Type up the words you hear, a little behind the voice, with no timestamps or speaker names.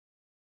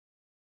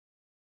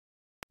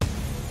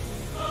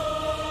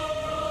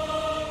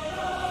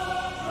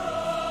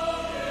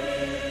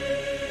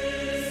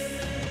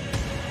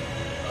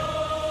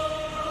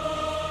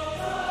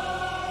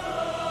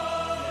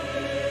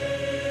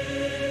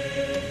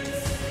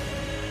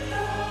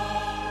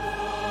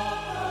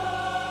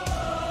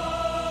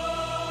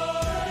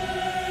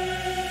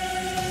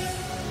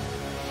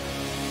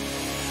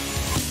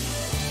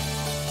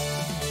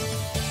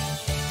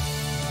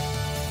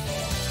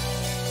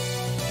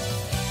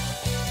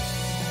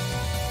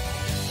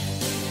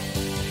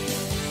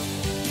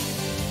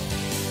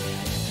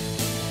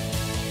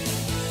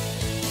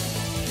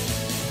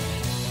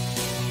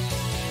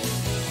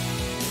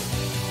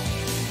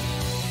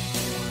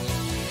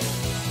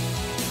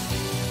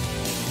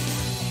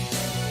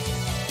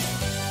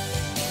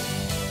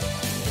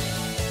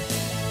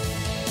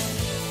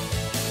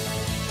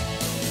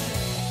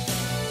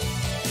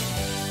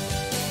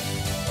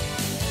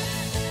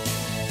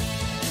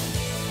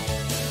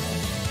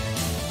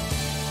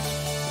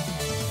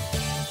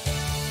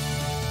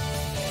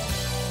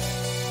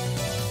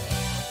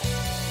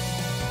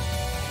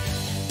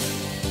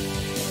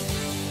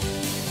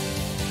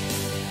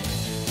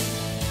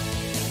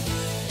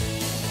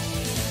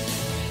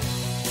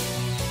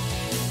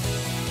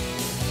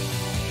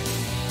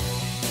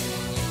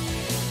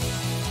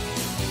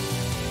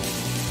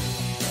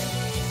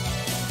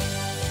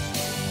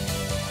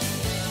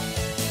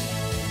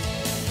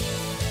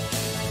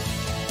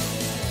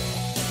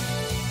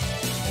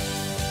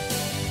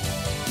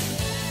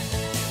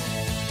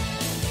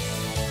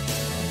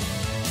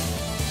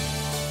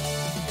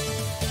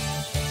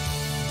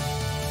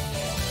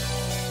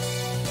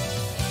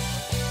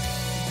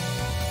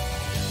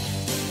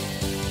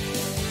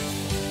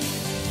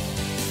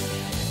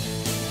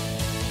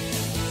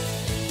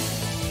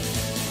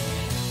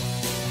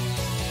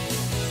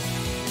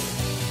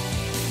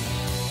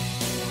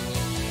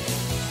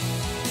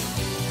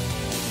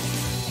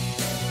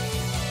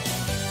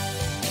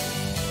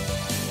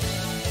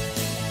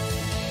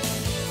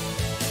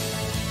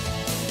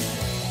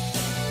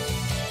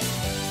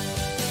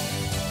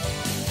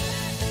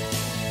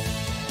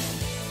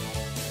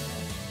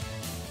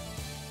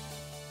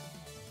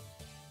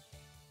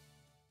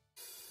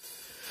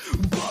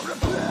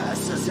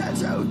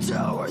to do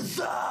her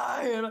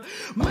thing,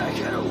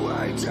 making her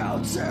way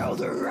down to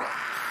the right.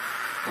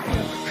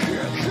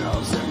 Here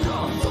comes an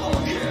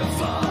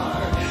unforgiver.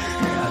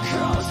 Here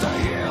comes the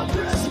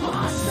hillbilly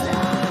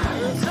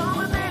monster.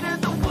 Dominated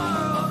the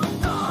world of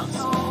dark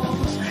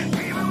souls,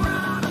 even ran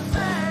out of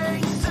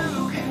things to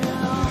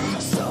kill.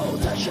 So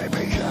that she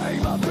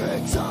became a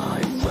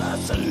big-time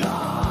wrestler.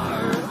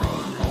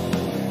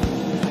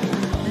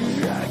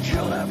 And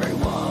killed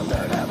everyone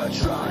that ever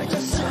tried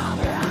to stop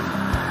her.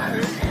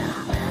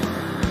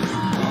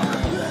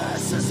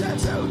 This is it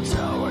to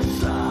do her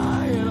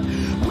thing,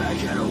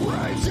 making her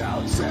way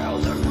down to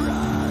the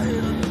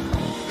right.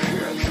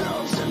 Here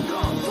comes an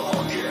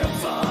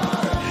unforgiver.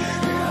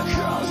 Here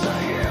comes the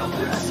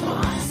hillbilly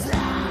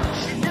monster.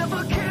 She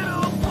never cared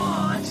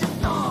what you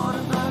thought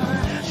of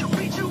her. She'll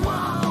beat you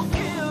up,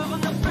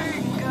 giving the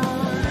finger.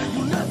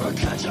 You'll never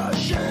catch her,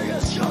 she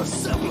is just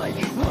simply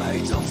way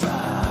too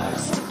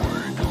fast.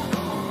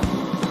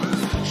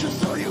 She'll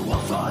throw you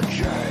off a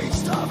cage,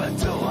 stop and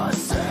do a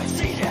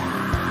sexy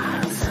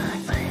dance.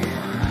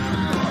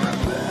 But her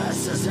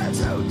best is it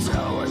to do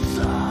her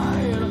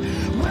thing,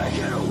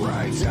 making her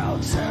way down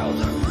to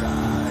the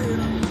right.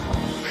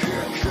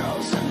 Here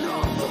comes an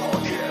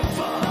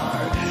unforgiver.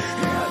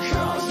 Here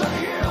comes the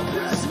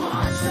hillbilly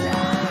monster.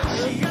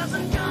 She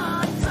hasn't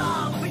got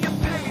time for your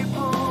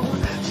people.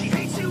 She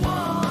hates you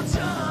all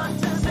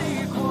just as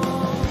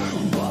equal.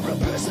 But her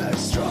best is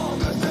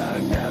stronger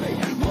than any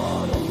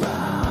mortal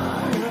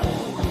man.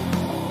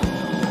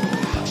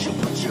 She'll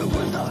put you in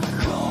the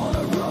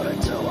corner, run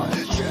into a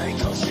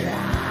jingle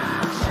jam.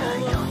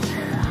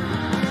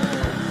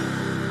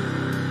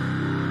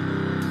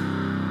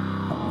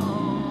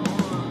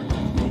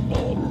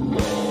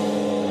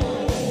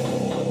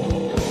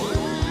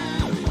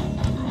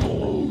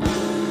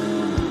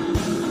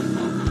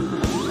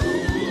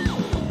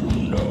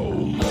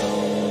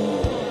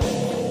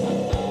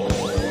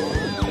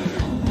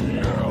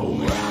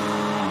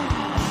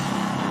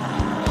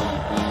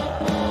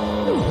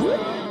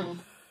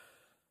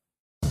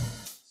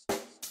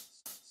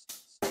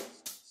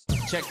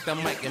 Check the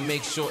mic and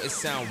make sure it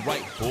sound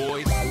right,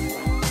 boys.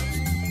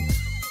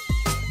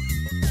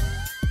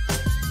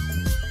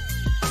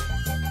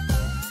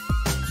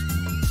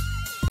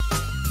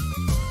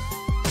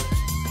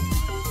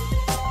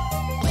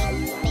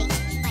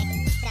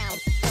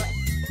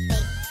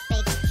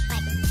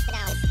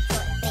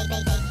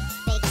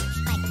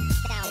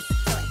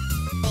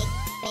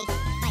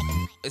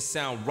 It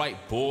sound right,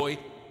 boy.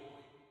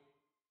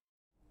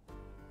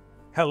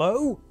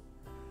 Hello?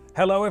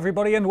 Hello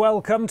everybody and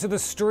welcome to the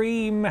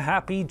stream.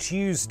 Happy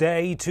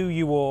Tuesday to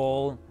you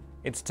all.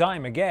 It's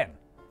time again.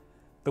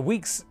 The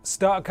weeks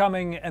start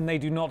coming and they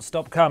do not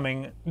stop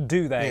coming,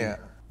 do they? Yeah.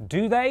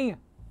 Do they?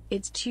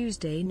 It's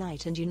Tuesday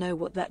night and you know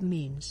what that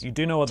means. You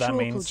do know what that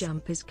means.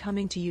 TripleJump is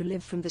coming to you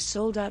live from the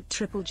sold-out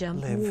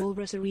TripleJump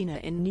Walrus Arena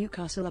in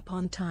Newcastle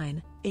upon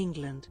Tyne,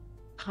 England.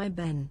 Hi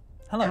Ben.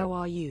 Hello. How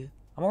are you?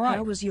 I'm alright.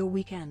 How was your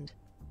weekend?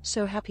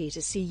 So happy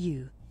to see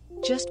you.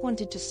 Just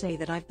wanted to say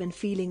that I've been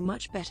feeling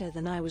much better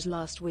than I was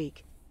last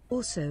week.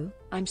 Also,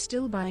 I'm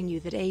still buying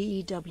you that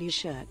AEW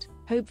shirt,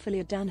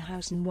 hopefully a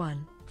Danhausen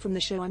one, from the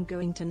show I'm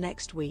going to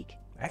next week.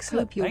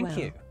 Excellent, Hope you're thank well.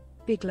 you.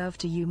 Big love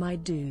to you, my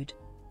dude.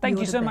 Thank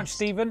You're you so the much, best.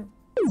 Stephen.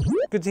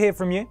 Good to hear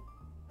from you.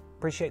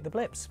 Appreciate the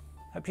blips.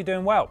 Hope you're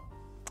doing well.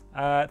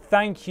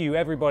 Thank you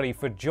everybody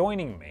for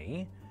joining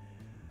me.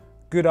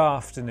 Good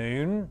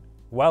afternoon.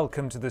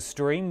 Welcome to the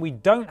stream. We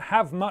don't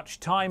have much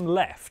time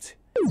left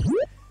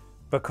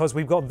because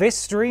we've got this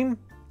stream,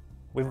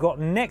 we've got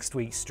next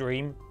week's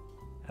stream,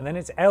 and then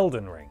it's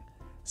Elden Ring.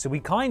 So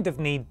we kind of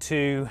need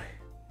to...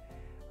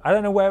 I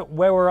don't know where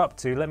we're up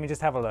to. Let me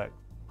just have a look.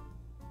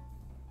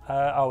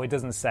 Oh, it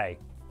doesn't say.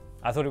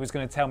 I thought it was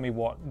going to tell me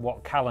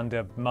what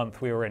calendar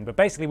month we were in. But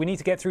basically, we need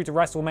to get through to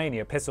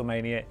WrestleMania,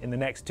 Pistlemania, in the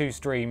next 2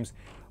 streams,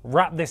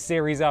 wrap this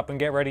series up and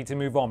get ready to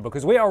move on,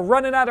 because we are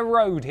running out of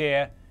road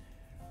here.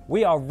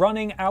 We are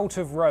running out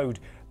of road.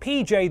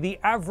 PJ, the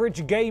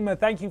average gamer,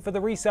 thank you for the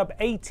resub.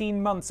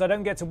 18 months. I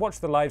don't get to watch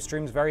the live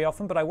streams very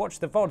often, but I watch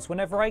the VODs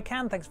whenever I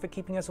can. Thanks for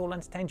keeping us all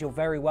entertained. You're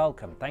very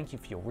welcome. Thank you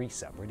for your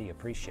resub. Really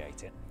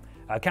appreciate it.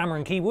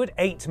 Cameron Keywood,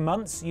 8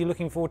 months. You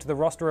looking forward to the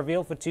roster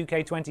reveal for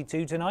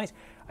 2K22 tonight?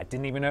 I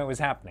didn't even know it was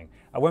happening.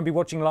 I won't be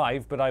watching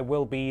live, but I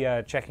will be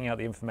checking out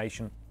the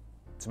information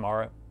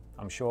tomorrow.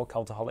 I'm sure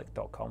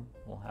cultaholic.com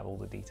will have all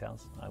the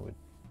details, I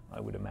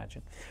would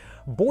imagine.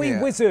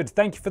 Boy Wizard,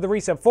 thank you for the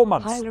resub. 4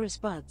 months. Hi Laris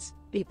Buds,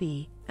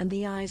 BP, and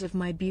the eyes of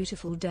my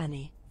beautiful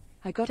Danny.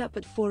 I got up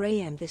at 4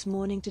 a.m. this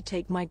morning to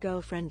take my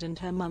girlfriend and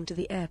her mum to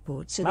the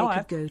airport so they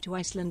could go to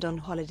Iceland on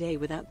holiday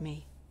without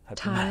me.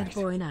 Tired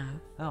boy now.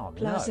 Oh,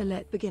 Plaza no.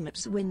 let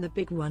Begimaps win the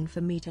big one for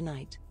me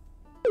tonight.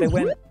 They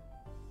went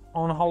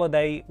on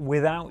holiday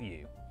without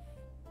you.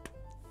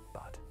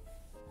 Bud.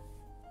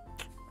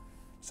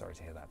 Sorry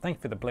to hear that. Thank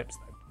you for the blips,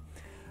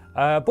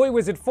 though. Boy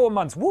Wizard, 4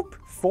 months. Whoop,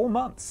 4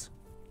 months.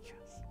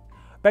 Yes.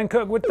 Ben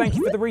Kirkwood, thank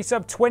you for the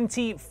resub.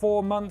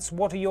 24 months.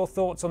 What are your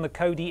thoughts on the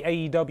Cody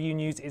AEW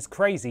news? It's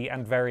crazy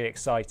and very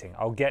exciting.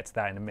 I'll get to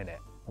that in a minute.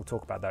 We'll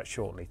talk about that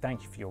shortly.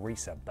 Thank you for your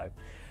resub, though.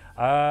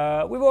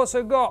 We've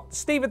also got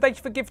Stephen, thank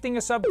you for gifting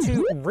a sub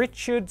to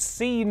Richard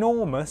C.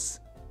 Normus.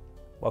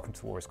 Welcome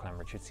to the Warriors Clan,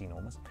 Richard C.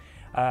 Normus.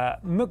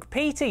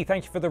 McPeety,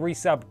 thank you for the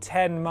resub,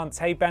 10 months.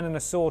 Hey Ben and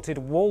Assorted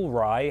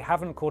Woolry,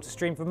 haven't caught a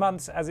stream for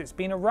months as it's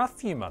been a rough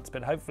few months,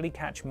 but hopefully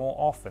catch more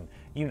often.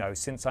 You know,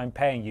 since I'm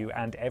paying you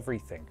and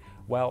everything.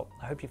 Well,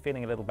 I hope you're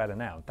feeling a little better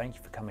now. Thank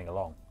you for coming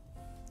along.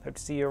 Hope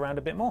to see you around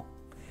a bit more.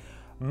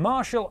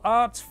 Martial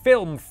Arts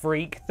Film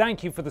Freak,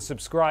 thank you for the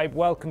subscribe.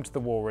 Welcome to the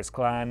Warriors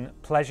Clan.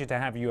 Pleasure to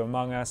have you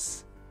among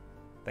us.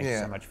 Thank you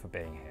so much for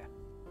being here.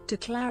 To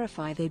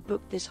clarify, they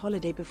booked this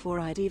holiday before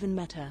I'd even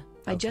met her.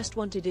 I just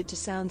wanted it to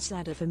sound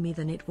sadder for me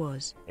than it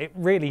was. It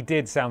really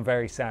did sound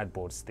very sad,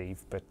 Board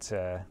Steve, but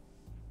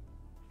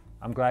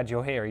I'm glad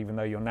you're here even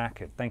though you're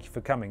knackered. Thank you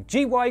for coming.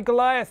 GY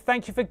Goliath,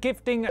 thank you for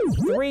gifting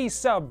 3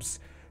 subs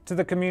to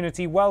the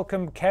community.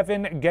 Welcome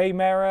Kevin,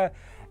 Gamera,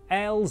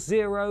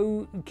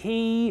 L0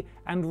 Key,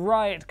 and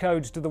Riot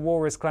Codes to the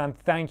Warriors Clan.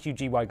 Thank you,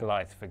 GY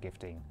Goliath, for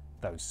gifting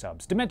those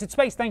subs. Demented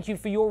Space, thank you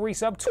for your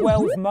resub.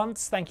 12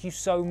 months, thank you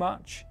so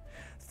much.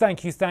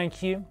 Thank you,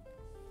 thank you.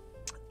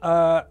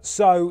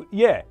 So,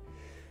 yeah.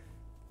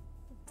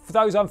 For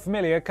those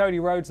unfamiliar, Cody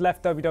Rhodes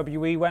left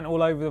WWE, went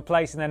all over the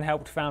place, and then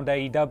helped found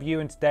AEW,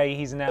 and today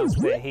he's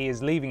announced that he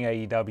is leaving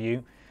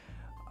AEW.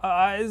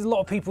 There's a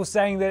lot of people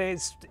saying that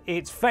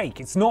it's fake,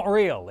 it's not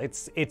real,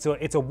 it's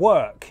a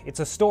work, it's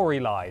a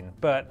storyline,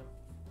 but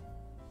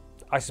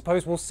I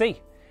suppose we'll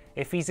see.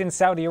 If he's in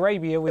Saudi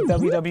Arabia with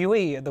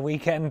WWE at the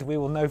weekend, we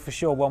will know for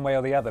sure one way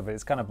or the other, but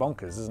it's kind of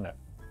bonkers, isn't it?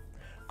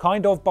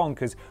 Kind of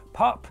bonkers.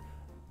 Pup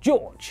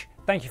George,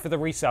 thank you for the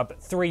resub.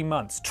 3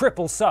 months.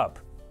 Triple sub.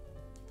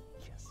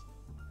 Yes.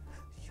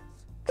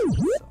 Triple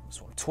sub.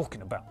 That's what I'm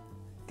talking about.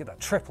 Get that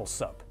triple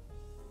sub.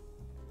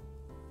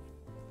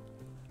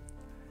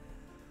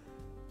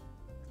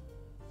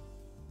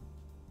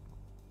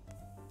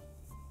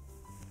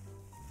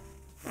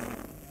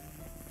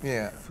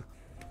 Yeah.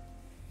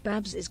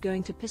 Babs is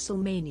going to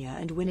Pistlemania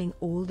and winning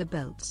all the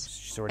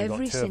belts.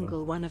 Every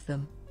single one of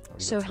them.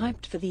 So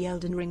hyped for the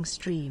Elden Ring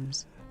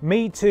streams.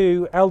 Me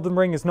too. Elden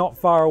Ring is not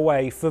far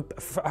away. For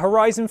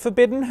Horizon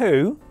Forbidden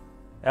who?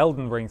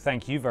 Elden Ring,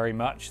 thank you very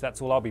much.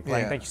 That's all I'll be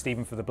playing. Thank you,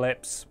 Stephen, for the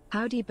blips.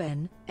 Howdy,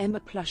 Ben, Emma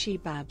Plushy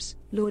Babs,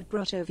 Lord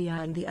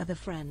Brotovia and the other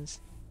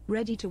friends.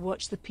 Ready to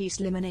watch the Peace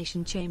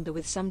Elimination Chamber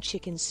with some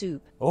chicken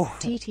soup. Oh,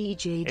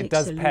 TTJ Dick it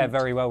does pair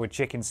very well with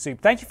chicken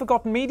soup. Thank you,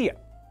 Forgotten Media,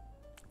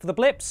 for the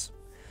blips.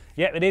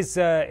 Yeah, it is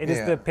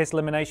the Piss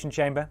Elimination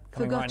Chamber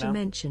coming Forgot right now. to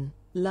mention,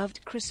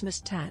 loved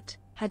Christmas Tat.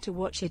 Had to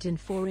watch it in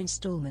 4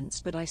 installments,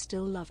 but I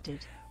still loved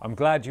it. I'm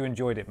glad you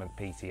enjoyed it,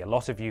 McPeety. A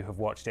lot of you have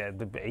watched it.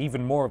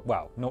 Even more,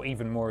 well, not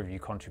even more of you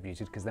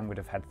contributed, because then we'd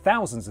have had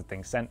thousands of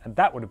things sent, and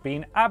that would have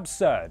been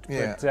absurd.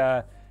 Yeah.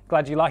 But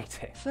glad you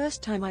liked it.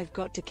 First time I've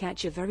got to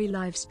catch a very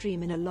live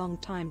stream in a long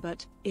time,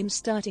 but I'm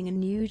starting a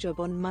new job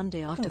on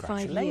Monday after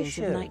 5 years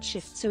of night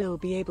shift, so I'll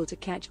be able to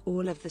catch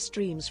all of the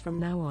streams from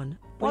now on.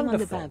 Bring on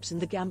the Babs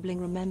and the gambling.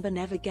 Remember,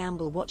 never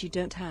gamble what you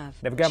don't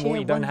have. Never gamble what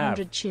you don't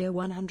have. Cheer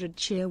 100,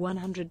 cheer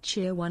 100,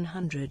 cheer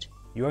 100.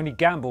 You only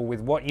gamble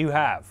with what you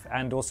have,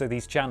 and also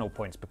these channel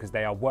points, because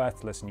they are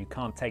worthless and you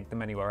can't take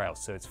them anywhere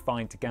else, so it's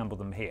fine to gamble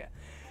them here.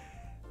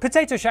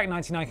 Potato Shack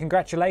 99,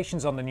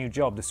 congratulations on the new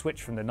job, the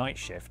switch from the night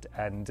shift,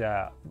 and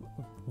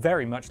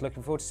very much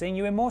looking forward to seeing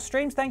you in more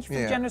streams. Thank you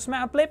for the generous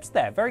amount of blips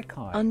there, very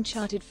kind.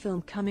 Uncharted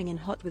film coming in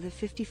hot with a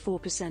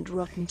 54%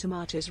 Rotten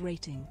Tomatoes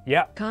rating.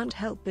 Yeah. Can't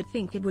help but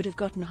think it would have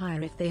gotten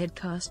higher if they had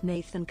cast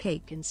Nathan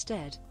Cake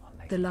instead.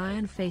 The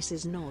lion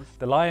faces north.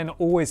 The lion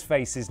always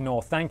faces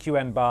north. Thank you,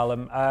 N.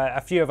 Barlam.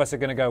 A few of us are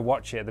going to go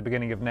watch it at the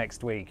beginning of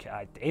next week.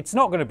 It's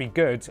not going to be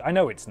good. I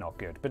know it's not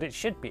good, but it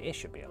should be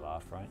a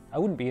laugh, right? I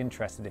wouldn't be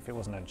interested if it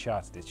wasn't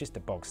Uncharted. It's just a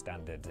bog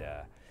standard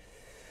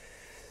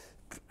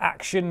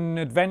action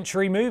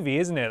adventure movie,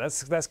 isn't it?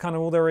 That's kind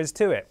of all there is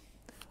to it.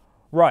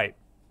 Right.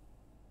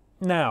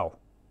 Now,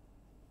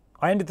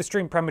 I ended the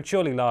stream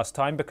prematurely last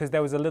time because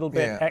there was a little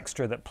bit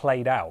extra that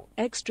played out.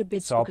 Extra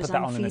bits so I'll because put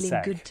that I'm on in a feeling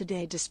sec. good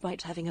today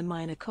despite having a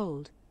minor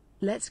cold.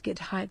 Let's get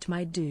hyped,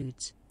 my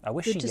dudes. I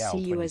wish good you to yelled see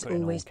you when as put in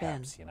all always,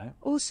 caps, Ben. you know?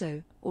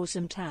 Also,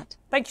 awesome tat.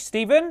 Thank you,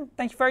 Stephen.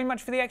 Thank you very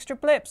much for the extra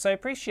blips. I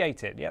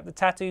appreciate it. Yeah, the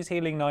tattoo's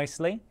healing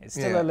nicely. It's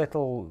still a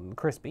little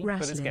crispy,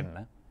 but it's getting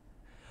there.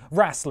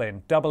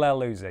 Wrestling, double L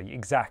loser,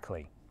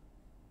 exactly.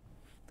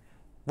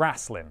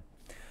 Wrestling.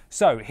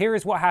 So here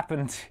is what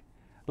happened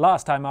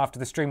last time after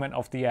the stream went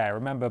off the air.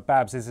 Remember,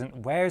 Babs isn't...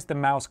 Where's the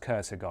mouse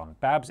cursor gone?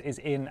 Babs is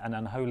in an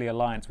unholy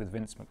alliance with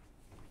Vince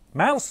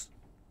Mouse?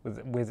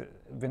 With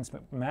Vince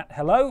McMahon.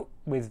 Hello?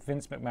 With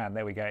Vince McMahon.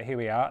 There we go. Here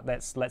we are.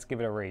 Let's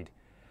give it a read.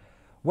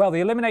 Well,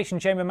 the Elimination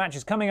Chamber match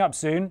is coming up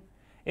soon.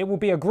 It will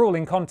be a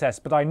grueling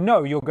contest, but I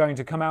know you're going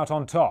to come out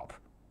on top.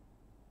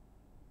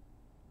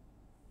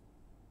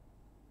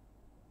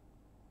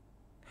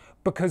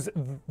 Because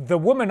the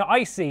woman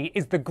I see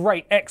is the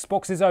great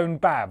Xbox's own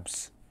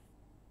Babs.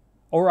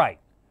 All right,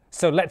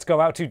 so let's go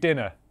out to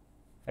dinner.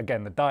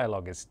 Again, the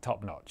dialogue is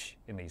top-notch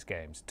in these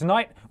games.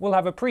 Tonight, we'll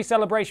have a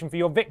pre-celebration for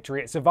your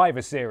victory at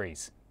Survivor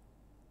Series.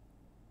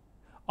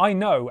 I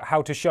know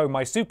how to show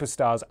my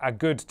superstars a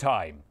good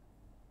time.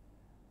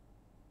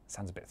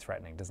 Sounds a bit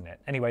threatening, doesn't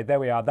it? Anyway, there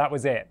we are. That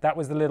was it. That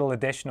was the little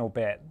additional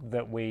bit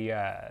that we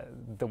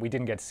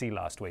didn't get to see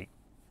last week.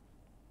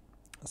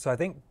 So I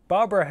think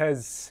Barbara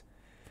has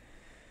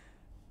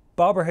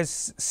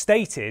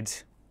stated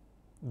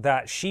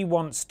that she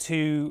wants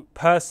to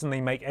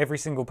personally make every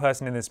single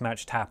person in this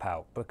match tap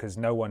out because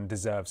no one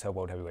deserves her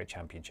World Heavyweight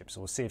Championship. So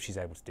we'll see if she's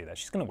able to do that.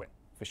 She's going to win,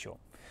 for sure.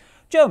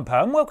 Joan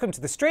Perm, welcome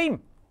to the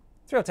stream.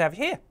 Thrilled to have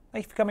you here.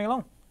 Thank you for coming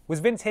along. Was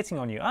Vince hitting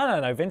on you? I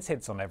don't know. Vince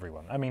hits on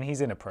everyone. I mean,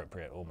 he's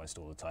inappropriate almost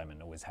all the time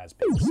and always has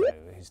been. So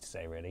who's to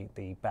say, really?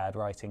 The bad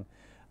writing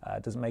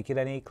doesn't make it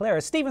any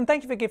clearer. Stephen,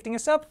 thank you for gifting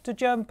us up to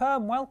Joan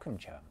Perm. Welcome,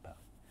 Joan Perm,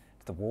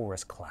 to the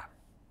Walrus Clan.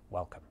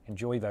 Welcome.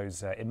 Enjoy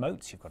those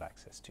emotes you've got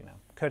access to now.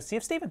 Courtesy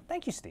of Stephen.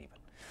 Thank you, Stephen.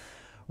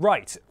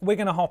 Right, we're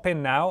going to hop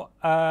in now.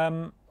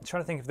 Trying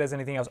to think if there's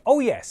anything else. Oh,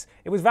 yes.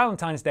 It was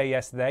Valentine's Day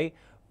yesterday.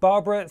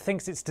 Barbara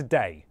thinks it's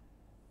today.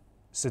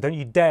 So don't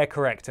you dare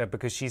correct her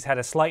because she's had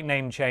a slight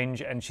name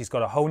change and she's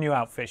got a whole new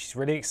outfit. She's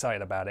really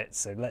excited about it.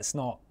 So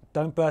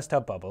don't burst her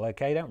bubble,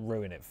 okay? Don't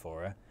ruin it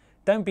for her.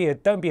 Don't be a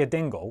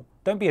dingle.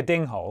 Don't be a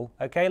dinghole,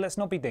 okay? Let's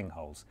not be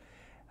dingholes.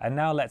 And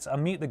now let's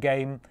unmute the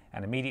game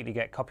and immediately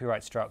get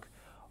copyright struck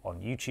on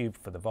YouTube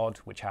for the VOD,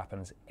 which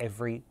happens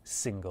every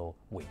single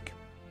week.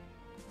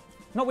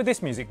 Not with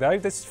this music though.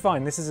 This is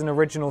fine. This is an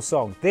original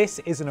song. This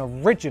is an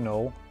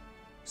original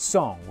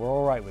song. We're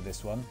all right with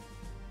this one.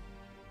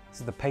 This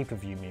is the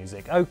pay-per-view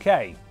music.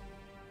 Okay,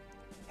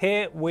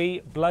 here we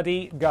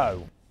bloody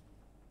go.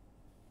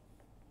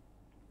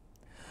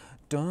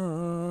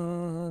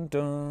 Dun,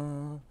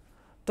 dun,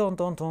 dun,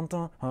 dun, dun,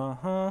 dun. Ha,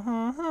 ha,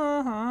 ha,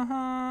 ha, ha,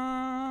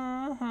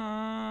 ha,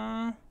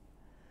 ha.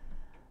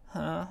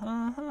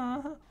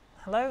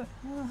 Hello?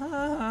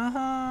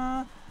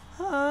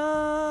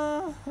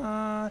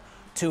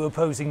 Two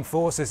opposing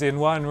forces in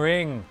one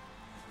ring.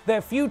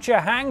 Their future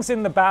hangs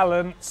in the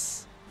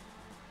balance.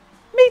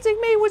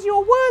 Meeting me was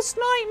your worst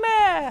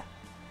nightmare.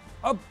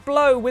 A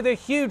blow with a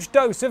huge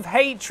dose of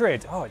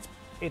hatred. Oh,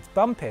 it's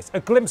Bumpus. A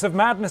glimpse of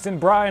madness in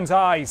Brian's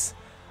eyes.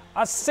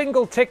 A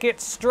single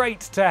ticket straight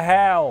to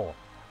hell.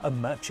 A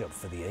matchup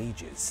for the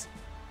ages.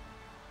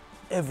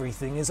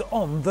 Everything is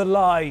on the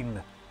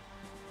line.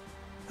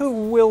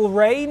 Who will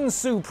reign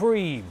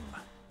supreme?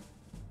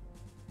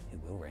 Who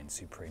will reign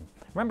supreme?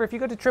 Remember, if you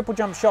go to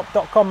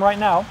TripleJumpShop.com right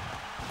now,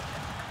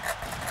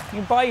 you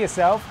can buy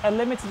yourself a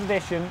limited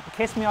edition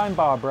Kiss Me I'm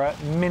Barbara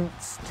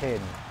mints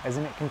tin, as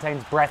in it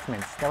contains breath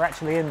mints. They're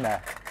actually in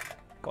there.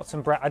 Got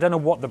some breath. I don't know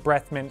what the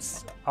breath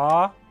mints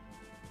are.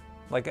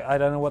 Like, I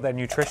don't know what their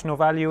nutritional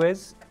value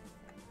is.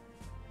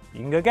 You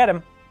can go get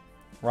them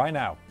right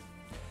now.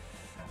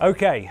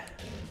 Okay,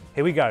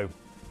 here we go.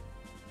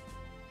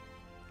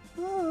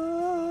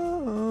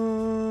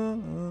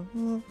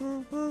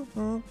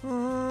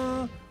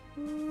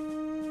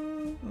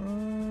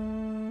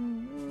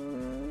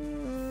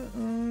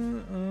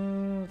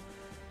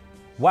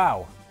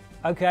 Wow.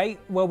 Okay,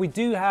 well, we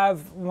do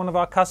have one of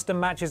our custom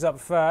matches up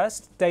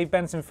first. Dave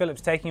Benson Phillips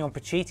taking on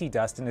Pacitti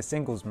Dust in a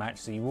singles match,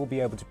 so you will be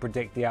able to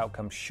predict the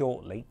outcome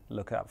shortly.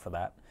 Look out for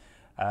that.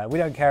 We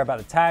don't care about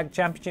the tag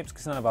championships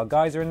because none of our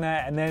guys are in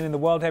there. And then in the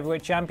World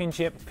Heavyweight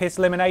Championship, Piss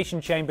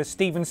Elimination Chamber,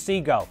 Steven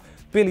Seagull,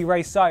 Billy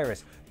Ray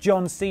Cyrus,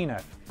 John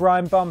Cena,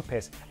 Brian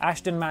Bumpus,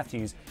 Ashton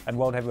Matthews, and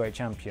World Heavyweight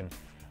Champion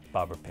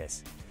Barbara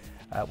Piss.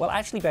 Well,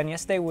 actually, Ben,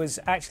 yesterday was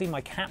actually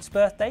my cat's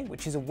birthday,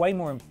 which is way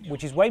more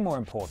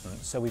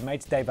important. So we've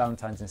made today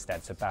Valentine's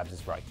instead. So Babs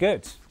is right.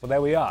 Good. Well,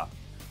 there we are.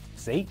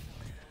 See.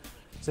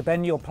 So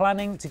Ben, you're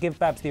planning to give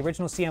Babs the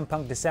original CM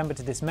Punk December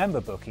to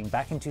Dismember booking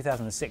back in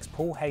 2006.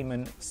 Paul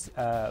Heyman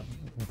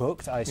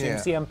booked, I assume,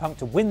 CM Punk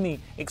to win the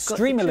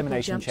Extreme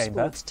Elimination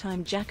Chamber. Sports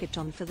Time jacket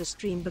on for the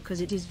stream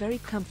because it is very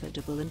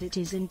comfortable and it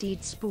is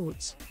indeed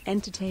sports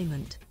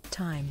entertainment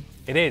time.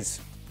 It is.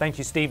 Thank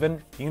you,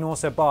 Stephen. You can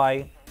also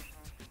buy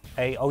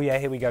a, oh yeah,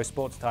 here we go,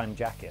 Sports Time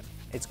jacket.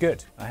 It's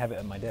good. I have it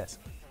at my desk.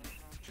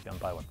 Should go and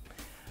buy one.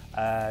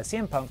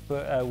 CM Punk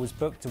was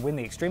booked to win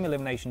the Extreme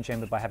Elimination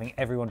Chamber by having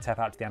everyone tap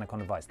out to the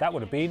Anaconda Vice. That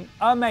would have been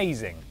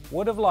amazing.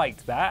 Would have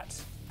liked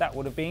that. That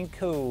would have been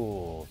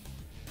cool.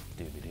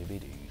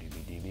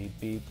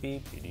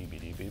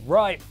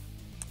 Right.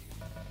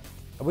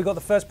 Have we got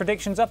the first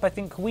predictions up? I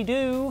think we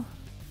do.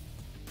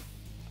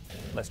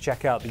 Let's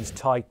check out these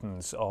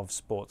titans of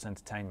sports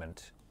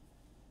entertainment.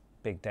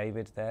 Big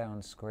David there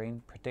on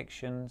screen.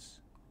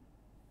 Predictions.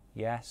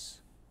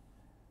 Yes.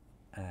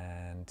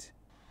 And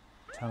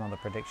turn on the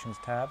predictions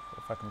tab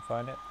if I can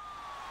find it.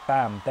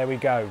 Bam, there we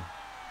go.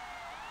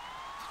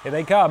 Here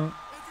they come.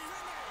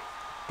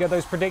 Get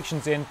those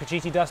predictions in.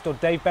 Pacitti Dust or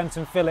Dave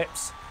Benson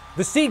Phillips.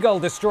 The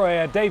Seagull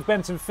Destroyer, Dave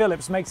Benson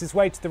Phillips, makes his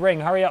way to the ring.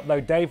 Hurry up though,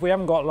 Dave. We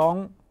haven't got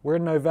long. We're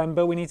in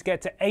November. We need to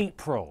get to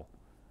April.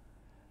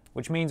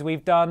 Which means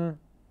we've done,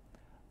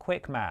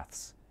 quick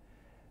maths,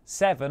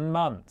 7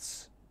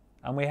 months.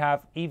 And we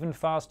have even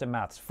faster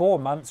maths, 4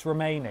 months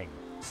remaining.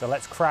 So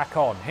let's crack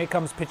on. Here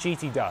comes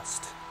Pacitti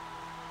Dust.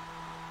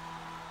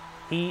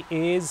 He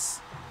is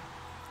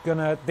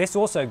gonna. This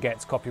also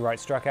gets copyright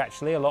struck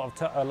actually a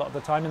lot of the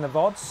time in the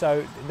VODs.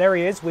 So there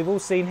he is. We've all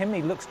seen him.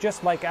 He looks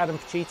just like Adam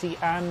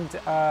Pacitti and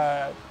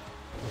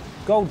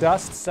gold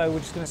dust, so we're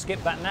just going to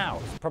skip that now.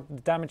 The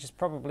damage is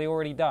probably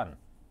already done.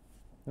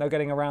 No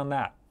getting around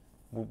that.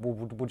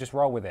 We'll just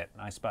roll with it,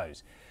 I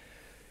suppose.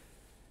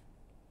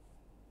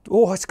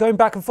 Oh, it's going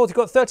back and forth. You've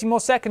got 30 more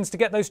seconds to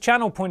get those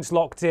channel points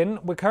locked in.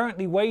 We're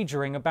currently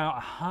wagering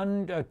about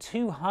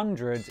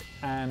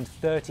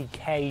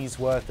 230K's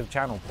worth of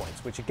channel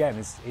points, which again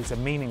is a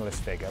meaningless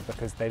figure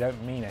because they don't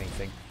mean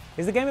anything.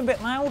 Is the game a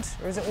bit loud,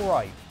 or is it all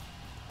right?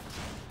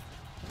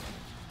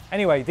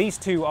 Anyway, these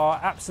two are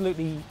absolute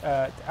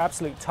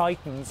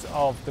titans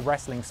of the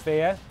wrestling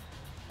sphere.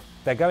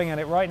 They're going at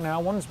it right now.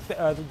 One's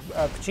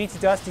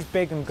Pachiti Dust is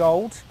big and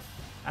gold,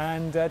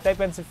 and Dave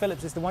Benson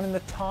Phillips is the one in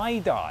the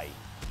tie-dye.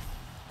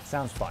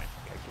 Sounds fine.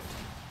 Okay,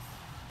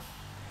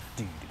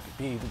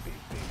 good.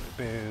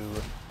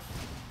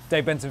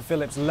 Dave Benson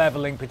Phillips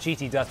leveling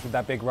Pachiti Dust with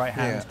that big right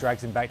hand,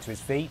 drags him back to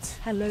his feet.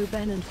 Hello,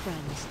 Ben and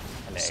friends.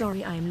 Hello.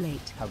 Sorry I'm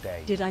late. How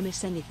dare you? Did I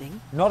miss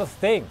anything? Not a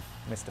thing,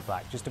 Mr.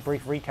 Black. Just a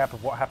brief recap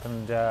of what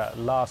happened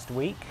last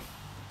week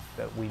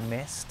that we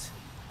missed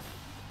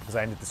because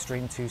I ended the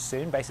stream too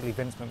soon. Basically,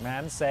 Vince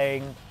McMahon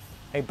saying,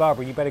 "Hey,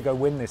 Barbara, you better go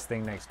win this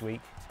thing next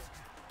week.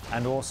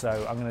 And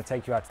also, I'm going to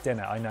take you out to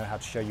dinner. I know how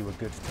to show you a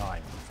good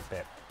time." It's a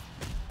bit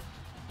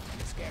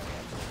scary.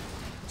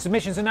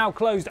 Submissions are now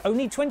closed.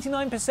 Only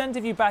 29%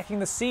 of you backing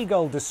the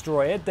Seagull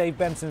Destroyer, Dave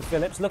Benson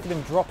Phillips. Look at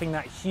him dropping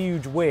that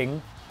huge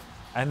wing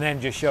and then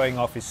just showing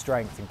off his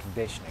strength and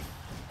conditioning.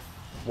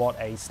 What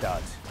a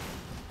stud.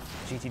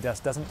 GT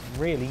Dust doesn't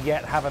really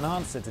yet have an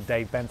answer to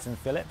Dave Benson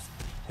Phillips,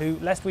 who,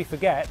 lest we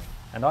forget,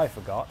 and I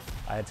forgot,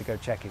 I had to go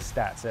check his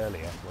stats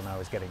earlier when I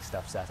was getting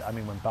stuff set. I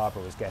mean, when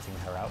Barbara was getting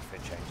her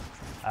outfit changed.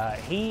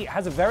 He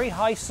has a very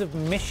high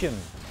submission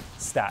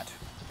stat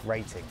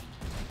rating.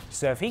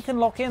 So if he can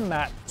lock in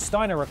that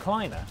Steiner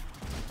recliner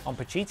on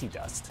Pachiti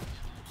Dust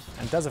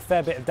and does a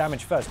fair bit of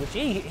damage first, which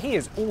he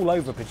is all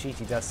over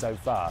Pachiti Dust so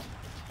far,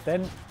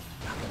 then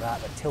look at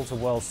that, the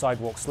tilt-a-whirl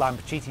sidewalk slam.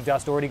 Pachiti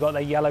Dust already got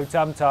their yellow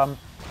tum-tum.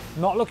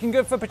 Not looking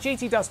good for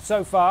Pachiti Dust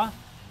so far.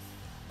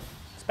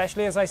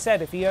 Especially, as I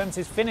said, if he earns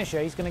his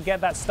finisher, he's going to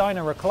get that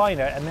Steiner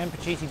recliner, and then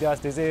Pachiti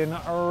Dust is in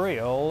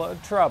real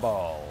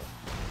trouble.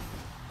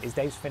 Is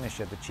Dave's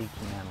finisher the cheeky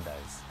Nando's?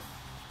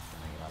 I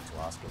know you like to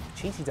ask him.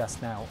 Pachiti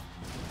Dust now,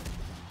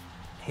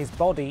 his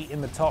body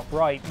in the top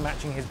right,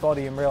 matching his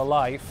body in real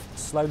life,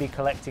 slowly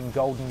collecting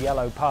golden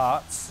yellow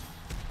parts.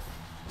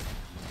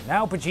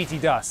 Now Pachiti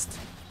Dust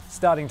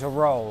starting to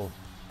roll.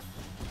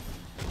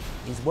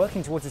 He's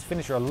working towards his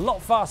finisher a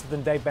lot faster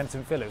than Dave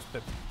Benson Phillips,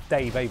 but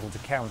Dave able to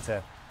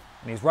counter.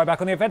 And he's right back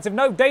on the offensive.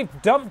 No, Dave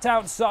dumped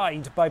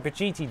outside by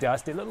Pachiti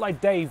Dust. It looked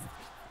like Dave,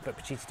 but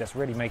Pachiti Dust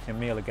really making a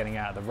meal of getting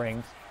out of the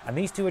ring. And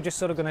these two are just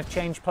sort of going to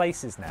change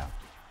places now.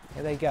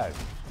 Here they go.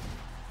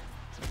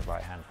 The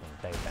right hand from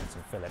Dave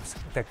Benson Phillips.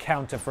 The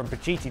counter from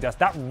Pachiti Dust.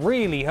 That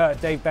really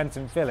hurt Dave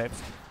Benson Phillips.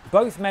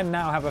 Both men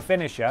now have a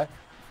finisher.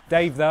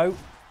 Dave, though,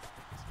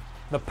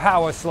 the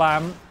power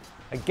slam.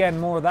 Again,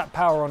 more of that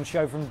power on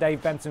show from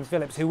Dave Benson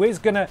Phillips, who is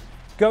going to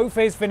go for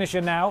his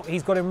finisher now.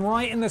 He's got him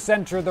right in the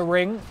center of the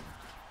ring.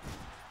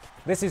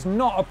 This is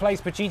not a place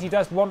Pachiti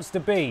Dust wants to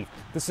be.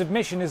 The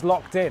submission is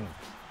locked in.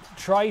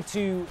 Try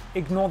to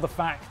ignore the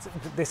fact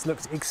that this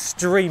looks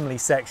extremely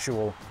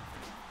sexual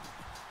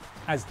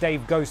as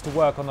Dave goes to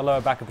work on the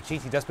lower back of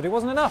Pachiti Dust, but it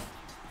wasn't enough.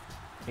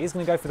 He's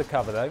going to go for the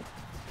cover, though.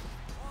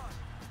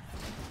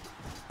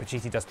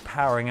 Pachiti Dust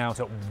powering out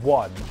at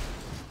 1.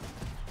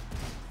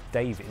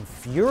 Dave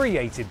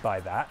infuriated by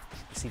that.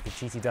 You see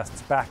Pachiti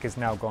Dust's back has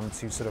now gone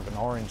to sort of an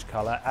orange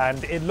colour,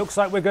 and it looks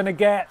like we're going to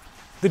get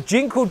the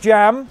Jinkle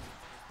Jam.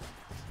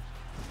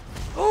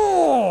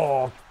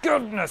 Oh,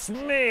 goodness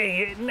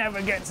me, it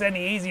never gets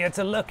any easier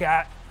to look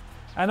at.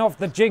 And off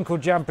the Jinkle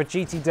Jam,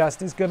 Pachiti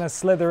Dust is going to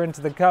slither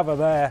into the cover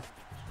there.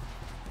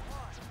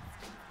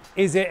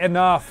 Is it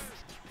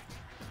enough?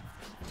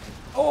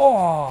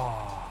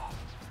 Oh!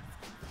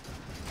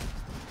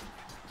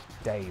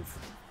 Dave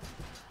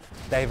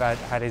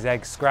had his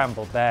eggs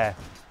scrambled there.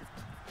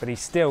 But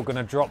he's still going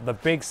to drop the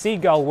big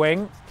seagull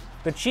wing.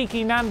 The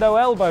cheeky Nando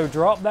elbow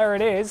drop, there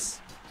it is.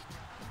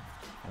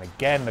 And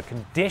again, the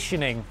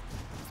conditioning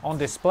on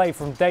display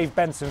from Dave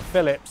Benson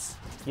Phillips.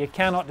 You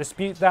cannot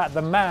dispute that.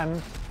 The man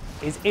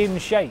is in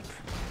shape.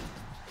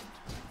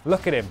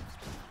 Look at him.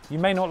 You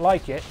may not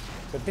like it,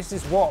 but this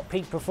is what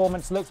peak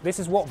performance looks. This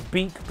is what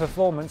beak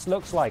performance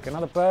looks like.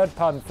 Another bird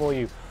pun for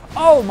you.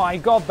 Oh my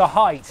God, the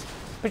height.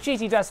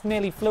 Pachiti Dust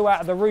nearly flew out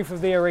of the roof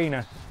of the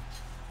arena.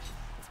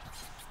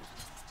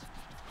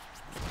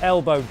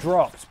 Elbow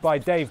dropped by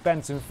Dave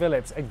Benson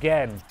Phillips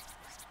again.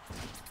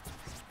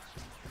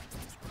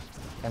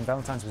 And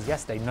Valentine's was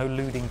yesterday, no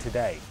looting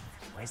today.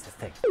 Where's the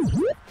thing?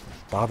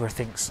 Barbara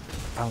thinks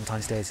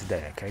Valentine's Day is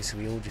today, okay? So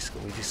we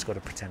just got to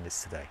pretend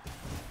it's today.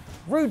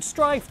 Rude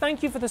Strife,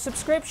 thank you for the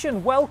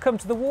subscription. Welcome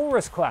to the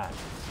Walrus Clan.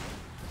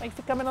 Thanks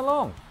for coming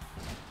along.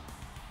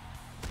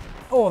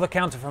 Oh, the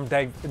counter from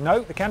Dave. No,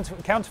 the counter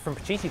from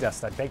Pachiti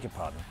Dust, I beg your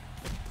pardon.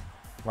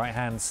 Right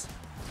hands.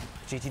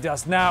 Pachiti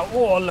Dust now.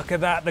 Oh, look at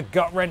that, the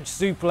gut wrench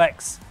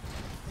suplex.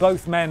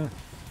 Both men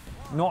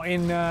not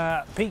in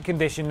peak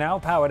condition now,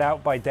 powered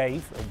out by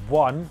Dave.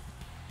 1.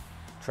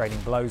 Trading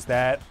blows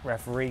there.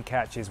 Referee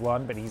catches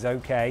one, but he's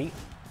okay.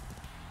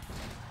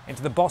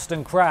 Into the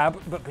Boston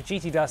Crab, but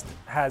Pacitti Dust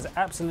has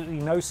absolutely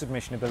no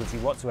submission ability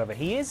whatsoever.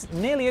 He is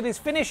nearly at his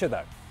finisher,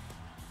 though.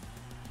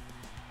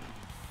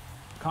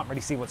 Can't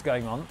really see what's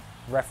going on.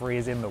 Referee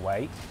is in the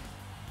way.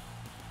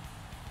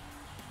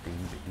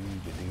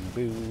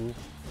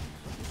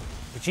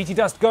 Pacitti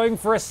Dust going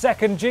for a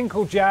second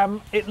Jinkle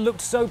Jam. It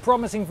looked so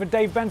promising for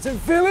Dave Benson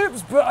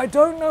Phillips, but I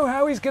don't know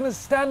how he's going to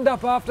stand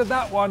up after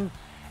that one.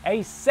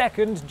 A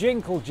second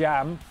Jinkle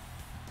Jam.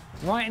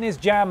 Right in his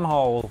jam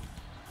hole.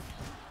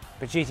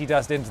 Pacitti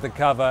Dust into the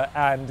cover,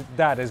 and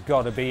that has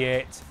got to be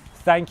it.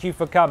 Thank you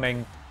for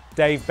coming,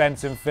 Dave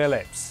Benson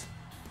Phillips.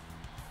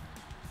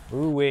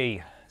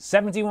 Ooh-wee.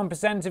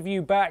 71% of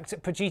you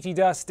backed Pacitti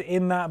Dust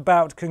in that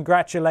bout.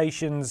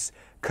 Congratulations,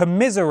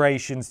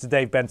 commiserations to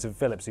Dave Benson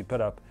Phillips, who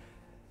put up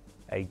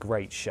a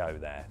great show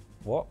there.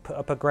 What? Put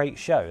up a great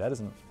show? That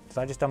doesn't... Did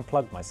I just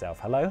unplug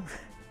myself? Hello?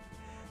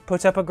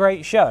 Put up a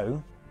great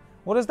show?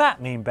 What does that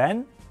mean,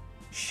 Ben?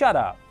 Shut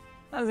up.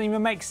 That doesn't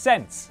even make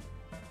sense.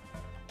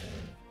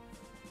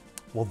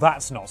 Well,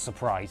 that's not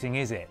surprising,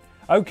 is it?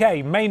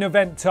 Okay, main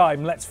event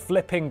time. Let's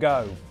flipping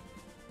go.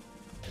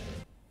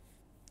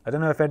 I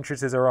don't know if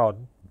entrances are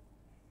on.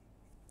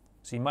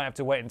 So you might have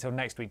to wait until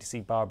next week to see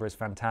Barbara's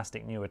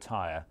fantastic new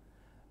attire.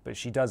 But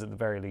she does at the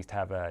very least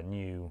have a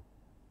new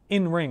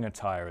in-ring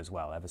attire as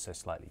well, ever so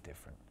slightly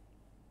different.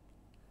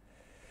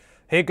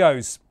 Here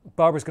goes.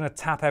 Barbara's going to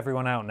tap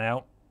everyone out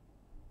now.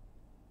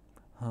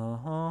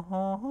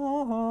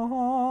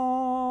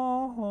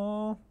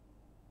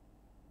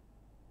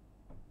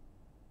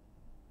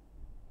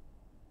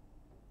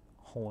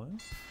 Hello?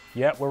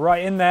 Yeah, we're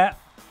right in there.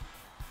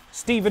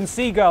 Steven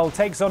Seagal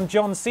takes on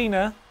John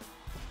Cena.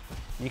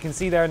 You can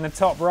see there in the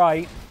top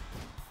right,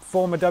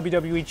 former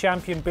WWE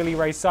champion Billy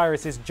Ray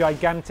Cyrus's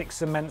gigantic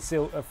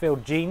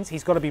cement-filled jeans.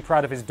 He's got to be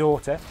proud of his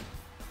daughter,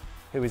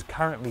 who is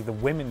currently the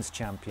women's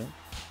champion.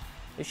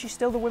 Is she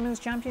still the women's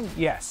champion?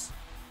 Yes.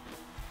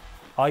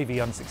 Ivy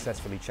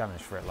unsuccessfully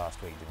challenged for it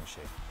last week, didn't she?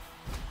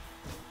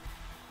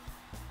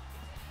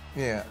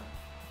 Yeah.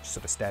 She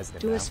sort of stares at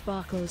him Do now. a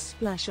sparkle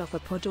splash off a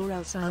pod or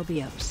else I'll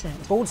be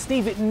upset. Bald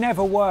Steve, it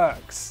never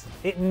works.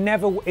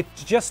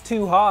 It's just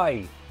too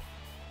high.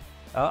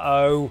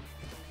 Uh-oh.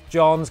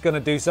 John's going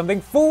to do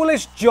something.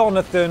 Foolish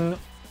Jonathan.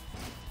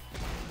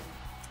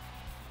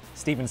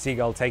 Steven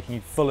Seagal taking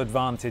full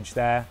advantage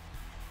there.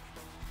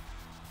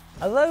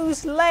 Are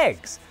those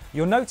legs?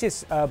 You'll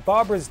notice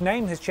Barbara's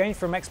name has changed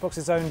from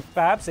Xbox's own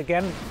Babs.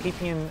 Again,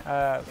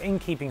 in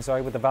keeping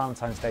with the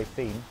Valentine's Day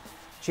theme.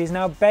 She's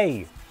now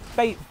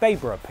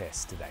Babra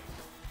Piss today.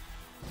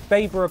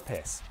 Babra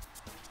Piss.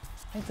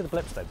 Thanks for the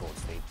blips though, Bald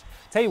Steve.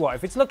 Tell you what,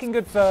 if it's looking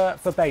good for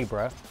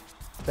Babra,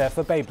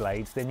 for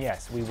Beyblades, then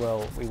yes, we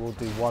will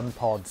do one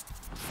pod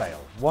fail.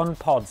 One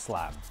pod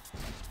slam.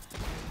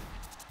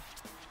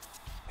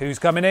 Who's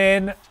coming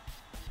in?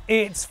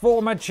 It's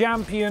former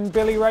champion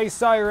Billy Ray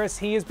Cyrus.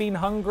 He has been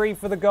hungry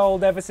for the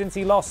gold ever since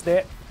he lost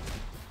it.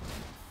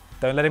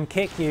 Don't let him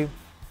kick you.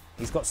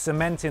 He's got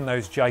cement in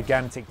those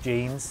gigantic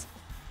jeans.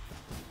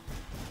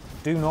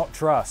 Do not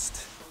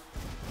trust.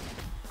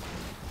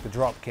 The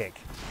drop kick.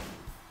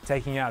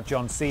 Taking out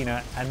John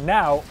Cena. And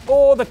now,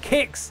 the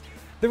kicks!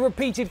 The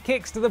repeated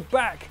kicks to the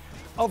back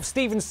of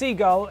Steven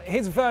Seagal.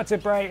 His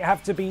vertebrae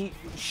have to be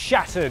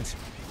shattered.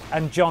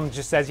 And John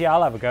just says, yeah,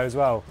 I'll have a go as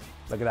well.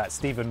 Look at that,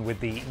 Steven with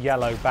the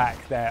yellow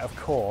back there, of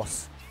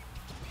course.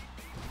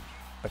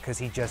 Because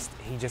he just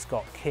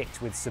got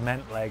kicked with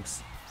cement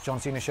legs.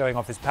 John Cena showing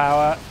off his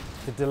power.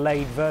 The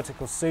delayed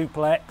vertical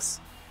suplex.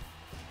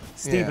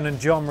 Steven and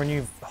John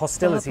renew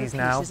hostilities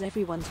now. Barbara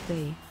everyone to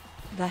be.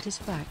 That is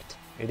fact.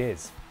 It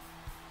is.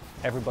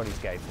 Everybody's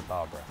gay for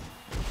Barbara.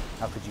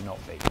 How could you not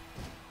be?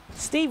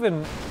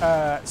 Steven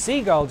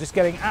Seagal just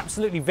getting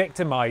absolutely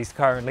victimized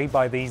currently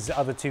by these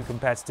other two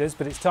competitors,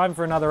 but it's time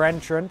for another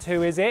entrant.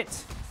 Who is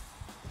it?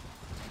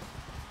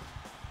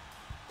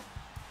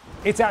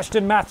 It's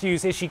Ashton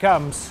Matthews. Here she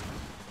comes.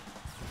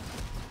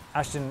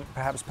 Ashton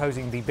perhaps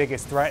posing the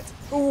biggest threat,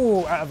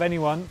 out of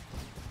anyone,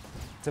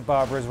 to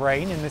Barbara's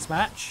reign in this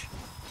match.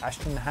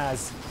 Ashton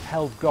has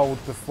held gold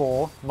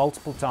before,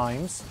 multiple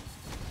times,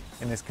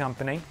 in this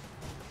company.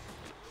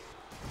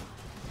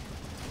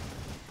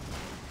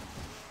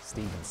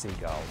 Steven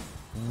Seagal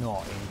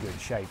not in good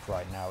shape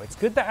right now. It's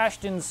good that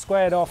Ashton's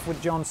squared off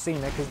with John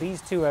Cena because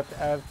these two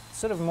are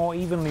sort of more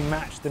evenly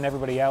matched than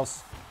everybody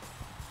else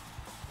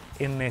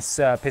in this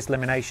piss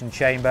elimination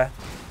chamber.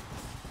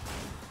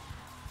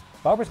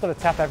 Barbara's got to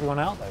tap everyone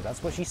out though.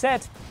 That's what she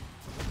said.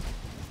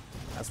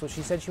 That's what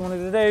she said she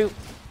wanted to do.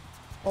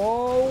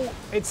 Oh,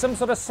 it's some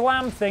sort of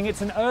slam thing.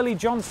 It's an early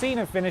John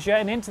Cena finisher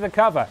and into the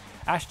cover.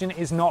 Ashton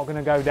is not going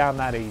to go down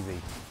that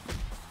easy.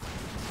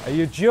 Are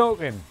you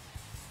joking?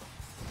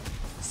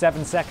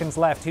 7 seconds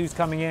left. Who's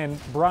coming in?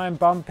 Brian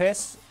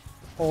Bumpiss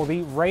or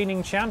the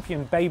reigning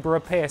champion,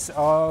 Babra Piss?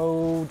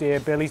 Oh dear,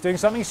 Billy's doing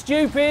something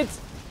stupid.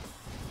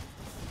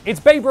 It's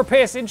Babra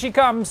Piss. In she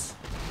comes.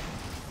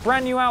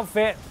 Brand new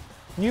outfit.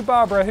 New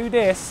Barbara. Who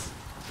dis?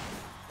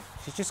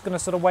 She's just going to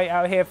sort of wait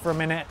out here for a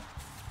minute.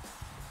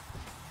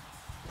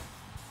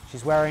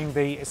 She's wearing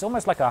the, it's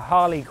almost like a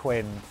Harley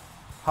Quinn,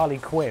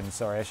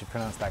 sorry, I should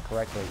pronounce that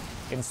correctly,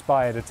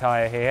 inspired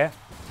attire here.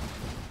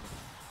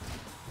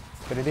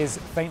 But it is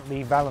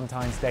faintly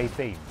Valentine's Day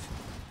themed.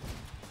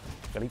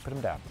 Billy, put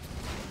him down.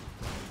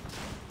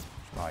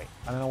 Right,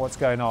 I don't know what's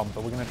going on,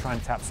 but we're going to try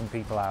and tap some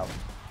people out.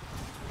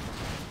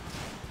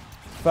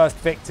 First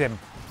victim.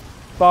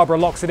 Barbara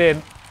locks it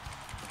in.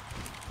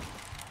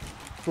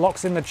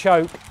 Locks in the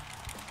choke.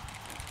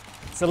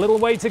 It's a little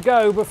way to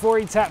go before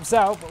he taps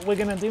out, but we're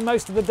going to do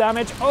most of the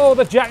damage. Oh,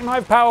 the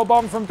jackknife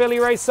powerbomb from Billy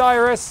Ray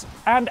Cyrus.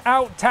 And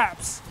out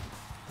taps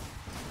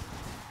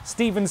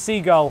Steven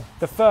Seagull,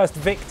 the first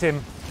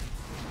victim.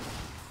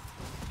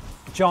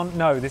 John,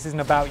 no, this isn't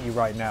about you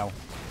right now.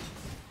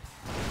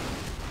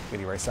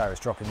 Billy Ray Cyrus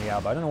dropping the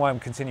elbow. I don't know why I'm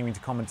continuing to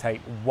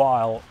commentate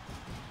while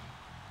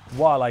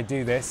I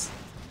do this.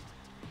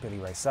 Billy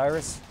Ray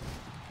Cyrus.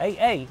 Hey,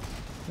 hey.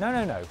 No,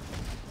 no, no.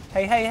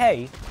 Hey, hey,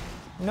 hey.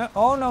 No,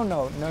 oh, no,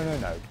 no, no, no,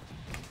 no.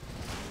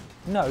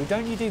 No,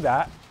 don't you do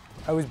that.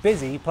 I was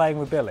busy playing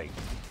with Billy.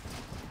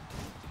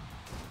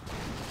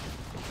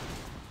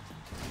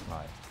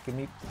 Right, give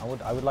me, I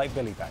would like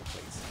Billy back,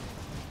 please.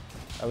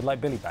 I would like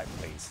Billy back,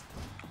 please.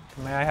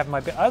 May I have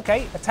my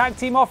okay, a tag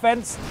team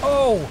offense.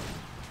 Oh,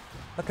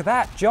 look at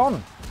that,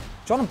 John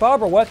and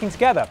Barbara working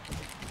together.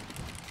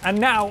 And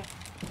now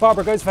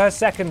Barbara goes for her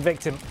second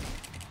victim.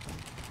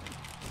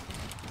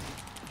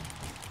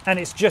 And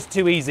it's just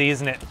too easy,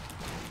 isn't it?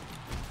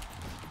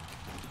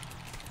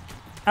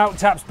 Out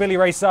taps Billy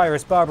Ray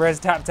Cyrus. Barbara has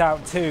tapped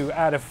out 2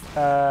 out of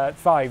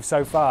 5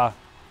 so far.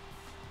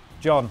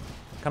 John,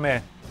 come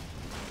here.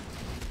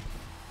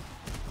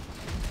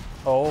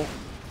 Oh,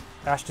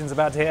 Ashton's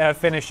about to hit her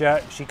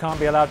finisher. She can't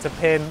be allowed to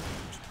pin.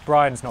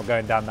 Brian's not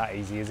going down that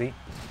easy, is he?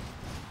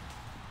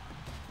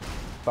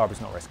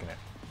 Barbara's not risking it.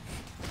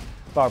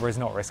 Barbara's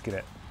not risking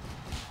it.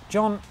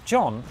 John,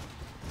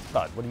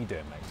 Bud, what are you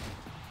doing, mate?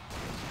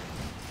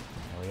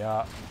 There we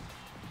are.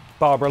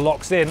 Barbara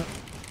locks in.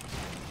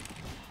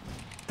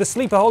 The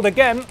sleeper hold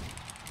again.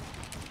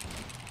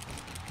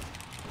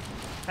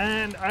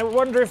 And I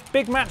wonder if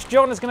Big Match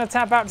John is going to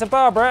tap out to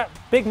Barbara.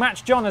 Big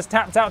Match John has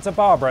tapped out to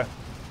Barbara.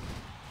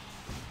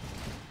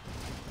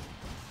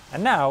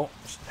 And now,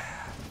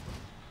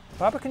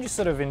 Barbara can just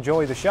sort of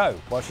enjoy the show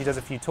while she does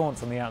a few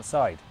taunts on the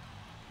outside.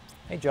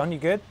 Hey John, you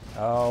good?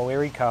 Oh,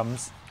 here he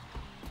comes.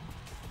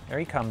 Here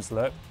he comes,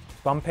 look.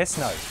 Bumpus,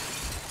 no.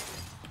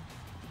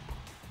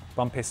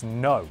 Bumpus,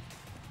 no.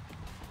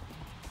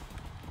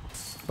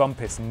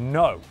 Bumpus,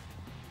 no.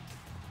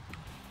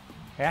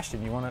 Hey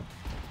Ashton, you want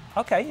to...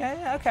 Okay,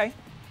 yeah, okay.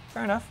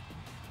 Fair enough.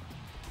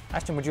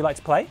 Ashton, would you like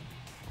to play?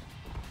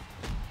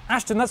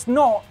 Ashton, that's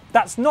not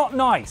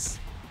nice.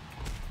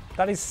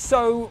 That is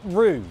so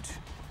rude.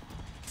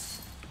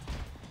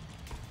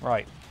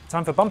 Right,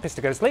 time for Bumpus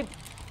to go to sleep.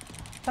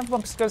 Time for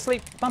Bumpus to go to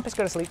sleep. Bumpus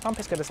go to sleep.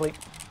 Bumpus go to sleep.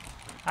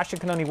 Ashton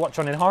can only watch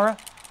on in horror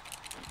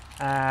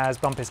as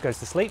Bumpus goes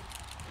to sleep.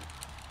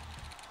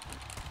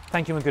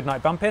 Thank you and good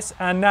night, Bumpus.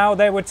 And now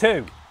there were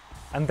 2.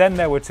 And then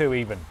there were 2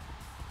 even.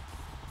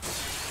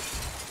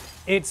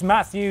 It's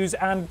Matthews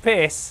and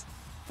Pierce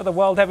for the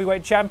World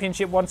Heavyweight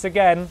Championship once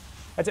again.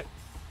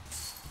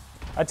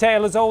 A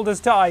tale as old as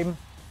time.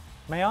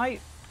 May I?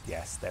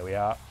 Yes, there we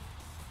are.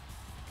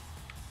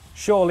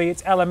 Surely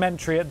it's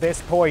elementary at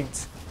this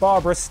point.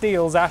 Barbara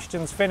steals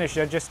Ashton's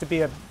finisher just to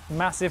be a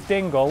massive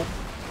dingle.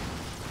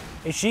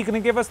 Is she going to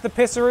give us the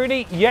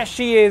Pissaroonie? Yes,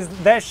 she is.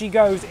 There she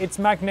goes. It's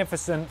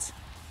magnificent.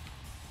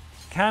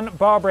 Can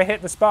Barbara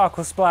hit the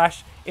Sparkle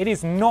Splash? It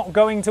is not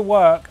going to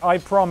work, I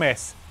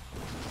promise.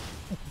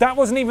 That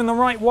wasn't even the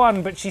right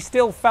one, but she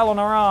still fell on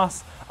her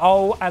ass.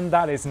 Oh, and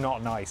that is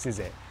not nice, is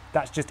it?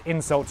 That's just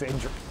insult to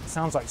injury.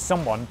 Sounds like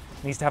someone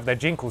needs to have their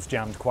jinkles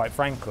jammed, quite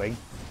frankly.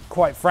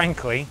 Quite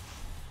frankly.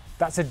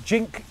 That's a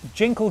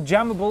jinkle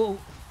jammable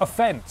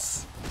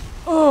offense.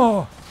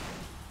 Oh!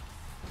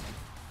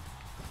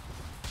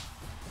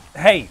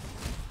 Hey.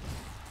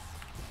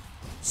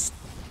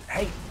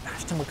 Hey,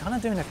 Ashton, we're kind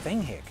of doing a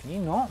thing here. Can you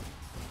not?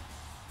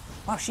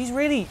 Wow, she's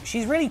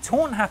really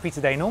taunt happy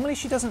today. Normally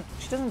she doesn't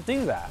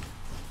do that.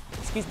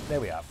 Excuse me. There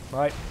we are.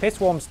 Right, piss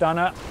warm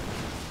stunner.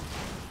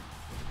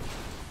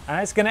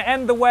 And it's going to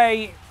end the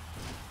way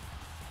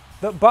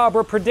that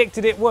Barbara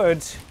predicted it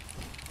would.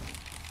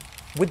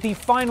 With the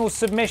final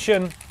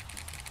submission,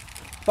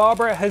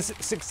 Barbara has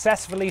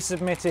successfully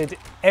submitted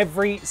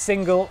every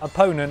single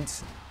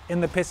opponent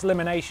in the Piss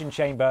Elimination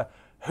Chamber.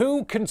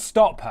 Who can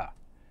stop her?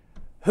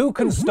 Who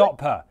can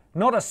stop her?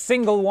 Not a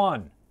single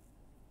one.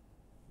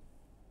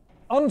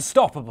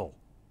 Unstoppable.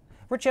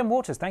 Rich M.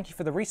 Waters, thank you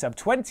for the resub.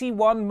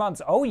 21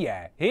 months. Oh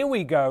yeah, here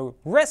we go.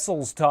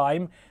 Wrestles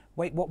time.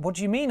 Wait, what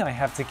do you mean I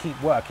have to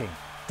keep working?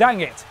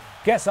 Dang it.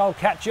 Guess I'll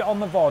catch you on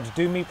the VOD.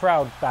 Do me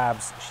proud,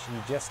 Babs. She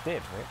just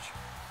did, Rich.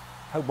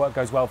 Hope work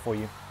goes well for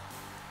you.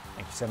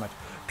 Thank you so much.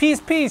 Peace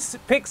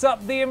picks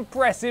up the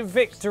impressive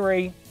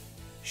victory.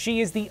 She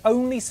is the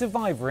only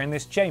survivor in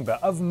this chamber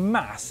of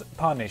mass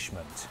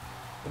punishment.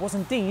 It was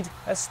indeed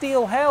a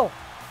steel hell.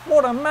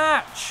 What a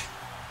match!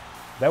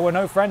 There were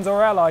no friends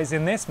or allies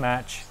in this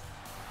match.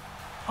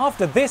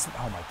 After this,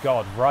 oh my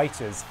god,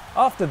 writers.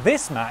 After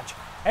this match,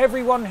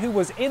 everyone who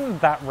was in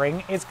that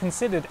ring is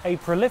considered a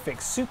prolific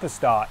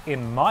superstar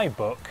in my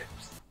book.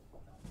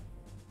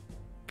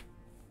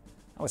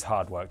 That was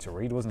hard work to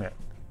read, wasn't it?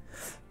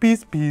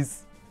 Peace,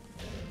 peace.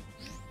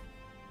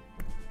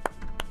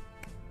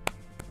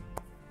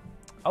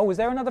 Oh, was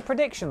there another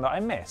prediction that I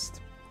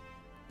missed?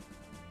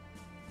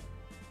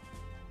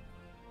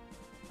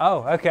 Oh,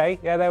 okay.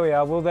 Yeah, there we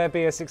are. Will there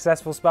be a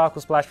successful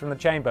Sparkle Splash from the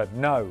chamber?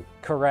 No.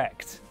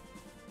 Correct.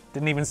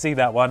 Didn't even see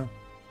that one.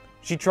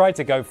 She tried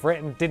to go for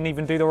it and didn't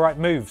even do the right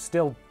move.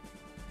 Still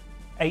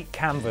 8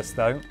 canvas,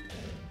 though.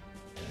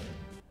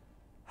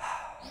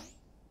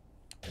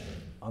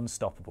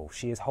 Unstoppable.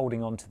 She is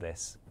holding on to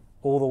this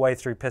all the way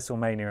through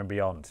Pistlemania and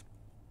beyond.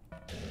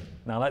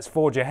 Now let's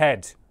forge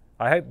ahead.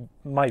 I hope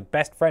my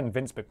best friend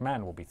Vince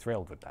McMahon will be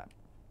thrilled with that.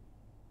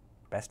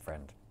 Best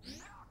friend.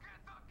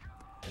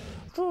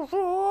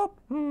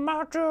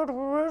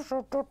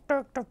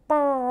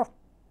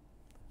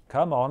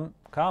 Come on,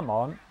 come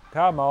on,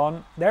 come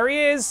on. There he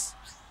is!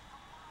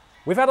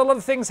 We've had a lot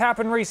of things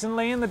happen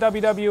recently in the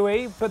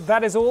WWE, but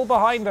that is all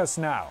behind us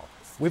now.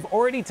 We've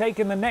already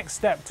taken the next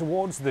step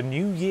towards the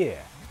new year.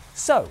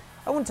 So,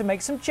 I want to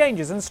make some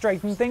changes and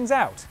straighten things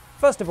out.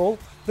 First of all,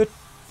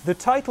 the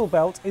title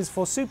belt is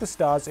for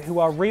superstars who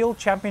are real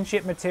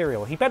championship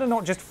material. He better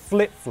not just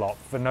flip-flop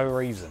for no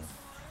reason.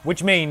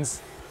 Which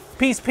means,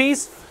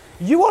 peace,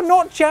 you are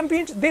not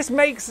championship. This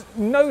makes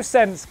no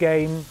sense,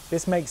 game.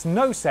 This makes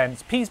no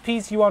sense.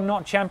 Peace, you are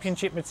not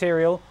championship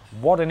material.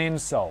 What an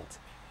insult.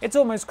 It's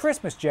almost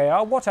Christmas,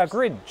 JR. What a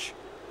Grinch.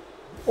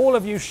 All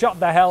of you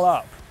shut the hell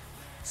up.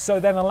 So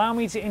then allow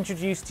me to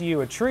introduce to you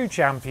a true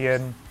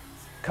champion.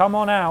 Come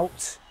on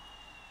out.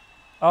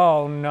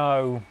 Oh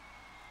no.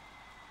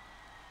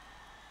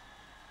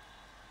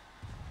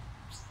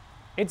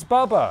 It's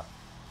Bubba.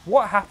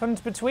 What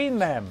happened between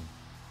them?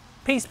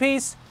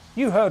 Peace,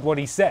 you heard what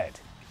he said.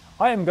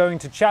 I am going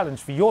to challenge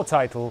for your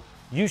title.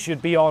 You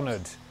should be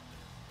honoured.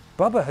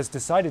 Bubba has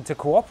decided to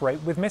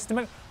cooperate with Mr.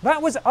 Mc...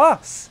 That was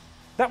us.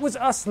 That was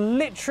us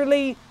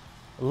literally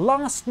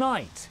last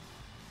night.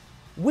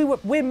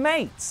 We're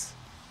mates.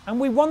 And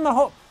we won the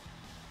whole...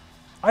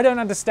 I don't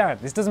understand.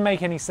 This doesn't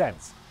make any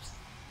sense.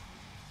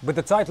 With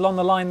the title on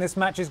the line, this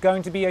match is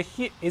going to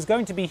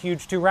be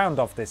huge to round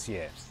off this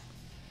year.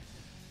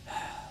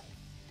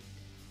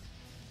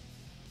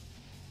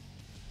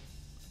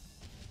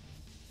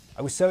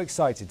 I was so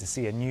excited to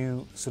see a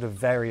new sort of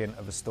variant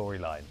of a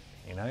storyline,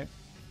 you know?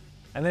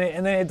 And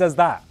then it does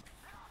that.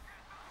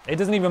 It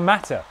doesn't even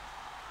matter.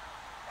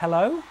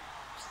 Hello?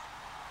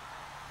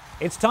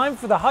 It's time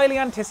for the highly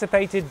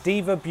anticipated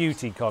Diva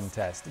Beauty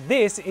Contest.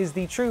 This is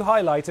the true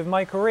highlight of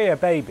my career,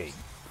 baby.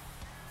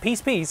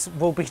 Peace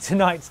will be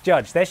tonight's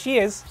judge. There she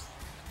is.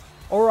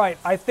 All right,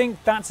 I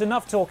think that's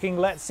enough talking.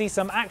 Let's see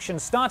some action,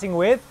 starting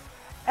with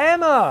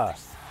Emma.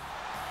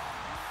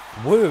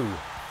 Woo.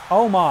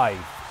 Oh my.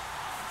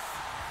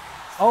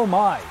 Oh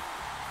my.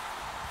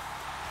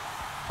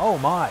 Oh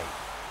my.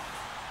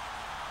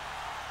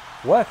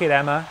 Work it,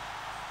 Emma.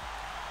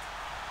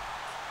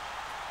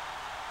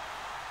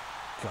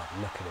 God,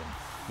 look at him.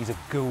 He's a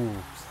ghoul.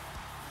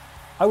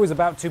 I was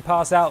about to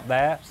pass out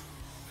there.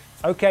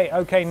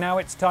 Okay, now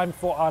it's time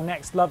for our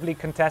next lovely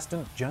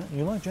contestant.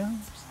 You like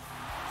Jones?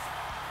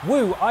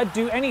 Woo, I'd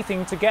do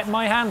anything to get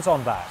my hands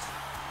on that.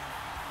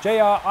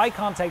 JR, I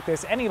can't take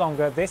this any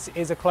longer. This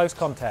is a close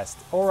contest.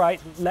 All right,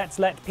 let's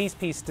let Peace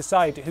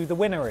decide who the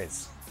winner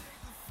is.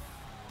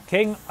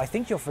 King, I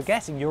think you're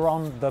forgetting you're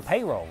on the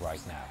payroll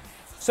right now.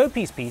 So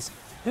Peace,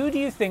 who do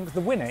you think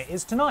the winner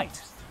is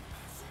tonight?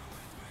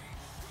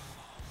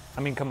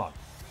 I mean, come on.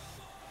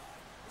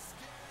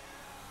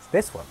 It's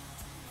this one.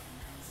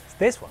 It's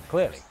this one,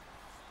 clearly.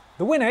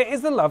 The winner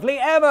is the lovely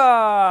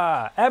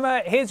Emma!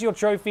 Emma, here's your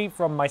trophy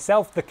from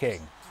myself, the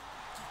King.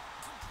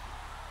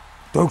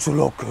 Thanks a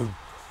lot, King.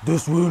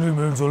 This really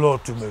means a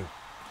lot to me.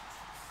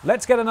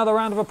 Let's get another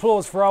round of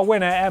applause for our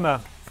winner,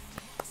 Emma.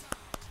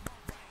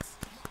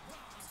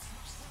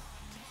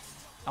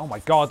 Oh my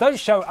God, I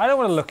don't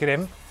want to look at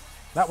him.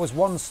 That was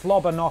one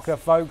slobber knocker,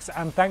 folks,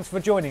 and thanks for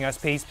joining us,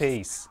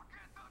 Peace.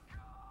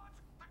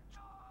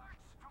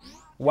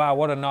 Wow,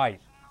 what a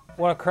night.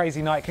 What a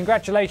crazy night.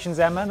 Congratulations,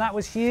 Emma. That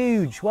was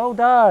huge. Well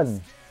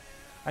done.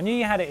 I knew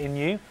you had it in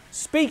you.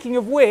 Speaking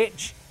of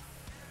which,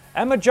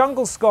 Emma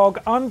Jungle Skog,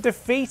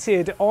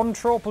 undefeated on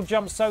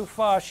TripleJump so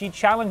far. She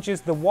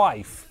challenges the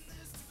wife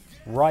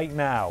right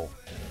now.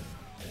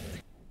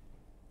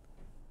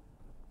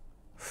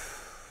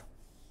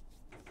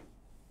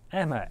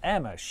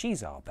 Emma,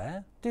 she's our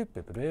bear.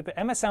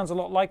 Emma sounds a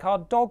lot like our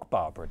dog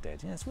Barbara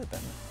did. Yes, with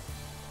Emma.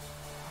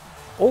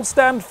 All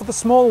stand for the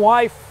small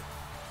wife.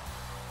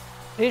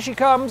 Here she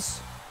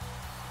comes.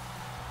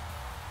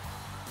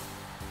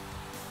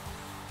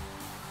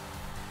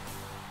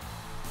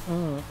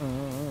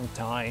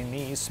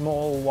 Tiny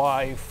small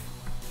wife.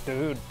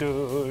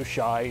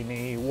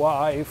 Shiny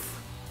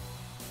wife.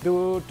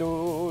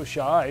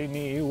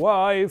 Shiny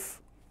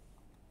wife.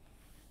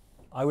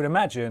 I would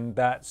imagine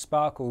that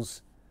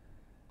Sparkle's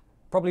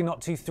probably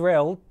not too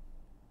thrilled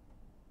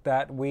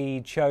that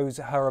we chose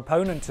her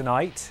opponent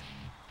tonight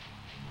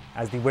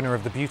as the winner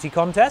of the beauty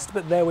contest,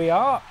 but there we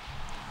are.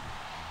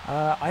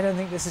 I don't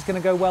think this is going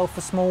to go well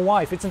for Small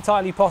Wife. It's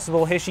entirely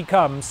possible. Here she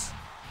comes.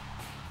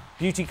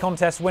 Beauty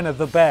contest winner,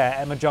 the bear,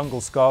 Emma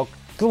Jungleskog.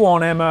 Go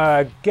on,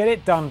 Emma. Get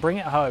it done. Bring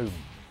it home.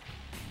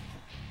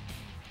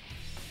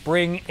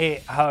 Bring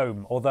it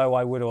home. Although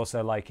I would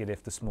also like it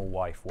if the Small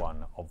Wife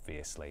won,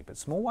 obviously. But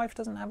Small Wife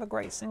doesn't have a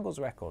great singles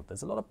record.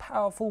 There's a lot of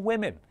powerful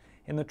women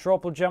in the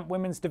TripleJump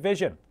women's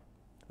division.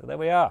 So there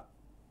we are.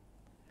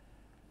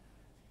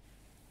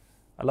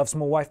 I love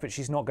Small Wife, but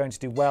she's not going to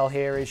do well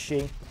here, is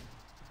she?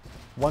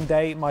 One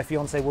day, my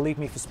fiancé will leave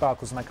me for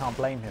Sparkles, and I can't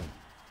blame him.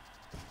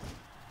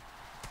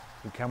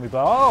 Who can we...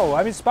 Oh,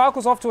 I mean,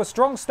 Sparkles off to a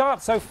strong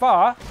start so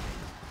far.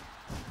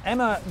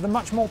 Emma, the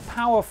much more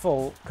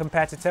powerful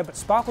competitor, but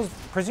Sparkles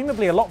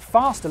presumably a lot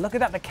faster. Look at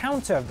that, the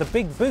counter, the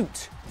big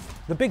boot,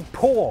 the big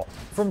paw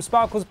from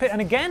Sparkles' pit.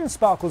 And again,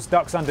 Sparkles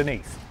ducks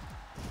underneath.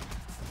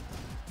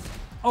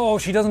 Oh,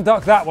 she doesn't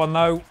duck that one,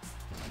 though.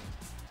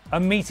 A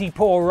meaty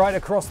paw right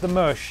across the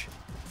mush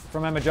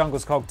from Emma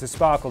Jungleskog to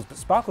Sparkles, but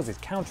Sparkles is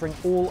countering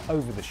all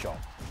over the shop.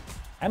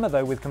 Emma,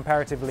 though, with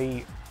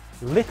comparatively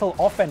little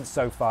offense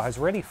so far, has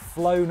really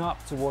flown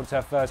up towards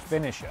her first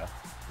finisher.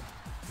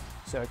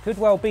 So it could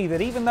well be that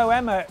even though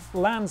Emma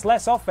lands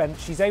less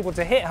offense, she's able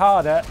to hit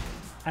harder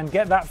and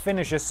get that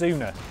finisher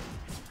sooner.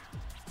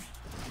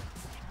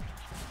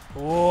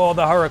 Oh,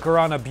 the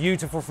Hurricanrana,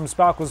 beautiful from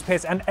Sparkles'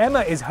 piss, and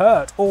Emma is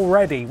hurt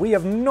already. We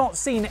have not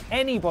seen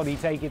anybody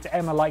take it to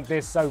Emma like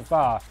this so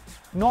far.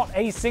 Not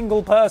a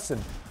single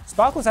person.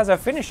 Sparkles has her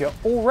finisher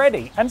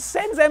already and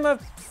sends Emma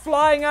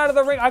flying out of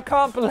the ring. I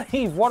can't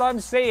believe what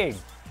I'm seeing.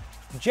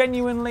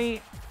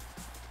 Genuinely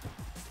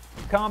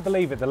can't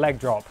believe it, the leg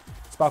drop.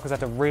 Sparkles had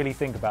to really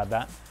think about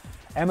that.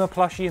 Emma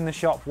plushie in the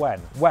shop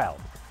when? Well,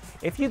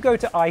 if you go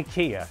to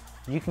IKEA,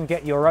 you can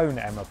get your own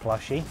Emma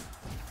plushie.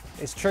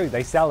 It's true,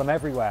 they sell them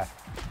everywhere.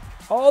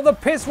 Oh, the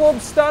piss warp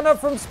stunner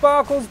from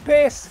Sparkles'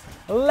 piss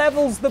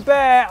levels the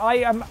bear. I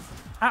am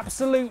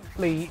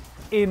absolutely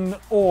in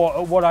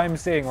awe at what I'm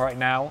seeing right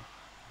now.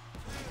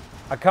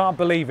 I can't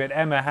believe it.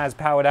 Emma has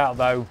powered out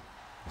though.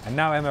 And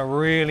now Emma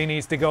really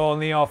needs to go on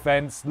the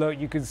offense. Look,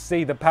 you can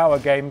see the power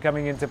game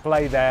coming into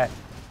play there.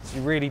 She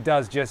really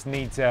does just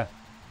need to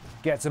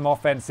get some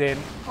offense in.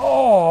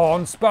 Oh,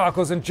 on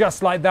Sparkles, and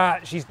just like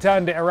that, she's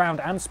turned it around.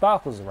 And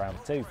Sparkles around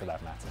too, for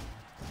that matter.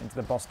 Into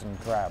the Boston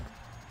Crab.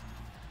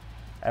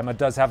 Emma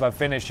does have her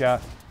finisher.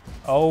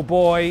 Oh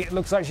boy,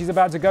 looks like she's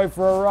about to go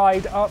for a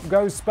ride. Up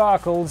goes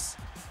Sparkles.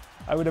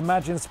 I would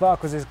imagine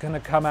Sparkles is going to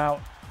come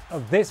out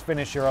of this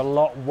finisher a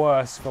lot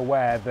worse for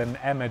wear than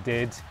Emma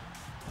did.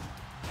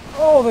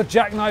 Oh, the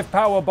jackknife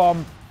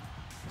powerbomb.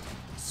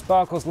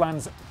 Sparkles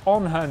lands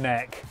on her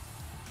neck.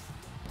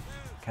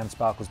 Can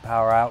Sparkles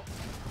power out?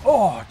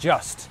 Oh,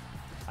 just.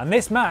 And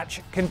this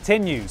match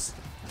continues.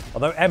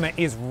 Although Emma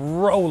is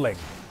rolling.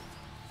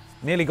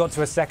 Nearly got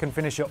to a second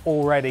finisher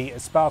already.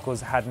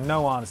 Sparkles had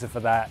no answer for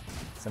that.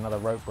 It's another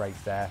rope break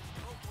there.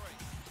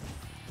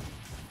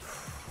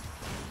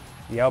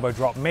 The elbow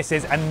drop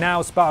misses, and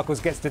now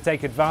Sparkles gets to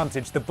take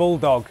advantage. The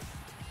bulldog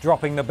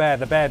dropping the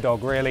bear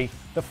dog really.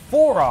 The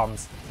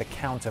forearms, the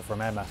counter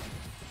from Emma.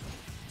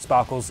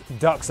 Sparkles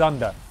ducks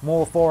under,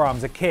 more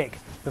forearms, a kick.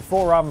 The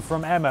forearm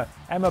from Emma.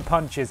 Emma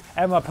punches,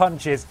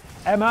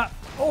 Emma,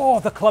 oh,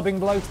 the clubbing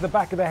blow to the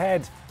back of the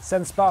head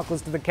sends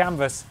Sparkles to the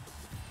canvas.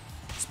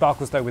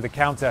 Sparkles though with a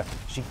counter.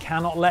 She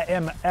cannot let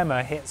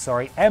Emma hit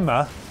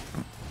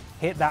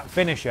that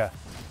finisher.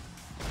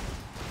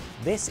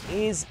 This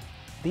is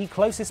the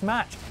closest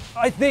match,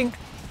 I think,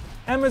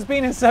 Emma's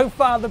been in so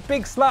far. The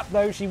big slap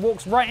though, she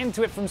walks right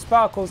into it from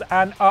Sparkles,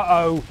 and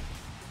uh-oh,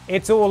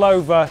 it's all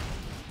over.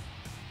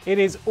 It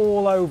is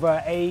all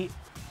over.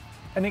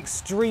 An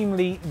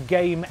extremely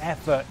game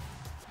effort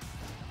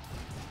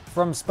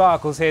from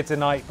Sparkles here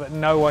tonight, but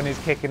no one is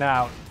kicking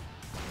out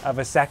of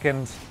a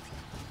second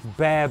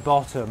bare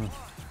bottom,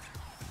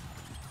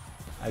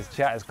 as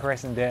chat has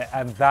christened it,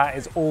 and that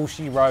is all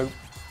she wrote.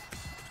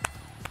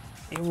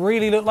 It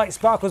really looked like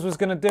Sparkles was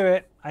going to do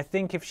it. I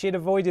think if she'd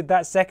avoided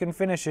that second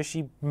finisher,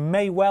 she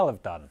may well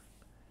have done.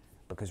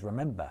 Because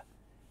remember,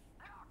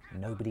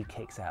 nobody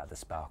kicks out of the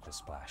Sparkles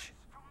splash.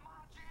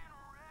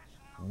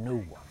 No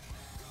one.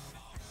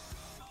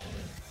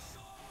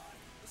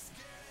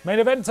 Main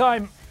event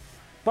time.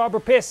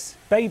 Babra Piss,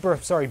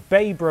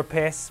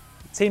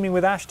 teaming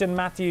with Ashton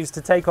Matthews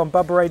to take on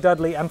Bubba Ray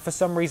Dudley, and for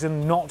some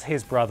reason not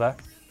his brother,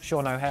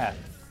 Sean O'Hare.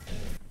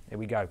 Here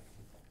we go.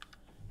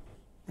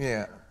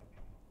 Yeah.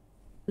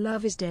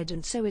 Love is dead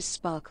and so is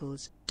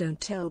Sparkles. Don't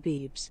tell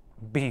Beebs.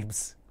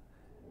 Beebs.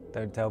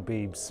 Don't tell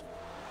Beebs.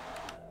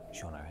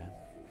 Sean O'Hare.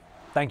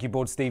 Thank you,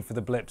 Board Steve, for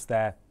the blips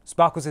there.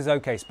 Sparkles is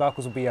okay.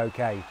 Sparkles will be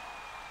okay.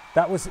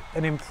 That was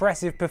an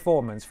impressive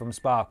performance from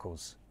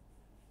Sparkles.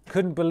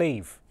 Couldn't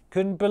believe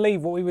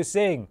what we were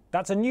seeing.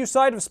 That's a new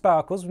side of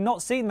Sparkles. We've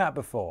not seen that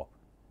before.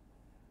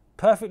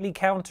 Perfectly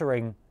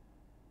countering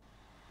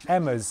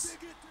Emma's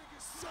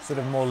sort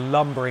of more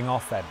lumbering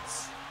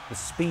offense. The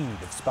speed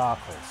of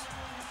Sparkles.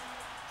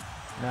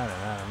 No.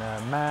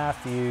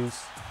 Matthews.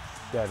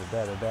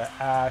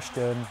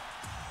 Ashton.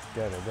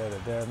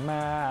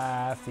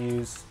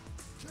 Matthews.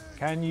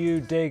 Can you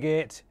dig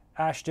it?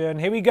 Ashton.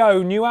 Here we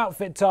go. New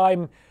outfit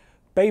time.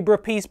 Babra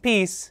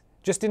peace.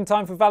 Just in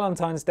time for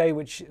Valentine's Day,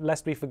 which,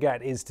 lest we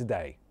forget, is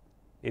today.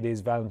 It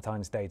is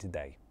Valentine's Day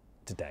today.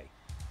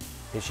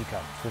 Here she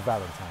comes for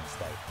Valentine's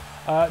Day.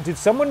 Did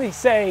somebody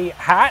say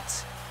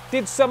hat?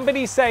 Did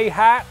somebody say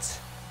hat?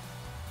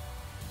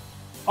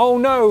 Oh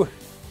no.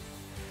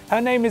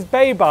 Her name is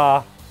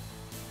Baybar.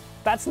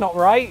 That's not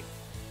right.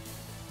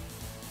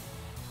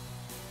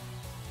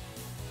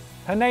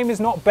 Her name is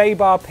not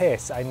Baybar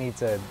Piss.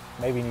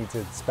 Maybe need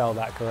to spell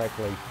that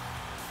correctly.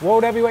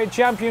 World Heavyweight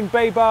Champion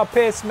Baybar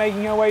Piss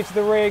making her way to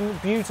the ring.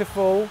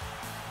 Beautiful.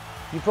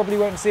 You probably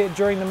won't see it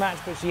during the match,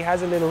 but she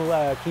has a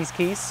little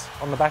kiss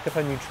on the back of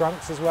her new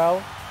trunks as well.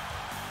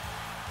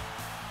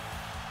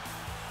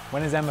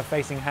 When is Emma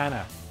facing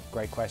Hannah?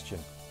 Great question.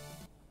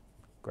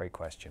 Great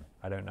question.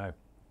 I don't know.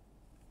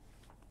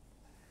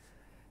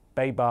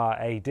 Baybar,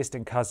 a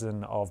distant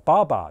cousin of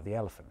Barbar, the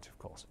elephant, of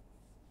course.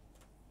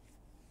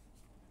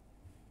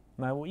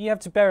 Now, what you have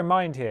to bear in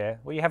mind here,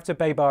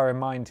 Baybar in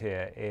mind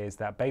here, is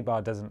that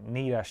Baybar doesn't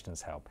need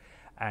Ashton's help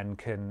and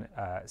can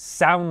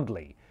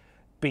soundly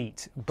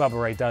beat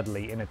Bubba Ray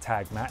Dudley in a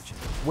tag match,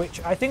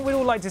 which I think we'd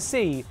all like to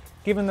see,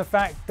 given the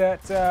fact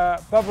that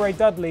Bubba Ray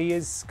Dudley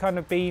has kind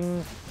of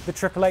been the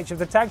Triple H of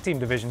the tag team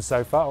division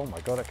so far. Oh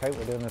my God, okay,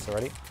 we're doing this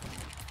already.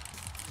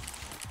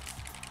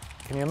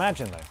 Can you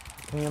imagine though?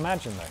 Can you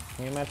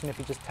imagine if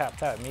he just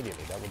tapped out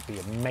immediately? That would be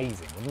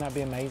amazing. Wouldn't that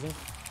be amazing?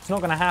 It's not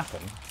going to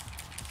happen,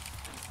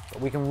 but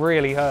we can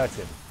really hurt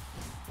him.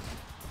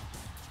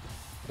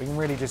 We can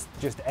really just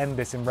end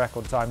this in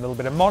record time. A little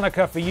bit of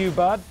Monica for you,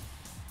 bud.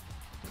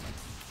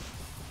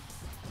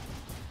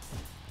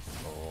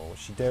 Oh,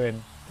 what's she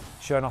doing?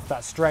 Showing off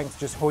that strength,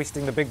 just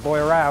hoisting the big boy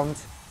around.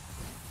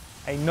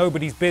 Ain't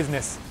nobody's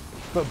business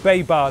but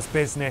Baybar's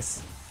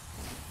business.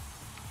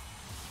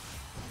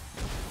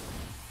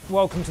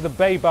 Welcome to the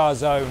Baybar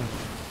zone.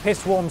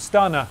 Piss warm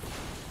stunner.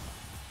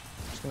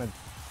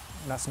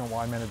 That's not what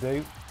I meant to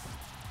do.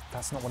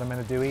 That's not what I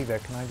meant to do either.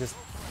 Can I just...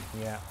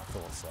 Yeah, I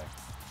thought so.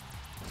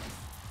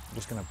 We're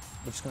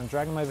just gonna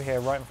drag him over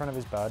here right in front of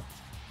his bud.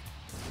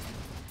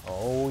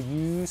 Oh,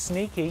 you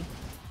sneaky.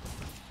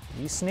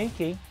 You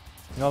sneaky.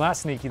 You're not that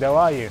sneaky though,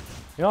 are you?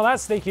 You're not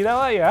that sneaky though,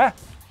 are you, huh?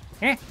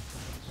 Eh?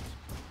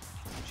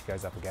 She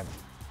goes up again.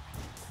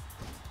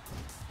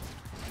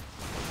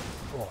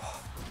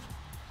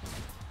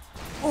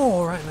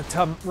 Oh, right in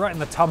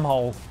the tum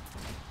hole.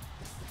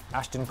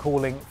 Ashton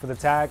calling for the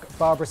tag.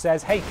 Barbara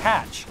says, hey,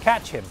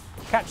 catch him,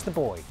 catch the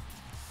boy.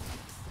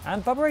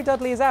 And Bubba Ray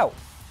Dudley is out,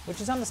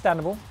 which is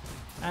understandable.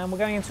 And we're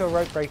going into a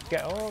rope break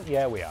again. Oh,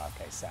 yeah, we are.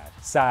 Okay,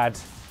 sad.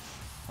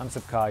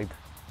 Unsubscribe.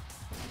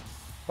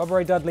 Bubba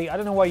Ray Dudley, I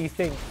don't know why you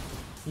think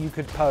you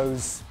could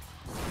pose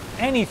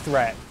any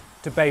threat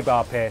to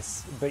Baybar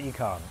Pierce, but you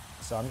can't.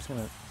 So I'm just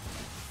gonna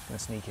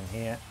sneak in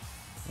here.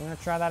 I'm gonna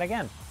try that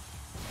again.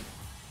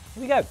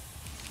 Here we go.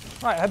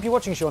 Right, I hope you're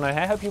watching Sean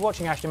O'Hare, hope you're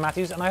watching Ashton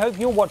Matthews, and I hope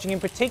you're watching in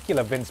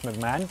particular Vince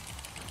McMahon.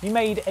 You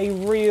made a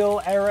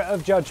real error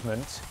of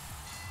judgment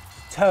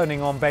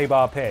turning on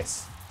Baybar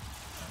Pierce.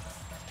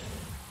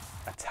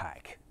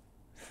 Attack.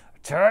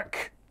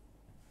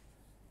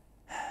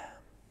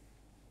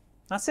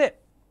 That's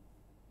it.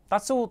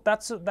 That's all.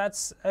 That's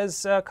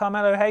as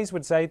Carmelo Hayes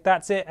would say,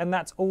 that's it, and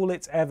that's all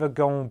it's ever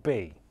gonna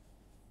be.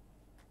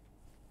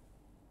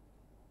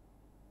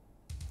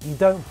 You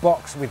don't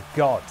box with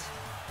God.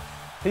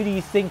 Who do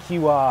you think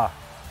you are?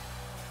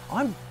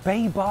 I'm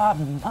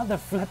Baybar mother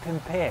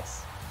flipping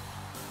Pierce.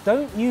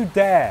 Don't you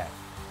dare.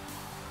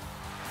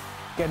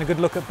 Getting a good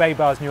look at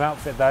Baybar's new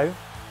outfit though.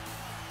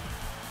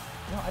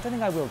 No, I don't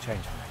think I will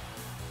change her name.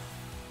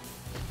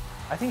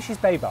 I think she's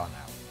Baybar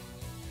now.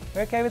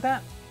 You okay with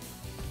that?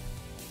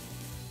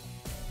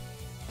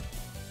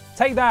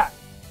 Take that.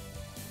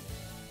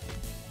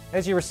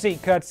 There's your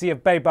receipt courtesy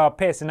of Baybar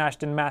Pierce and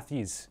Ashton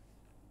Matthews.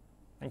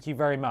 Thank you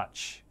very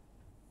much.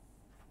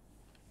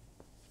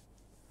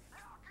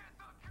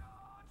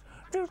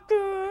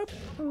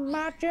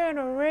 My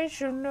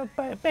generation of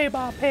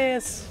Baybar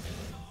Pierce.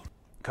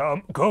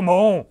 Come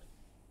on.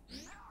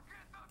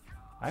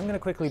 I'm going to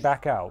quickly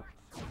back out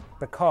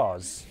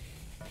because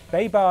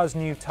Baybar's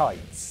new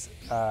tights,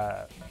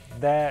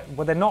 they're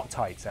not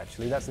tights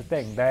actually, that's the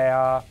thing. They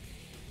are,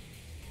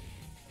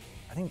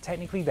 I think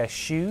technically they're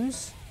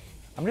shoes.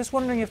 I'm just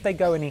wondering if they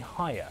go any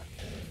higher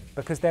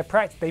because they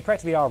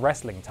practically are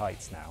wrestling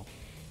tights now.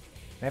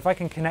 And if I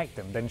can connect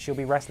them, then she'll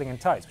be wrestling in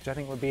tights, which I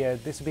think would be a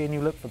new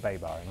look for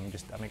Baybar, and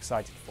I'm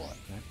excited for it.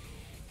 You know?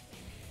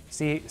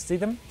 See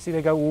them? See,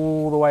 they go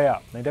all the way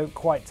up. They don't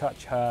quite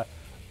touch her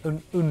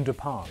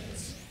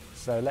underpants.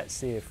 So let's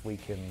see if we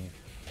can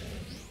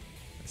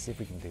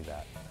do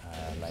that.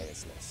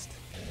 Layers list,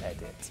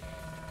 edit,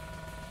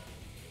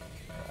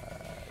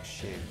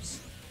 shoes.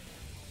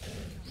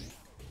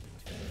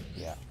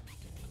 Yeah.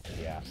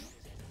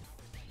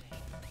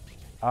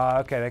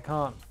 Okay, they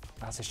can't.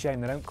 That's a shame,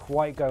 they don't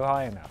quite go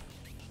high enough.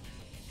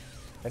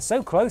 They're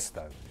so close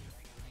though.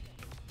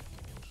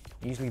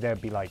 Usually they'd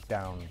be like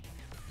down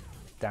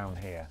down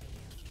here.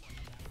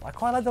 I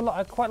quite like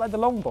the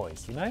long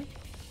boys, you know?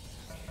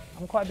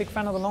 I'm quite a big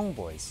fan of the long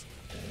boys.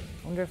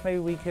 I wonder if maybe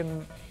we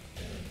can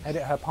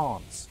edit her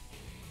pants.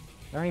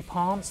 Are there any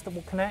pants that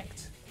will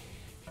connect?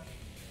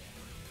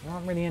 There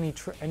aren't really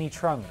any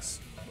trunks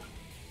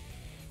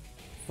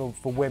for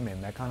women.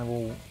 They're kind of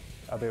all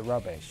a bit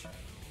rubbish.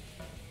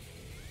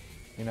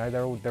 You know,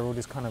 they're all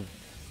just kind of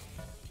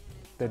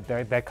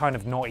they're kind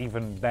of not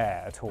even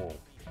there at all.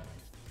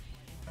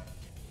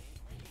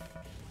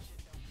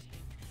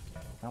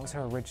 That was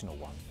her original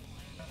one.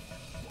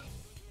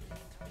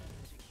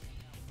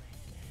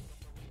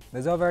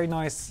 Those are very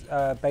nice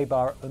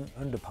Baybar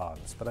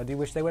underpants, but I do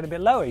wish they went a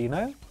bit lower, you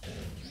know?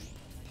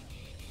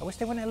 I wish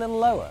they went a little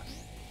lower.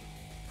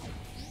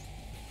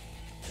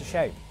 It's a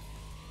shame.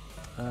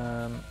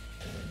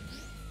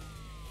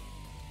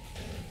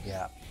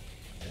 Yeah.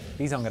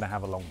 These aren't going to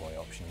have a long boy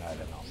option, no,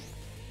 they're not.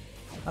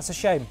 That's a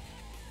shame.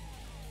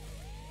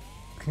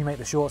 Can you make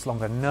the shorts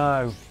longer?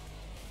 No.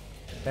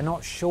 They're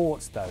not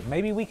shorts though.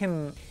 Maybe we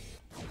can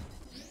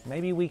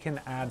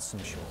add some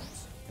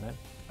shorts, you know?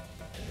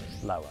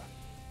 Lower.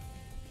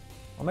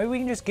 Or maybe we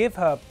can just give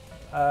her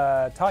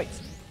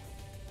tights.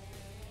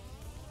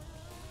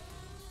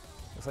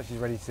 Looks like she's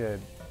ready to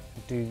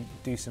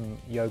do some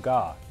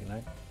yoga, you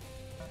know?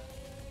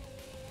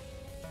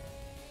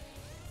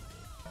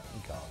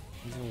 God,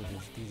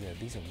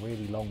 these are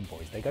really long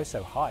boys. They go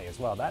so high as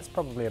well. That's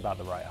probably about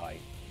the right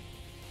height.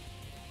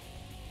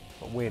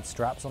 Got weird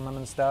straps on them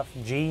and stuff.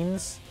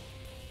 Jeans.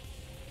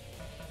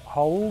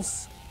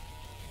 Holes.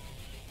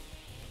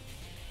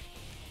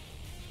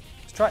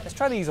 Let's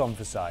try these on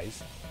for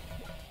size.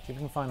 See if we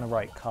can find the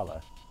right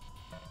colour.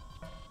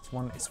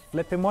 It's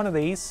flipping one of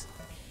these.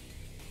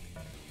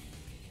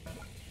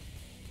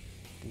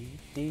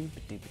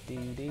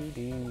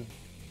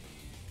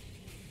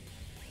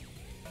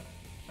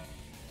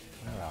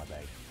 Where are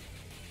they?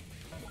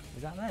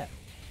 Is that there?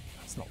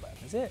 That's not them,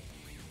 is it?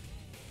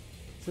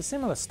 It's a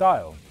similar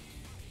style.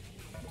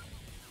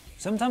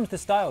 Sometimes the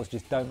styles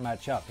just don't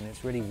match up and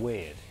it's really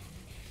weird.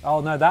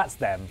 Oh no, that's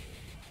them.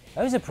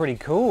 Those are pretty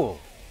cool.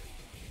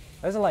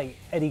 Those are like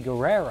Eddie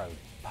Guerrero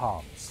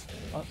pants,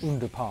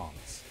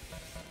 underpants.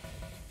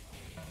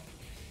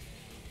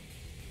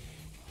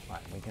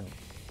 Right, we can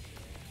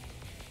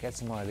get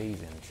some more of these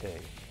in too.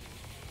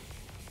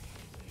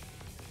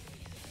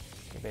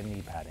 Get a bit of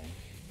knee padding.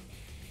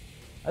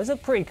 Those are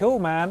pretty cool,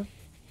 man.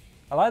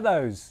 I like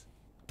those.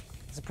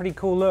 It's a pretty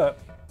cool look.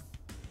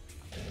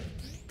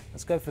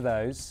 Let's go for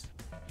those.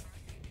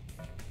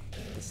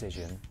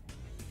 Decision.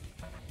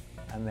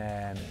 And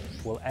then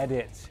we'll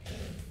edit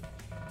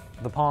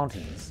the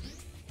panties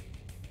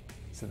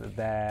so that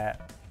they're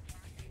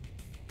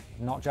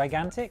not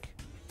gigantic.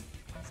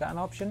 Is that an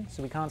option?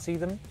 So we can't see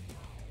them?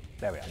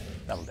 There we are.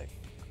 That'll do.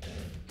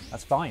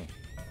 That's fine.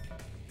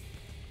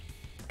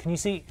 Can you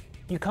see?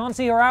 You can't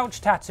see her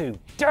ouch tattoo.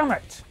 Damn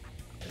it!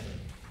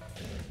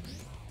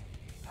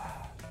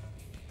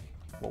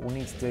 What we'll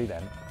need to do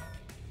then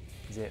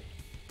is it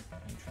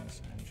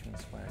entrance,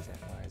 where is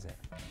it?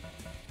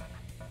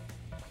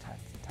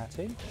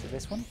 Tattoo? Is it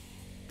this one?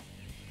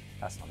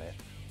 That's not it.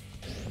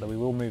 Although we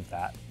will move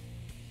that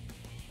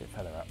a bit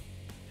further up.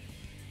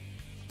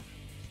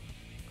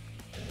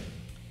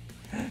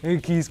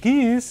 Kiss,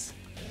 kiss!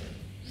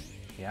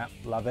 Yeah,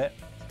 love it.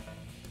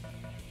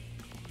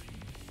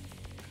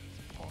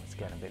 Oh, it's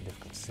getting a bit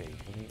difficult to see.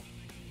 Can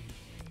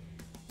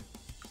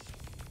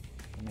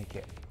we make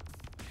it?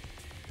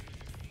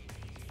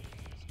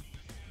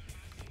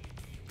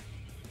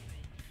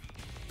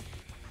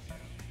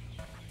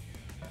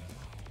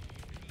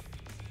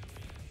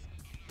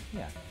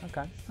 Yeah,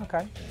 okay.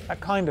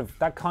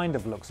 That kind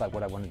of looks like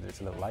what I wanted it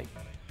to look like.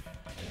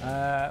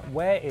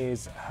 Where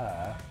is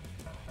her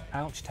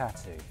ouch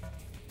tattoo?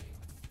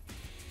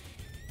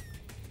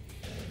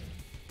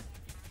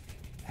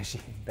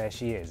 There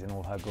she is in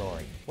all her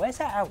glory. Where's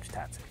her ouch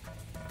tattoo?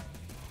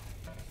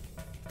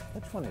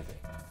 Which one is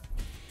it?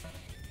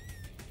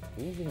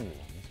 These are new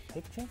ones.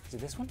 Picture? Is it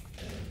this one?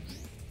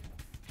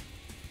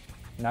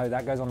 No,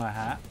 that goes on her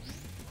hat.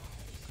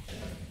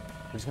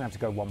 We're just gonna have to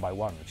go one by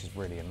one, which is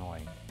really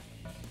annoying.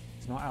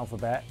 It's not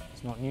alphabet,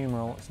 it's not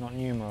numeral, it's not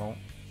numeral.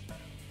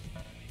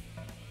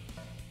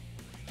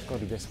 It's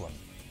gotta be this one.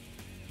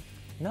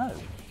 No.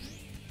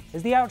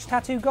 Is the ouch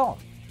tattoo gone?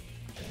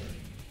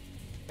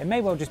 It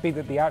may well just be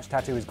that the ouch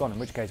tattoo is gone, in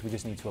which case we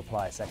just need to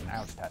apply a second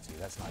ouch tattoo.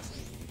 That's nice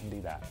and easy, we can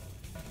do that.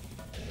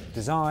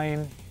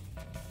 Design.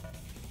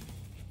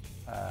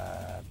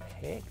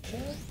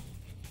 Picture?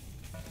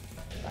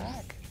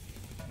 Back?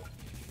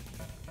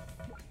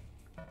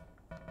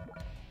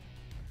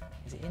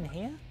 Is it in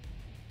here?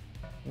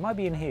 It might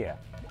be in here.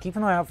 Keep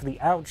an eye out for the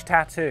ouch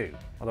tattoo,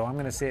 although I'm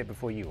going to see it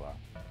before you are.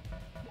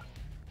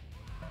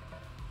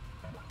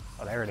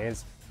 Oh, there it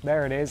is.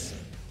 There it is.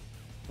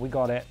 We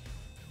got it.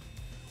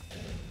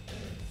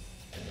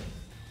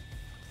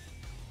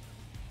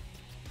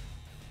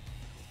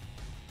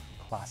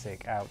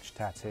 Classic ouch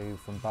tattoo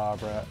from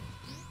Barbara.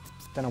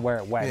 Don't know where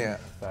it went,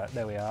 but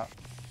there we are.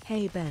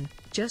 Hey Ben,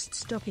 just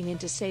stopping in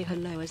to say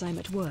hello as I'm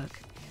at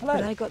work. Hello.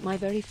 but I got my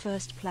very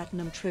first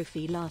platinum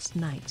trophy last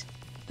night.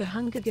 The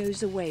hunger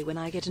goes away when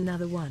I get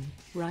another one,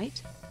 right?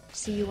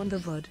 See you on the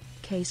VOD,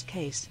 case.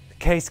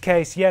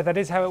 Case, yeah, that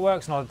is how it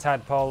works, not a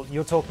tadpole.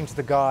 You're talking to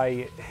the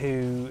guy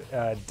who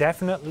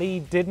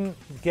definitely didn't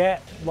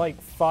get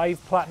like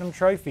 5 platinum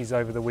trophies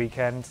over the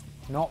weekend.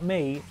 Not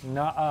me,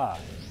 nuh-uh.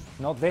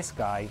 Not this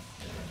guy.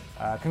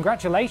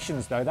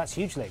 Congratulations, though, that's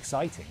hugely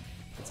exciting.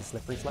 It's a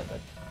slippery slope, though,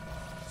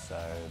 so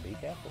be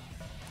careful.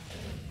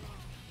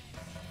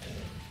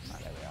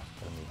 Right, there we are,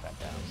 gotta move that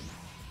down.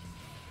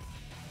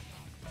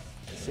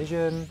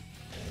 Decision.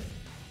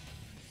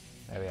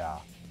 There we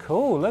are.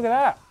 Cool, look at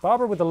that.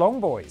 Barbara with the long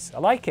boys. I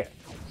like it.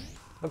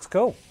 Looks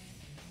cool.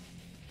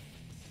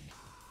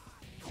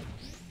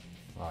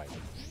 Right,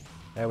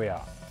 there we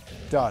are.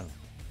 Done.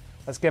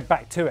 Let's get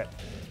back to it.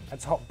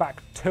 Let's hop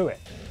back to it.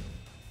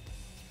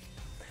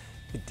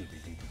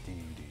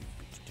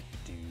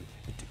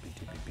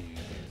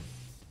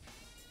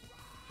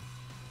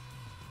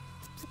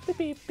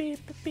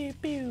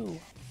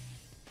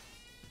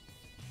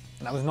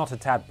 And that was not a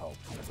tadpole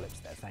on the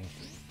flips there, thank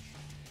you.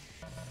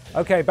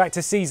 Okay, back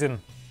to season.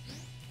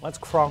 Let's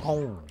crack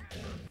on.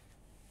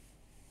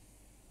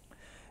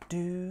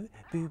 Do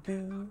boo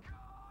boo.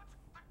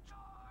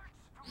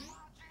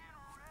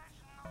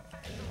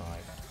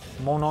 Right.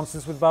 More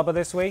nonsense with Bubba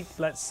this week.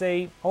 Let's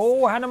see.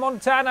 Oh, Hannah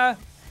Montana.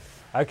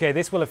 Okay,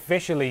 this will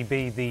officially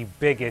be the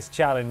biggest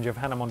challenge of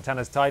Hannah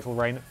Montana's title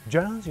reign.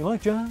 Jazz, you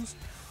like jazz?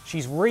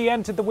 She's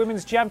re-entered the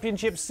women's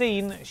championship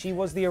scene. She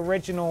was the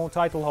original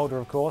title holder,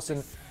 of course,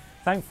 and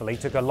thankfully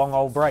took a long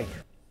old break.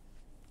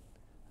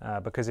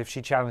 Because if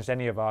she challenged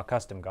any of our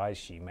custom guys,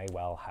 she may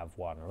well have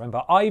won.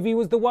 Remember, Ivy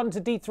was the one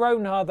to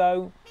dethrone her,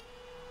 though.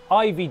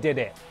 Ivy did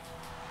it.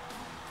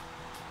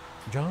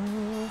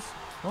 Jazz?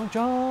 You like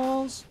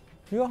jazz?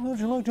 Yeah, do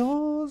you like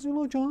jazz?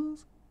 You like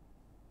jazz?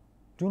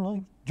 Do you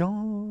like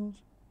jazz?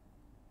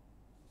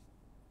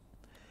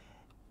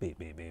 Beep,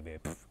 beep, beep,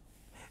 beep.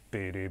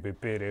 Beep, beep,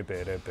 beep, beep,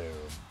 beep, beep.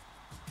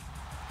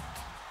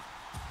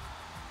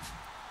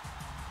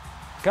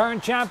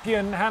 Current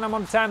champion Hannah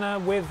Montana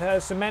with her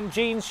cement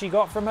jeans she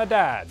got from her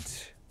dad.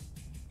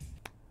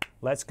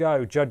 Let's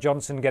go. Judd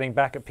Johnson getting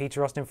back at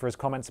Peter Austin for his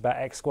comments about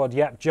X Squad.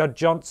 Yep, Judd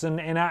Johnson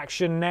in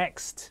action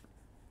next.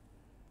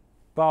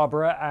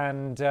 Barbara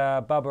and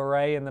Bubba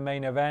Ray in the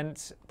main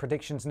event.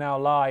 Predictions now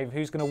live.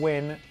 Who's going to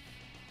win?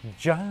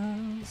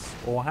 Jazz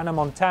or Hannah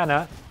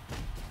Montana?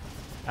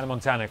 Hannah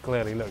Montana,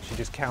 clearly, look, she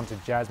just countered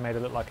Jazz, made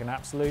her look like an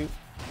absolute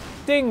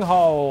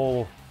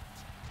dinghole.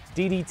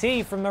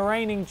 DDT from the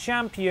reigning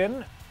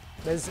champion.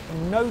 There's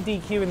no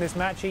DQ in this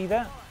match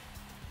either.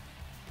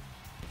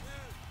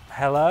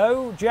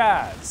 Hello,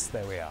 Jazz.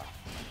 There we are.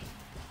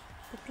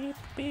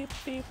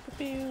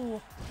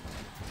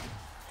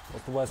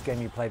 What's the worst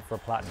game you played for a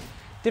platinum?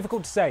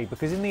 Difficult to say,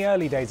 because in the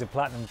early days of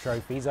platinum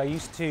trophies, I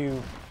used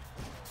to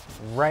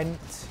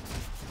rent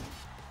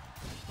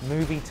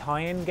movie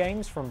tie-in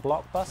games from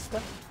Blockbuster,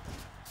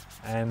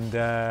 and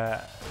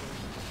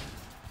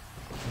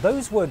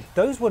those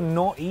were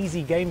not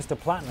easy games to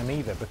platinum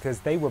either, because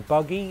they were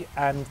buggy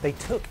and they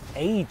took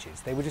ages.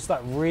 They were just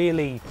like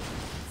really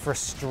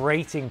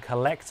frustrating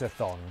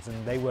collectathons,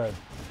 and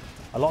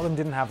a lot of them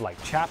didn't have like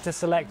chapter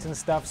select and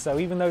stuff, so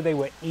even though they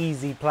were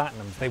easy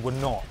platinums, they were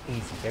not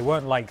easy. They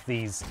weren't like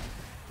these,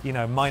 you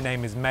know, My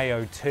Name is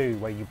Mayo 2,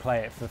 where you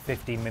play it for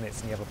 15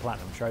 minutes and you have a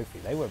platinum trophy.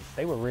 They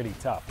were really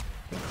tough.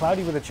 I think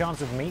Cloudy with a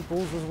Chance of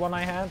Meatballs was one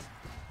I had.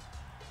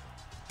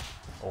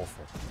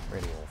 Awful,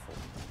 really awful.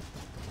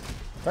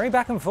 Very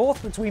back and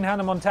forth between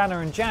Hannah Montana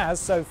and Jazz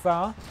so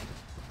far.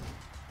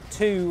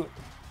 Two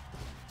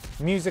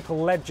musical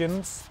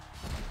legends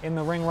in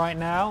the ring right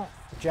now.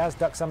 Jazz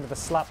ducks under the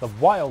slap, the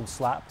wild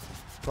slap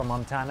from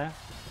Montana,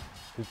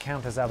 who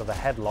counters out of the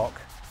headlock.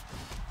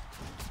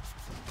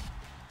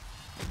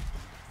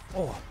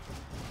 Oh,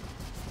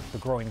 the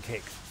groin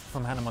kick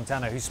from Hannah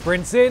Montana, who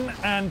sprints in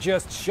and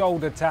just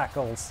shoulder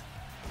tackles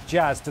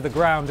Jazz to the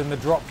ground, and the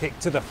drop kick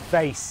to the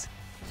face.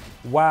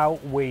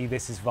 Wowee,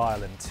 this is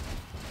violent.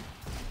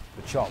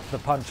 The chop, the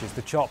punches,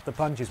 the chop, the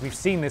punches. We've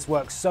seen this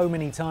work so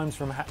many times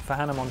for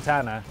Hannah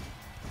Montana.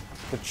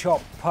 The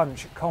chop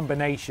punch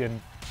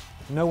combination.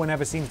 No one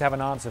ever seems to have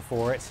an answer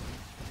for it.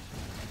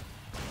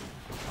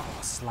 Oh,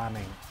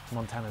 slamming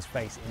Montana's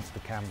face into the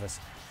canvas.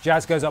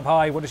 Jazz goes up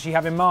high. What does she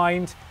have in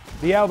mind?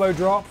 The elbow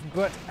drop,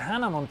 but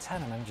Hannah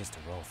Montana manages to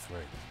roll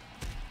through.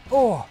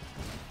 Oh!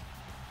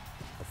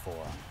 The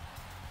forearm.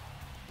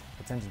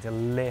 Attempting to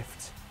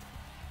lift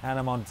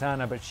Hannah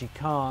Montana, but she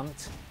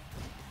can't.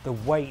 The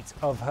weight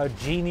of her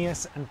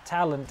genius and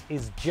talent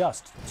is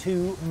just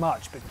too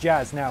much, but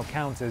Jazz now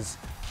counters.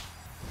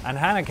 And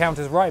Hannah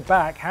counters right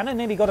back. Hannah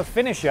nearly got a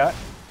finisher.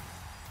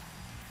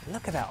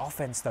 Look at that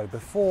offense, though.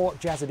 Before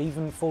Jazz had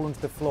even fallen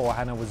to the floor,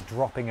 Hannah was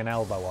dropping an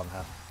elbow on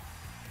her.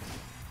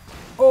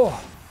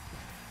 Oh!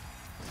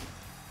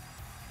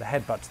 The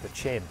headbutt to the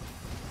chin.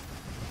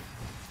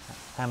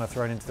 Hannah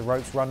thrown into the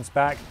ropes, runs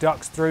back,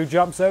 ducks through,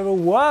 jumps over.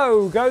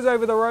 Whoa! Goes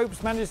over the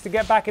ropes, manages to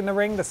get back in the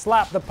ring. The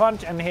slap, the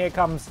punch, and here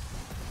comes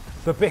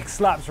the big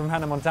slaps from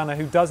Hannah Montana,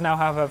 who does now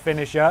have her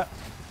finisher.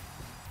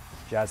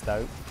 Jazz,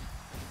 though,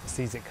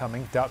 sees it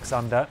coming, ducks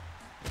under.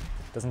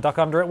 Doesn't duck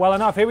under it well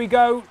enough. Here we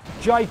go.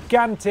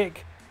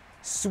 Gigantic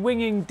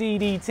swinging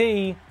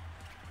DDT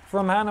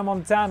from Hannah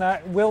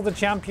Montana. Will the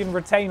champion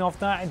retain off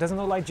that? It doesn't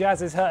look like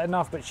Jazz is hurt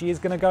enough, but she is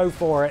going to go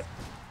for it.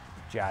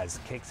 Jazz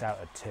kicks out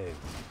at 2.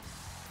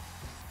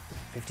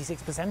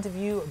 56% of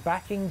you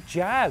backing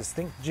Jazz.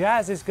 Think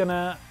Jazz is going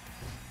to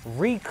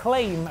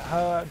reclaim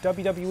her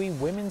WWE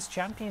Women's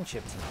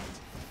Championship tonight.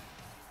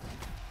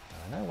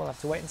 I don't know, we'll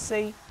have to wait and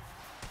see.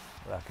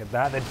 Look at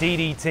that, the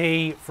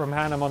DDT from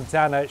Hannah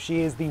Montana.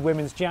 She is the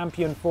Women's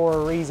Champion for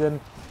a reason.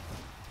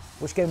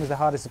 Which game was the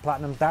hardest to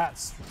platinum?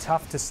 That's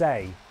tough to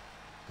say,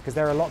 because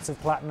there are lots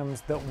of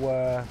platinums that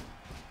were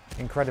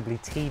incredibly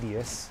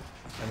tedious,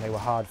 and they were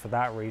hard for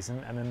that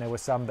reason, and then there were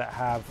some that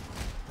have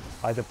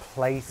either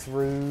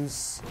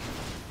playthroughs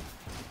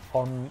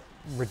on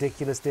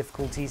ridiculous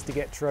difficulties to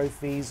get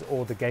trophies,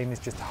 or the game is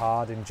just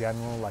hard in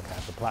general, like I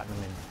have the platinum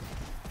in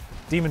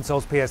Demon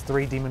Souls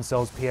PS3, Demon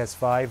Souls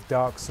PS5,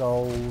 Dark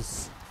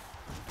Souls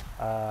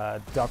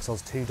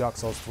 2, Dark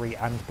Souls 3,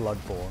 and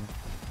Bloodborne.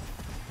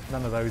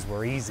 None of those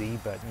were easy,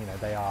 but you know,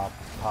 they are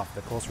part of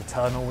the course.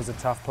 Returnal was a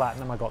tough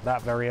platinum. I got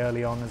that very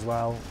early on as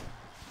well,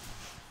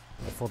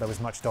 before there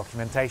was much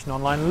documentation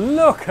online.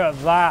 Look at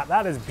that!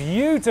 That is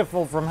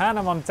beautiful from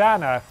Hannah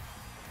Montana.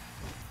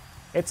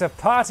 It's a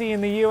party in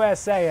the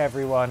USA,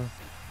 everyone,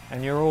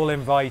 and you're all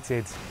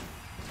invited.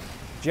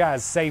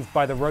 Jazz saved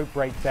by the rope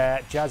break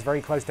there. Jazz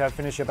very close to her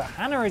finisher, but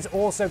Hannah is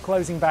also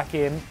closing back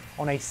in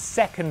on a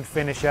second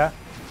finisher.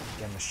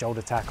 Again, the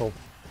shoulder tackle.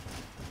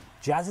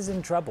 Jazz is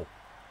in trouble.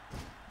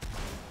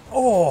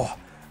 Oh,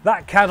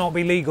 that cannot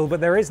be legal, but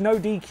there is no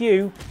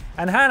DQ.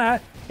 And Hannah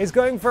is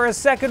going for a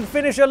second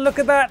finisher. Look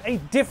at that, a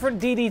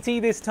different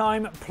DDT this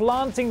time,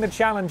 planting the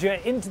challenger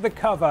into the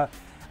cover.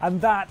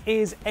 And that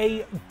is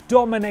a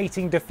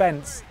dominating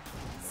defense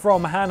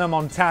from Hannah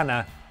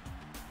Montana.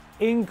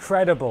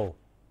 Incredible.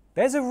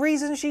 There's a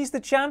reason she's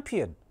the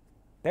champion.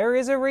 There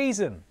is a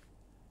reason.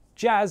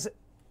 Jazz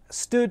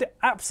stood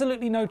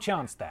absolutely no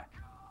chance there.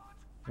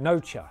 No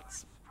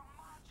chance.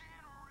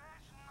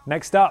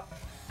 Next up,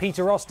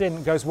 Peter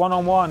Austin goes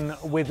one-on-one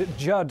with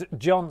Judd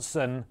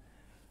Johnson.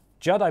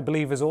 Judd, I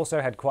believe, has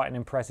also had quite an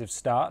impressive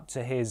start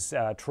to his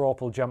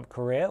TripleJump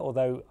career,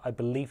 although I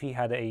believe he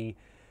had a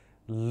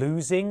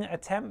losing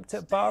attempt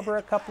at Barbara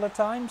a couple of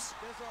times.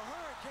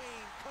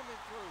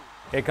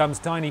 Here comes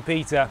Tiny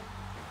Peter.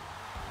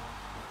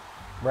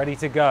 Ready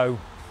to go.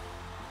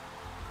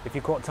 If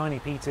you caught Tiny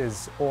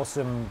Peter's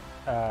awesome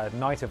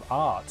night of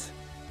art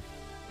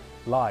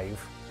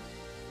live,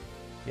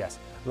 yes,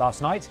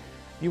 last night,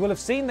 you will have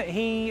seen that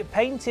he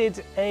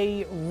painted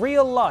a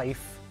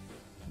real-life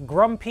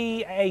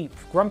grumpy ape,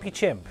 grumpy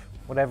chimp,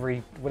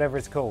 whatever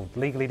it's called,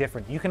 legally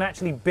different. You can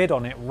actually bid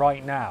on it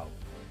right now.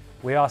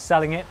 We are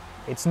selling it.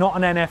 It's not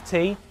an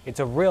NFT. It's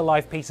a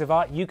real-life piece of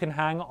art you can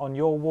hang on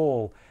your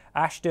wall.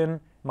 Ashton,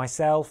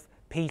 myself,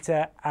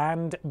 Peter,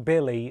 and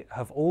Billy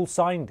have all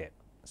signed it.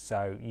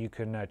 So you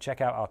can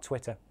check out our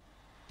Twitter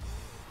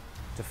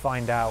to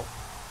find out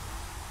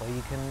where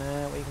you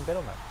can bid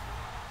on that.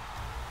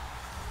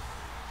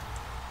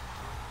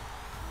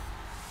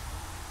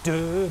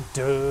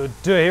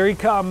 Here he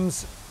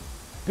comes.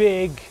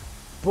 Big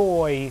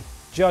boy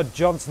Judd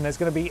Johnson. There's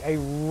going to be a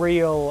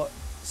real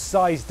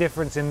size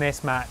difference in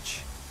this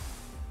match.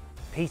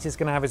 Peter's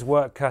going to have his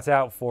work cut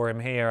out for him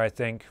here, I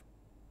think.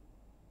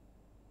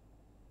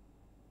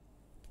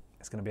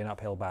 It's going to be an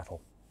uphill battle.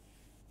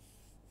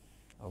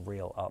 A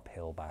real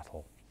uphill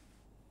battle.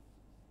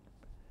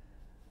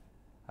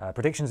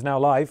 Predictions now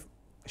live.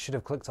 I should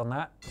have clicked on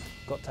that.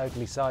 Got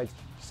totally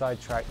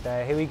sidetracked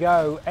there. Here we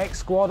go. X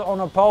Squad on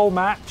a pole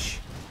match.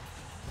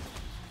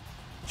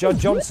 Judd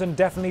Johnson,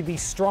 definitely the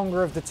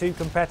stronger of the two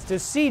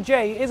competitors.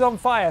 CJ is on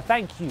fire.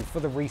 Thank you for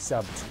the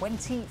resub.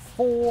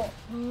 24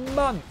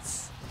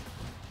 months.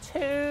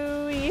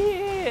 2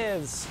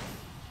 years.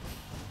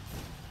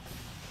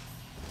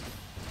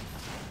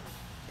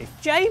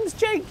 If James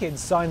Jenkins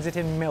signs it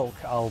in milk,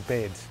 I'll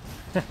bid.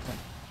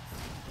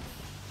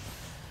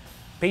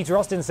 Peter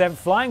Austin sent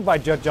flying by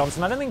Judd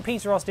Johnson. I don't think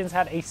Peter Austin's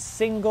had a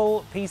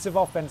single piece of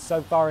offense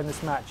so far in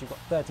this match. You've got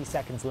 30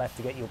 seconds left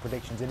to get your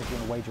predictions in if you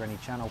want to wager any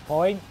channel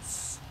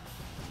points.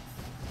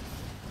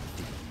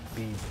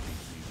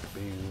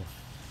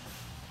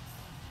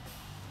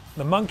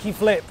 The monkey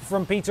flip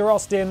from Peter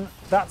Austin.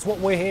 That's what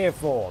we're here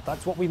for.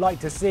 That's what we like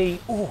to see.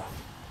 Ooh.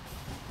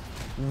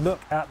 Look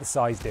at the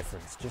size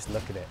difference. Just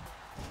look at it.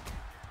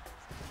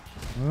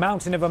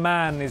 Mountain of a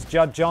man is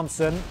Judd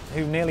Johnson,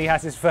 who nearly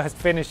has his first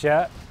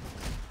finisher.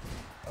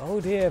 Oh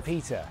dear,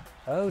 Peter.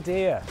 Oh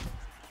dear.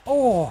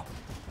 Oh!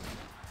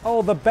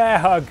 Oh, the bear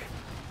hug.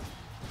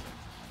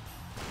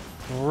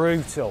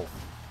 Brutal.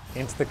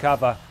 Into the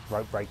cover.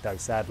 Rope break though,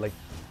 sadly.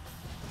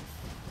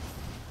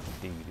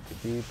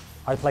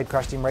 I played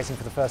Crash Team Racing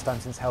for the first time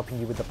since helping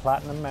you with the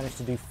platinum. Managed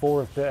to do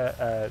four of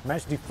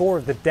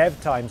the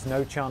dev times.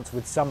 No chance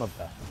with some of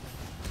them.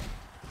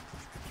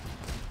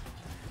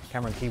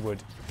 Cameron Keywood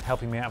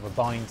helping me out of a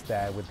bind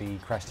there with the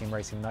Crash Team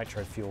Racing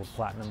Nitro Fueled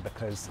Platinum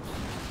because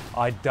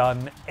I'd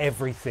done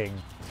everything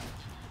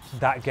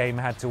that game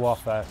had to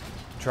offer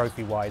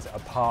trophy-wise,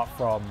 apart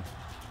from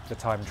the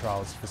time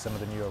trials for some of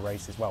the newer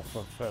races. Well,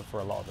 for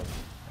a lot of them,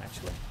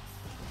 actually.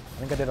 I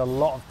think I did a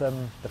lot of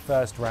them the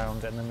first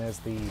round, and then there's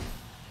the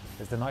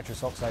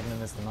nitrous oxide, and then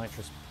there's the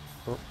nitrous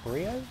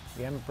brio?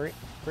 The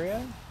brio?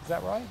 Is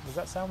that right? Does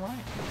that sound right? I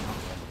can't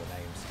remember the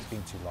names. It's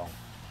been too long.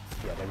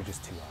 Yeah, they were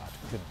just too hard.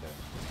 Couldn't do it.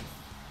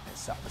 It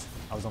sucked.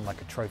 I was on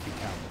like a trophy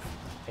count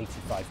of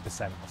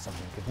 85% or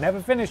something. Could never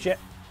finish it.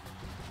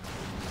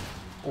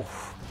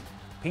 Oof.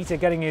 Peter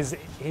getting his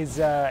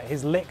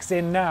licks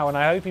in now, and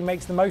I hope he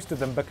makes the most of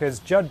them, because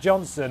Judd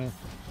Johnson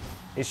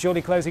is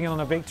surely closing in on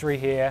a victory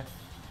here.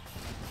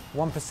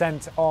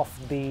 1% off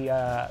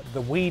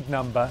the weed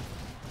number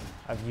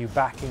of you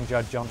backing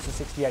Judd Johnson,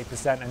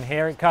 68%, and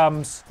here it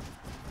comes.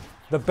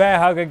 The bear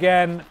hug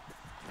again.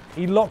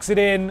 He locks it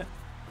in,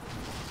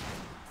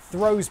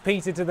 throws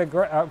Peter to the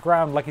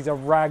ground like he's a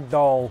rag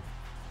doll.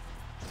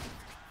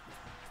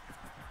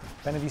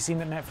 Ben, have you seen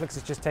that Netflix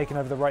has just taken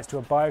over the rights to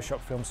a Bioshock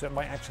film, so it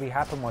might actually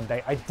happen one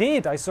day? I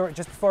did. I saw it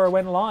just before I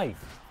went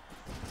live.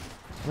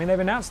 I mean, they've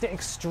announced it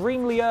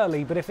extremely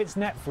early, but if it's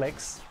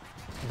Netflix,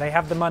 they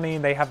have the money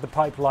and they have the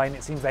pipeline.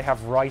 It seems they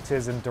have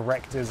writers and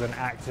directors and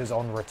actors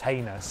on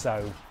retainer,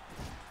 so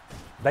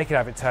they could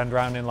have it turned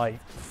around in like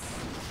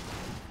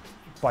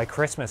by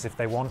Christmas if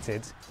they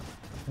wanted.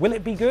 Will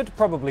it be good?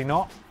 Probably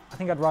not. I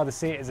think I'd rather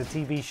see it as a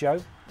TV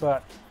show,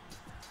 but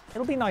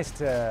it'll be nice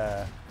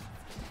to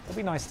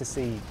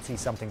see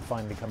something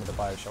finally come with the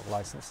Bioshock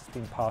license. It's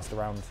been passed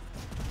around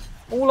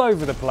all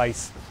over the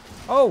place.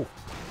 Oh,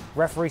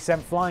 referee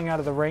sent flying out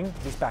of the ring.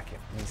 He's back in.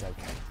 He's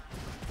okay.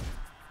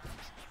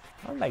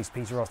 I'm amazed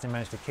Peter Austin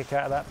managed to kick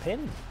out of that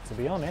pin, to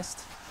be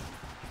honest.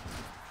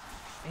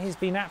 He's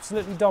been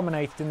absolutely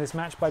dominated in this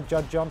match by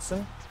Judd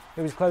Johnson,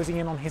 who is closing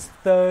in on his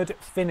third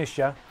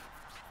finisher.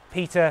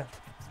 Peter,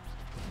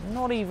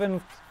 not even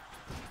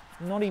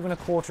a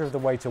quarter of the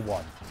way to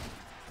one.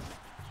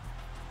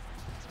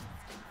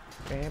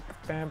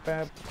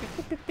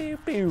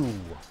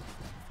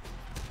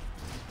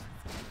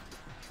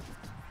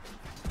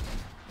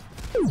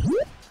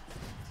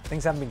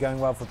 Things haven't been going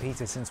well for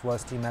Peter since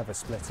Worst Team Ever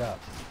split up.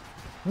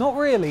 Not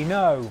really,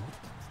 no.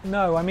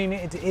 No, I mean,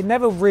 it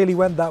never really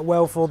went that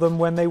well for them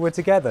when they were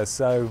together,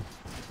 so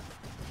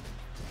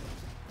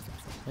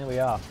here we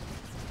are.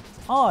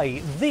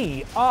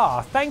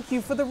 Thank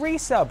you for the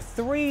resub.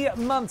 3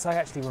 months. I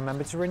actually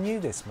remembered to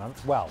renew this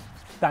month. Well,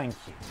 thank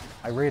you.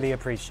 I really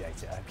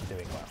appreciate it. I hope you're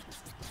doing well.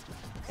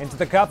 Into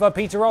the cover,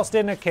 Peter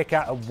Austin, a kick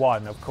out of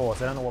 1, of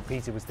course. I don't know what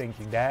Peter was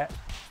thinking there.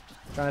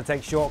 Trying to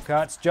take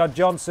shortcuts. Judd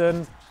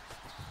Johnson.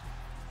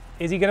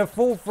 Is he going to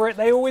fall for it?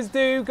 They always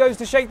do. Goes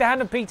to shake the hand,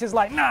 and Peter's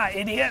like, nah,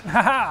 idiot.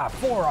 Haha,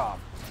 forearm.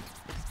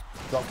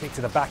 Drop kick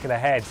to the back of the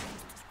head.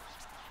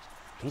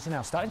 Peter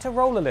now starting to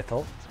roll a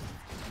little,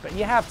 but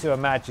you have to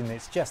imagine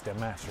it's just a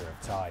matter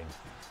of time.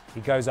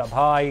 He goes up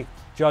high.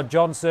 Judd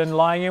Johnson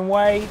lying in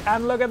wait,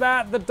 and look at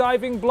that, the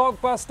diving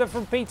blockbuster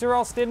from Peter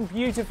Austin,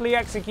 beautifully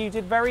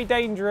executed, very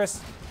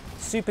dangerous.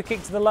 Super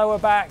kick to the lower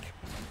back,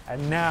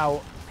 and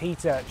now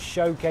Peter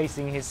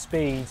showcasing his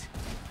speed.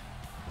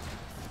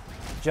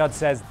 Judd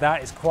says,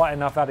 that is quite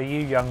enough out of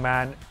you, young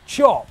man.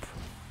 Chop!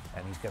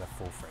 And he's going to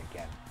fall for it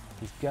again.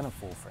 He's going to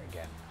fall for it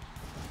again.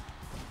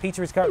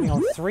 Peter is currently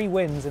on 3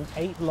 wins and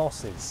 8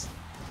 losses.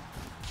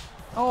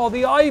 Oh,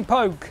 the eye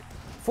poke!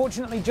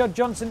 Fortunately, Judd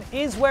Johnson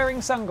is wearing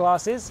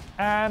sunglasses,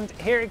 and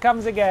here it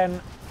comes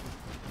again.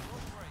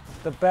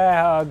 The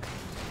bear hug.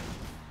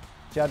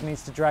 Judd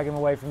needs to drag him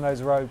away from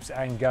those ropes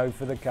and go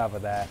for the cover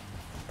there.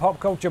 Pop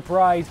Culture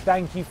Pride,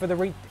 thank you for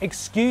the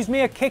excuse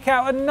me, a kick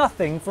out of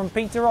nothing from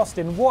Peter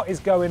Austin. What is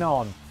going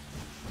on?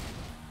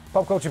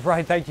 Pop Culture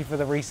Pride, thank you for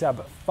the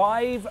resub.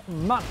 5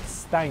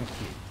 months, thank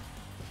you.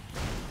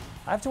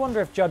 I have to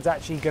wonder if Judd's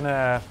actually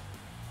gonna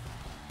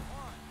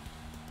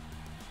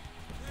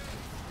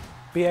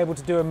be able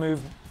to do a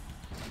move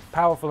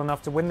powerful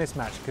enough to win this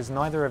match, because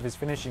neither of his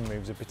finishing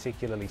moves are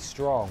particularly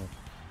strong.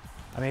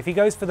 I mean, if he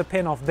goes for the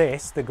pin off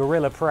this, the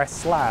Gorilla Press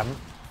Slam,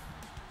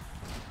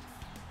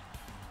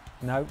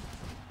 no,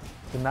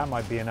 then that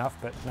might be enough,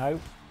 but no.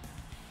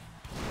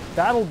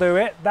 That'll do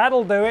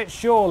it,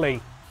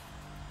 surely.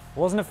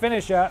 Wasn't a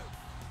finisher,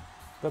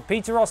 but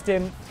Peter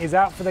Austin is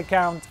out for the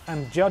count,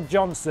 and Judd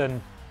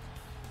Johnson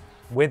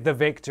with the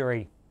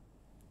victory.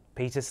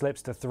 Peter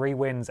slips to 3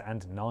 wins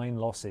and 9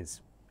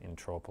 losses in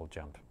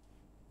TripleJump.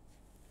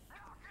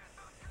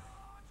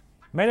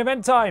 Main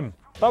event time.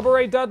 Bubba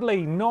Ray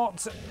Dudley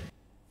not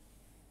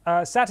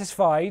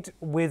satisfied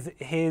with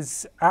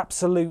his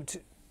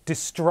absolute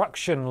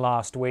destruction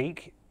last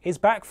week, is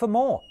back for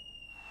more.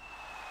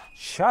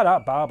 Shut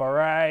up, Bubba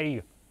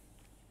Ray.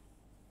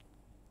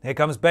 Here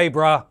comes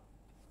Babra.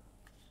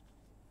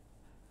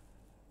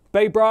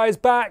 Babra is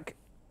back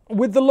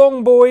with the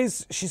long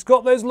boys. She's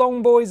got those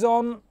long boys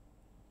on.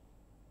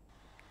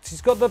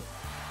 She's got the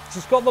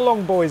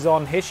long boys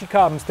on. Here she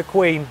comes, the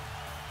queen.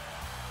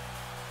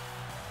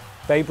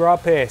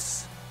 Babra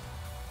Pierce.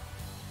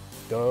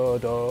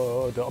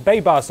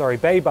 Baybar, sorry,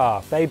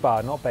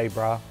 Baybar, not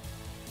Babra.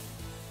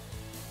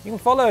 You can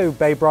follow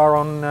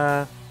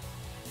Babra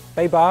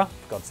Baybar,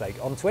 for God's sake,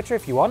 on Twitter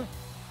if you want.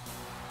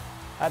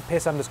 At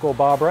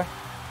 @piss_Barbara.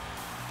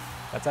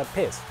 That's at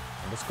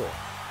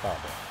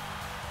 @piss_Barbara.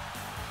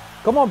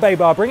 Come on,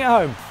 Baybar, bring it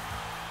home.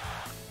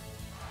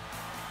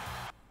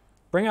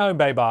 Bring it home,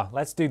 Baybar.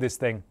 Let's do this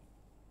thing.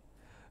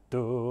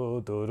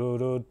 Do do do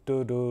do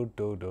do do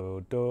do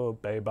do do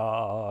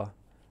Baybar.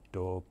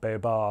 Do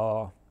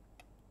Baybar.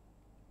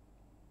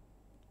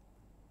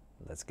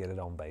 Let's get it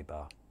on,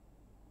 Baybar.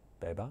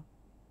 Baybar?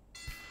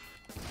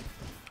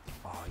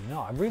 Oh, you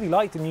know, I really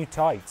like the new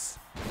tights.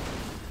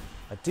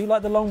 I do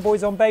like the long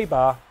boys on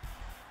Baybar.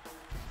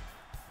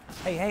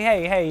 Hey, hey,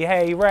 hey, hey,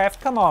 hey, ref,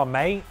 come on,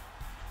 mate.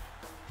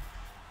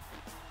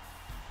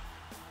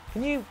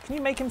 Can you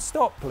make him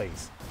stop,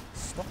 please?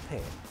 Stop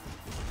it.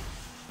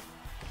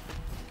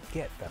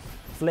 Get the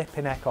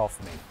flipping neck off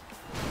me.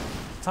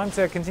 Time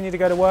to continue to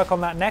go to work on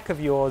that neck of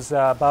yours,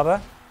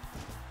 Bubba.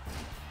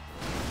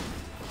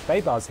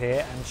 Baybar's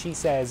here and she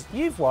says,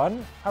 you've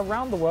won a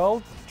round the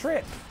world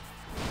trip.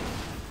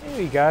 Here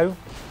we go.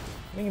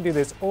 We can do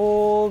this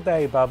all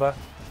day, Bubba.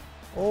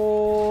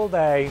 All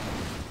day.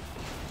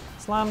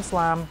 Slam,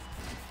 slam.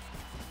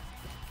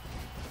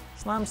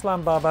 Slam,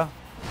 slam, Bubba.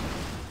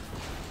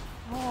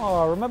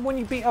 Oh, remember when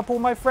you beat up all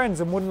my friends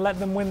and wouldn't let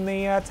them win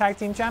the tag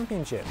team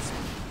championships?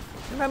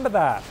 Remember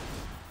that?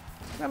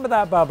 Remember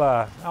that,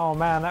 Bubba? Oh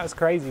man, that was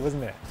crazy,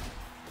 wasn't it?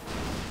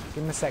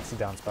 Give him a sexy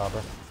dance,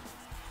 Barbara.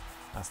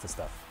 That's the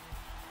stuff.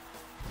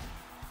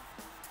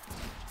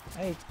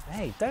 Hey,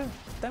 hey,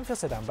 don't feel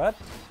so down, bud.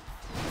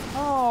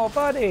 Oh,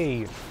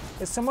 buddy.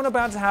 Is someone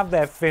about to have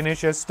their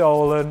finisher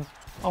stolen?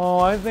 Oh,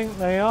 I think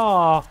they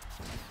are.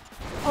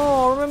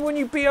 Oh, remember when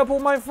you beat up all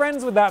my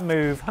friends with that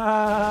move?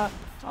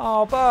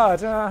 Oh, bud.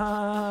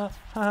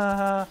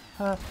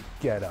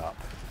 Get up.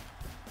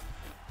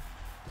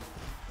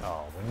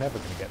 Oh, we're never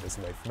going to get this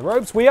away from the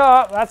ropes. We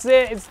are. That's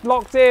it. It's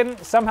locked in.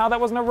 Somehow that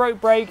wasn't a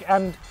rope break.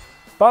 And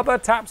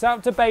Bubba taps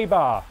out to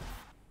Baybar.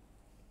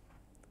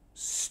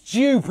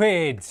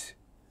 Stupid.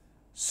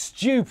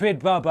 Stupid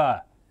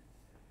Bubba.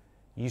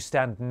 You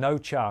stand no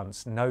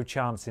chance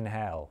in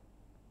hell.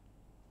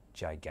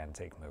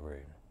 Gigantic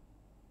Maroon.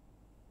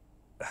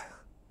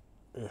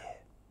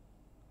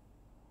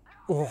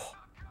 Oh.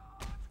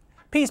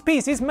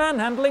 Peace is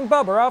manhandling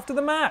Bubba after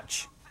the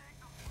match.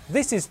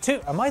 This is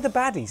too... Am I the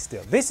baddie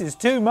still? This is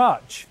too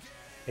much.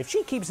 If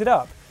she keeps it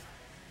up...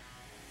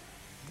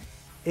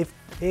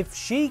 If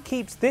she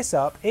keeps this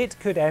up, it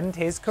could end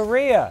his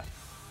career.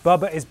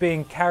 Bubba is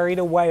being carried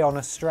away on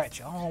a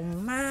stretch. Oh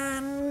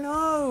man,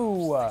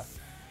 no!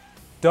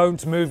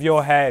 Don't move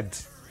your head.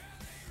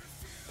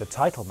 The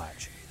title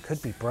match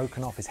could be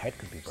broken off. His head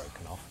could be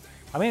broken off.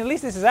 I mean, at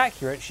least this is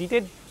accurate. She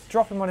did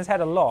drop him on his head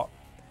a lot.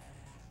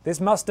 This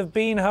must have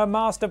been her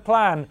master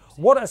plan.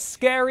 What a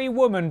scary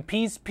woman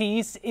Peace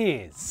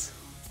is.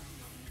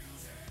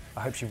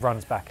 I hope she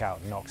runs back out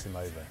and knocks him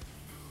over.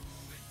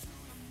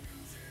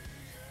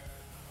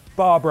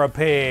 Barbara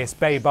Pierce,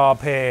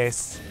 Baybar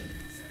Pierce.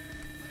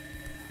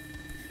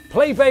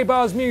 Play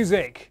Baybar's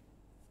music.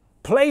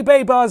 Play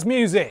Baybar's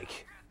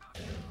music.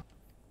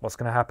 What's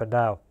going to happen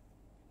now?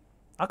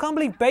 I can't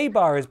believe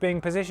Baybar is being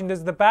positioned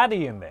as the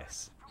baddie in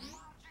this.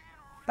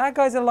 That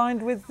guy's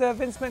aligned with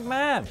Vince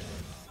McMahon.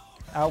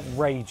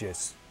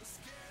 Outrageous.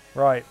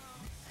 Right.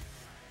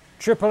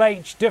 Triple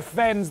H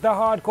defends the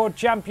Hardcore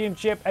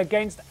Championship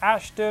against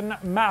Ashton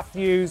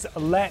Matthews.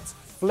 Let's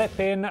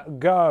flippin'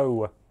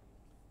 go.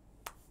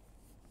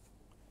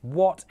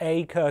 What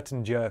a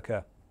curtain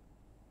jerker.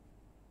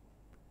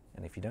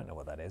 And if you don't know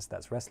what that is,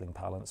 that's wrestling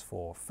parlance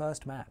for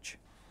first match.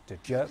 To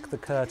jerk the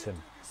curtain.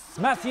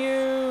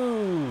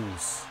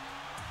 Matthews!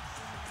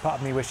 Part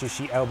of me wishes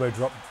she elbow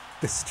dropped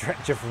the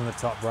stretcher from the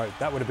top rope.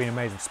 That would have been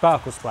amazing.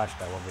 Sparkle splash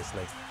though,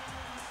 obviously.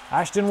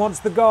 Ashton wants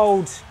the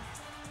gold.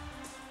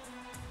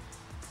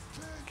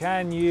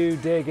 Can you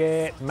dig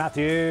it?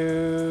 Matthews.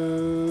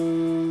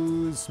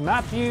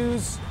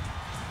 Matthews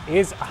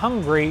is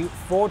hungry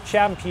for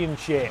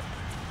championship.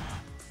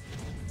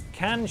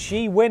 Can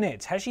she win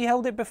it? Has she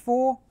held it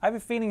before? I have a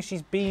feeling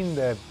she's been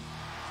the...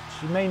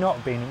 She may not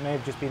have been. It may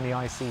have just been the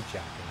IC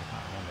champion. I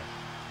can't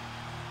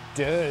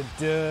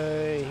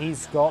remember.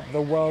 He's got the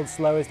world's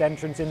slowest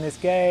entrance in this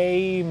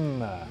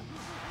game.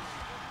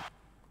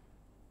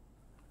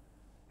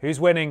 Who's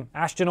winning?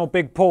 Ashton or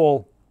Big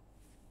Paul?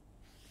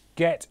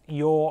 Get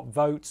your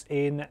votes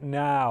in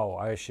now.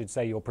 I should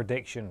say your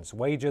predictions.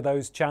 Wager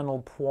those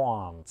channel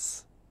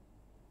points.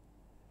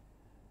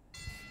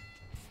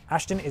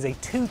 Ashton is a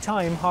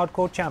two-time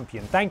Hardcore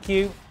champion. Thank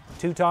you.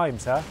 2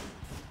 times, huh?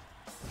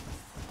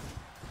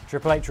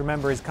 Triple H,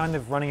 remember, is kind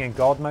of running in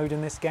God mode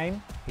in this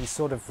game. He's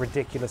sort of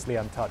ridiculously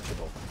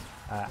untouchable.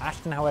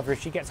 Ashton, however,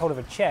 if she gets hold of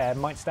a chair,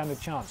 might stand a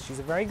chance. She's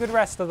a very good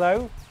wrestler,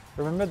 though.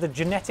 Remember, the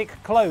genetic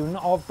clone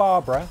of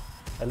Barbara,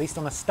 at least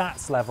on a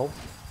stats level.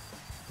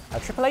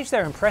 Triple H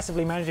there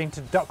impressively managing to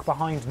duck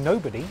behind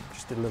nobody.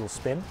 Just did a little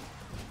spin.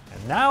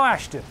 And now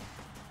Ashton.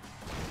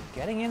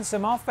 Getting in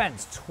some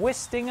offense.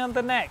 Twisting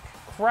under neck.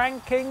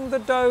 Cranking the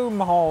dome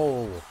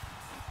hole.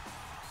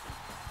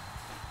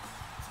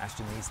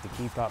 Ashton needs to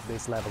keep up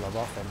this level of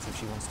offense if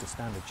she wants to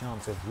stand a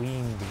chance of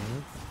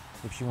winning.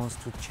 If she wants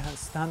to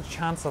stand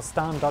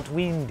at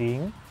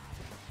winning.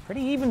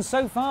 Pretty even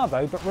so far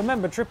though, but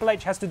remember Triple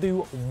H has to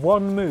do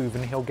one move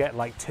and he'll get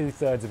like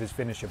 2/3 of his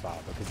finisher bar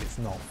because it's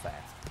not fair.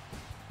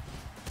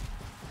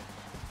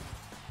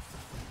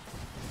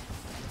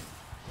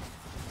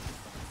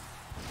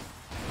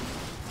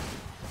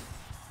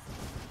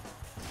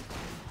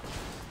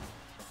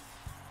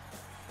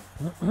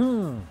 Look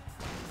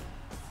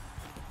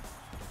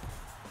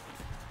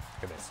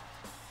at this.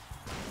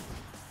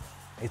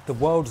 It's the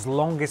world's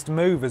longest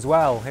move as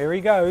well. Here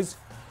he goes.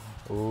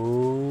 Ooh,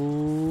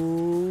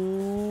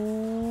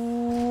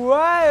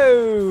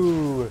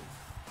 whoa!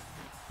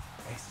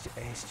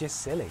 It's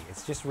just silly.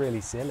 It's just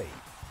really silly.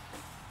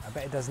 I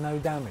bet it does no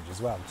damage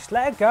as well. Just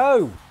let it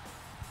go.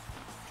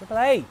 Triple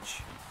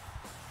H.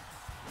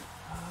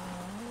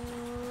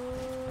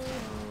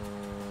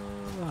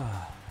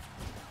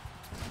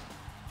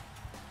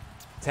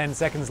 10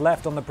 seconds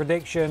left on the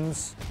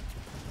predictions.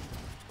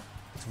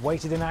 It's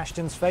weighted in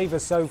Ashton's favour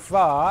so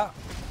far.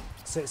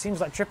 So it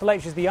seems like Triple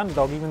H is the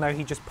underdog, even though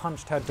he just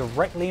punched her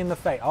directly in the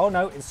face. Oh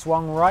no, it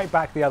swung right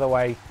back the other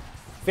way.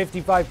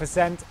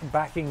 55%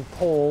 backing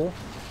Paul,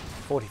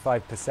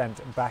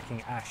 45%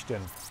 backing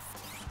Ashton.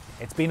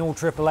 It's been all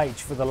Triple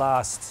H for the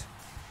last,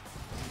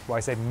 well, I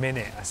say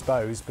minute, I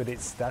suppose, but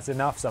that's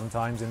enough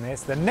sometimes in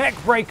this. The neck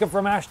breaker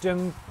from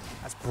Ashton.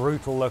 That's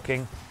brutal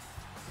looking.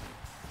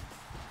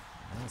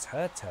 And it's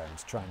her turn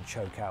to try and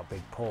choke out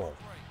Big Paul.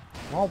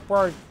 Oh,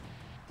 bro.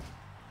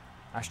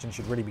 Ashton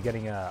should really be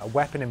getting a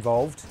weapon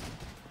involved.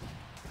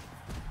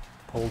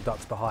 Paul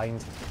ducks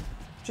behind.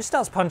 Just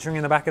starts punching her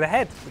in the back of the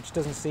head, which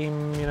doesn't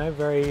seem, you know,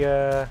 very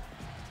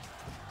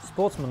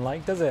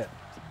sportsmanlike, does it?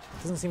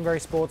 Doesn't seem very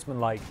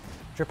sportsmanlike.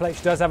 Triple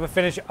H does have a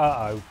finish.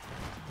 Uh-oh.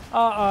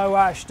 Uh-oh,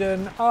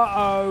 Ashton.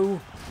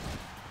 Uh-oh.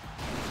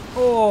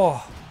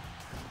 Oh.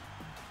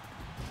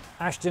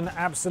 Ashton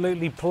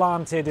absolutely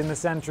planted in the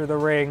centre of the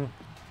ring.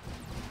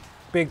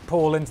 Big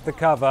Paul into the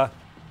cover.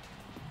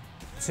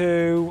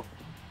 2.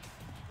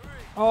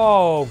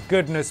 Oh,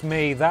 goodness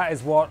me. That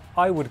is what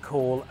I would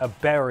call a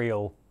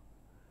burial.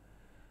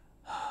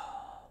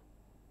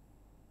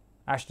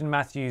 Ashton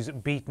Matthews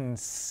beaten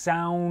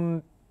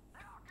soundly.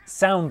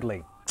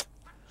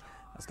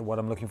 That's the word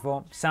I'm looking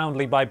for.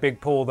 Soundly by Big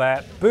Paul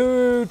there.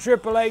 Boo,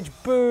 Triple H,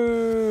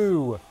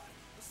 boo!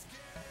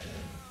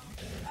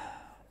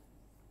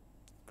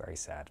 Very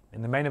sad.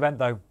 In the main event,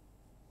 though,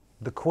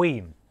 the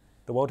Queen,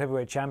 the World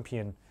Heavyweight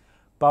Champion,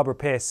 Barbara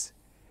Pierce,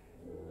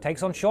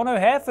 takes on Sean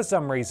O'Haire for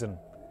some reason.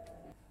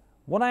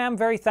 What I am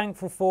very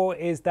thankful for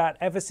is that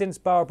ever since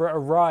Barbara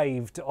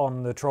arrived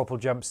on the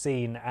TripleJump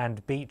scene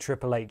and beat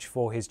Triple H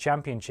for his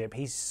championship,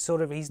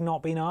 he's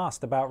not been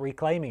asked about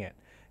reclaiming it.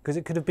 Because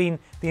it could have been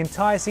the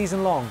entire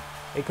season long,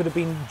 it could have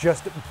been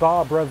just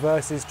Barbara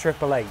versus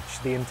Triple H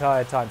the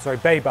entire time. Sorry,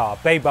 Baybar.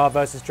 Baybar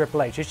versus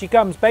Triple H. Here she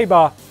comes,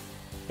 Baybar.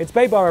 It's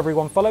Baybar,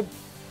 everyone. Follow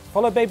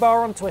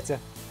Baybar on Twitter.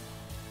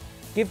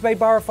 Give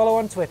Baybar a follow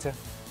on Twitter.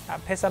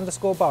 At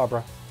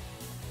 @piss_Barbara.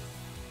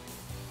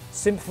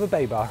 Simp for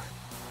Baybar.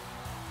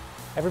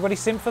 Everybody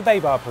simp for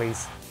Baybar,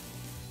 please.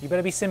 You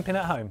better be simping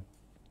at home.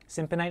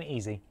 Simping ain't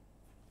easy.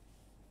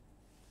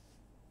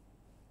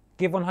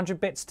 Give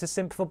 100 bits to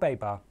simp for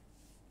Baybar.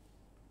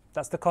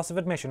 That's the cost of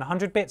admission.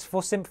 100 bits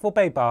for simp for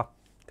Baybar.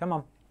 Come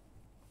on.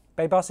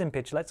 Baybar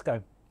simpage, let's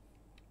go.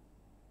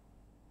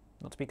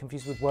 Not to be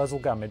confused with Wurzel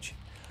Gummidge.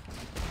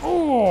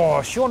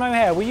 Oh, Sean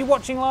O'Haire, were you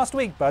watching last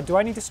week, bud? Do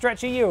I need to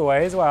stretch you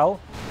away as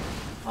well?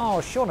 Oh,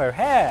 Sean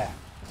O'Haire.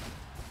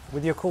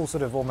 With your cool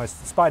sort of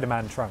almost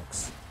Spider-Man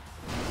trunks.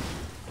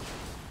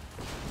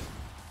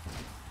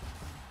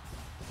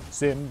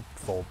 Simp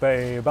for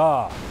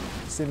Baybar.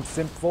 Simp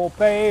for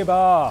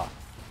Baybar.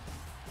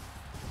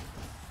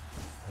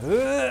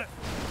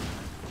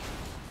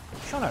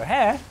 Sean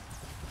O'Haire?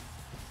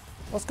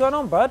 What's going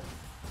on, bud?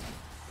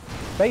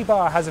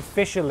 Baybar has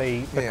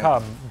officially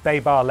become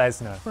Baybar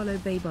Lesnar. Follow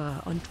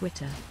Baybar on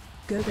Twitter.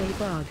 Go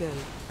Baybar, go.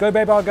 Go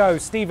Baybar, go.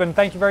 Stephen,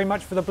 thank you very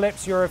much for the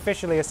blips. You're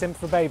officially a simp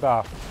for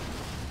Baybar.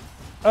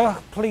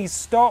 Ugh, please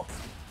stop.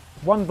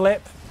 One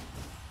blip.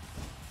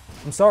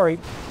 I'm sorry,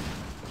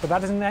 but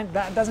that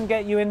doesn't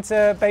get you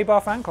into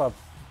Baybar fan club.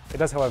 It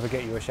does, however,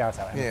 get you a shout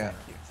out. Yeah.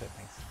 Thank you. So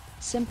thanks.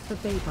 Simp for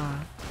Baybar.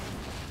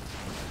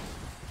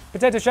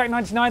 Potato Shack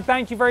 99,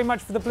 thank you very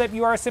much for the blip.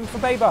 You are a simp for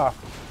Baybar.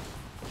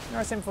 You're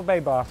a simp for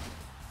Baybar.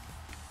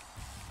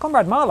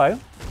 Comrade Marlowe,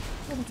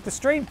 welcome to the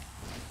stream.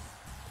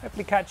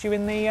 Hopefully catch you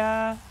in the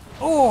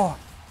Hopefully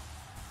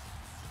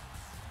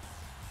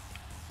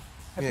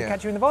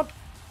catch you in the VOD.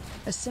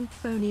 A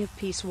symphony of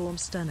peace warm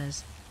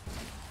stunners.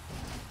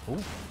 Ooh,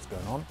 what's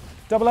going on?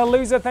 Double L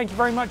Loser, thank you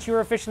very much. You're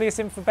officially a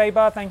simp for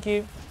Baybar, thank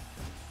you.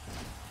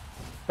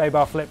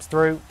 Baybar flips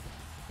through.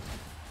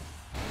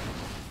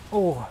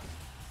 Oh,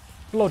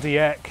 bloody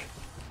heck.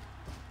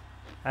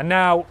 And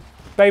now,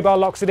 Baybar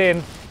locks it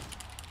in.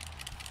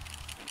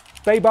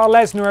 Baybar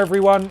Lesnar,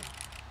 everyone.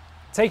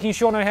 Taking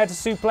Sean O'Haire to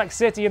Suplex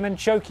City and then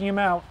choking him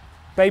out.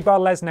 Baybar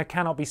Lesnar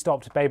cannot be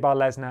stopped. Baybar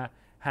Lesnar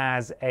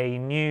has a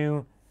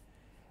new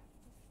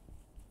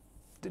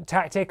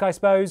tactic, I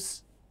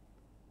suppose.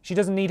 She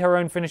doesn't need her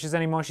own finishes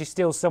anymore. She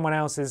steals someone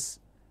else's,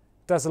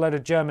 does a load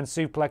of German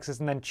suplexes,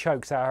 and then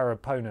chokes out her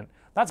opponent.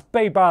 That's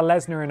Beba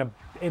Lesnar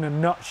in a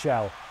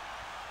nutshell.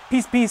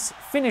 Peace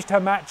finished her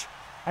match,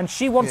 and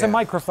she wants a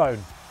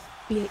microphone.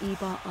 BAE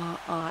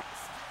bar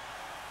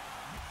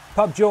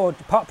Pup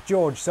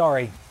George,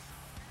 sorry.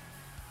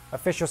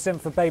 Official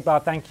simp for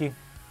Baybar, thank you.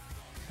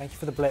 Thank you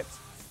for the blips.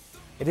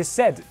 It is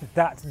said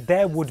that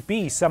there would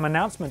be some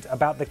announcement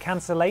about the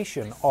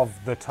cancellation of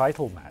the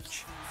title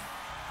match.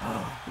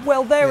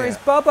 Well, there is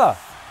Bubba.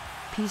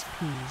 Peace.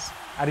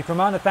 Adi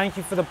Pramana, thank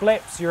you for the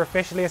blips. You're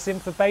officially a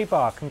simp for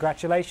Baybar.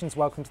 Congratulations,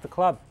 welcome to the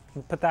club.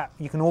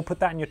 You can all put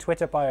that in your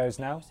Twitter bios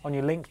now, on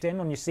your LinkedIn,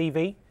 on your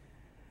CV.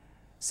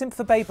 Simp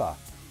for Baybar.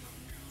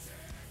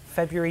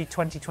 February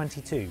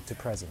 2022 to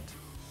present.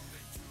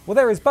 Well,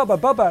 there is Bubba.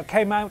 Bubba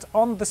came out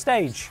on the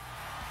stage.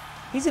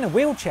 He's in a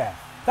wheelchair.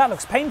 That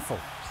looks painful.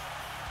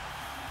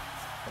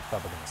 What's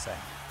Bubba going to say?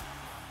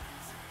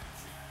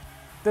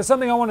 There's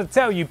something I want to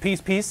tell you,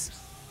 Peace.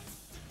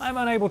 I'm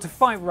unable to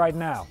fight right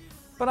now,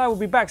 but I will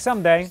be back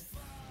someday.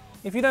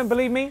 If you don't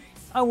believe me,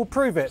 I will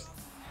prove it.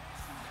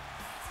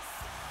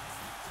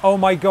 Oh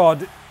my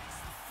God.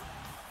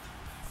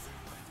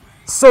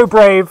 So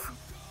brave.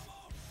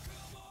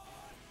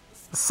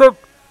 So,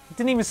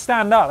 didn't even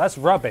stand up. That's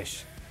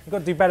rubbish. You've got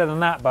to do better than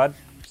that, bud.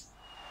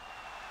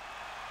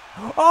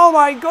 Oh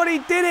my God, he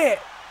did it!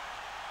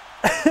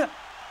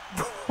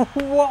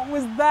 What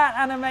was that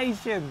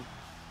animation?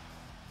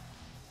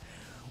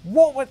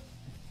 What was...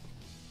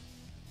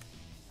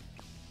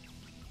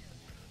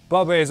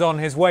 Bubba is on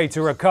his way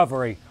to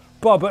recovery.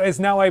 Bubba is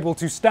now able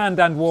to stand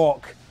and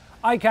walk.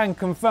 I can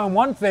confirm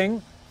one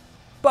thing.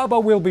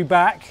 Bubba will be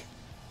back.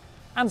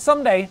 And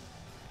someday,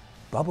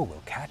 Bubba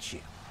will catch you.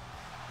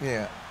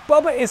 Yeah.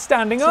 Bubba is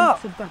standing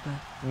up. Simp for Bubba.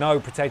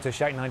 No, Potato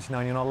Shack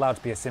 99, you're not allowed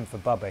to be a simp for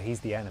Bubba. He's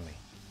the enemy.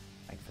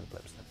 Thank you for the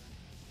blips then.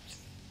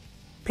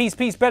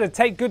 Peace better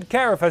take good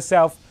care of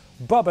herself.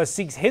 Bubba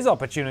seeks his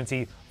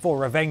opportunity for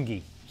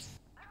revengi.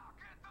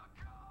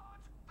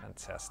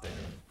 Fantastic.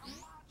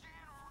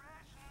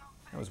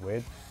 That was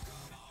weird.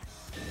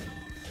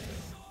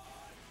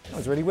 That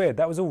was really weird.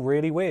 That was all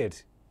really weird.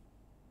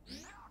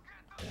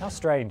 How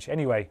strange.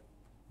 Anyway,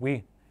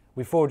 we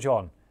forge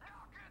on.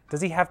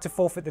 Does he have to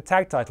forfeit the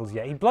tag titles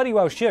yet? He bloody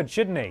well should,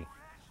 shouldn't he?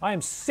 I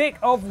am sick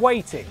of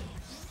waiting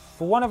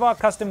for one of our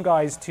custom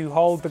guys to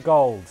hold the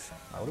gold.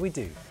 Right, what do we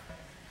do?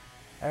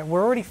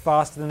 We're already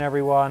faster than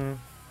everyone.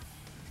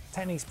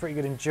 Technique's pretty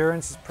good.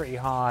 Endurance is pretty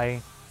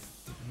high.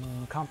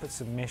 Can't put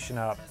submission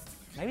up.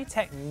 Maybe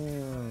I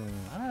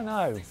don't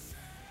know.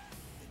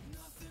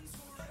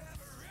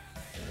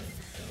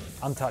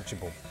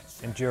 Untouchable.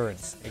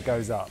 Endurance. It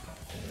goes up.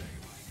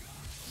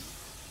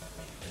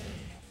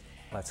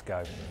 Let's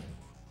go.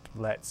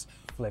 Let's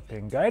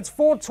flipping go. It's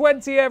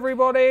 420,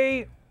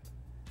 everybody!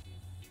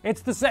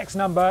 It's the sex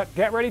number.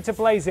 Get ready to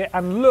blaze it.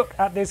 And look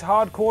at this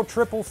hardcore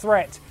triple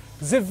threat.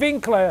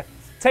 Zavinkler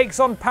takes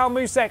on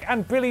Palmusek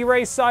and Billy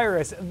Ray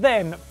Cyrus.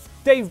 Then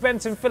Dave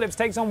Benson Phillips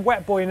takes on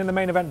Wet Boy. And in the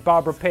main event,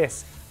 Babra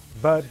Piss,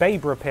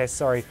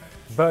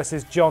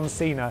 versus John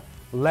Cena.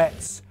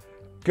 Let's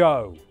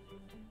go.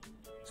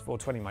 It's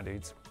 420, my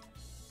dudes.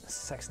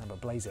 Sex number,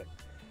 blaze it.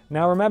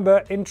 Now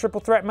remember, in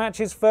triple threat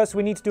matches, first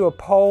we need to do a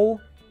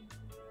poll,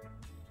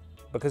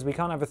 because we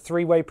can't have a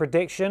three-way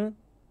prediction.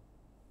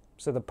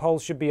 So the poll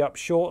should be up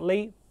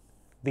shortly.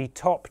 The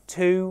top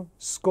two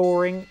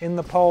scoring in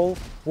the poll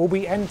will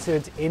be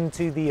entered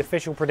into the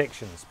official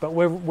predictions. But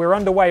we're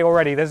underway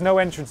already. There's no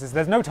entrances.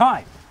 There's no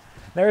time.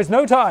 There is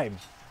no time.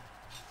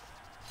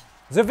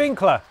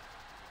 Zavinkler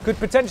could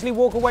potentially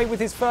walk away with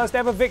his first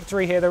ever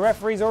victory here. The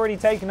referee's already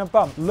taken a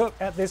bump. Look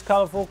at this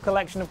colourful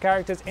collection of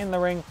characters in the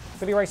ring.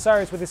 Billy Ray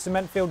Cyrus with his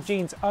cement-filled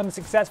jeans,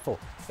 unsuccessful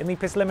in the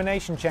piss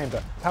elimination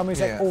chamber.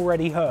 Palmusek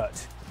already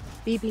hurt.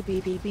 Baybar,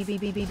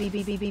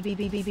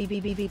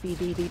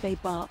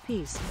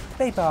 peace.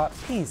 Baybar,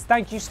 peace.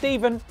 Thank you,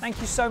 Stephen. Thank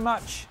you so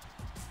much.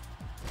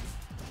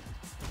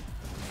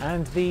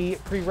 And the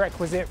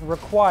prerequisite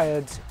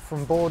required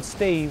from Board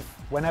Steve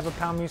whenever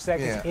Palmusek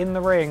is in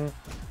the ring.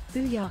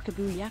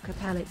 Booyaka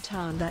Pallet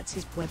Town, that's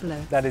his pueblo.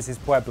 That is his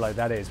pueblo,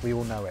 that is. We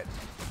all know it.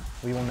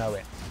 We all know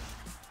it.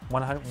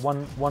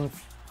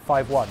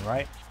 151,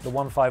 right? The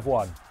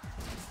 151.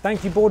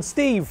 Thank you, Board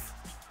Steve,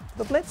 for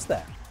the blips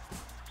there.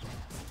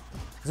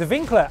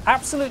 Zavinkler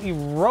absolutely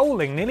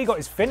rolling, nearly got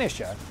his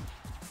finisher.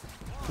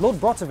 Lord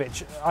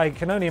Brotovich, I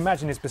can only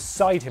imagine, is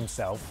beside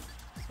himself.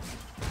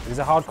 It is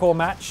a hardcore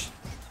match.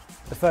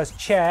 The first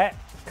chair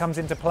comes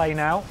into play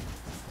now.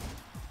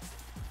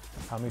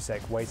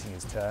 Palmusek waiting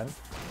his turn.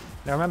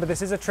 Now remember,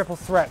 this is a triple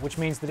threat, which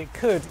means that it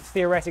could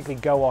theoretically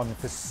go on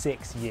for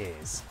 6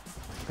 years,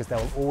 because there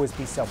will always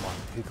be someone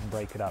who can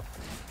break it up.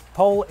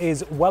 Poll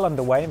is well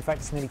underway. In fact,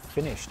 it's nearly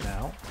finished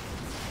now.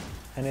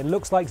 And it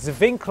looks like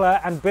Zavinkler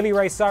and Billy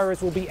Ray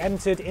Cyrus will be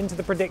entered into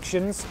the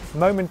predictions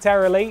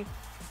momentarily.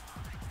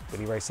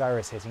 Billy Ray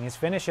Cyrus hitting his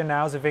finisher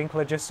now.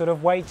 Zavinkler just sort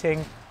of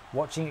waiting,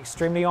 watching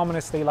extremely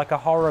ominously like a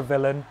horror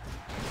villain.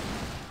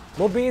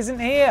 Lord B isn't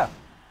here.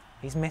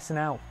 He's missing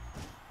out.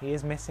 He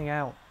is missing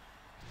out.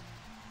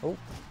 Oh,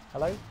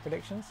 hello,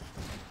 predictions?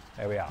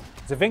 There we are.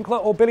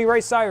 Zavinkler or Billy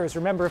Ray Cyrus?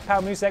 Remember, if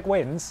Pal Musek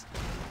wins,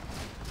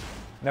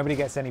 nobody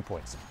gets any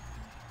points.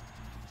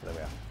 So there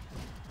we are.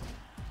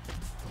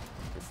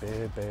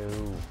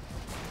 Boo.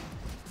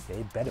 Yeah,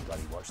 he better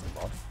bloody watch the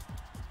VOD.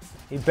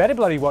 He better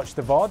bloody watch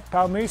the VOD.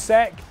 Pal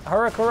Musek,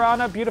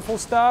 Hurricanrana, beautiful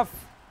stuff.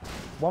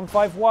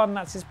 151,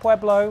 that's his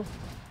Pueblo. Look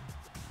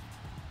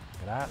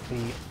at that,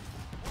 the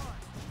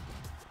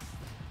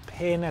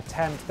pin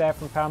attempt there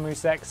from Pal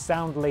Musek,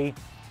 soundly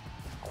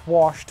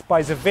quashed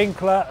by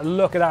Zavinkler.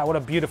 Look at that, what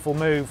a beautiful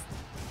move.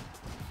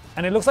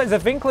 And it looks like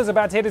Zavinkler's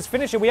about to hit his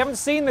finisher. We haven't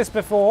seen this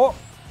before.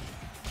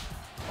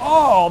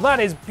 Oh, that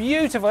is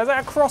beautiful. Is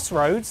that a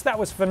crossroads? That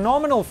was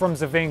phenomenal from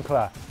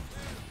Zavinkler.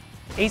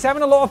 He's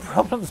having a lot of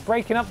problems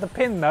breaking up the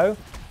pin, though.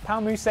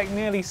 Pal Musek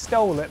nearly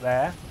stole it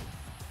there.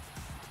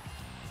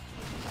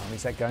 Pal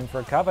Musek going for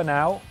a cover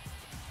now.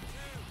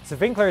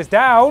 Zavinkler is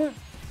down.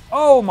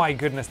 Oh, my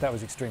goodness, that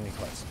was extremely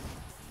close.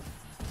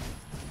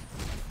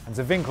 And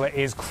Zavinkler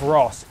is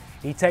cross.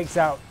 He takes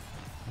out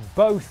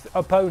both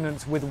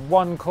opponents with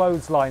one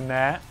clothesline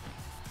there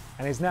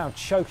and is now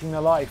choking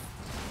the life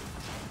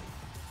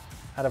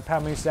out of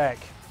Pal Musek.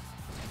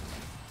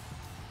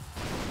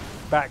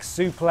 Back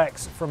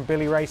suplex from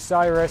Billy Ray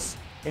Cyrus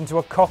into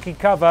a cocky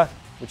cover,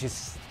 which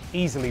is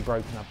easily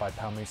broken up by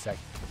Pal Musek,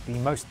 the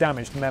most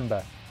damaged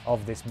member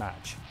of this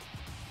match.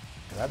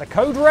 The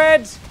code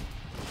red!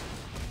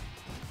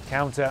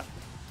 Counter.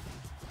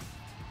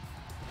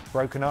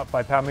 Broken up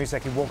by Pal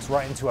Musek, who walks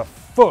right into a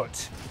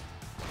foot.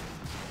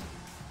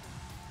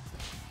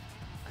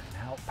 And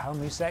now Pal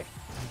Musek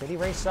and Billy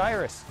Ray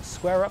Cyrus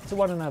square up to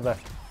one another.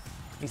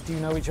 These two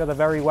know each other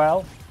very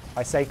well.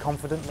 I say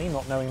confidently,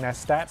 not knowing their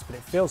stats, but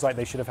it feels like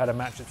they should have had a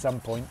match at some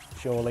point,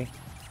 surely.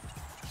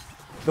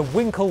 The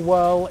Winkle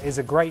Whirl is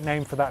a great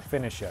name for that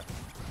finisher.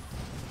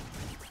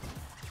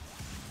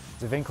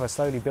 Zavinkler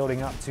slowly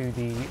building up to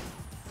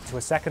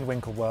a second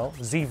Winkle Whirl.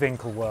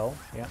 Z-Winkle Whirl.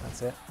 Yeah,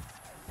 that's it.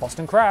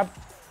 Boston Crab.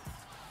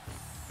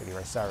 Billy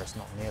Ray Cyrus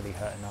not nearly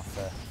hurt enough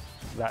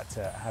for that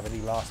to have any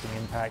lasting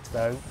impact,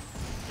 though.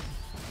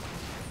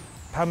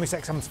 Pal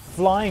Musek comes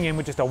flying in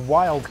with just a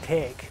wild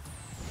kick.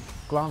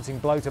 Glancing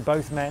blow to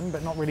both men,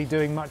 but not really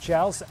doing much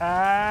else.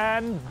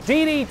 And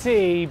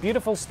DDT!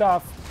 Beautiful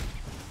stuff.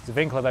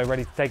 Zavinkler, though,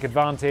 ready to take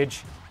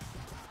advantage.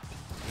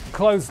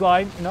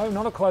 Clothesline. No,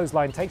 not a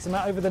clothesline. Takes him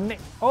out over the neck.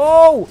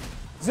 Oh!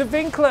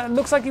 Zavinkler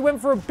looks like he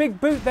went for a big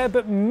boot there,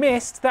 but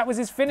missed. That was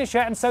his finisher,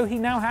 and so he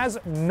now has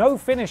no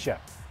finisher.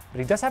 But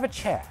he does have a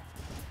chair.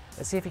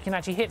 Let's see if he can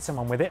actually hit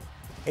someone with it.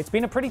 It's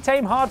been a pretty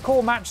tame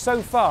hardcore match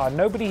so far.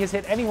 Nobody has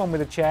hit anyone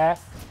with a chair.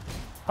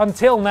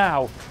 Until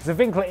now.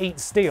 Zavinkler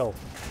eats steel.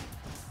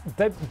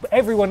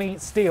 Everyone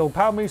eats steel.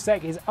 Pal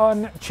Musek is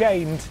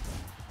unchained.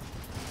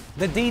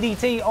 The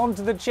DDT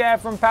onto the chair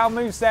from Pal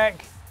Musek,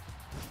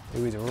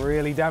 who is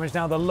really damaged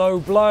now. The low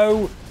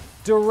blow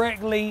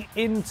directly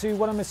into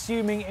what I'm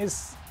assuming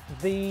is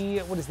the...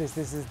 What is this?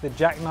 This is the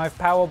jackknife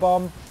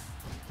powerbomb.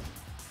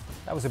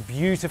 That was a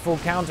beautiful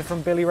counter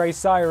from Billy Ray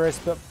Cyrus,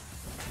 but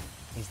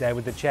he's there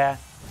with the chair.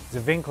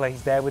 Zavinkler,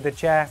 he's there with the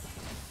chair.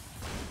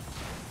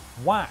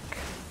 Whack.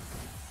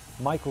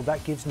 Michael,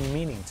 that gives new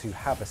meaning to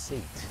have a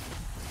seat.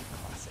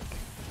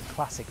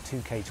 Classic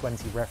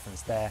 2K20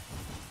 reference there.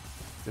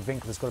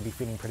 Zavinkler's got to be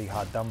feeling pretty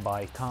hard done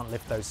by. Can't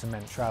lift those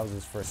cement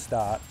trousers for a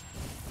start.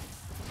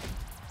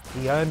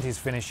 He earned his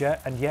finisher,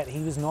 and yet he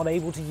was not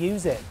able to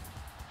use it.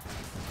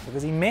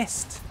 Because he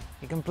missed.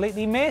 He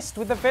completely missed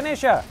with the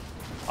finisher.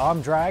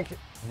 Arm drag,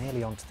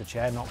 nearly onto the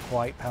chair, not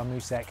quite. Pal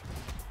Musek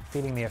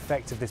feeling the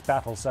effect of this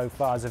battle so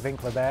far.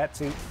 Zavinkler there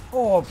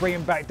to, bring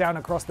him back down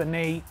across the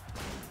knee.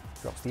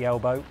 Drops the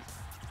elbow.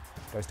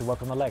 Goes to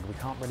work on the leg. We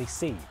can't really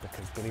see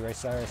because Billy Ray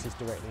Cyrus is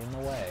directly in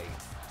the way.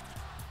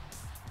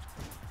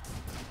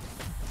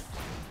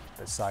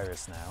 But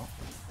Cyrus now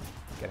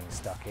getting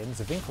stuck in.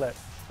 Zavinkler,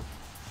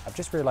 I've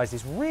just realised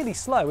he's really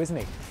slow, isn't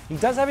he? He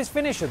does have his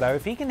finisher though.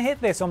 If he can hit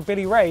this on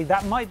Billy Ray,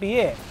 that might be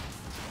it.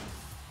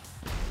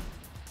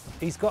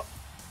 He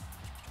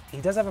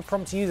does have a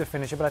prompt to use a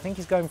finisher, but I think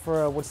he's going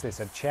for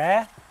a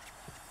chair?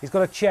 He's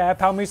got a chair.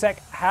 Pal Musek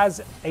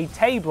has a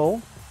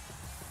table.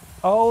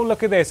 Oh,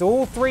 look at this.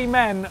 All three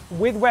men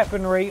with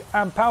weaponry,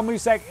 and Pal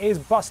Musek is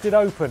busted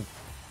open.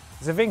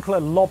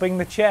 Zavinkler lobbing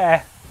the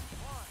chair.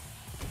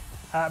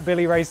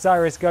 Billy Ray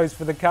Cyrus goes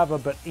for the cover,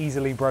 but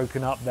easily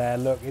broken up there.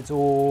 Look, it's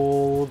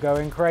all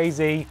going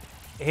crazy.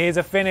 Here's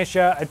a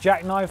finisher, a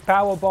jackknife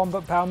powerbomb,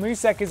 but Pal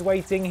Musek is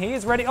waiting. He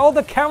is ready. Oh,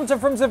 the counter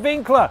from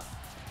Zavinkler.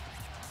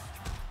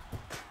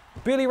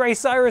 Billy Ray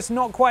Cyrus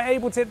not quite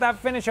able to hit that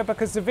finisher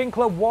because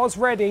Zavinkler was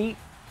ready.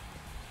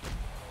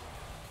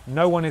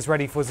 No one is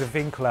ready for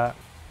Zavinkler.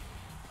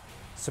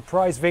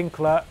 Surprise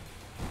Winkler,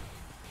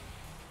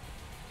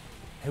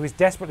 who is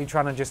desperately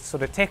trying to just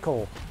sort of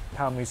tickle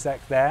Pal Musek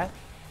there.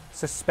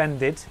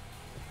 Suspended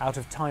out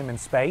of time and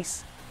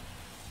space.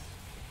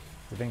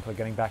 Zavinkler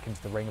getting back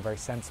into the ring, a very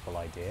sensible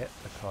idea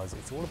because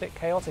it's all a bit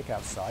chaotic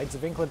outside.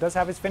 Zavinkler does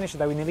have his finisher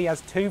though. He nearly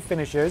has two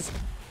finishers,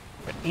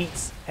 but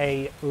eats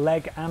a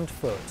leg and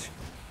foot.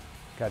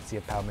 courtesy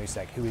of Pal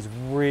Musek, who is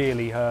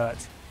really hurt.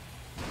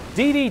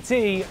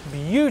 DDT,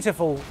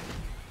 beautiful.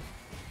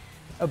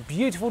 A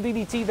beautiful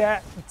DDT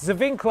there.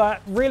 Winkler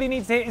really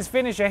needs to hit his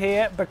finisher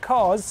here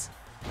because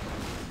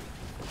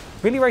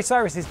Billy Ray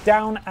Cyrus is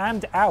down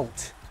and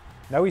out.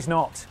 No, he's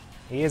not.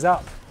 He is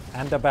up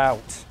and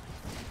about.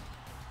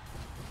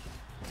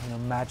 Can you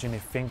imagine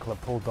if Winkler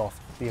pulled off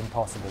the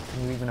impossible?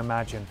 Can you even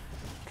imagine?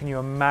 Can you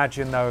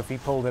imagine, though, if he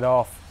pulled it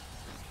off?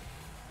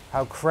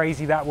 How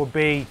crazy that would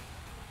be.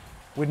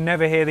 We'd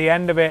never hear the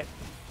end of it.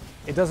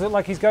 It does look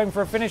like he's going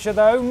for a finisher,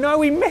 though.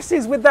 No, he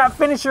misses with that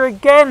finisher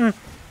again.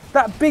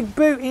 That big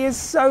boot, he is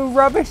so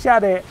rubbish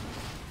at it.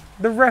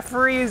 The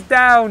referee is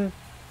down.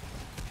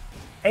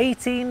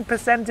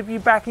 18% of you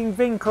backing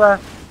Winkler.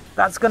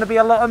 That's going to be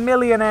a lot of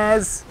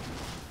millionaires.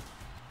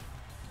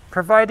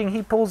 Providing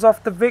he pulls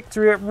off the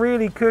victory, it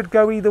really could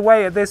go either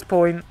way at this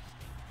point.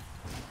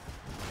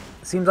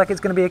 Seems like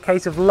it's going to be a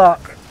case of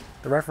luck.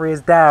 The referee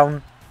is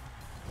down.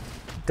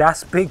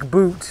 Das Big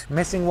Boot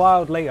missing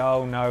wildly.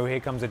 Oh no, here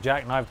comes a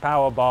jackknife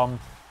powerbomb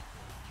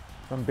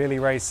from Billy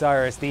Ray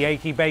Cyrus. The the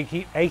wakey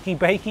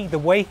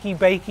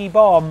bakey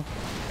bomb.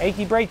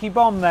 Achy breaky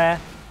bomb there.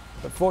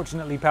 But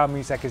fortunately, Pal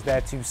Musek is there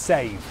to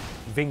save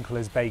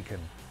Winkler's bacon.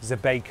 The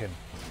bacon.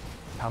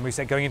 Pal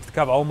Musek going into the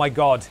cover. Oh my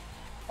god.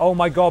 Oh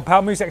my god,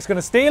 Pal Musek's going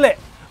to steal it.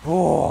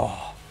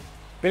 Oh.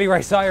 Billy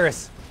Ray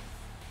Cyrus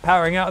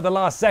powering out at the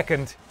last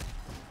second.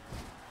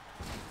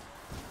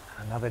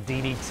 Another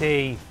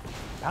DDT.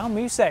 Pal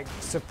Musek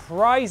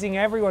surprising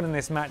everyone in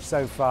this match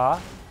so far.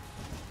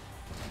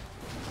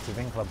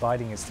 Winkler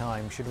biding his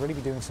time. Should really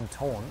be doing some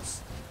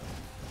taunts.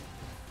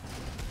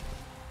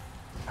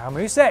 Pal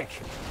Musek.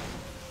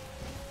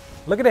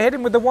 Looking to hit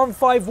him with the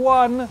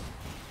 151.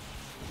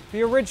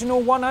 The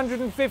original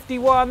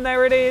 151.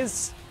 There it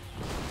is.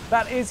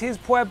 That is his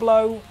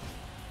Pueblo.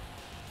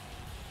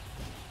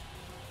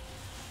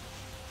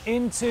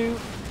 Into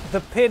the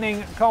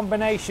pinning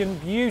combination.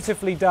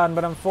 Beautifully done,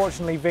 but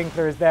unfortunately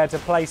Winkler is there to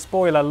play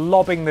spoiler,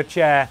 lobbing the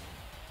chair.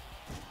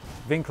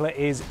 Winkler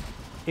is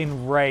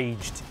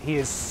enraged. He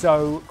is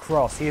so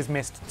cross. He has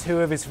missed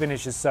 2 of his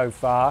finishes so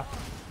far.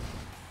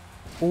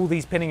 All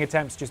these pinning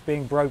attempts just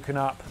being broken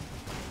up.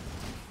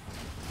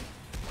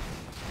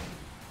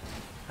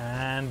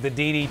 And the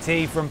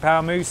DDT from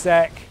Pal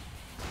Musek.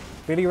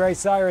 Billy Ray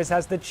Cyrus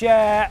has the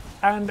chair,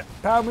 and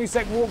Pal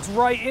Musek walks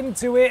right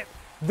into it.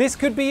 This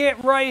could be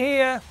it right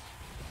here.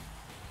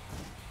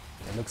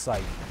 It looks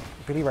like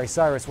Billy Ray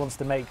Cyrus wants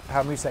to make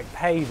Pal Musek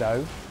pay,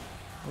 though.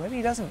 Or maybe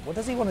he doesn't. What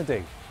does he want to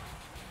do?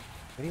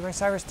 Billy Ray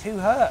Cyrus too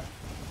hurt.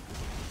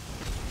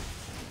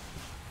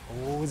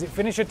 Oh, is it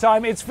finisher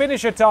time? It's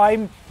finisher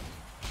time.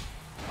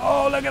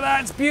 Oh, look at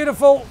that. It's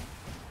beautiful.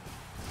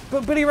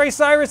 But Billy Ray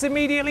Cyrus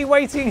immediately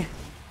waiting.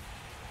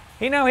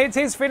 He now hits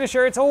his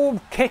finisher. It's all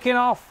kicking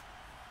off.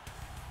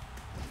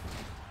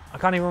 I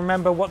can't even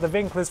remember what the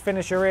Winkler's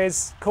finisher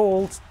is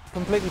called.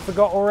 Completely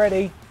forgot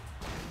already.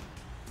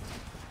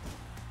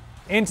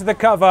 Into the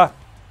cover.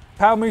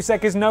 Pal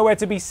Musek is nowhere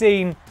to be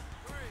seen.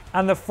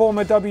 And the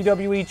former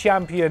WWE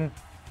champion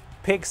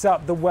picks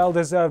up the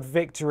well-deserved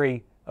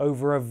victory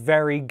over a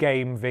very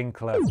game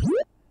Winkler.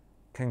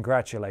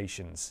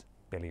 Congratulations,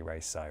 Billy Ray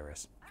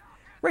Cyrus.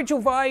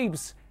 Rachel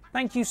Vibes,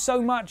 thank you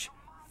so much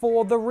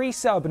for the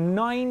resub.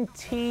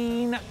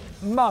 19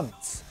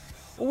 months.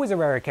 Always a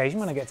rare occasion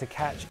when I get to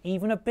catch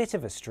even a bit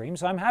of a stream,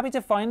 so I'm happy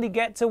to finally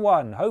get to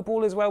one. Hope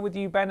all is well with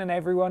you, Ben, and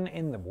everyone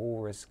in the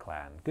Walrus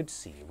clan. Good to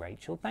see you,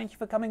 Rachel. Thank you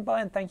for coming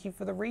by and thank you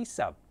for the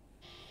resub.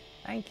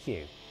 Thank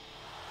you.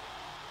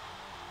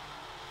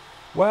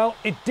 Well,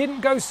 it didn't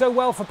go so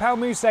well for Pal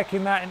Musek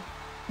in that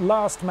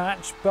last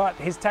match, but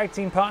his tag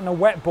team partner,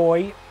 Wet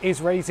Boy,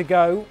 is ready to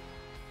go.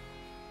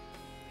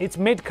 It's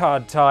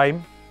mid-card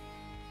time,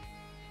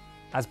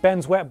 as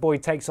Ben's Wet Boy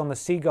takes on the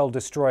Seagull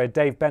Destroyer,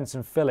 Dave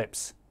Benson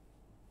Phillips.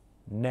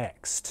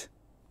 Next,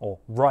 or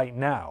right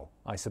now,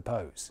 I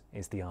suppose,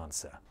 is the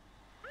answer.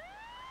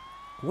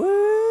 Woo!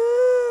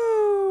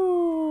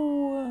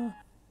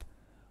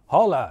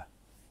 Holla,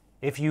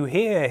 if you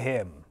hear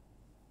him.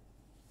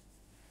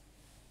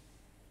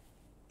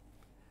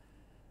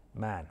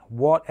 Man,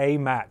 what a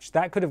match.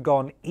 That could have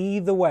gone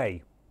either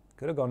way.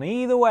 Could have gone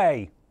either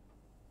way.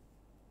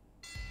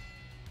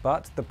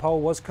 But the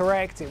poll was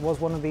correct. It was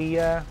one of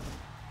the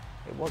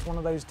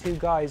those 2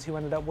 guys who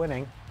ended up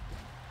winning.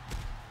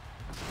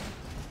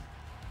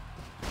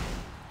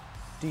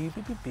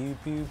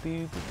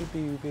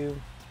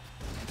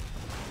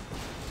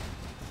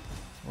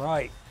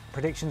 Right,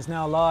 predictions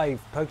now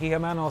live. Pokey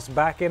Hermanos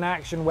back in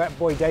action. Wet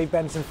Boy, Dave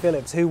Benson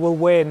Phillips. Who will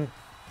win?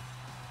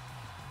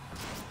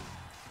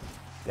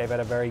 Dave had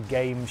a very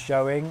game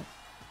showing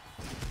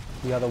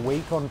the other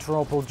week on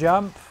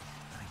TripleJump.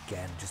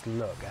 Again, just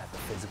look at the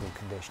physical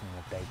conditioning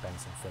of Dave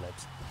Benson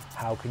Phillips.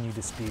 How can you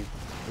dispute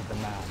that the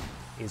man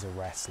is a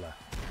wrestler?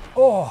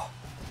 Oh,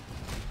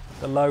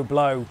 the low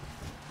blow.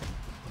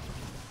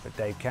 But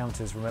Dave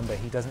counters. Remember,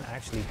 he doesn't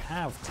actually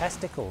have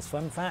testicles.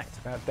 Fun fact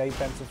about Dave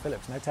Benson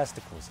Phillips. No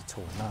testicles at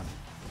all, none.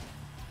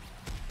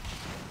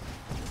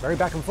 Very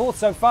back and forth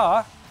so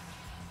far.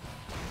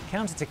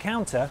 Counter to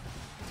counter.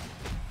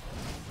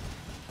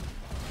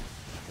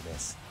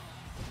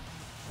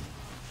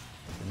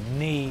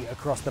 knee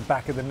across the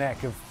back of the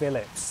neck of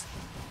Phillips,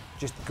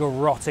 just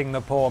garrotting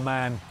the poor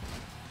man.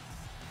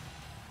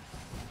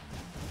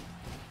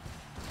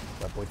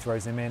 Wetboy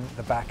throws him in,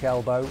 the back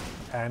elbow,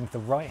 and the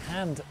right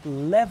hand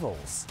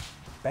levels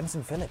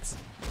Benson Phillips.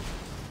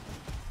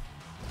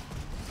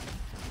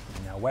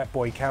 Now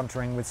Wetboy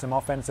countering with some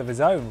offense of his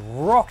own,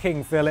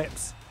 rocking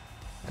Phillips,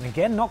 and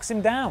again knocks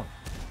him down.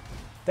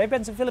 Dave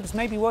Benson Phillips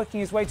may be working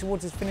his way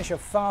towards his finisher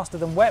faster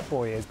than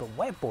Wetboy is, but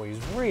Wetboy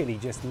is really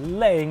just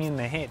laying in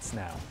the hits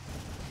now.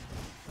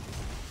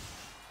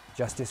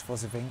 Justice for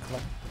Zavinkler.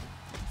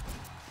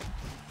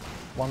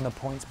 Won the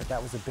points, but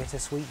that was a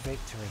bittersweet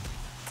victory.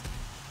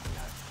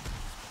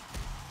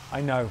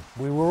 I know.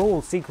 We were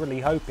all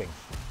secretly hoping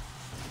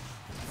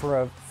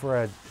for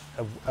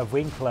a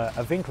Winkler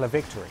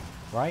victory,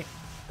 right?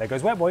 There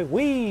goes Wetboy.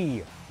 Whee!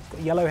 He's got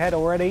a yellow head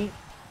already.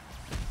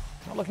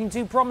 Not looking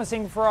too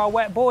promising for our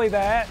Wetboy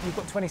there. You've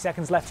got 20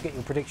 seconds left to get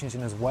your predictions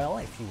in as well,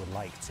 if you would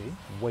like to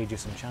wager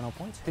some channel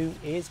points. Who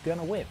is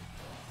gonna win?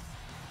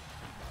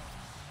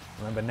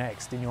 Remember,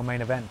 next in your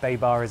main event,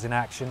 Baybar is in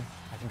action,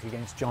 I think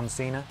against John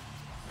Cena.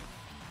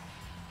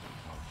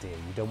 Oh dear,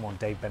 you don't want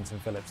Dave Benson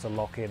Phillips to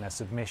lock in a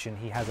submission.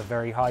 He has a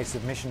very high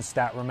submission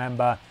stat,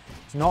 remember.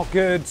 It's not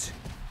good.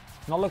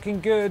 Not looking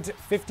good.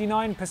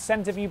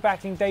 59% of you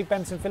backing Dave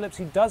Benson Phillips,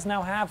 who does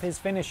now have his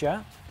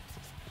finisher.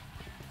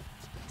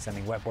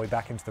 Sending Wetboy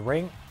back into the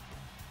ring.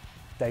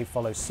 Dave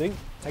follows suit.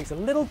 Takes a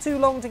little too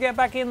long to get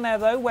back in there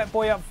though.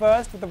 Wetboy up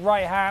first with the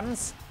right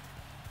hands.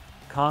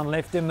 Can't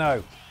lift him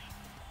though.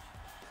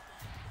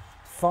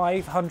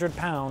 500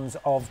 pounds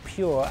of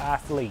pure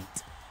athlete.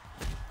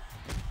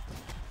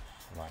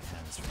 Right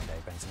hands from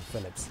Dave Benson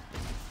Phillips.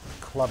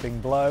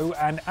 Clubbing blow,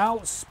 and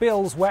out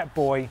spills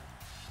Wetboy.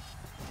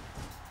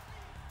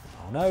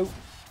 Oh no.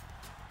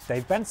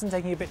 Dave Benson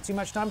taking a bit too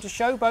much time to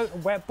showboat.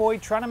 Wetboy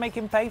trying to make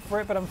him pay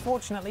for it, but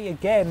unfortunately,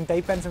 again,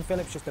 Dave Benson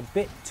Phillips just a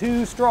bit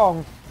too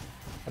strong,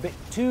 a bit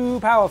too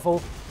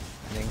powerful.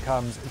 And in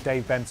comes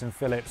Dave Benson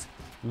Phillips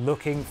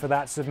looking for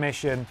that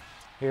submission.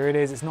 Here it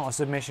is. It's not a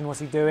submission. What's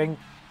he doing?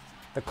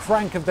 The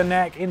crank of the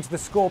neck into the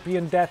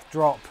Scorpion Death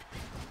Drop.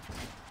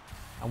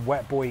 And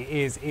Wetboy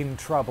is in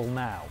trouble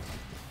now.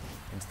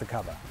 Into the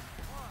cover.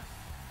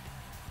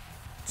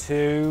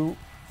 2.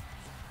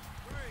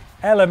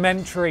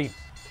 Elementary.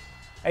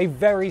 A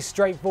very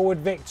straightforward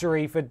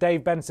victory for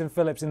Dave Benson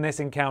Phillips in this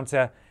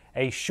encounter.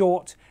 A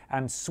short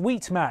and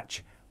sweet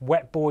match.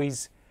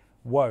 Wetboy's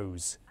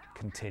woes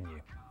continue.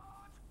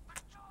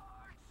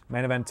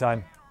 Main event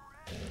time.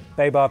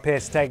 Baybar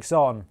Pierce takes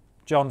on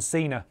John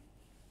Cena.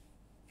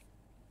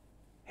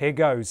 Here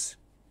goes.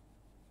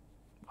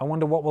 I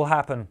wonder what will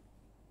happen.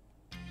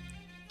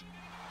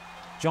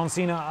 John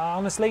Cena,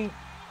 honestly,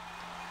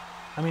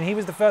 I mean, he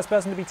was the first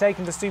person to be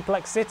taken to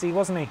Suplex City,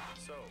 wasn't he?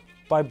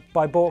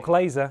 By Bork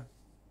Laser.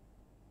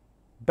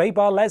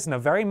 Baybar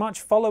Lesnar very much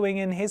following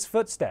in his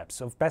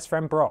footsteps of best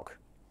friend Brock.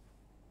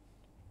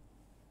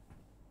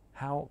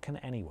 How can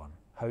anyone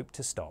hope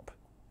to stop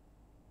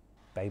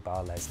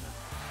Baybar Lesnar?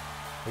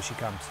 Here she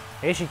comes.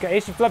 Here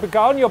she flipping.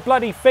 Go on your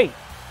bloody feet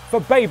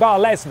for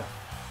Baybar Lesnar.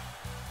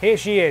 Here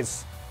she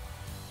is.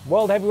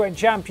 World Heavyweight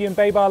Champion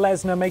Baybar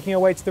Lesnar making her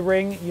way to the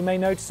ring. You may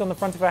notice on the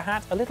front of her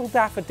hat a little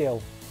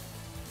daffodil.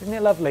 Isn't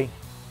it lovely?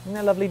 Isn't it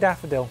a lovely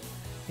daffodil?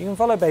 You can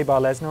follow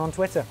Baybar Lesnar on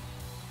Twitter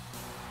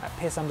at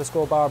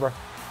 @piss_Barbara.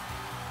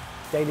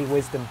 Daily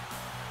wisdom.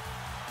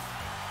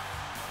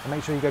 And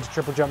make sure you go to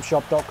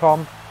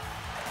TripleJumpShop.com.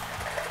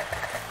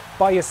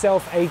 Buy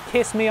yourself a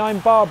Kiss Me I'm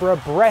Barbara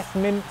breath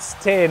mints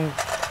tin.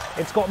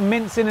 It's got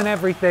mints in and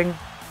everything.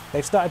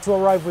 They've started to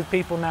arrive with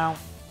people now.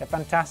 They're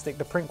fantastic.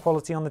 The print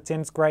quality on the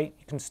tin's great.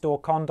 You can store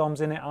condoms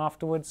in it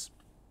afterwards.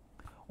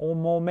 Or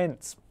more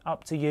mints.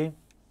 Up to you.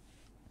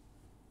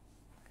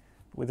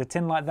 With a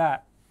tin like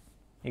that,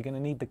 you're going to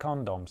need the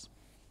condoms.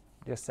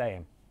 Just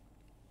saying.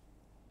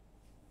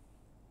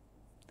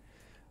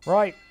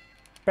 Right.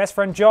 Best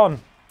friend John.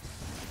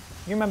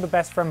 You remember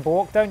best friend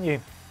Bork, don't you?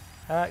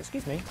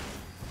 Excuse me.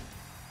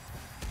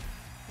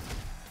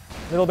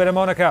 Little bit of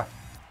Monica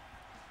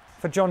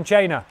for John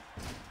Cena.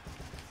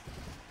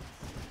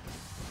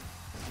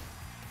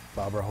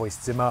 Barbara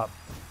hoists him up.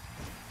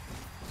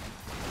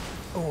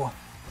 Ooh.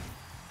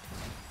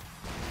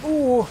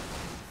 Ooh.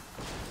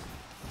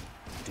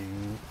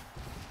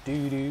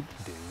 Do.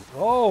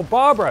 Oh,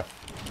 Barbara.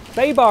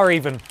 Baybar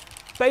even.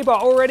 Baybar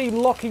already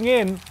locking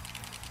in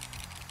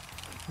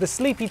the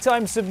sleepy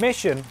time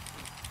submission.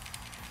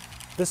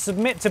 The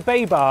submit to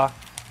Baybar.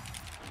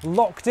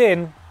 Locked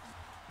in.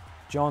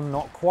 John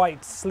not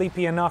quite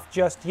sleepy enough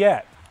just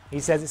yet. He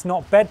says, it's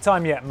not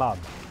bedtime yet, Mum.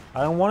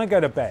 I don't want to go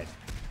to bed.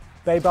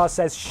 Baybar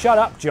says, shut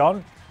up,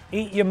 John.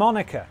 Eat your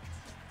Monica.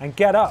 And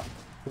get up.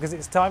 Because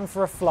it's time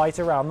for a flight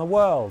around the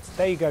world.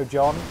 There you go,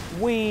 John.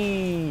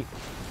 Whee!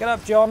 Get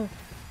up, John.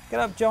 Get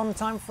up, John.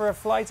 Time for a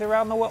flight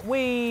around the world.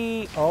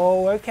 Whee!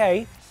 Oh,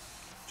 okay.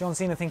 John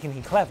Cena thinking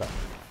he clever.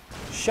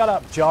 Shut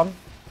up, John.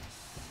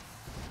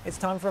 It's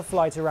time for a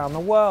flight around the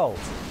world.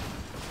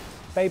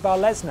 Baybar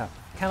Lesnar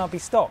cannot be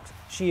stopped.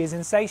 She is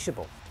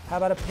insatiable. How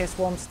about a piss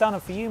warm stunner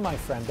for you, my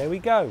friend? There we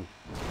go.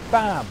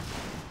 Bam.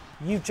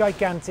 You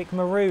gigantic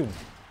maroon.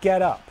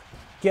 Get up.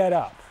 Get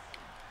up.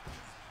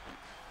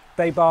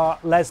 Baybar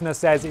Lesnar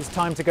says, it's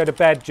time to go to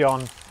bed,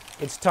 John.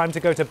 It's time to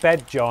go to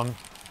bed, John.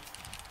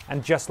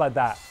 And just like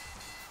that,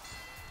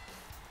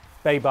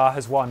 Baybar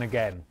has won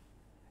again.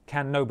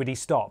 Can nobody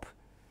stop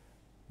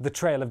the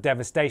trail of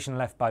devastation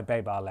left by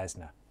Baybar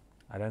Lesnar?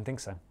 I don't think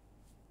so.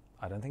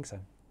 I don't think so.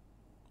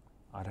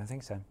 I don't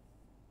think so.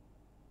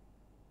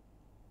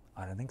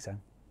 I don't think so.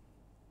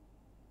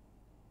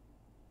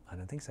 I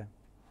don't think so.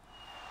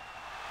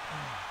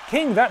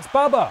 King, that's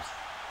Bubba.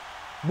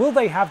 Will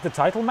they have the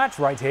title match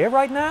right here,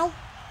 right now?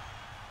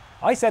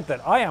 I said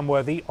that I am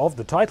worthy of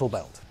the title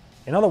belt.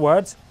 In other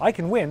words, I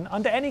can win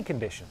under any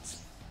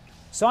conditions.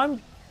 So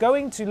I'm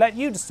going to let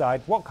you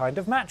decide what kind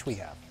of match we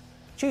have.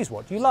 Choose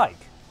what you like.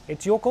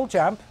 It's your call,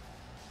 champ.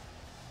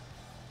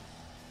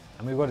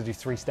 And we've got to do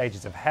 3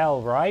 stages of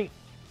hell, right?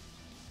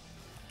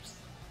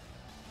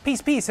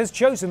 Peace has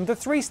chosen the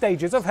 3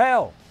 stages of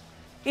hell.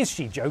 Is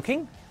she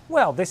joking?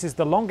 Well, this is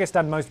the longest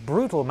and most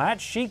brutal match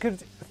she could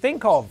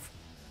think of.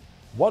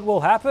 What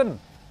will happen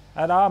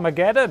at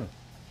Armageddon?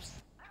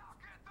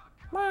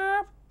 Come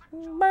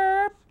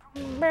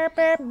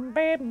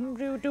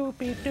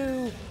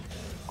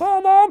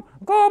on,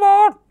 come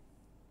on!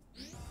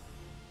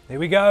 Here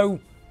we go.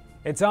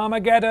 It's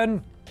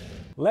Armageddon.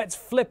 Let's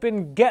flip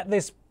and get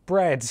this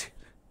bread.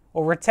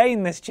 Or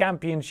retain this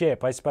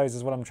championship, I suppose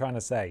is what I'm trying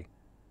to say.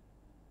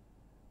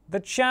 The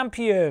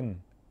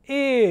champion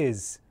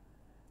is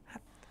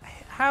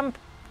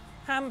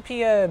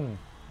Hampion.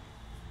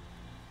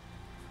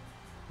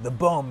 The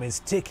bomb is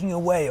ticking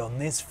away on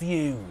this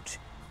feud.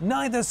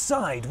 Neither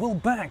side will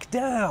back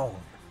down.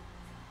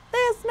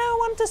 There's no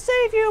one to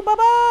save you,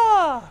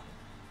 Baba!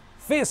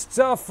 Fists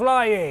are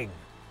flying.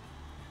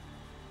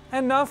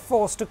 Enough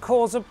force to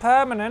cause a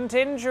permanent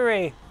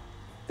injury.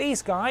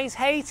 These guys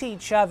hate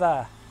each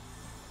other.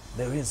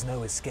 There is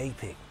no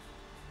escaping.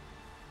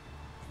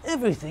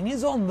 Everything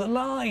is on the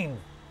line.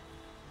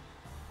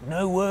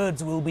 No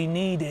words will be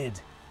needed.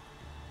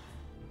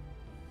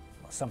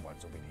 Well, some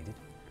words will be needed.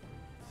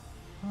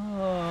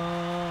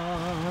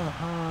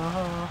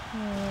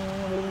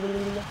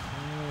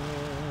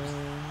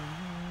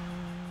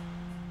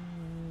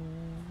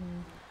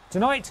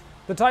 Tonight,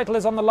 the title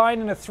is on the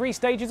line in a 3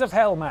 stages of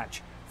hell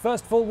match.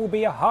 First fall will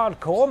be a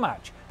hardcore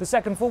match, the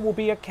second fall will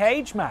be a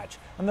cage match,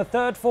 and the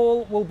third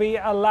fall will be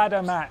a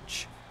ladder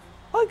match.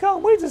 I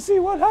can't wait to see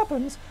what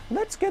happens.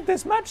 Let's get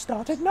this match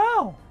started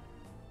now.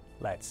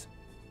 Let's.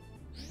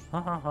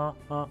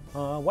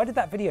 Why did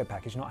that video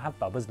package not have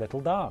Bubba's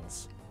little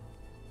dance?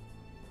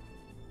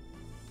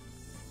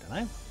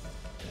 Dunno.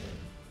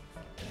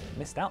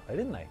 Missed out though,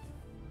 didn't they?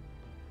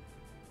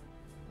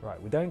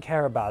 Right, we don't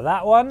care about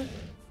that one.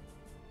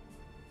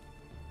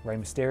 Rey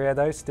Mysterio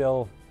though,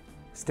 still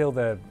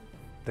the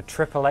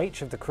Triple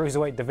H of the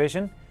Cruiserweight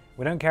division.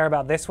 We don't care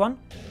about this one.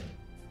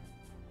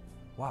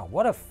 Wow,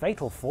 what a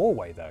fatal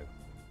 4-way though.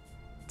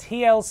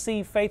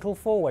 TLC fatal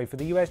 4-way for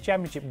the US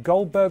Championship.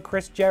 Goldberg,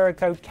 Chris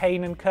Jericho,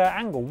 Kane and Kurt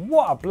Angle.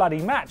 What a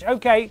bloody match.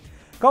 Okay,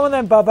 come on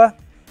then, Bubba.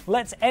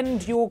 Let's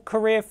end your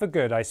career for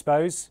good, I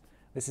suppose.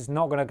 This is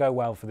not going to go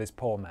well for this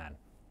poor man.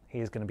 He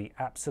is going to be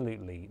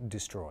absolutely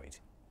destroyed.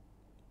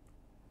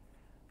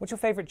 What's your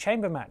favourite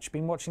chamber match?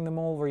 Been watching them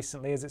all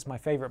recently as it's my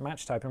favourite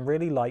match type and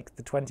really like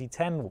the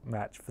 2010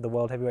 match for the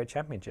World Heavyweight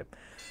Championship.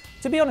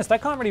 To be honest, I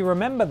can't really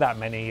remember that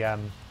many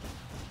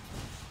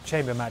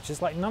chamber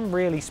matches. Like, none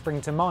really spring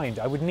to mind.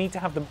 I would need to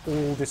have them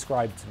all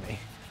described to me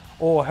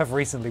or have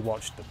recently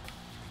watched them.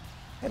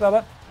 Hey,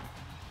 Bubba.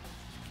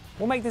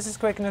 We'll make this as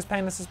quick and as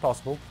painless as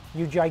possible.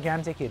 You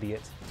gigantic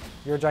idiot.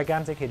 You're a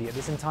gigantic idiot.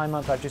 This entire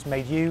month I've just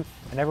made you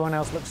and everyone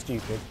else look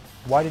stupid.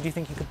 Why did you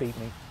think you could beat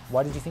me?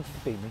 Why did you think you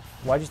could beat me?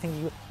 Why did you think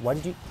you... Why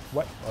did you...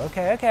 What?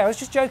 Okay, I was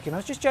just joking. Bro.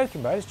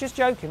 I was just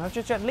joking.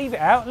 Leave it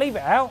out. Leave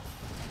it out.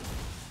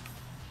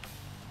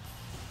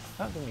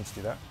 Oh, didn't need to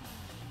do that.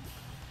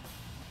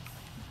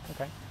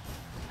 Okay.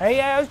 Hey,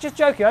 yeah, I was just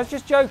joking.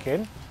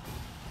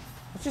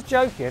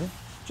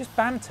 Just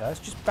banter. It's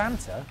just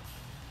banter,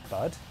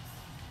 bud.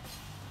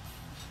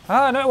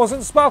 Ah, no, it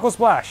wasn't. Sparkle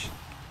Splash.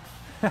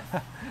 Yeah,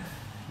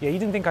 you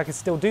didn't think I could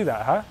still do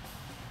that, huh?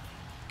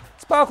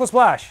 Sparkle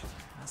Splash.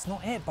 That's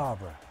not it,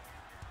 Barbara.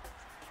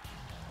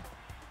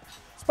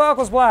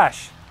 Sparkle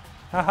Splash.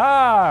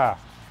 Haha.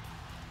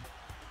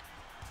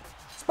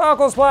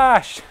 Sparkle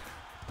Splash.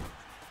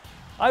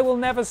 I will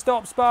never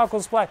stop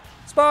Sparkle Splash.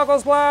 Sparkle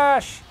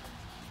Splash.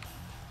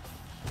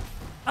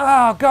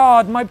 Oh,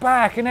 God, my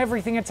back and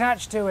everything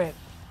attached to it.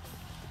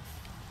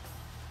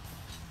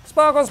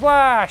 Sparkle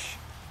Splash.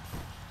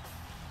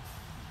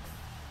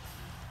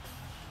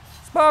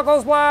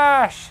 Sparkle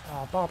Splash.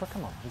 Oh, Barbara,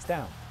 come on, he's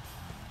down.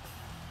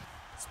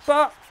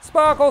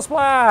 Sparkle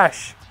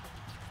Splash.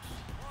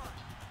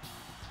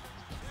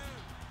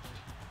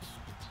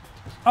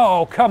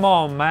 Oh, come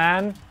on,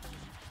 man.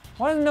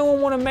 Why does no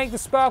one want to make the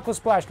Sparkle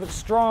Splash look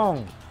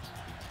strong?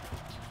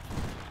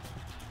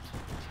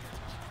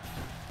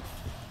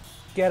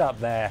 Get up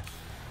there.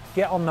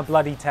 Get on the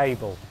bloody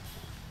table.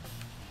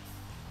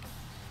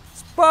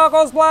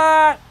 Sparkle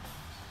Splash!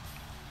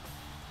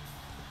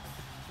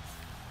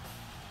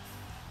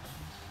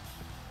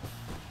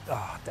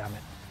 Oh, damn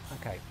it.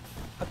 Okay.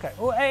 Okay.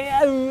 Oh, hey,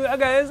 oh, okay,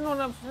 there's not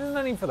enough. There's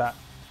no need for that.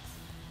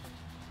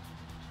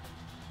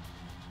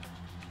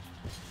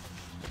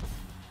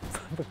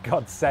 For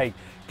God's sake,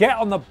 get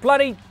on the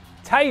bloody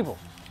table.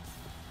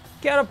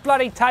 Get on a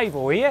bloody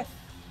table, will you?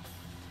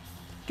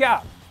 Get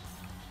up.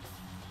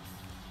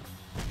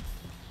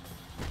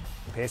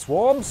 Piss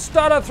warm,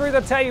 stutter through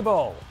the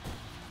table.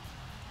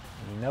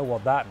 You know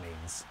what that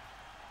means.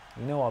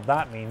 You know what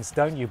that means,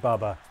 don't you,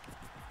 Bubba?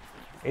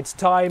 It's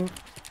time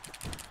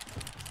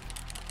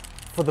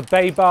for the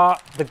Bay Bar,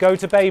 the go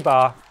to Bay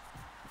Bar.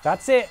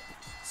 That's it.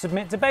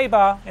 Submit to Bay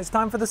Bar. It's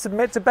time for the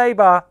submit to Bay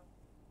Bar.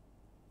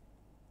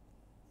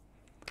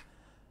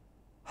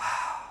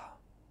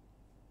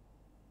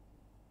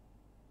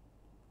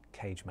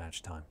 Cage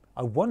match time.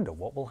 I wonder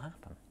what will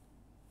happen.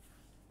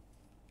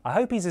 I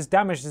hope he's as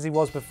damaged as he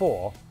was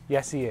before.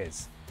 Yes, he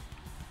is.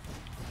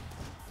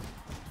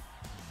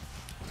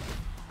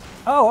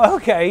 Oh,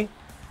 okay.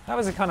 That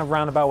was a kind of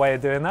roundabout way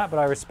of doing that, but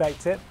I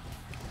respect it.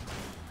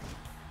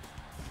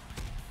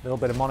 A little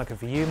bit of Monica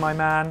for you, my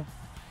man.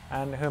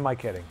 And who am I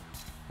kidding?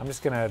 I'm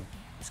just gonna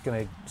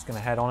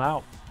head on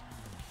out.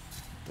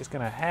 Just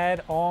gonna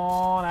head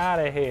on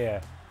out of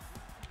here.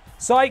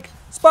 Psych!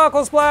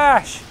 Sparkle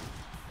Splash!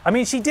 I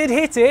mean, she did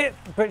hit it,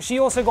 but she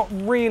also got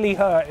really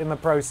hurt in the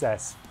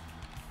process.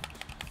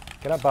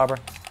 Get up, Barbara.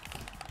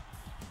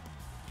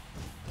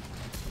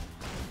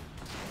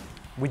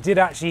 We did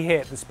actually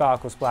hit the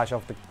Sparkle Splash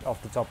off the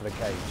top of the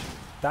cage.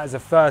 That is the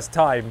first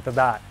time for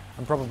that,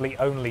 and probably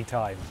only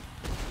time.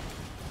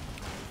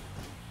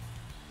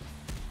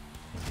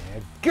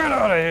 Yeah, get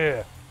out of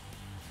here!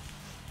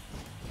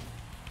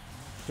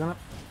 Do you want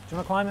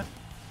to climb it?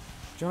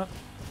 Do you want to?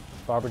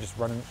 Barbara just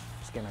running,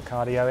 just getting her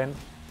cardio in.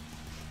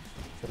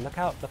 So look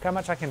how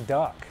much I can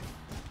duck.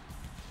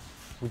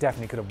 We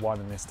definitely could have won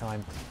in this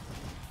time.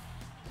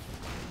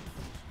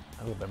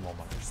 A little bit more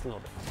money, just a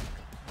little bit more.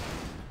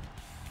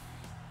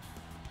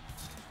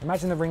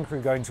 Imagine the ring crew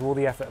going to all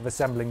the effort of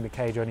assembling the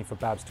cage only for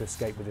Babs to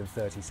escape within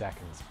 30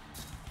 seconds.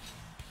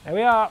 There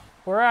we are.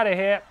 We're out of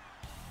here.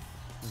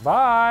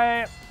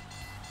 Bye.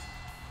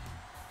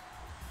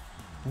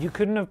 You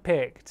couldn't have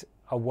picked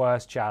a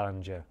worse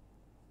challenger.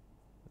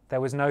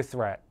 There was no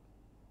threat.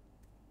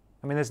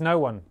 I mean, there's no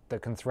one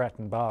that can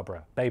threaten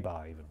Barbara.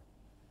 Baybar, even.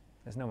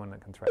 There's no one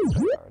that can threaten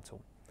Baybar at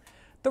all.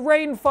 The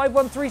Rain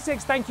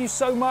 5136, thank you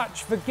so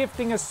much for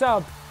gifting a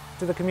sub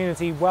to the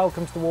community.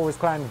 Welcome to the Warriors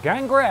Clan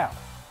Gangrel.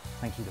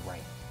 Thank you, The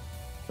Rain.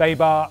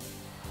 Baybar,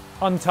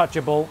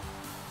 untouchable.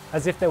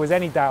 As if there was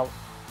any doubt.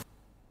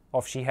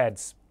 Off she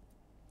heads.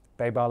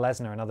 Baybar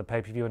Lesnar, another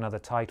pay-per-view, another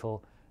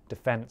title,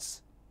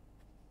 defense.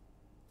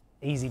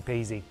 Easy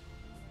peasy.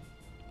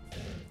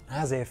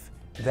 As if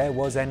there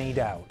was any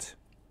doubt.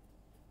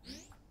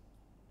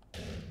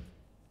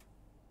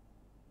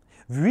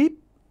 Reap.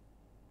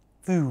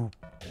 Foo.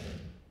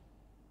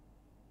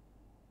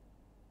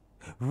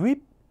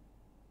 Reap.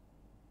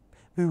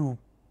 Foo.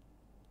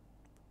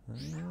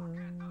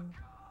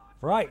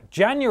 Right,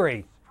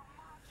 January.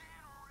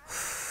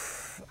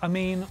 I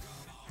mean,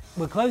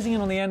 we're closing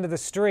in on the end of the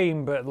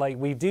stream, but like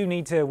we do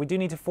need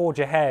to forge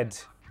ahead.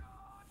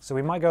 So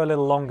we might go a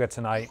little longer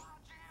tonight,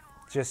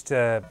 just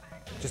to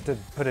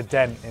put a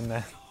dent in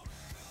there.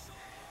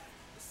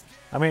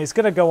 I mean, it's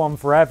gonna go on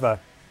forever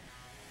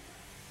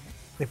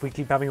if we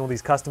keep having all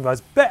these custom guys.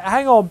 But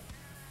hang on,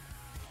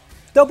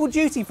 double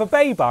duty for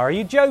Baybar? Are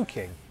you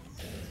joking?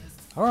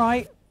 All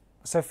right.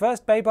 So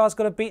first Baybar's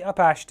got to beat up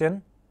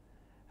Ashton,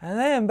 and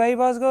then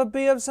Baybar's got to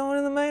beat up someone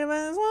in the main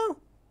event as well.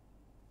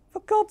 For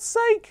God's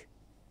sake,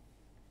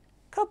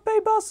 cut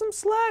Baybar some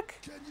slack.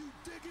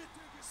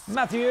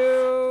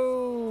 Matthews.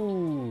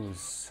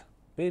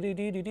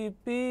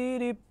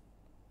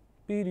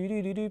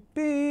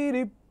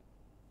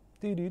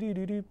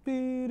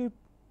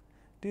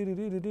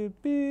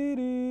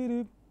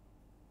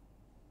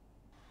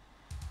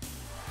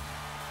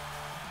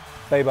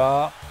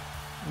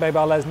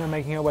 Baybar Lesnar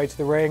making her way to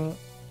the ring,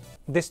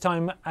 this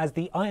time as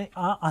the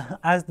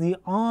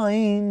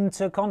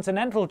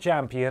Intercontinental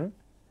Champion.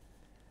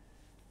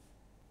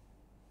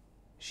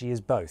 She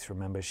is both,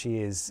 remember, she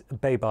is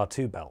Baybar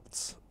 2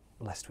 belts,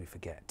 lest we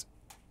forget.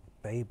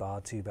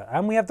 Baybar 2 belts.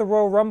 And we have the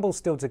Royal Rumble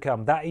still to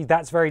come.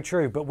 That's very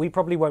true, but we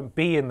probably won't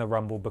be in the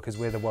Rumble because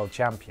we're the World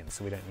Champions,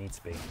 so we don't need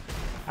to be.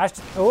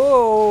 Ashton,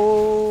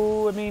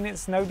 oh, I mean,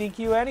 it's no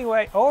DQ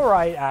anyway. All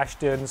right,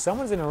 Ashton,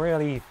 someone's in a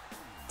really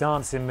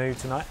dancing mood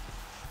tonight,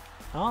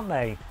 aren't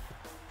they?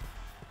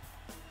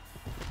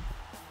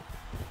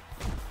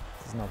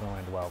 This is not going to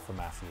end well for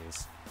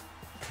Matthews.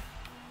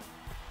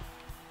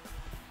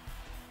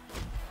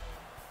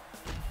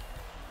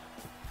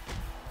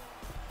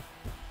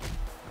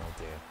 Oh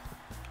dear.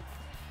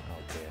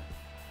 Oh dear.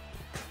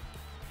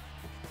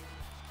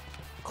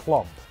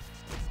 Clomp.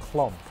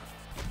 Clomp.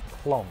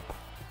 Clomp.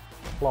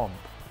 Clomp.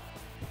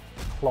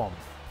 Clomp.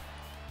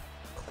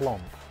 Clomp.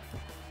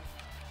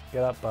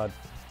 Get up, bud.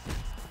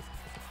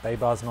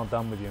 Baybar's not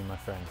done with you, my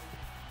friend.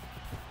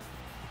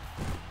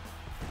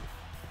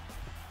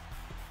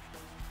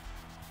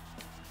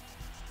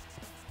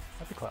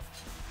 Happy clap.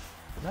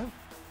 No?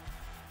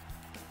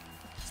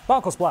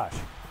 Sparkle Splash.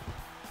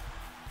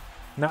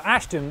 Now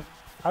Ashton,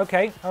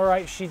 okay, all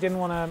right, she didn't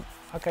want to,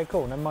 okay,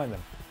 cool, never mind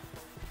then.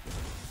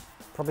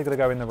 Probably going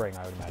to go in the ring,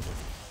 I would imagine.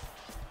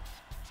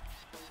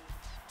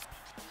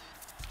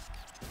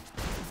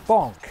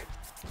 Bonk.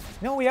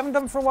 No, we haven't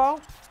done for a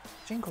while.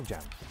 Jingle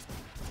Jam.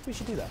 We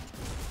should do that.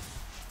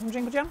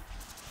 Jingle Jam?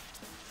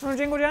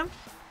 Jingle Jam?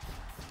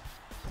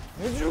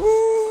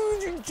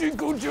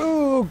 Jingle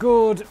Jam.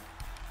 Good.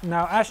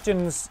 Now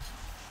Ashton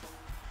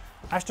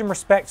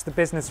respects the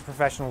business of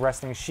professional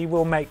wrestling. She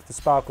will make the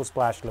Sparkle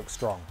Splash look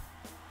strong.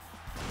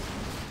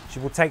 She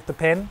will take the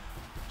pin.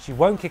 She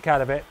won't kick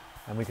out of it.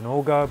 And we can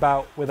all go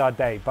about with our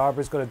day.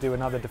 Barbara's got to do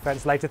another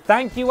defense later.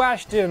 Thank you,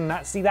 Ashton.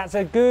 That's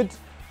a good...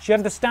 She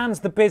understands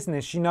the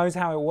business. She knows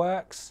how it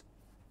works.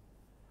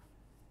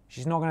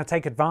 She's not going to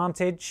take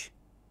advantage.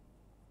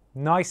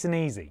 Nice and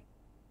easy.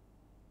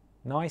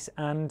 Nice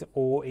and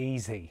or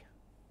easy.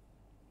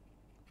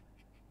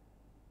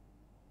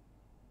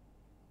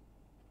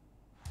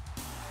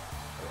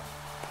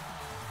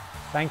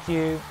 Thank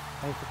you.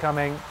 Thanks for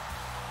coming.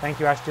 Thank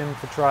you, Ashton,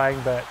 for trying,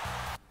 but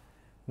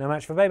no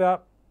match for Babe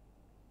Up.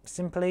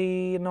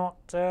 Simply not,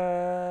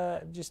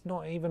 just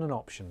not even an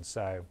option,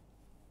 so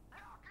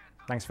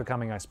thanks for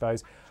coming, I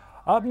suppose.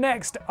 Up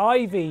next,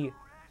 Ivy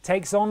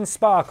takes on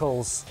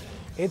Sparkles.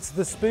 It's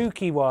the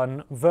spooky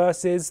one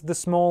versus the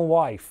small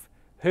wife.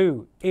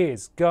 Who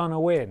is gonna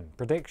win?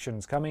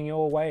 Predictions coming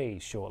your way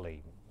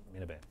shortly,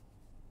 in a bit.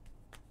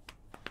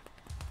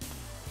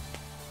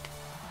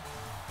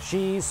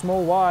 She's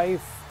small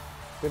wife.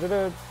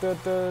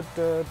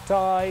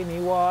 Tiny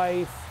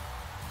wife.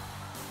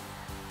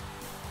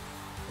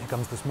 Here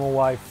comes the small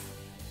wife.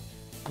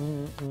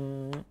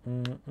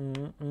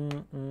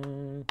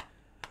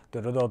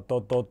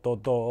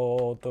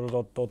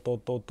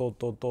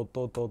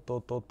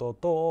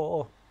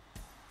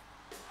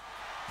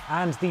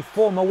 And the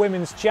former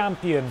women's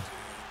champion,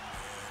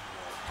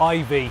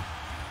 Ivy,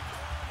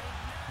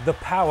 the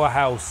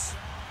powerhouse,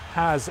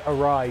 has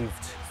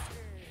arrived.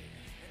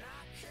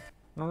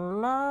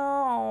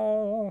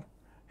 Now,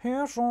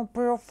 here's some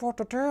bill for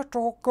the day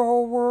to go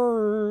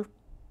away.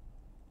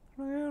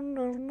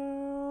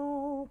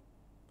 Now,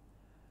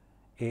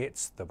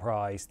 it's the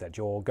price that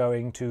you're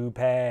going to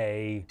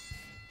pay.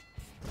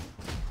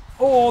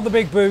 Oh, the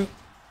big boot.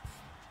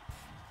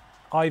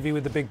 Ivy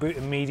with the big boot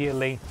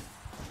immediately.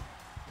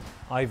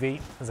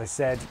 Ivy, as I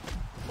said,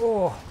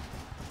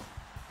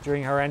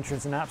 during her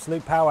entrance, an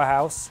absolute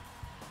powerhouse.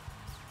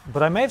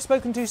 But I may have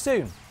spoken too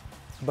soon,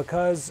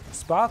 because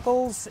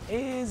Sparkles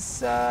is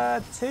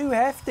too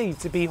hefty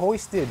to be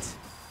hoisted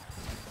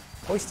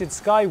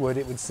skyward,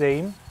 it would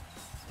seem.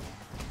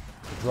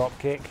 The drop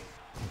kick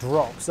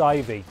drops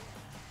Ivy.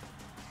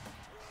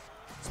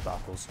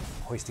 Sparkles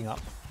hoisting up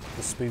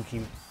the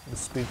spooky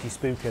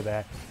spooker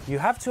there. You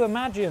have to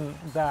imagine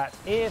that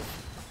if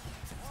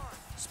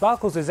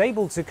Sparkles is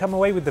able to come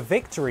away with the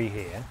victory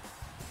here,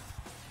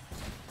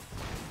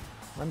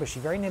 remember she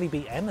very nearly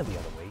beat Emma the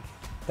other week,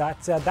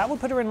 that would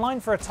put her in line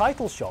for a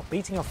title shot,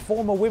 beating a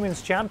former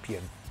women's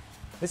champion.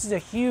 This is a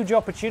huge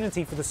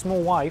opportunity for the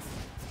small wife.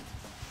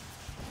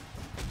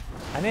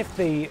 And if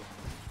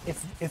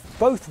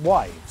both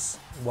wives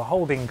were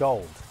holding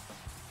gold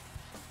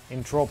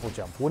in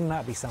TripleJump, wouldn't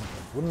that be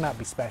something? Wouldn't that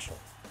be special?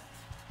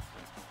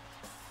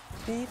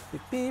 Beep,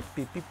 beep, beep,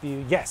 beep, beep,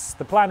 beep. Yes,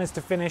 the plan is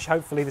to finish,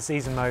 hopefully, the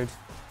season mode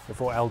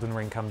before Elden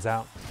Ring comes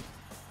out.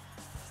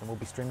 And we'll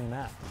be streaming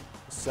that.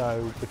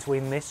 So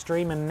between this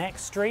stream and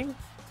next stream,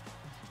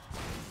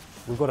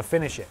 we've got to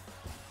finish it.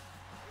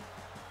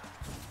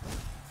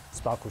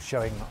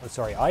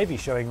 Ivy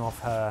showing off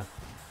her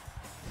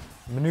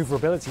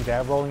maneuverability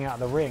there, rolling out of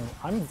the ring.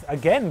 I'm,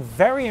 again,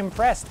 very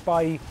impressed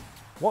by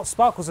what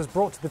Sparkles has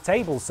brought to the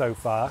table so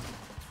far.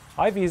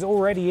 Ivy is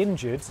already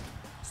injured.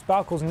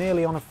 Sparkles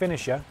nearly on a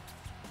finisher.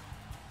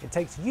 It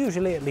takes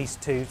usually at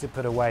least 2 to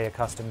put away a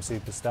custom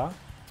superstar.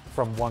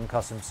 From one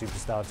custom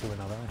superstar to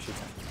another, I should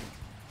say.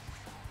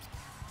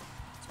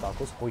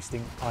 Sparkles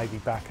hoisting Ivy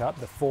back up.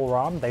 The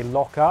forearm, they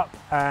lock up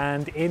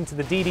and into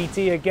the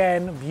DDT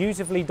again.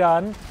 Beautifully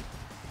done.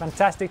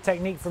 Fantastic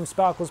technique from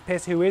Sparkles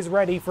Piss, who is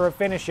ready for a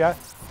finisher.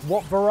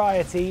 What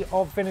variety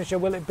of finisher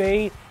will it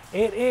be?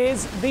 It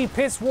is the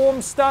Piss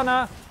Warm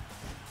Stunner.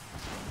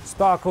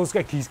 Sparkles,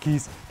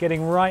 keys,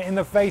 getting right in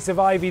the face of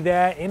Ivy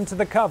there, into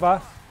the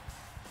cover.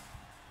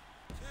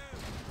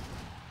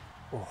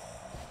 Oh.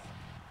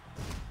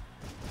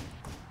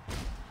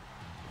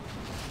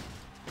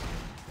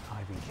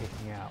 Ivy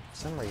kicking out. For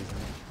some reason,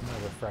 I'm going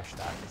to refresh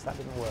that, because that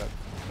didn't work.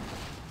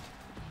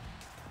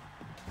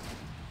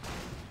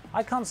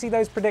 I can't see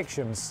those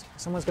predictions.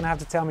 Someone's going to have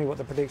to tell me what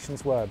the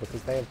predictions were,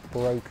 because they have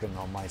broken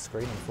on my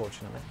screen,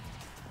 unfortunately.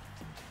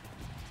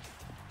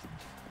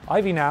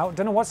 Ivy now,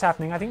 don't know what's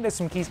happening. I think there's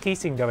some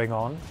keysing going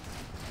on.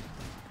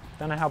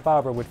 Don't know how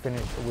Barbara would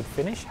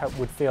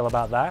feel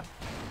about that.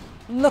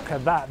 Look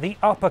at that, the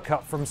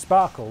uppercut from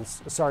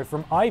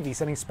from Ivy,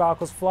 sending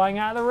Sparkles flying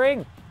out of the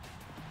ring.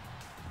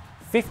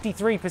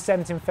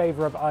 53% in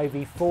favor of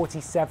Ivy,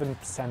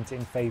 47%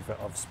 in favor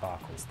of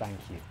Sparkles. Thank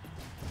you.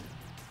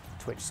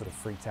 Twitch sort of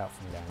freaked out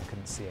from down. I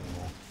couldn't see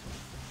anymore.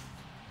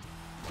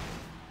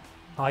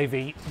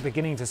 Ivy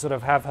beginning to sort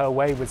of have her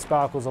way with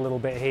Sparkles a little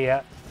bit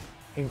here,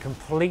 in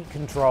complete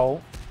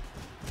control.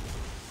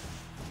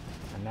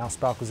 And now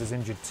Sparkles is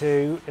injured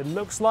too. It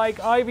looks like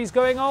Ivy's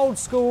going old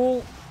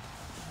school.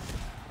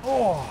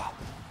 Oh!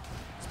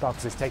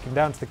 Sparkles is taken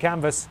down to the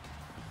canvas.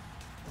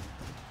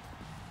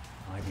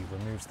 Ivy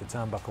removes the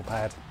turnbuckle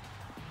pad.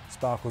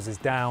 Sparkles is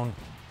down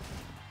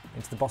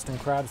into the Boston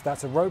Crabs.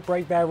 That's a rope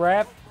break there,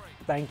 ref.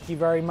 Thank you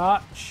very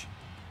much.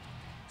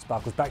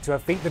 Sparkles back to her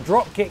feet. The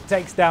drop kick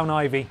takes down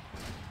Ivy.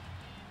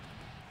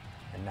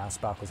 And now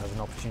Sparkles has an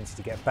opportunity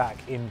to get back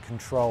in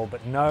control,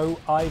 but no,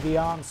 Ivy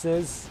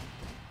answers.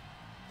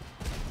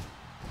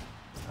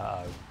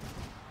 Uh-oh.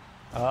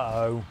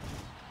 Uh-oh.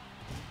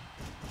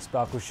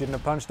 Sparkles shouldn't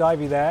have punched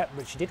Ivy there,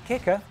 but she did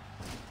kick her.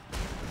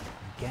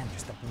 Again,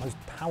 just the most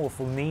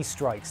powerful knee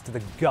strikes to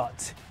the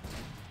gut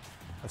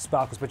of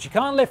Sparkles, but she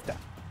can't lift her.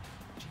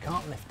 She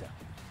can't lift her.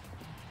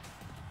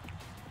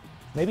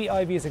 Maybe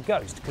Ivy is a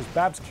ghost because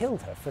Babs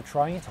killed her for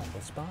trying it on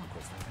with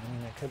Sparkles. I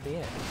mean, that could be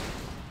it.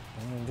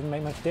 I mean, it didn't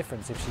make much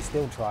difference if she's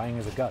still trying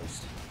as a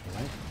ghost, you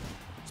know?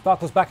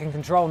 Sparkles back in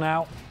control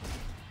now.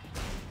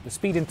 The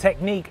speed and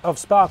technique of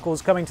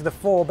Sparkles coming to the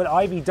fore, but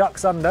Ivy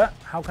ducks under.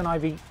 How can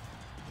Ivy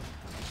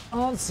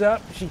answer?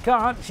 She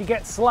can't. She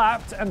gets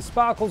slapped, and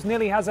Sparkles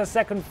nearly has her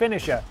second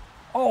finisher.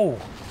 Oh,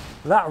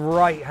 that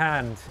right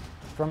hand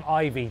from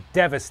Ivy,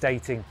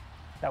 devastating.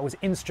 That was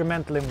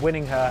instrumental in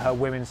winning her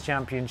women's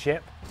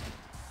championship.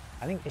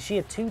 I think, is she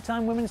a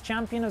two-time women's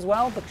champion as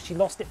well? Because she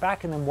lost it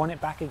back and then won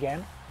it back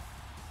again.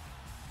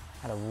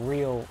 Had a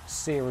real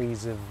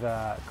series of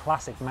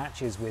classic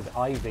matches with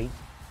Ivy.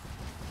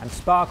 And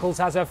Sparkles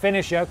has her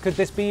finisher. Could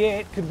this be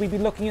it? Could we be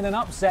looking at an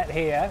upset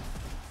here?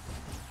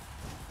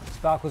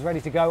 Sparkles ready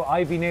to go.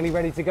 Ivy nearly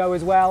ready to go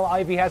as well.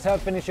 Ivy has her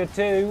finisher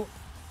too.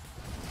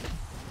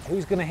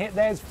 Who's going to hit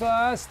theirs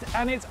first?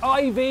 And it's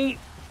Ivy.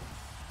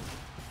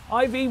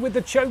 Ivy with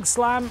the choke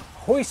slam,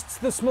 hoists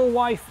the small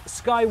wife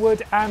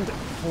skyward and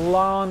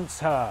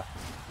plants her.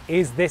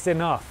 Is this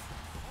enough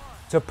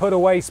to put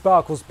away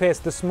Sparkles Pierce?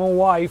 The small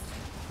wife,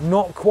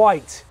 not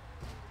quite.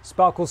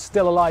 Sparkles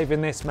still alive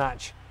in this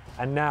match,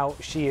 and now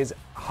she is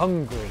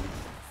hungry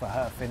for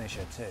her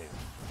finisher too.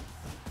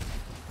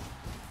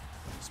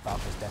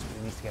 Sparkles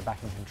desperately needs to get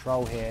back in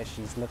control here.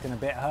 She's looking a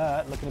bit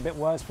hurt, looking a bit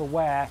worse for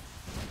wear.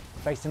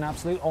 Faced an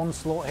absolute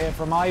onslaught here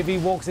from Ivy,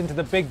 walks into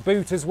the big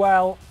boot as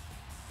well.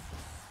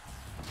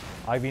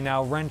 Ivy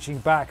now wrenching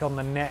back on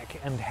the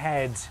neck and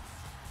head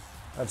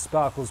of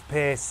Sparkles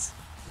Pierce.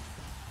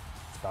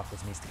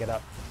 Sparkles needs to get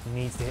up,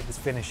 needs to hit this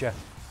finisher.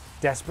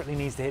 Desperately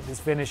needs to hit this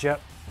finisher.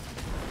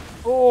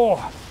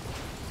 Oh!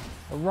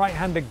 A right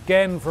hand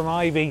again from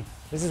Ivy.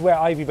 This is where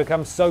Ivy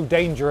becomes so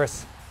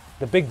dangerous.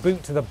 The big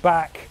boot to the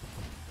back.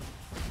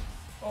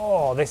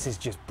 Oh, this is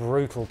just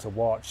brutal to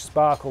watch.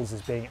 Sparkles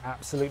is being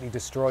absolutely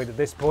destroyed at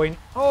this point.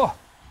 Oh!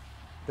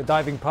 The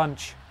diving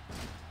punch.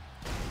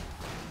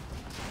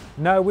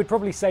 No, we'd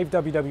probably save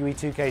WWE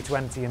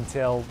 2K20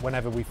 until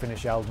whenever we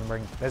finish Elden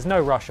Ring. There's no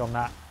rush on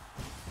that.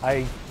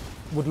 I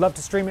would love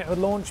to stream it at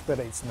launch, but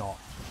it's not.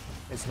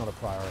 It's not a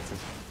priority.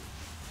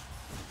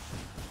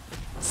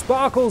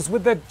 Sparkles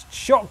with the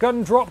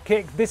shotgun drop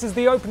kick. This is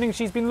the opening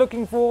she's been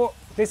looking for.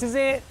 This is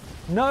it.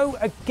 No,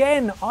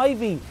 again,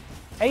 Ivy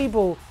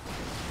able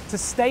to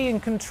stay in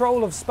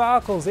control of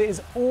Sparkles. It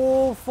is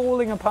all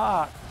falling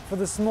apart for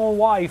the small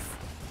wife.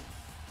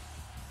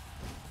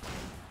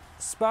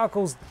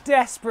 Sparkles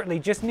desperately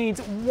just needs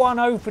one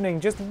opening,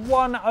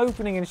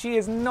 and she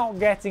is not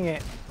getting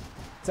it.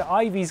 To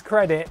Ivy's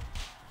credit.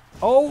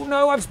 Oh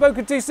no, I've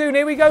spoken too soon.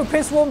 Here we go,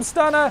 Pissworm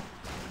Stunner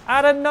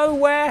out of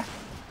nowhere.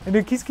 And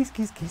a kiss,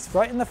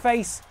 right in the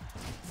face.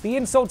 The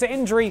insult to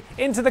injury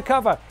into the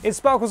cover. Is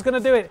Sparkles going to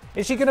do it?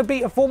 Is she going to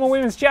beat a former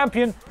women's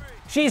champion?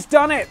 She's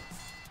done it.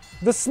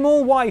 The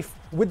small wife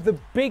with the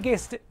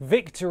biggest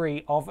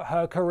victory of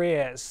her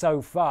career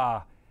so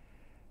far,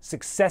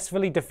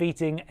 successfully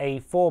defeating a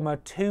former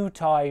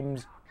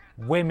two-time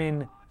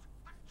women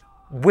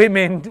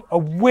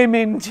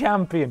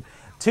champion.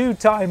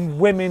 Two-time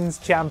women's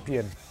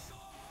champion.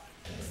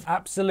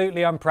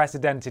 Absolutely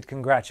unprecedented.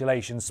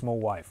 Congratulations, small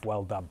wife.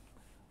 Well done.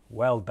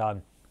 Well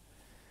done.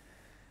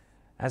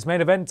 As main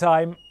event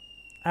time,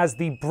 as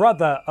the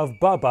brother of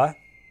Bubba,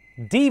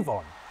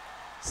 Devon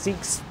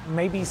seeks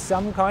maybe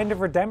some kind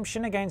of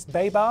redemption against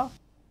Babar,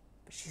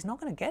 but she's not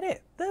going to get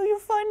it. Though you'll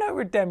find no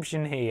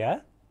redemption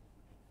here.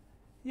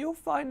 You'll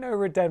find no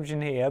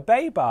redemption here.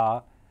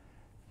 Babar,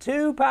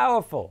 too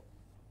powerful.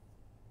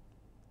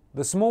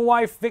 The small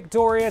wife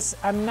victorious,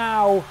 and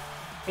now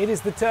it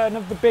is the turn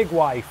of the big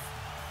wife.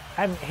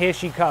 And here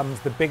she comes,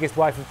 the biggest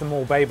wife of them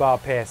all, Babar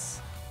Pierce.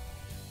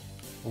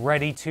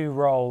 Ready to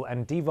roll,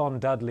 and Devon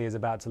Dudley is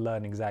about to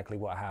learn exactly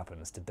what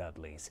happens to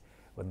Dudleys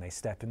when they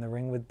step in the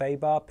ring with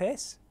Babar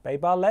Pierce,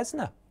 Babar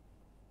Lesnar.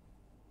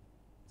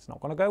 It's not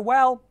going to go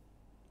well.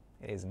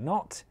 It is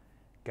not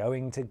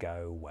going to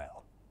go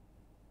well.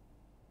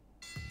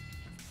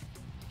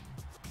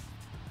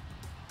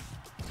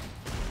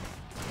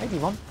 Hey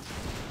Devon.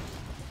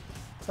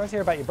 What's Sorry to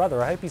hear about your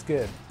brother. I hope he's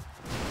good.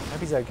 I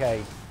hope he's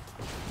okay.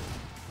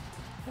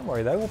 Don't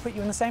worry though, we'll put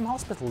you in the same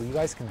hospital. You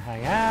guys can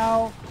hang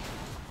out,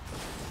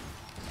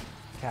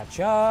 catch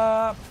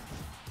up,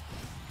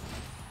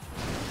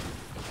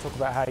 talk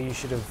about how you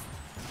should have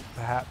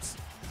perhaps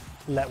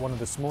let one of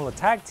the smaller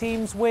tag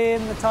teams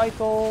win the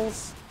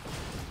titles.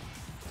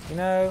 You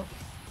know,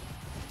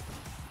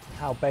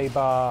 how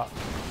Baybar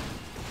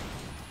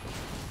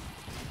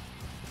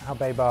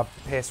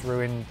piss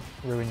ruined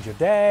your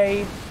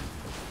day.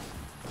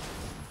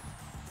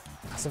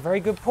 That's a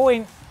very good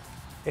point.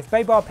 If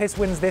Baybar Piss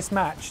wins this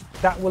match,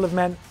 that will have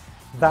meant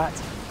that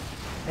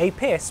a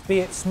Piss, be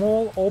it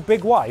small or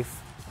big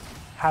wife,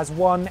 has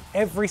won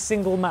every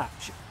single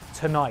match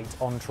tonight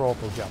on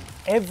TripleJump.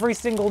 Every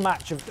single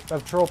match of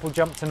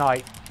TripleJump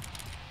tonight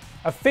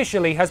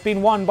officially has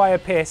been won by a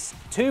Piss,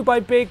 2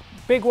 by big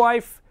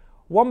wife,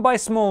 1 by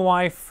small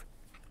wife.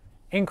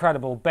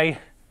 Incredible.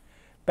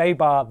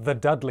 Baybar the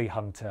Dudley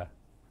Hunter.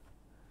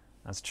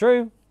 That's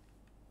true.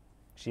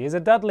 She is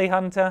a Dudley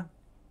Hunter.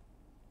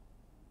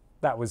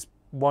 That was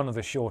one of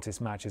the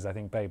shortest matches I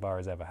think Baybar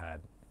has ever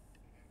had.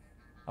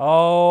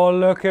 Oh,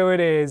 look who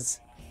it is.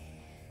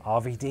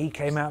 RVD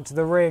came out to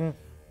the ring.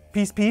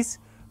 Peace, peace.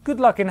 Good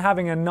luck in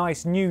having a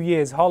nice New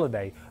Year's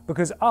holiday,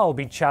 because I'll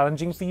be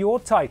challenging for your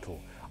title.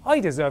 I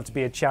deserve to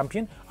be a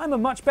champion. I'm a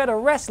much better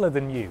wrestler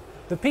than you.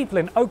 The people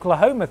in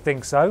Oklahoma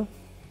think so.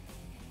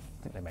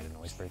 I think they made a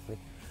noise briefly.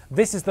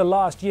 This is the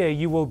last year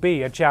you will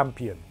be a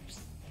champion.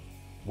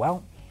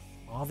 Well,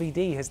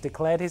 RVD has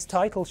declared his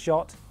title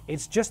shot.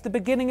 It's just the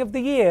beginning of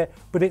the year,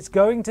 but it's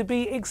going to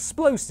be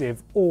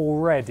explosive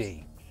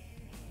already.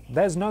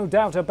 There's no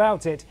doubt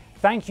about it.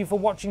 Thank you for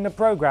watching the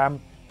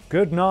program.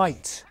 Good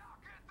night.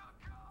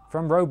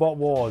 From Robot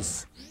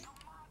Wars.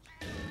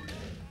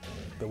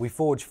 But we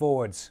forge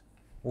forwards.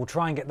 We'll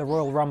try and get the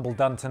Royal Rumble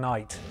done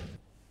tonight.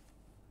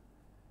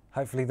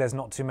 Hopefully there's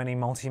not too many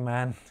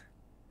multi-man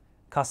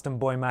custom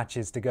boy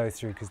matches to go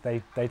through, because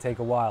they take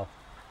a while.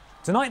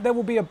 Tonight there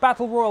will be a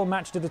Battle Royal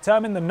match to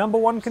determine the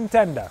 #1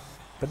 contender.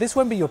 But this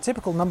won't be your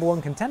typical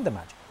 #1 contender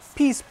match.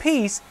 Peace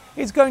Peace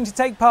is going to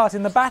take part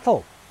in the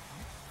battle.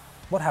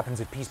 What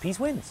happens if Peace Peace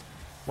wins?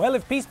 Well,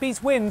 if Peace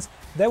Peace wins,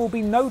 there will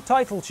be no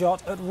title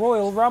shot at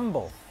Royal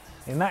Rumble.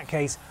 In that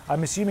case,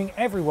 I'm assuming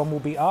everyone will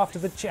be after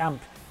the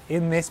champ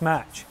in this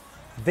match.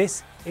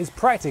 This is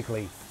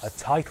practically a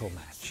title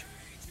match.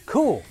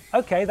 Cool.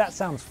 Okay, that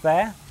sounds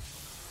fair.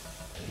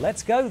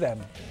 Let's go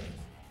then.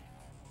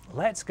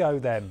 Let's go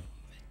then.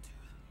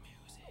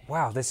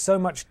 Wow, there's so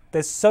much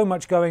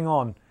going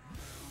on.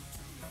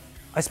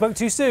 I spoke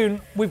too soon.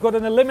 We've got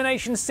an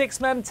elimination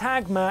 6-man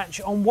tag match.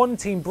 On one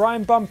team,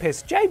 Brian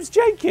Bumpus, James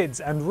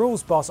Jenkins and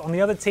Rules Boss. On the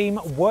other team,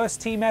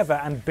 Worst Team Ever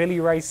and Billy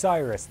Ray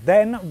Cyrus.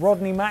 Then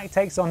Rodney Mack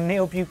takes on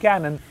Neil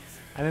Buchanan.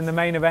 And in the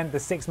main event, the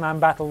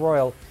 6-man battle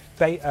royal,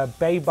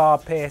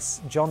 Baybar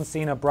Pierce, John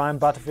Cena, Brian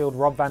Butterfield,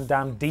 Rob Van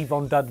Dam,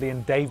 Devon Dudley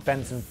and Dave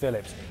Benson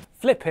Phillips.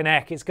 Flippin'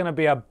 heck, it's going to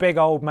be a big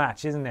old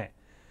match, isn't it?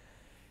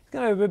 It's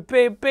going to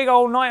be a big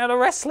old night of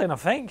wrestling, I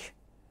think.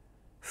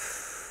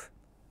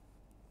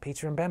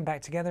 Peter and Ben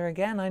back together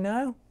again, I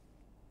know.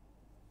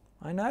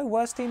 I know,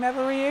 Worst Team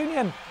Ever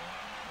reunion.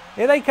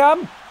 Here they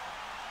come.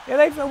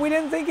 We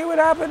didn't think it would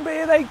happen, but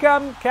here they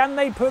come. Can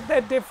they put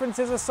their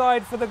differences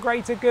aside for the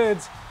greater good?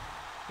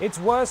 It's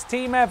Worst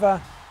Team Ever.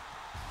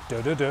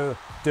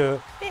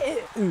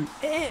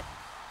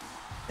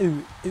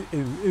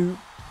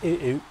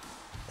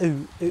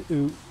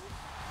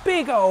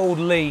 Big old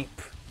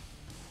leap.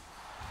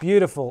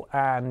 Beautiful,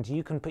 and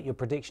you can put your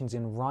predictions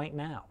in right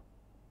now.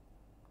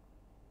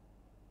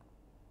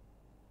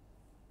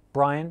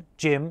 Brian,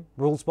 Jim,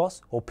 Rules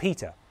Boss, or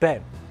Peter,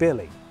 Ben,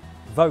 Billy?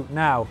 Vote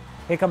now.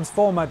 Here comes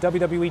former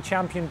WWE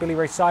Champion Billy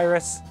Ray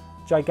Cyrus.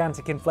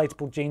 Gigantic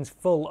inflatable jeans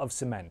full of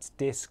cement.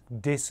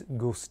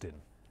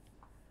 Disgusting.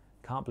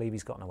 Can't believe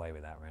he's gotten away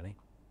with that, really.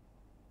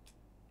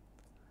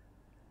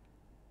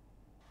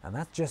 And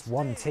that's just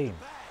one team.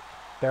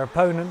 Their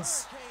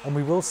opponents, and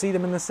we will see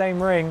them in the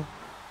same ring.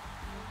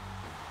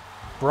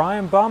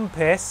 Brian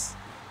Bumpus.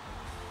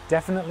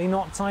 Definitely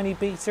not Tiny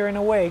Peter in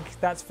a wig,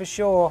 that's for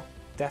sure.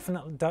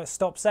 Definitely, don't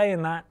stop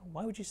saying that.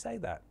 Why would you say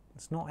that?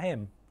 It's not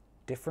him.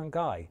 Different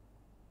guy.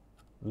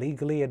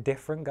 Legally a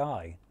different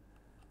guy.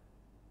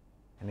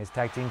 And his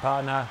tag team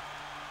partner,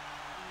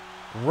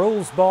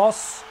 Rules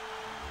Boss.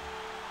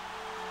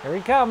 Here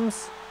he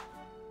comes.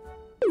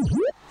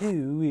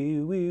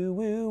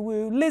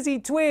 Lizzie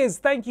Twiz,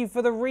 thank you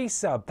for the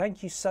resub.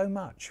 Thank you so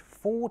much.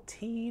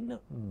 14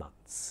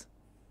 months.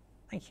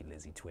 Thank you,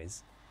 Lizzie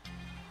Twiz.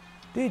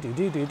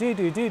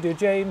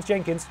 James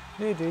Jenkins.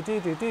 James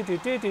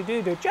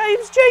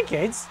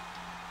Jenkins?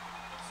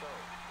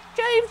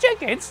 James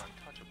Jenkins?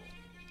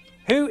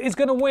 Who is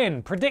going to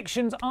win?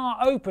 Predictions are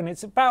open.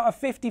 It's about a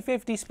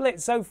 50-50 split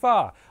so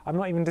far. I'm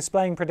not even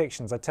displaying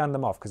predictions. I turned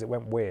them off because it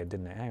went weird,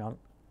 didn't it? Hang on.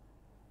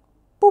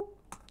 Boop.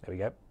 There we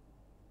go.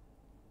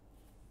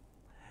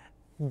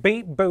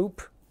 Beep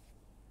boop.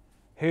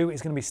 Who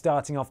is going to be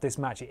starting off this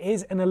match? It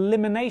is an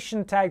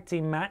elimination tag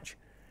team match,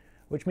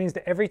 which means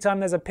that every time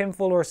there's a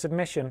pinfall or a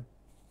submission,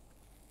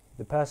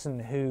 the person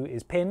who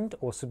is pinned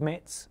or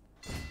submits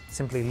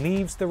simply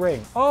leaves the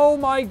ring. Oh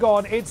my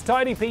god, it's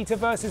Tiny Peter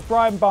versus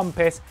Brian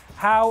Bumpus.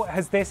 How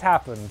has this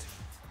happened?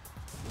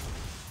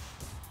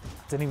 I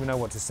don't even know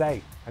what to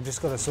say. I've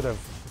just got to sort of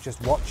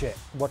just watch it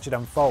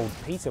unfold.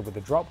 Peter with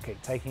the drop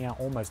kick taking out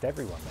almost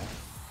everyone there.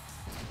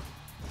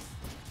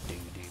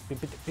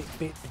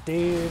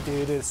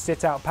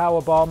 Sit out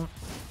power bomb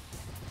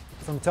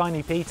from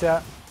Tiny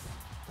Peter.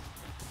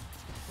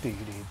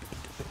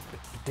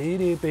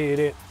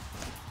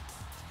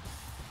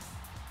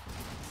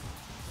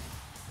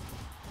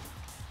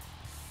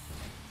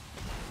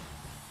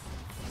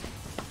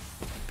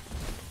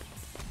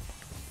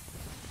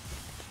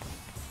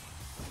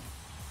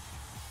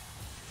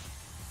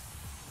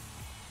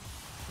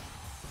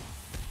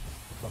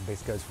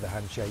 Bumpus goes for the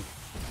handshake.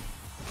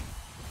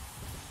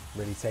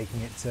 Really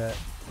taking it to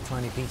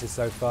Tiny Peter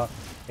so far.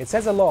 It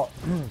says a lot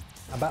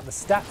about the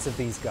stats of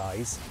these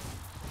guys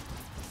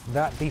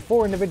that the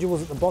 4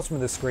 individuals at the bottom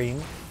of the screen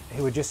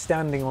who are just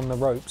standing on the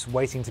ropes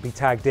waiting to be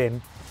tagged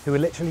in, who are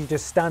literally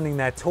just standing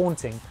there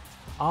taunting,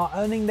 are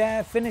earning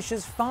their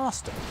finishes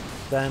faster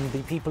than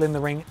the people in the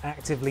ring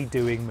actively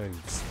doing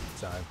moves.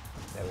 So,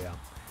 there we are.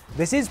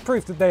 This is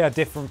proof that they are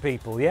different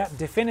people, yeah?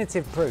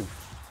 Definitive proof.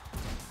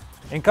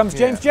 In comes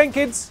James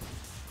Jenkins.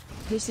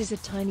 This is a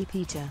Tiny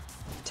Peter.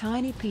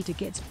 Tiny Peter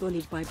gets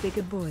bullied by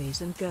bigger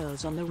boys and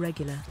girls on the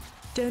regular.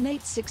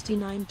 Donate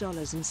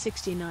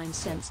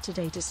 $69.69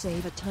 today to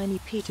save a Tiny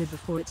Peter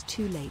before it's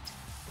too late.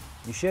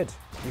 You should.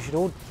 You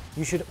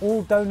should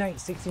all donate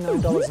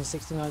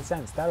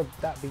 $69.69.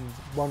 That'd be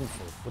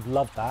wonderful. Would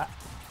love that.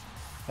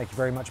 Thank you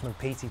very much,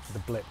 McPeety, for the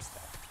blips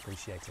there.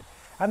 Appreciate it.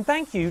 And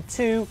thank you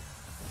to...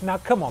 Now,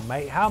 come on,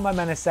 mate. How am I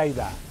meant to say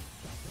that?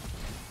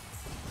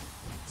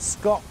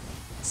 Scott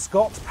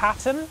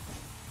Patton?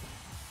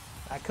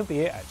 That could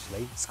be it,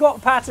 actually.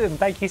 Scott Patton,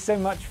 thank you so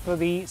much for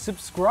the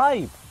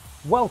subscribe.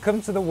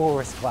 Welcome to the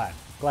Walrus Clan.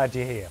 Glad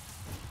you're here.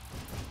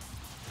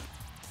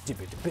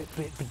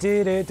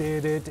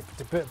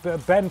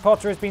 Ben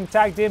Potter has been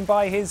tagged in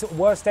by his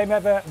worst team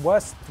ever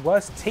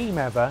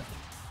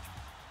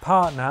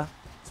partner.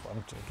 That's what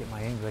I'm trying to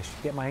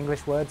get my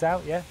English words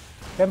out, yeah?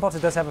 Ben Potter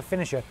does have a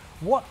finisher.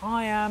 What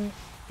I am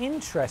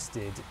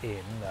interested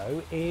in,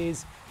 though,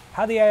 is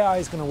how the AI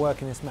is going to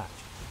work in this match.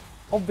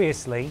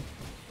 Obviously,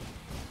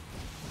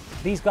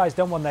 these guys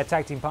don't want their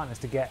tag team partners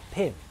to get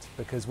pinned,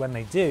 because when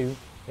they do,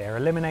 they're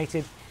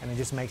eliminated, and it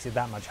just makes it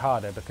that much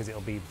harder because it'll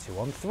be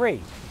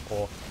 2-on-3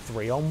 or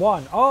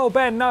 3-on-1. Oh,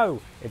 Ben,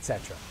 no,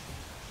 etc.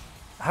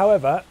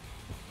 However,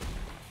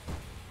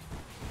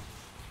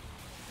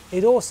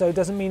 it also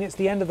doesn't mean it's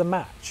the end of the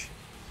match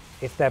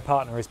if their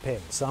partner is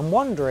pinned. So I'm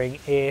wondering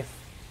if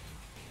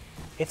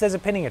there's a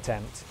pinning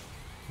attempt,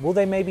 will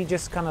they maybe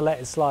just kind of let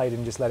it slide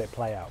and just let it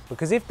play out?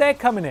 Because if they're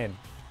coming in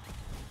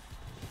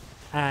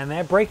and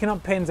they're breaking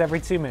up pins every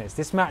 2 minutes,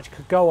 this match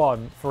could go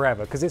on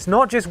forever. Because it's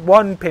not just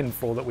one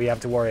pinfall that we have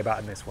to worry about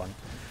in this one.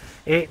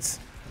 It's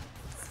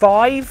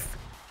 5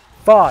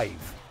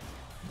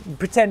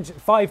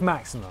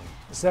 maximum.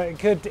 So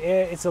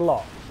it's a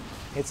lot.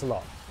 It's a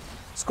lot.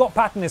 Scott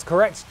Patton is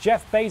correct.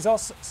 Jeff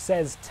Bezos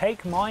says,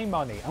 take my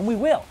money. And we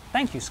will.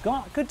 Thank you,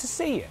 Scott. Good to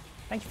see you.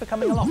 Thank you for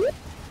coming along.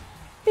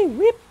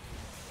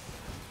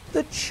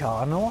 The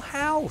Charnel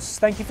House.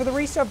 Thank you for the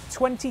resub.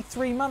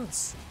 23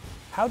 months.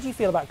 How do you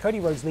feel about Cody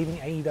Rhodes leaving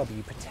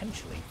AEW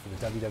potentially for the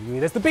WWE?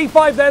 There's the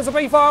B5. There's the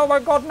B5. Oh my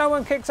God, no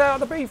one kicks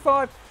out of the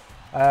B5.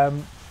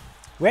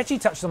 We actually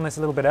touched on this a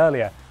little bit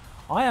earlier.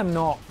 I am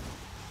not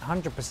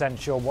 100%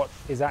 sure what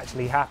is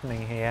actually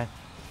happening here.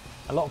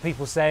 A lot of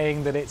people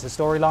saying that it's a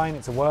storyline,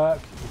 it's a work,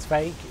 it's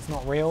fake, it's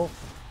not real.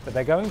 But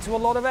they're going to a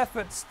lot of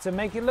efforts to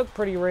make it look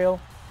pretty real.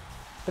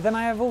 But then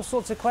I have all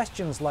sorts of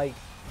questions like,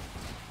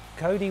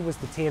 Cody was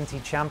the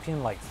TNT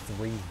champion like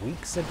 3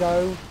 weeks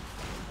ago.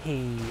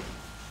 He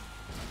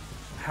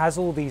has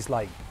all these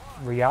like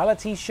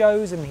reality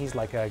shows and he's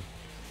like a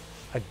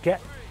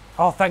get...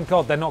 Oh, thank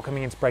God they're not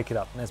coming in to break it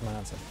up. There's my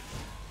answer.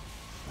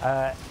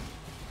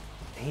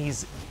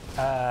 He's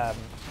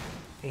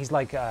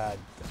like a...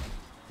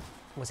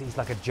 He's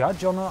like a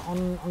judge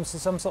on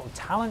some sort of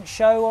talent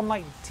show on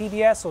like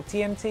TBS or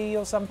TNT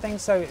or something.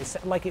 So it's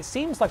like, it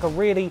seems like a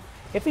really...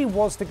 If he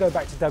was to go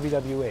back to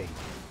WWE,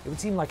 it would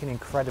seem like an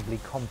incredibly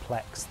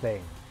complex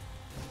thing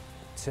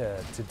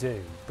to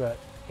do. But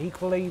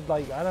equally,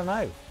 like, I don't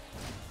know.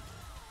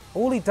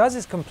 All he does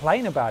is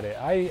complain about it.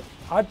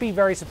 I'd be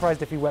very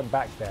surprised if he went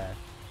back there.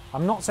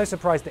 I'm not so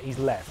surprised that he's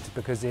left,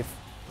 because if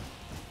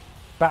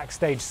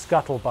backstage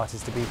scuttlebutt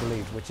is to be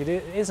believed, which it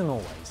isn't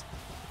always,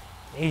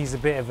 he's a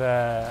bit of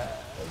a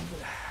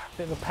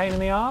pain in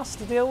the arse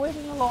to deal with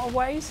in a lot of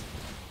ways.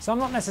 So I'm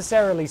not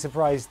necessarily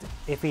surprised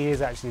if he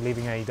is actually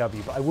leaving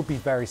AEW, but I would be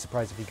very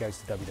surprised if he goes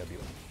to WWE.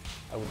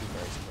 I would be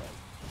very surprised.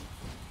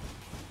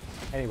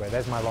 Anyway,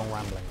 there's my long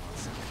rambling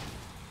answer.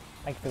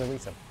 Thank you for the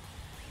resub.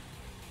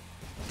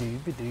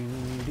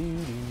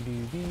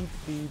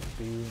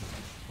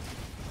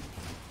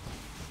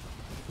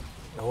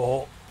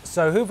 Oh,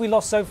 so who have we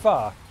lost so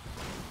far?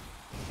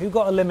 Who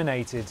got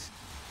eliminated?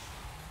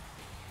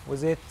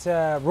 Was it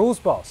Rules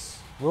Boss?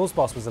 Rules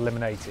Boss was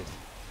eliminated.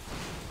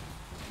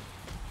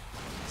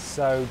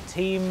 So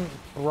Team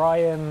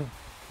Brian,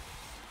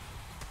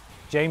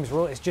 James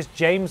Rule. It's just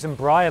James and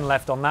Brian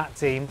left on that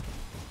team.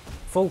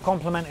 Full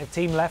complement of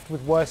team left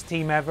with worst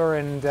team ever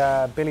and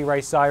Billy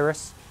Ray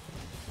Cyrus.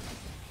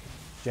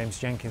 James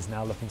Jenkins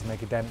now looking to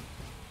make a dent.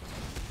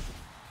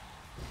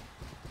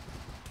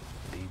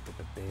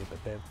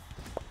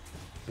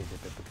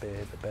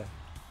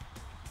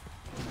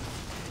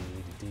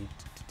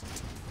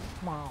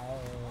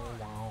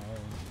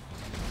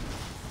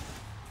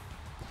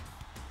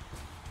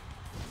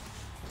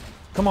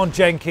 Come on,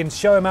 Jenkins,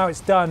 show him how it's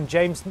done.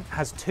 James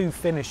has 2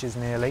 finishes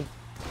nearly.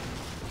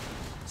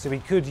 So he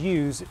could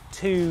use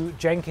 2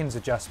 Jenkins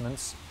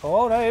adjustments.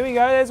 Oh no, here we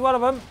go, there's one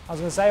of them. I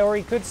was going to say, or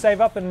he could save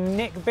up and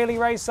nick Billy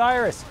Ray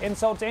Cyrus.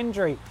 Insult to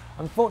injury.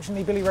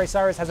 Unfortunately, Billy Ray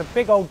Cyrus has a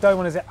big old dome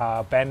on his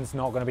head. Ben's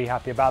not going to be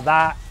happy about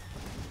that.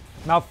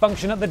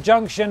 Malfunction at the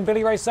junction.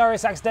 Billy Ray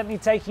Cyrus accidentally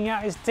taking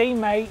out his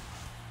teammate.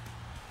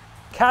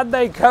 Can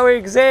they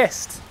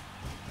coexist?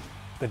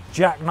 The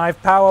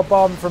jackknife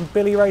powerbomb from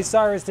Billy Ray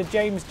Cyrus to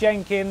James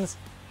Jenkins.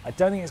 I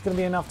don't think it's going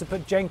to be enough to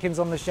put Jenkins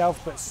on the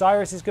shelf, but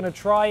Cyrus is going to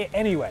try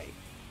anyway.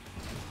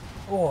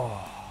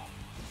 Oh,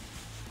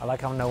 I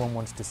like how no one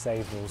wants to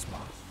save Rules Boss.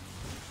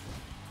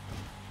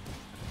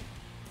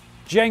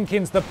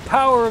 Jenkins, the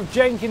power of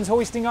Jenkins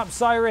hoisting up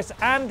Cyrus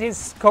and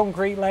his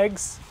concrete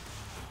legs.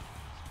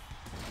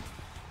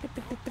 I've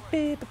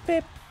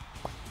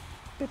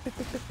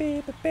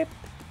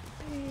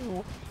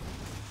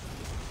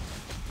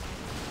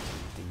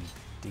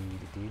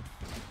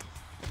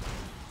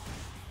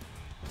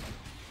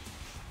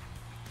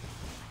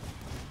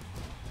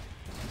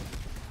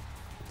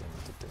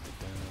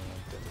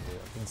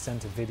been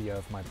sent a video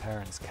of my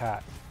parents'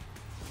 cat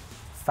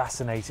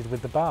fascinated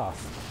with the bath.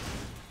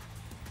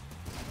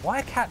 Why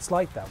are cats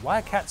like that? Why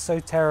are cats so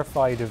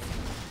terrified of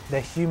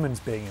their humans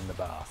being in the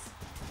bath?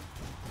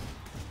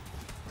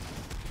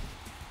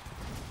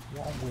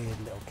 What a weird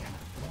little cat.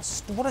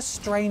 What a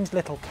strange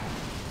little cat.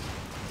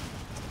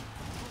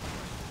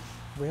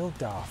 Real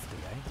dafty,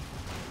 eh?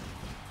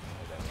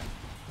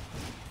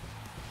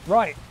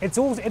 Right, it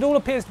all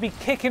appears to be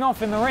kicking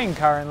off in the ring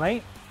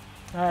currently.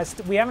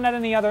 We haven't had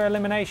any other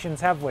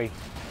eliminations, have we?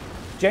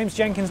 James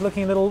Jenkins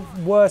looking a little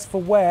worse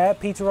for wear.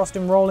 Peter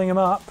Austin rolling him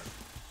up.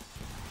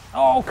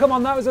 Oh, come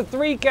on, that was a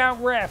 3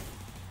 count, ref.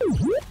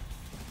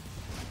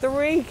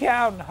 3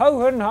 count.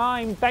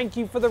 Hohenheim, thank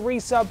you for the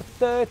resub.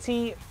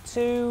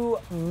 32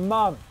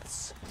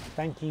 months.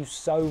 Thank you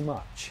so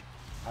much.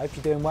 I hope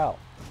you're doing well.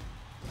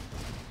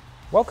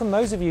 Welcome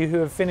those of you who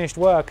have finished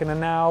work and are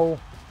now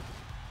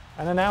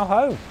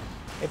home.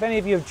 If any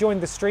of you have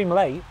joined the stream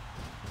late,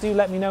 do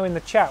let me know in the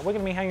chat. We're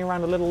going to be hanging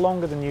around a little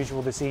longer than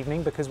usual this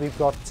evening because we've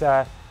got,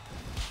 as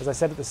I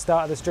said at the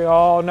start of the stream,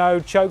 oh no,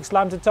 choke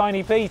slam to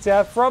Tiny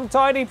Peter from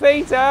Tiny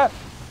Peter.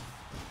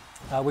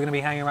 We're going to be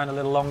hanging around a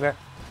little longer.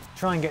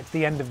 Try and get to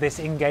the end of this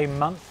in-game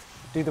month.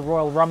 Do the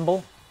Royal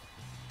Rumble.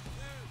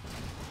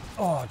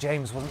 Oh,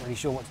 James wasn't really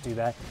sure what to do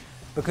there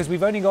because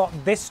we've only got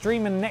this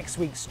stream and next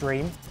week's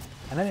stream,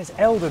 and then it's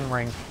Elden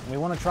Ring. And we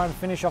want to try and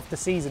finish off the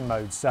season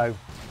mode, so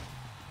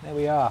there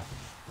we are.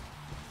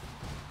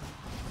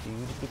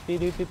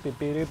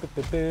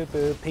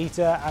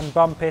 Peter and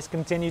Bumpus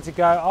continue to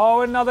go.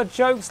 Oh, another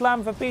choke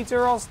slam for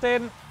Peter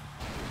Austin.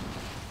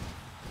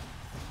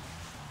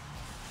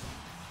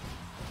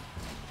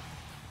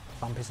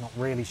 Bumpus not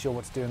really sure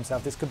what to do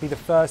himself. This could be the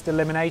first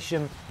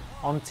elimination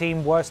on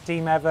team worst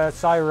team ever,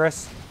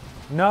 Cyrus.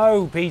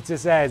 No, Peter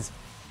says.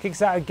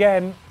 Kicks out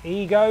again.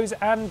 He goes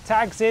and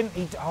tags in.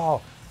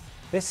 Oh,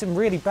 there's some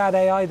really bad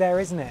AI there,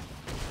 isn't it?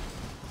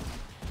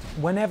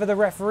 Whenever the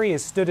referee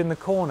is stood in the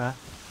corner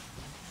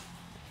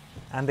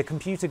and the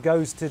computer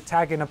goes to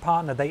tag in a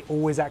partner, they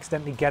always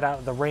accidentally get out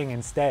of the ring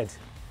instead.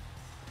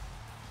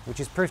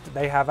 Which is proof that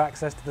they have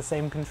access to the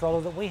same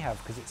controller that we have,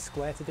 because it's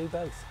square to do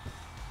both.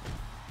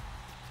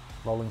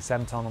 Rolling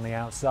senton on the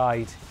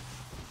outside.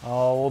 Oh,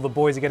 all the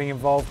boys are getting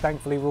involved.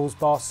 Thankfully, Rules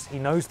Boss, he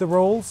knows the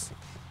rules.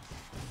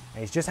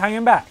 And he's just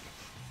hanging back.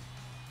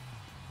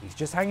 He's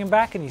just hanging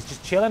back and he's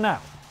just chilling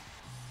out.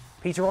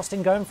 Peter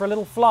Austin going for a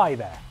little fly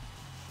there.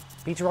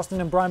 Peter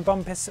Austin and Brian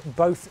Bumpus,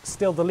 both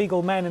still the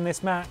legal men in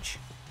this match.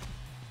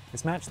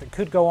 This match that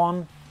could go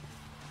on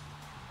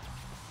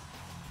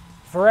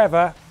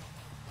forever.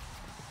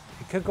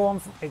 It could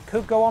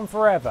go on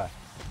forever.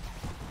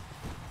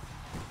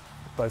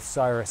 Both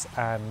Cyrus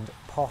and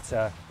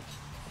Potter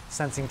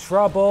sensing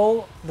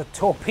trouble. The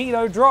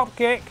torpedo drop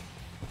kick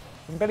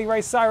from Billy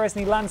Ray Cyrus,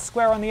 and he lands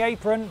square on the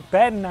apron.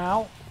 Ben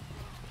now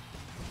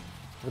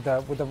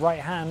with the right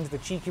hand, the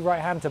cheeky right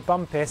hand to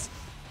Bumpus.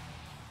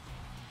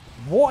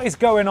 What is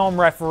going on,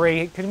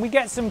 referee? Can we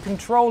get some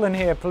control in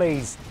here,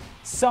 please?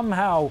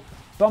 Somehow,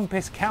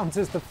 Bumpus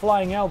counters the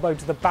flying elbow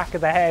to the back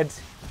of the head.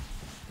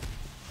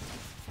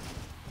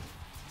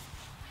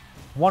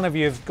 One of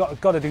you has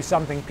got to do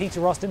something.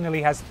 Peter Austin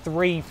nearly has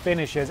 3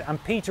 finishers,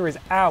 and Peter is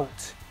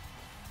out.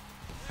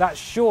 That's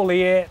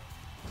surely it.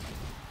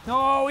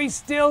 Oh, he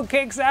still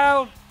kicks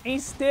out.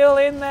 He's still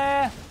in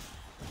there.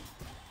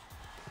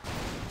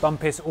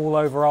 Bumpus all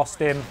over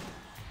Austin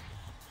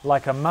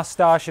like a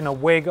mustache and a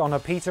wig on a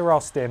Peter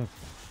Austin.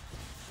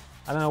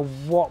 I don't know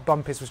what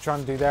Bumpus was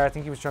trying to do there. I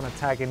think he was trying to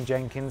tag in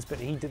Jenkins, but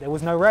there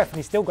was no ref and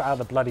he still got out of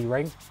the bloody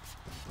ring.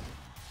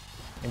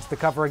 Into the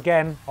cover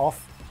again,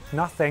 off,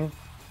 nothing.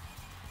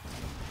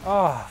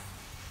 Oh.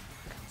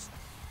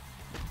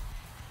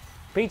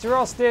 Peter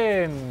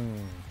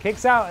Austin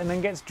kicks out and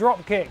then gets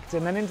drop kicked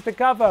and then into the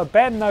cover.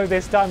 Ben, though,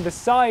 this time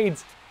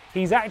decides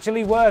he's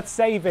actually worth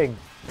saving.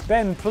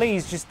 Ben,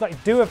 please just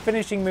do a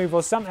finishing move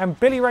or something. And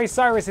Billy Ray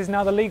Cyrus is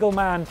now the legal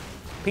man.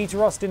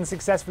 Peter Austin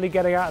successfully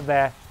getting out of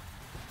there.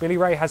 Billy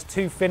Ray has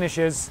 2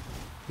 finishers.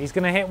 He's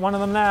going to hit one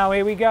of them now.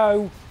 Here we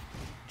go.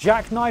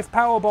 Jackknife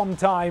powerbomb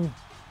time.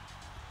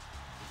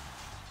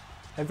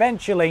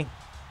 Eventually,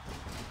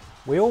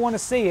 we all want to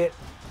see it.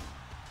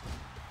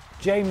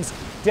 James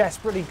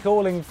desperately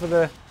calling for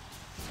the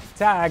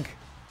tag.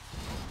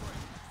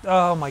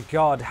 Oh my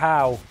God,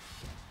 how?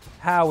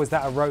 How was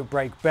that a rope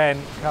break?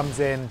 Ben comes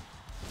in,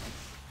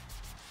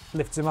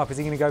 lifts him up. Is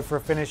he going to go for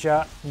a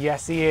finisher?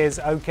 Yes, he is.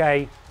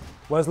 Okay.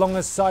 Well, as long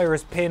as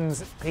Cyrus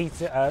pins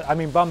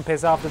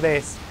Bumpus after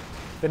this,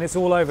 then it's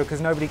all over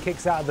because nobody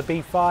kicks out of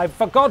the B5.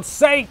 For God's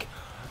sake,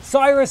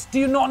 Cyrus, do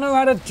you not know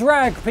how to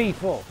drag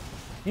people?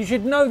 You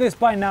should know this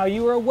by now.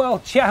 You are a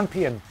world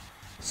champion.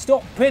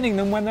 Stop pinning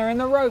them when they're in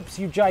the ropes,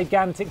 you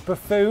gigantic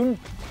buffoon.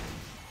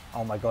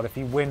 Oh my God, if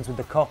he wins with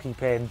the cocky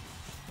pin.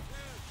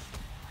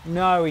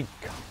 No, he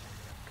can't.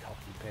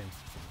 Cocky pin.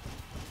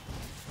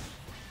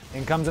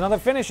 In comes another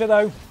finisher,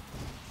 though.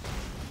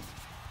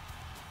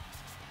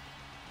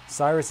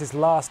 Cyrus's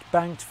last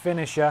banked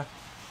finisher.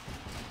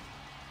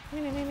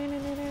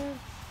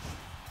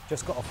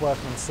 Just got off work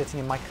and I'm sitting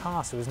in my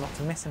car so as not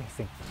to miss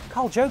anything.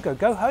 Carl Jogo,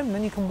 go home,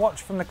 then you can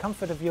watch from the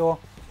comfort of your...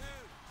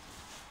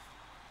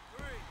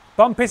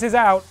 Bumpus is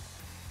out.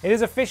 It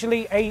is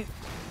officially a...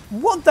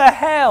 What the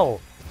hell?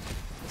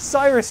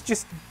 Cyrus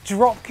just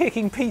drop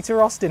kicking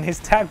Peter Austin, his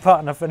tag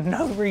partner, for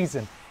no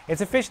reason.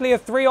 It's officially a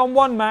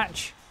 3-on-1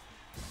 match.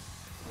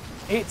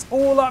 It's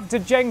all up to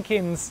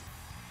Jenkins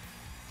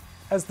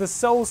as the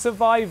sole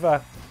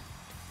survivor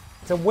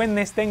to win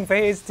this thing for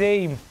his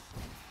team.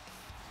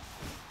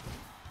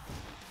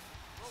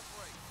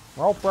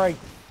 Rope break.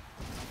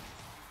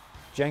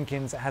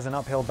 Jenkins has an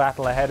uphill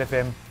battle ahead of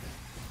him.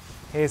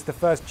 Here's the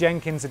first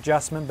Jenkins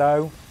adjustment,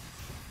 though.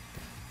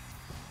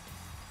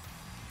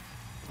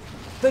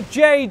 The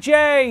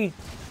JJ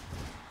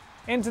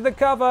into the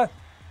cover.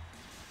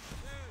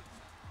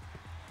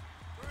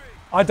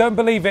 I don't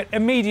believe it.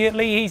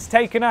 Immediately he's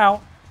taken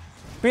out.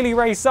 Billy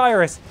Ray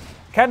Cyrus.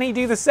 Can he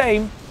do the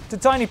same to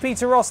Tiny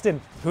Peter Austin,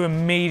 who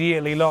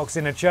immediately locks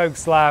in a choke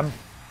slam?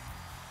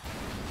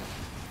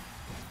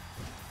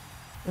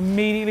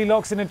 Immediately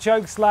locks in a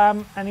choke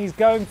slam, and he's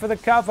going for the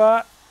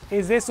cover.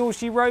 Is this all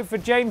she wrote for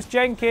James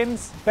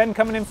Jenkins? Ben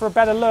coming in for a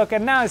better look,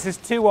 and now this is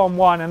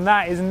 2-on-1, and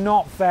that is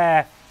not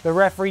fair. The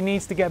referee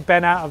needs to get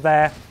Ben out of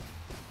there.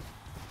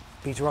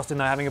 Peter Austin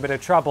now having a bit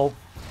of trouble.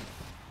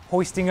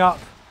 Hoisting up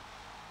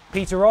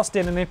Peter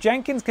Austin, and if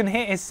Jenkins can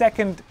hit his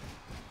second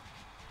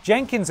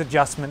Jenkins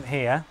adjustment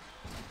here,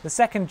 the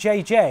second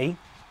JJ,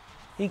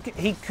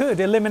 he could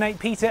eliminate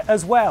Peter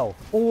as well,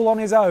 all on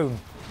his own.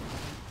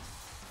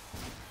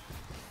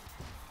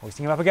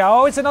 Hoisting him up again.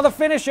 Oh, it's another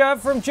finisher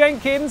from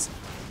Jenkins.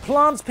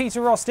 Plants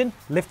Peter Austin.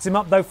 Lifts him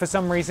up, though, for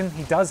some reason.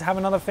 He does have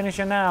another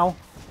finisher now.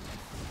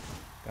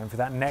 Going for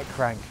that neck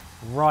crank.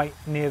 Right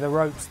near the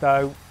ropes,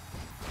 though.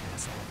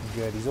 That's not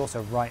looking good. He's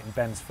also right in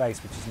Ben's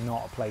face, which is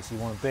not a place you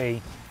want to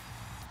be.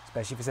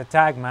 Especially if it's a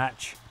tag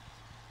match.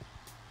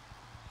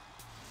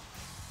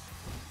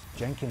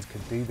 Jenkins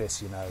could do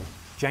this, you know.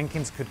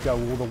 Jenkins could go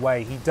all the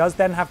way. He does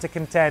then have to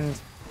contend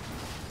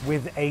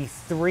with a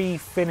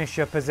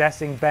 3-finisher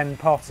possessing Ben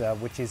Potter,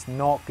 which is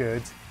not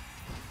good.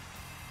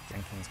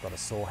 Jenkins got a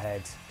sore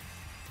head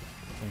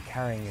from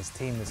carrying his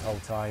team this whole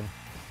time.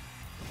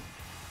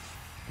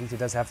 Peter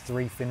does have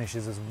 3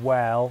 finishers as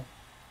well.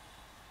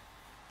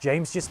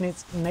 James just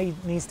needs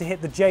to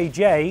hit the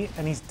JJ,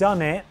 and he's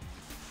done it.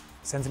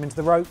 Sends him into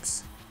the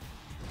ropes.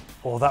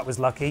 Oh, that was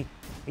lucky.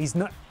 He's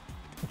not...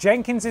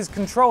 Jenkins's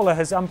controller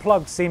has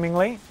unplugged,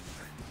 seemingly.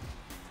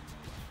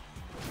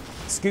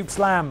 Scoop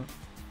slam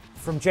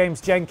from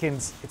James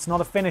Jenkins. It's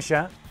not a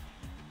finisher.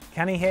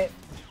 Can he hit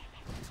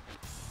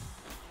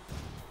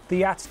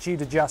the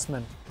attitude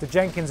adjustment, the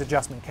Jenkins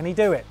adjustment? Can he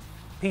do it?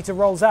 Peter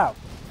rolls out.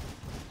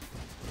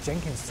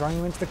 Jenkins throwing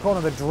him into the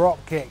corner. The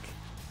drop kick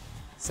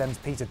sends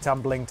Peter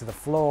tumbling to the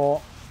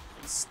floor,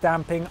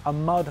 stamping a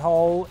mud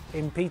hole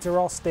in Peter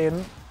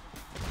Austin.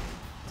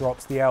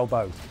 Drops the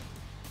elbow.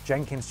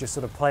 Jenkins just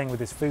sort of playing with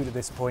his food at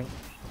this point.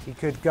 He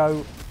could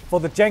go for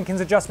the Jenkins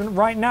adjustment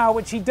right now,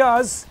 which he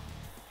does.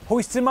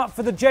 Hoists him up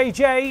for the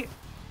JJ.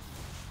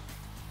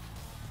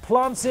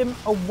 Plants him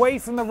away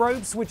from the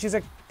ropes, which is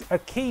a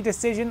key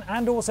decision,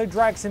 and also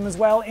drags him as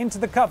well into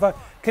the cover.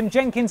 Can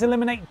Jenkins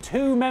eliminate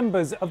 2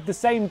 members of the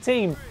same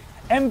team?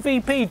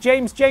 MVP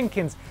James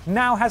Jenkins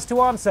now has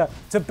to answer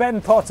to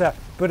Ben Potter,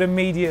 but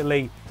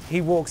immediately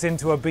he walks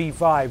into a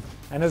B5.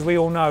 And as we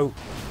all know,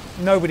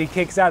 nobody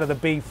kicks out of the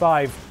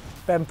B5.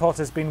 Ben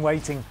Potter's been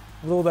waiting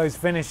with all those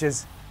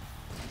finishes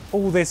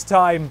all this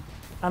time,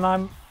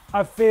 and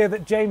I fear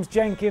that James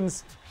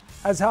Jenkins,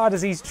 as hard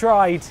as he's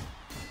tried,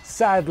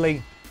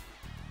 sadly,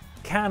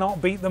 cannot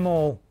beat them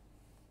all.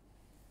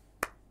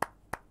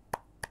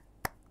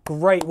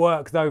 Great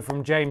work though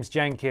from James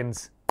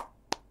Jenkins.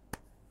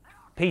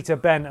 Peter,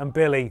 Ben and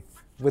Billy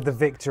with the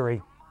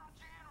victory.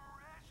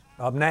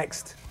 Up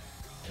next,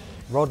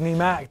 Rodney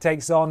Mack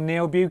takes on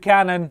Neil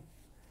Buchanan.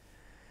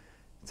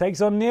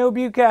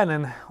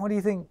 What do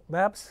you think,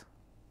 Babs?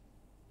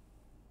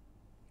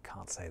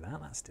 Can't say that,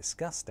 that's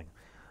disgusting.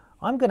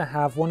 I'm going to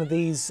have one of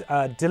these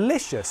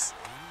delicious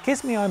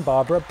Kiss Me I'm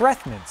Barbara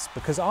breath mints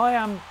because I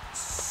am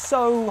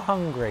so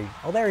hungry.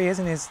 Oh, there he is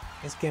in his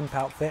gimp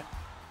outfit.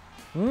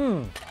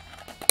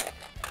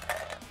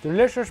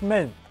 Delicious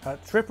mint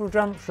at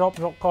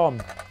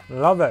TripleJumpShop.com.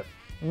 Love it.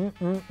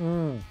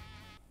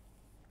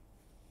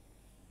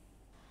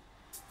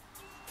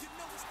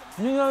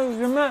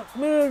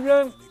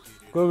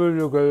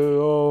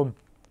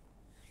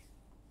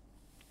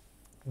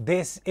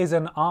 This is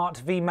an Art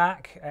v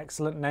Mac.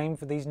 Excellent name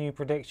for these new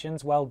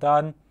predictions. Well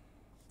done.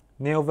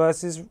 Neil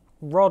versus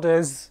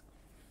Rodders.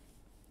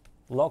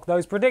 Lock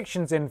those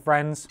predictions in,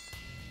 friends.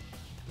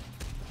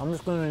 I'm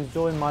just going to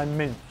enjoy my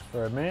mint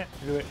for a minute.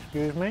 Do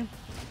excuse me.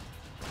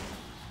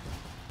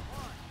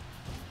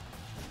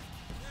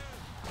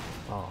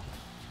 Oh.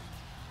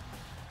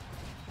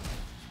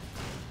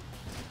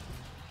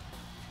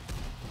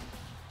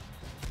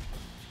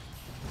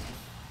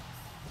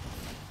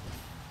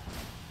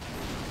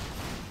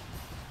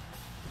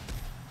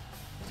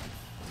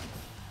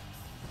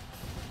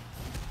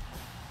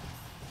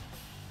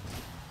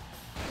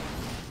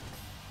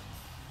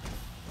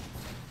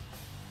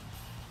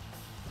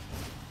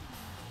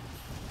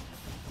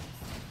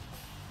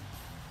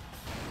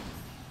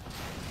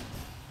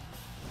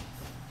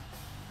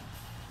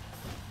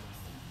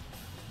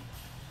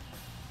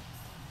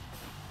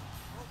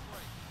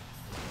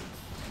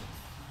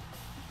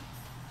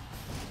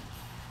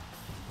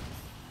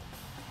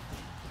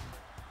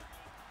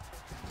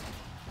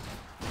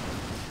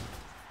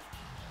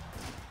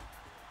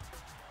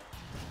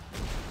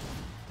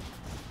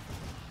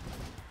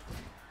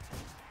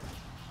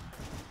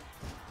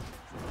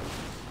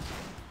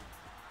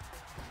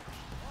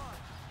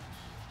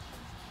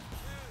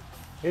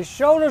 His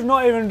shoulder's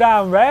not even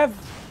down, Rev.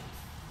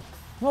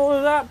 What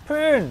was that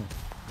pin?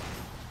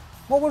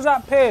 What was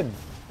that pin?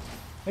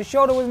 His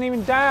shoulder wasn't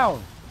even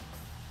down.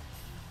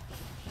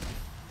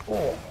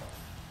 Oh.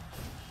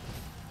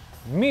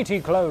 Meaty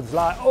clothes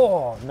like,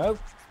 oh, nope.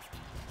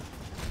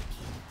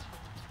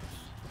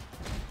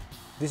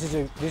 This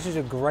is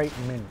a great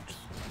mint,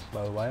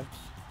 by the way.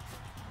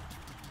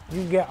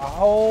 You get a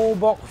whole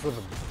box of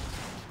them.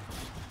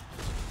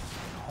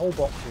 A whole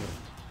box of them.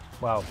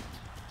 Well,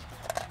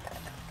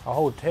 a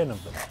whole tin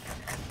of them.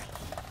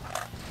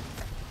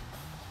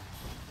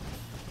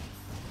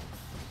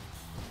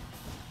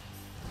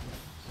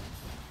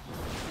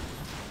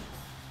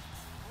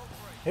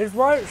 His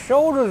right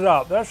shoulder's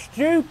up. That's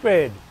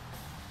stupid.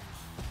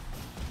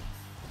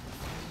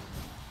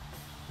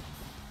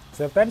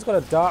 So if Ben's got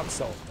a Dark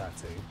Souls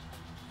tattoo,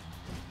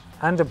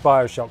 and a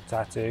Bioshock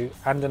tattoo,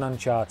 and an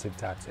Uncharted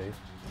tattoo,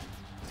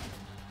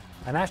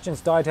 and Ashton's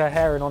dyed her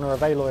hair in honour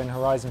of Aloy in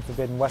Horizon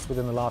Forbidden West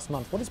within the last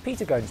month, what is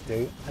Peter going to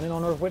do, and in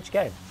honour of which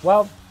game?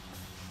 Well,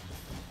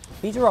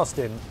 Peter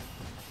Austin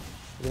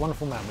is a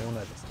wonderful man, we all know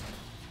this.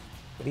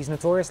 But he's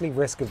notoriously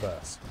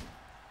risk-averse.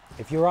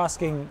 If you're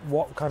asking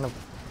what kind of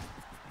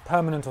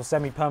permanent or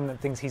semi-permanent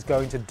things he's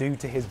going to do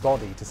to his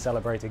body to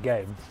celebrate a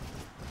game,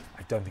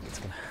 I don't think it's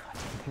going to happen.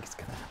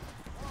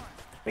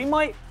 But he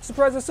might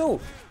surprise us all.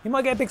 He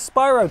might get a big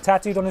Spyro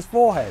tattooed on his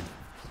forehead.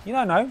 You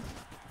don't know.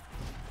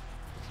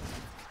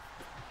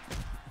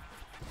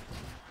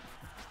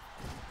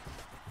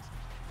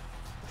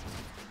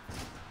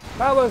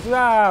 Power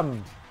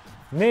Slam!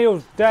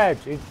 Neil's dead.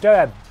 He's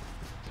dead.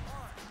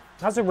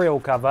 That's a real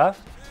cover.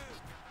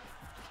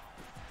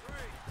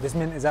 This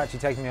mint is actually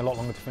taking me a lot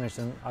longer to finish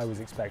than I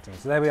was expecting.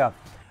 So there we are.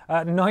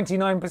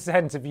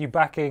 99% of you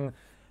backing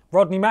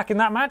Rodney Mack in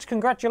that match.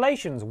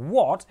 Congratulations.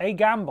 What a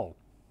gamble.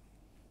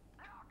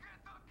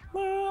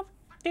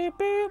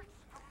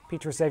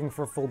 Peter is saving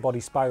for a full body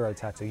Spyro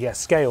tattoo. Yes,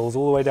 scales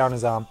all the way down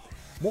his arm.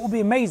 What would be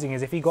amazing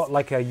is if he got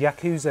like a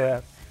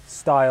Yakuza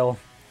style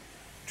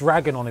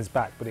dragon on his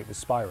back, but it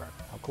was Spyro.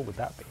 How cool would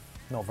that be?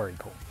 Not very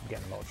cool. I'm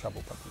getting in a lot of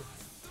trouble probably.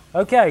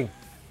 Okay,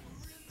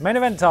 main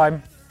event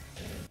time.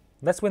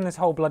 Let's win this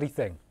whole bloody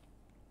thing.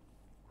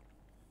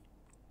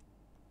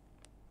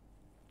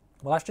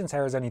 Well, Ashton's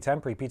hair is only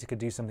temporary. Peter could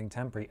do something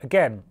temporary.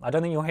 Again, I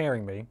don't think you're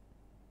hearing me.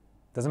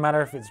 Doesn't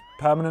matter if it's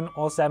permanent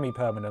or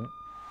semi-permanent.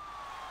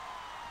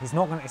 It's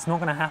not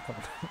gonna happen.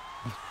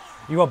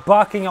 You are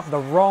barking up the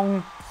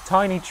wrong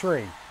tiny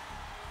tree.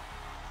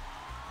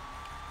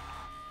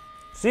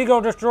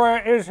 Seagull Destroyer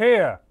is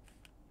here.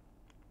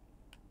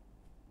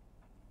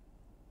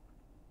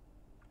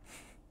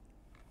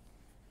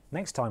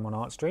 Next time on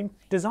Artstream,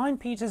 design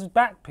Peter's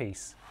back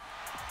piece.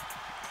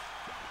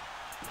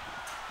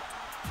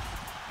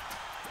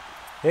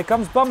 Here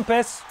comes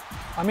Bumpus.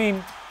 I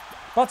mean,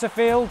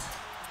 Butterfield.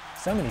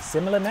 So many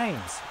similar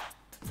names.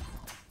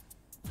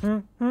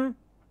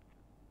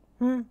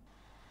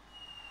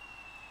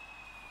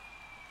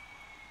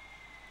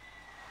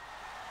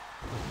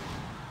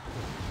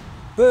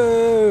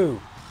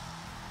 Boo!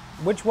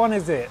 Which one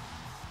is it?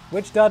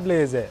 Which Dudley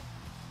is it?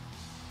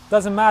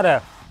 Doesn't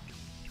matter.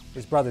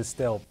 His brother's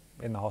still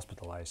in the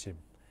hospital, I assume.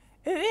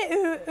 Is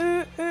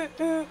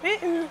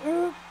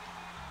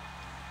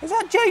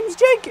that James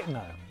Jenkins?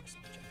 No, it's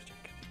not James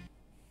Jenkins.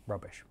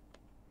 Rubbish.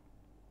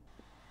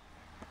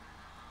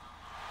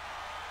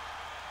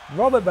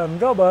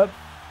 Robert.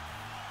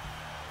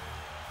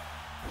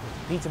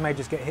 Peter may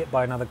just get hit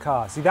by another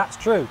car. See, that's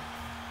true.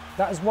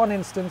 That is one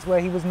instance where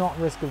he was not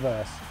risk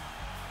averse.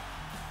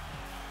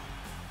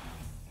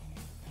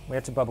 We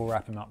had to bubble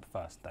wrap him up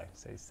first, though,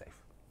 so he's safe.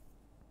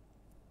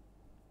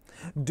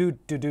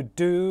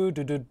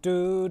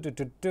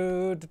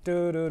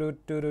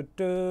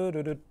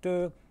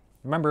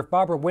 Remember, if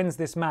Barbara wins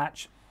this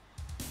match,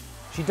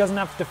 she doesn't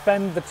have to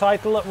defend the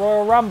title at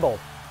Royal Rumble.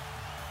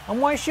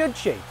 And why should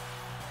she?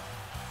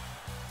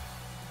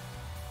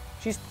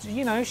 She's,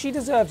 you know, she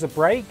deserves a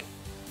break.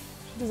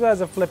 She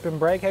deserves a flipping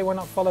break. Hey, why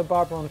not follow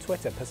Barbara on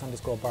Twitter?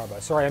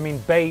 _Barbara. Sorry, I mean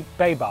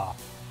Baybar.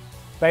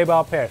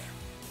 Baybar Piff.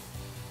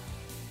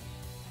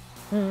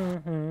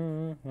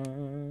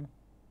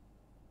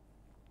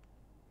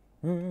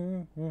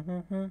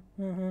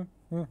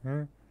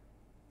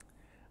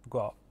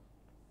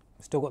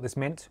 Still got this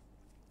mint.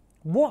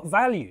 What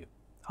value?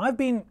 I've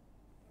been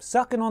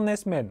sucking on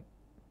this mint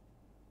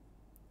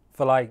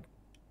for like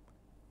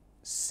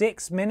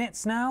 6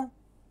 minutes now.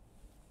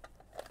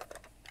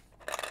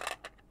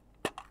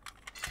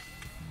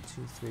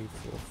 2, 3,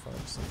 4,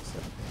 5, 6,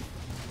 7,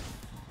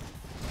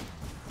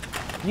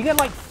 8. You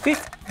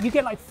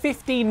get like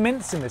 15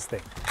 mints in this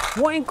thing.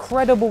 What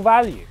incredible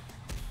value.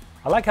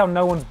 I like how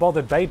no one's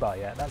bothered Baybar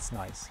yet. That's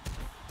nice.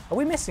 Are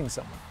we missing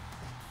someone?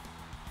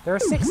 There are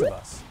 6 of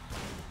us.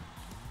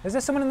 Is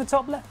there someone in the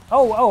top left?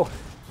 Oh.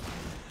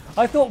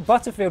 I thought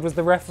Butterfield was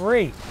the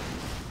referee.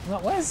 I'm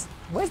like,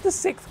 where's the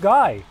 6th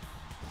guy?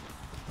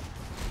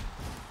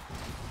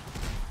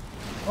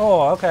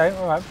 Oh, okay,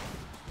 all right.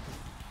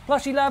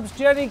 Plushy Labs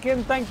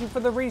Jennykin, thank you for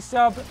the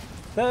resub.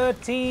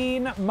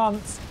 13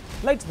 months.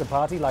 Late to the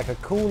party like a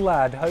cool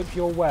lad. Hope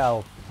you're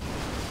well.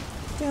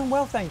 Doing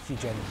well, thank you,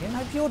 Jennykin.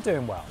 Hope you're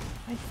doing well.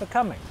 Thank you for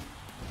coming.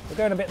 We're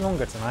going a bit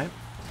longer tonight.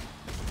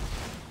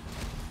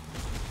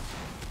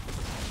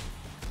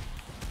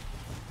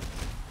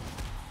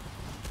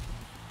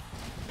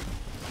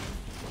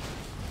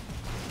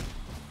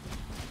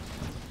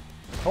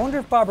 I wonder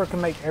if Barbara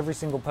can make every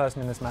single person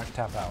in this match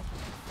tap out.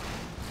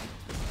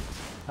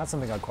 That's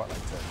something I'd quite like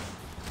to.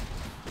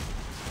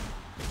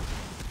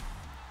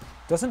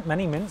 Doesn't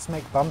many mints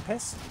make bum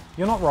piss?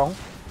 You're not wrong.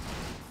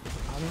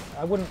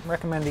 I wouldn't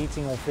recommend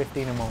eating all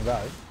 15 in one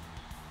go.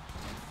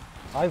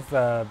 I've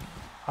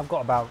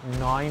got about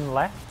 9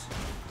 left,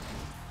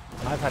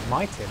 and I've had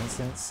my tin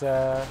since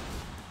the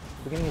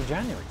beginning of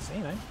January. So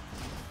you know,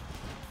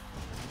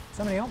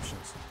 so many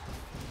options.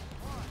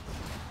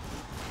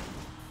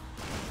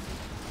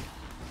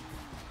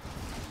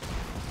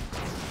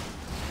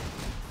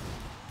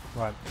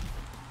 Right.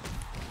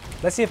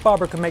 Let's see if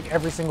Barbara can make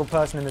every single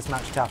person in this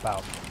match tap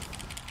out.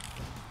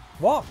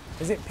 What?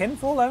 Is it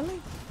pinfall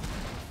only?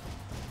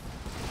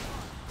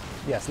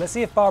 Yes, let's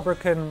see if Barbara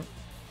can...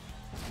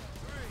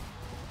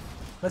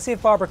 Let's see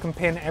if Barbara can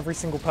pin every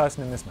single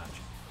person in this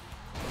match.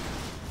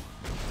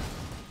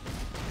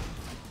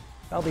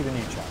 That'll be the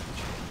new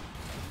challenge.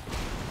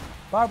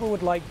 Barbara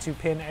would like to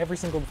pin every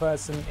single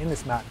person in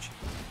this match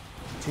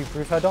to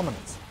prove her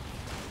dominance.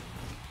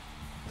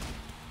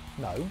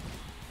 No.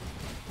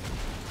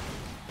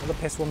 Well, the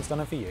piss one's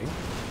done it for you.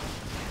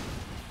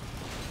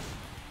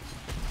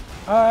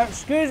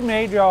 Excuse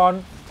me,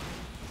 John.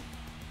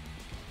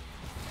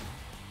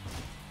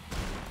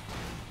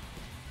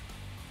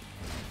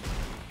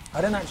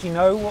 I don't actually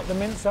know what the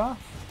mints are.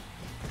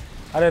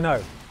 I don't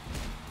know.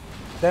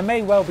 There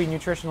may well be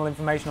nutritional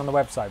information on the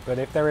website, but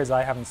if there is,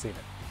 I haven't seen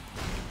it.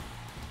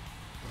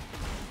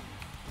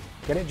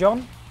 Get it,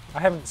 John? I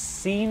haven't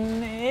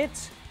seen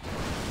it.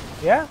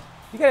 Yeah?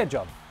 You get it,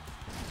 John?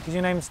 Because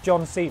your name's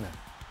John Cena.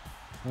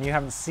 And you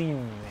haven't seen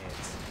it.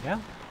 Yeah?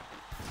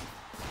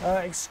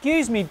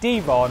 Excuse me,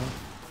 Devon.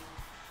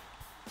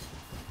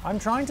 I'm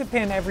trying to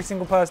pin every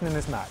single person in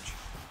this match.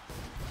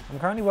 I'm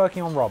currently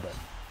working on Robert.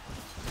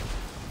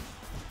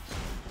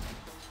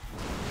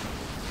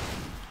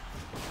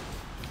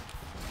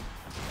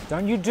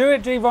 Don't you do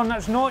it, Devon.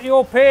 That's not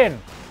your pin.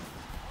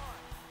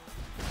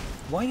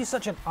 Why are you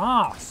such an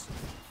ass?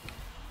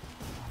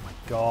 Oh my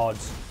God.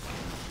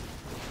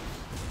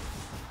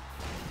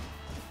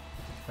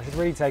 I should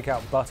really take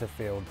out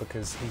Butterfield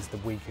because he's the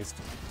weakest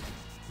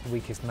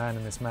man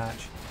in this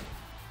match.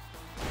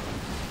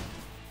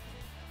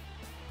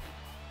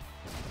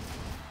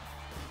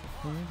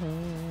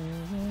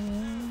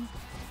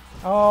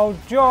 Oh,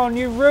 John,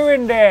 you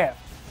ruined it.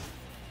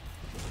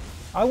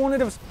 I wanted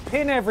to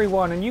pin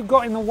everyone and you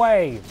got in the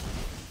way.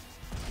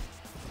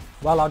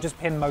 Well, I'll just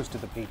pin most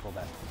of the people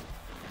then.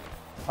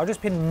 I'll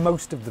just pin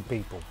most of the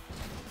people.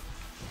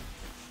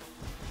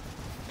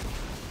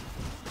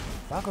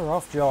 Fuck her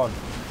off, John.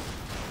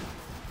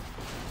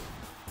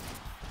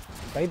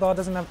 Baybar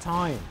doesn't have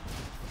time.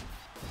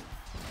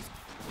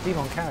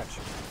 Devon, catch.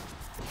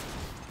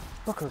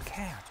 Booker,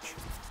 catch.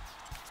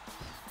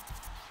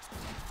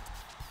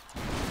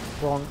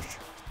 Branch.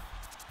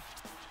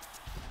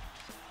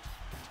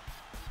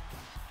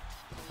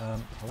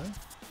 Hello?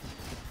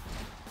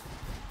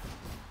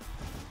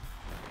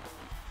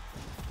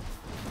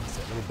 That's a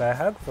little bear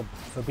hug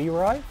for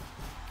B-Rye.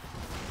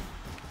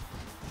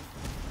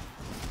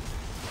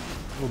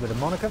 A little bit of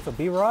Monica for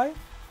B-Rye.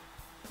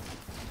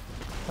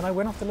 Can I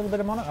win off the little bit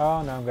of Monica?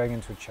 Oh, no, I'm going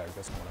into a choke.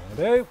 That's not what I'm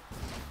going to do.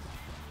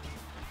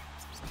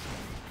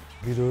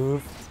 Get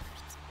off.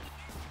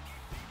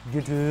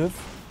 Get off.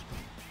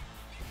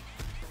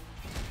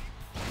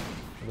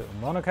 A little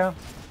Monica.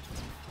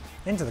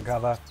 Into the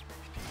cover.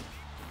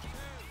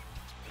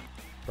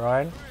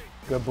 Brian,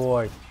 good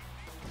boy.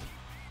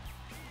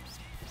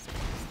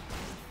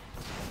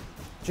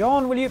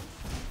 John, will you?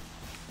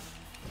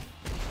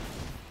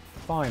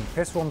 Fine,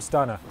 Pissworm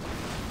Stunner.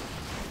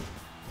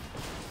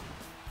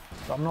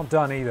 But I'm not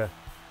done either.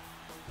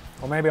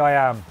 Or maybe I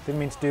am. Didn't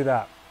mean to do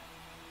that.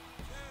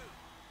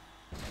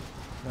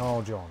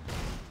 Oh, John.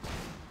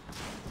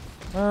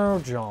 Oh,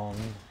 John.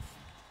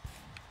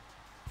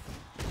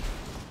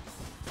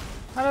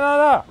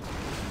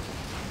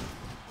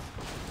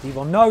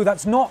 Devon, no,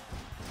 that's not.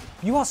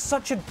 You are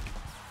such a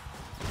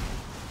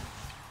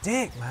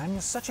dick, man.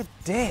 You're such a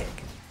dick.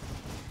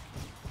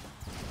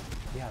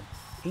 Yeah,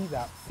 eat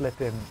that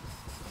flipping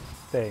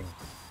thing.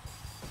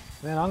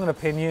 Then I'm going to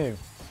pin you.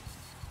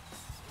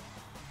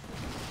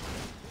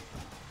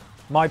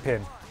 My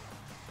pin.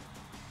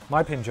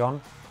 My pin,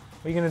 John.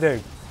 What are you going to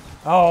do?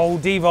 Oh,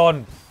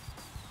 Devon.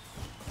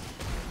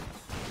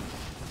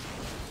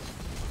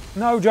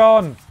 No,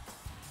 John.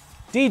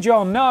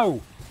 D-John, no.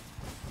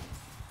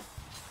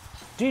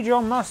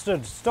 D-John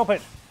Mustard, stop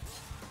it.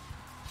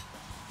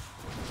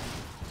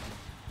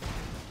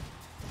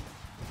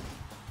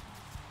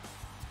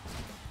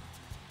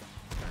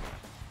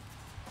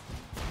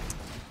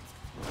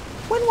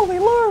 When will we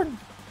learn?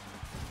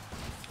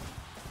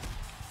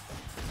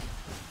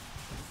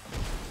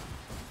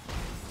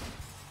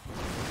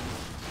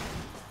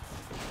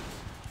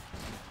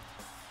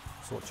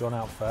 Sort John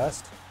out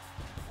first.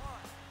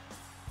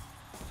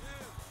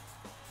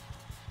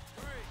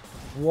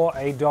 What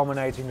a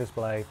dominating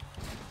display.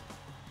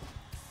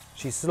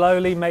 She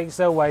slowly makes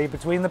her way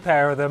between the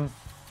pair of them.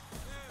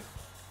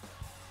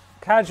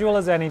 Casual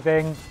as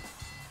anything.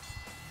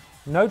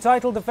 No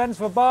title defense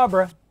for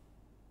Barbara.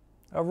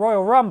 A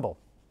Royal Rumble.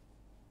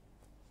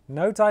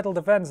 No title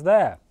defense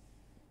there.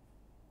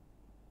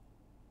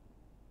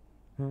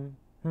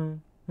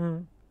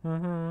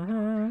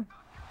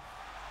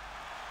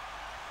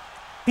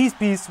 Peace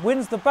Peace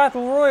wins the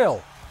Battle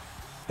Royal.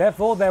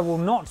 Therefore, there will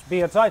not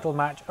be a title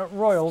match at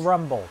Royal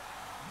Rumble.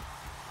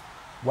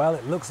 Well,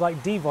 it looks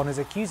like Devon is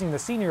accusing the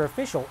senior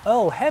official,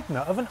 Earl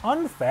Hebner, of an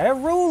unfair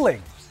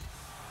ruling.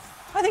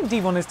 I think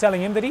Devon is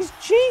telling him that he's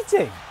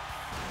cheating.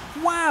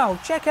 Wow,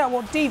 check out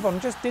what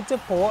Devon just did to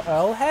poor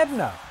Earl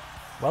Hebner.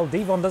 Well,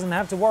 Devon doesn't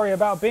have to worry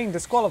about being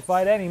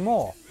disqualified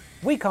anymore.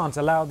 We can't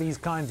allow these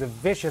kinds of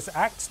vicious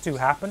acts to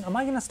happen. Am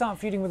I going to start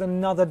feuding with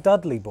another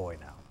Dudley boy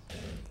now?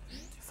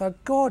 For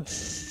God's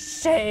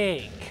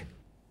sake!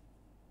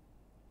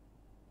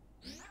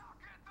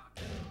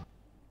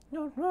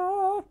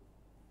 No.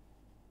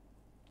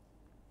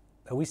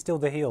 Are we still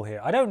the heel here?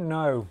 I don't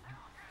know,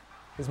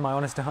 is my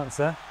honest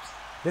answer.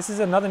 This is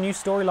another new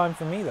storyline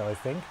for me, though, I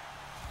think.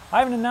 I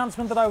have an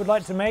announcement that I would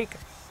like to make.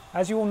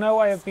 As you all know,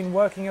 I have been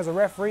working as a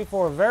referee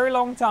for a very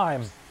long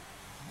time.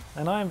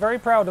 And I am very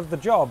proud of the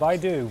job I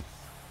do.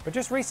 But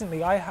just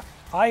recently, I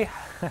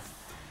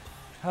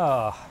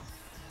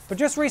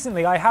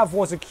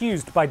was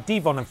accused by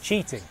Devon of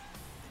cheating.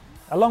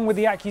 Along with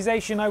the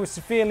accusation, I was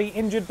severely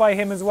injured by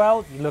him as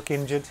well. You look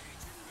injured.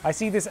 I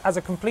see this as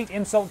a complete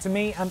insult to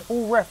me and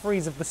all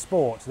referees of the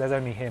sport. There's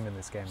only him in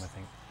this game, I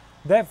think.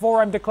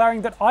 Therefore, I'm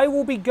declaring that I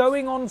will be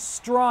going on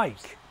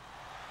strike.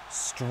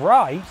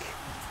 Strike?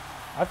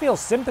 I feel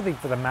sympathy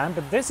for the man,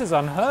 but this is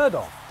unheard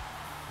of.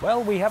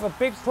 Well, we have a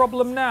big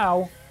problem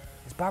now.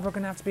 Is Barbara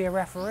going to have to be a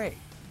referee?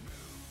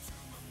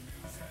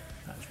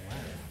 That's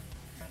weird.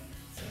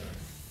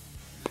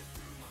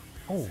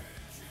 Oh.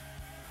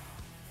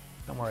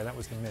 Don't worry, that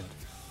was the mint.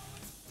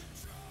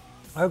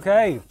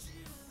 Okay.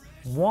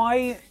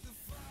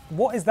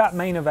 What is that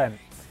main event?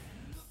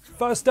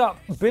 First up,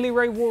 Billy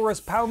Ray Walrus,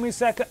 Pau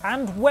Museka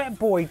and Wet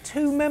Boy,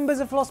 two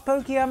members of Los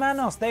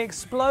Pokemon. They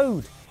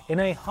explode in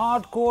a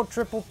hardcore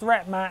triple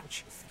threat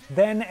match.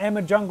 Then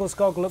Emma Jungle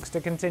Skog looks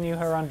to continue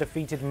her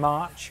undefeated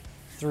march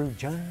through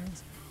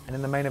Jones. And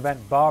in the main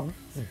event,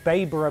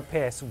 Barbara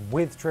Pierce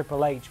with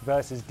Triple H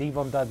versus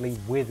Devon Dudley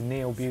with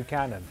Neil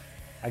Buchanan.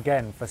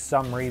 Again, for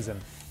some reason.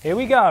 Here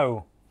we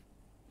go.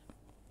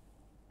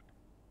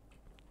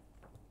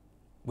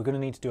 We're going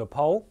to need to do a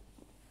poll.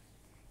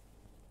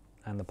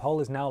 And the poll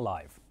is now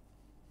live.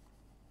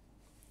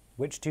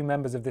 Which two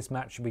members of this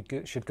match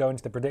should go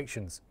into the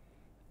predictions?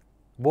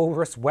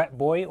 Walrus, Wet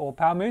Boy, or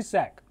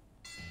Palmusek?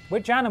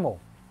 Which animal?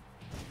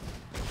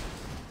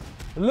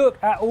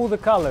 Look at all the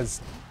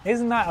colours.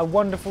 Isn't that a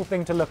wonderful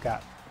thing to look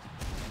at?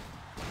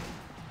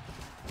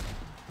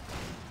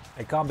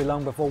 It can't be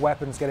long before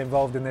weapons get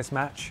involved in this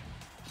match.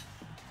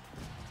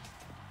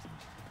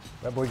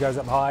 Wet Boy goes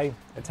up high,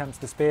 attempts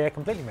the spear,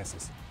 completely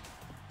misses.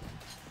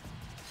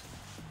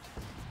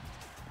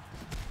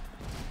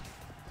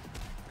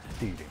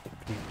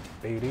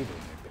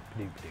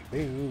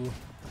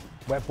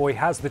 Wet Boy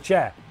has the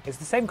chair. It's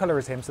the same colour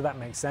as him, so that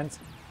makes sense.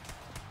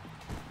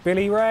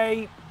 Billy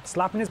Ray,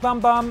 slapping his bum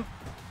bum,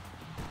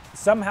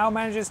 somehow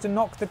manages to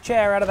knock the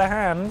chair out of their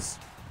hands.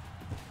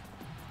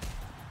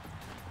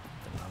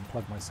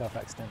 Unplug myself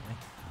accidentally.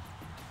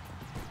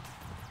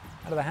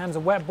 Out of the hands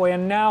of Wet Boy,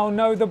 and now,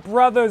 no, the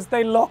brothers,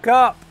 they lock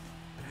up.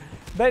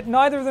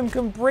 Neither of them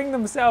can bring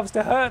themselves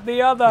to hurt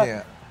the other.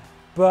 Yeah.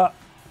 But...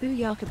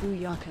 Booyaka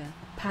booyaka,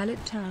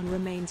 Pallet Town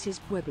remains his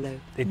pueblo.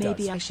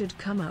 Maybe I should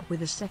come up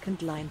with a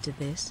second line to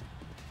this.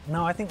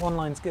 No, I think one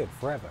line's good,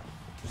 forever.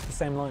 Just the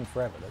same line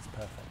forever, that's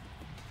perfect.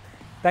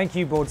 Thank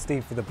you, Board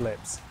Steve, for the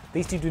blips.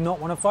 These two do not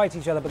want to fight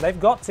each other, but they've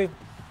got to.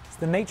 It's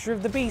the nature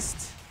of the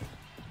beast.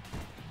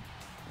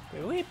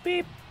 Beep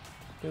beep,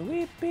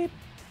 beep beep.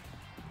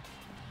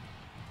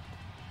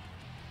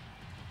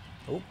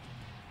 Oh.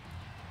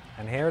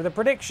 And here are the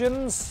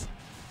predictions.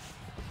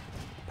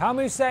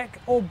 Palmusek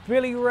or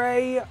Billy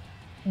Ray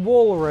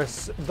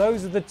Walrus.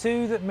 Those are the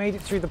two that made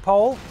it through the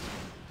poll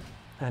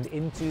and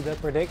into the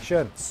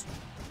predictions.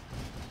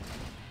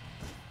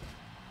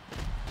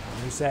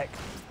 Palmusek,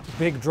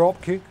 big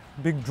drop kick,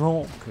 big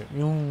drop kick,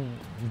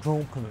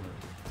 drop kick.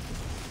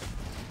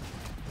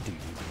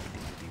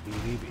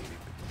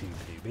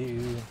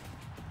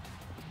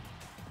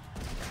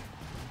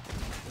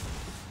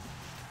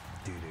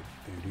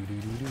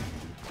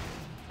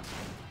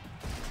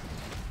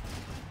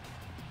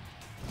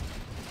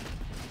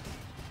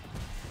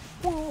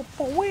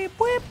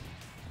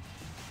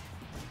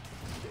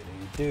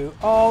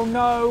 Oh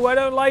no, I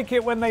don't like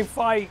it when they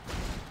fight.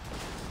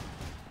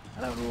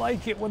 I don't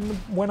like it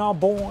when our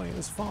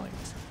boys fight.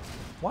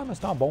 Why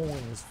must our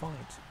boys fight?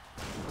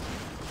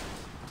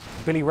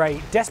 Billy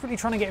Ray desperately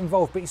trying to get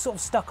involved, but he's sort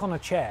of stuck on a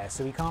chair,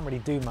 so he can't really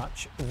do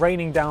much.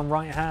 Raining down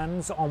right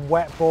hands on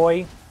Wet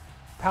Boy.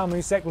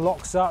 Palmusek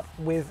locks up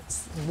with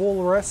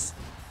Walrus.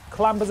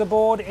 Clambers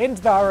aboard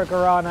into the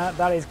Hurricanrana.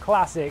 That is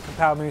classic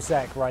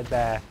Palmusek right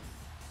there.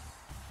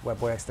 Wet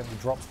Boy accidentally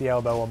drops the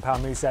elbow on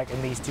Palmusek,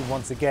 and these two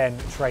once again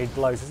trade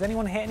blows. Has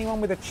anyone hit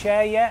anyone with a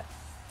chair yet?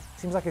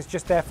 Seems like it's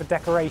just there for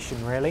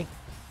decoration, really.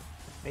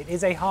 It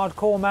is a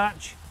hardcore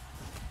match.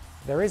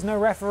 There is no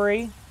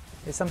referee.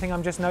 It's something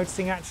I'm just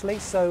noticing, actually.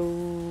 So,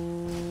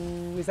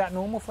 is that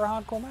normal for a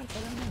hardcore match?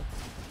 I don't know.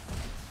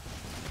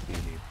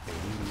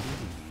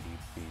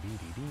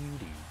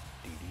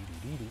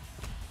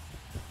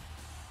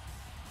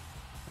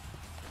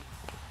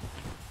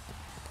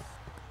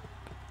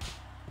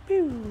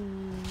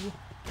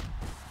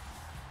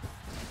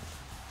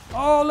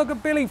 Oh, look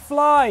at Billy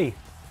fly!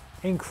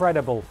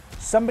 Incredible.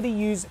 Somebody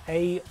use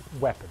a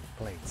weapon,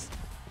 please.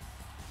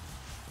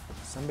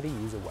 Somebody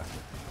use a weapon.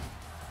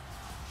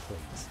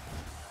 Please.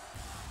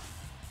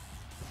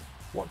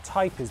 What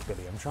type is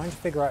Billy? I'm trying to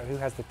figure out who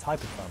has the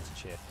type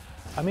advantage here.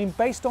 I mean,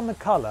 based on the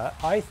colour,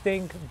 I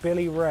think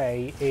Billy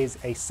Ray is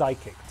a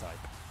psychic type.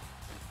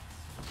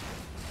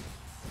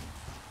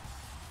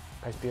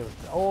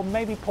 Or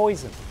maybe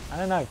poison. I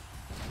don't know.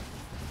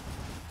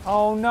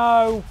 Oh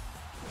no!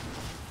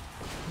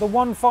 The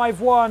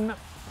 151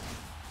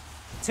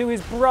 to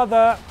his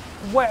brother,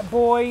 Wet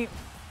Boy.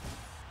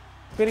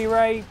 Billy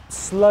Ray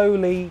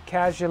slowly,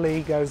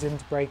 casually goes in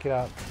to break it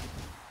up.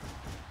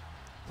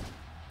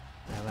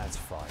 And that's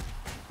fine.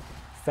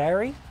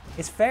 Fairy?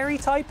 Is fairy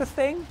type a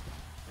thing?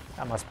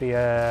 That must be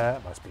a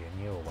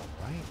newer one,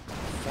 right?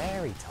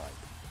 Fairy type.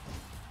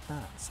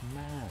 That's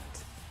mad.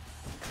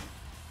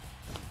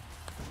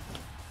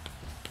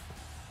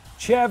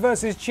 Chair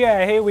versus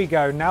chair, here we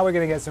go. Now we're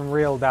going to get some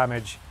real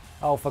damage.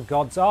 Oh, for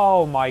God's...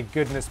 Oh, my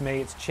goodness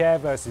me. It's chair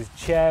versus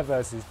chair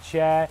versus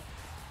chair.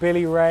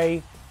 Billy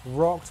Ray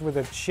rocked with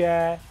a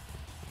chair.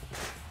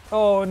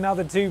 Oh, now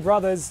the two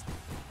brothers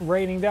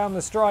raining down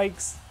the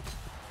strikes.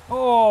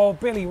 Oh,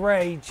 Billy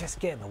Ray just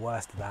getting the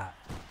worst of that.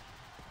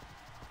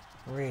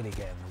 Really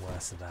getting the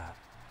worst of that.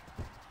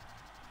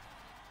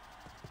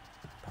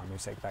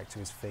 Palmusek back to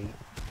his feet.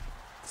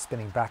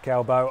 Spinning back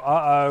elbow.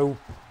 Uh-oh.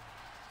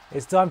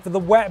 It's time for the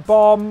wet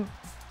bomb.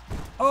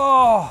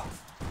 Oh!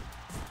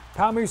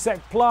 Palmusek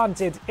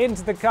planted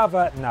into the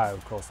cover. No,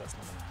 of course that's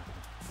not going to happen.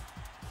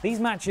 These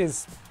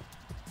matches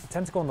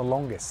tend to go on the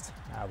longest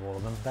out of all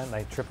of them, don't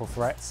they? Triple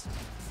threats.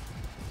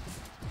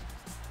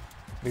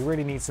 We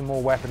really need some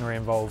more weaponry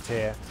involved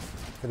here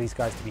for these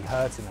guys to be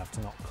hurt enough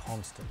to not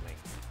constantly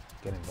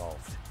get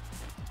involved.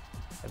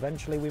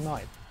 Eventually we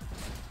might.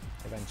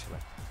 Eventually.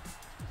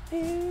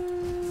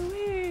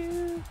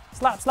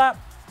 Slap, slap.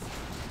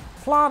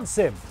 Plants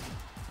him.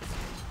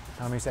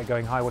 Palmusek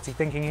going high. What's he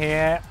thinking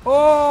here?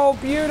 Oh,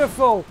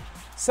 beautiful.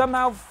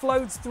 somehow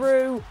floats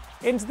through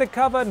into the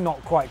cover.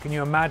 Not quite. Can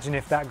you imagine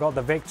if that got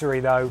the victory,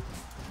 though?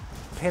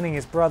 Pinning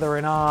his brother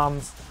in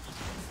arms.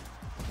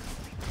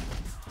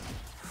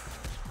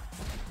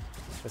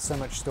 There's so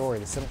much story,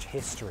 there's so much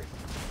history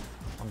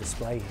on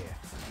display here.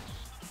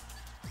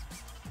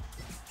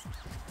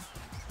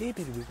 Billy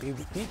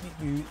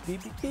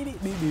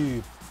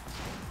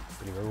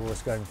Ray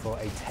Walrus going for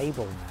a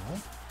table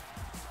now.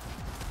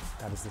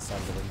 That is the side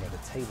of the ring where the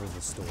table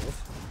is stored.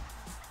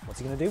 What's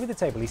he going to do with the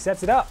table? He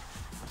sets it up.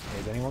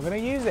 Is anyone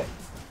going to use it?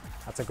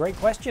 That's a great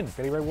question.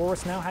 Billy Ray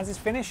Walrus now has his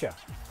finisher.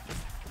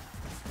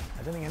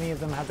 I don't think any of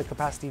them have the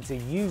capacity to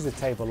use a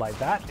table like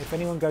that. If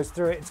anyone goes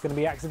through it, it's going to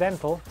be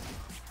accidental.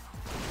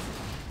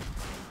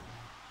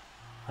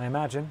 I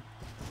imagine.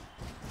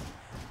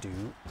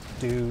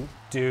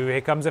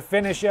 Here comes a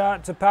finisher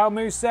to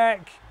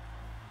Palmusek.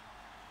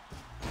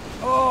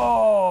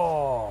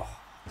 Oh!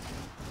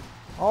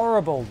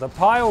 Horrible. The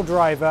pile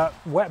driver.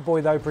 Wet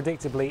Boy, though,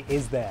 predictably,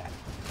 is there.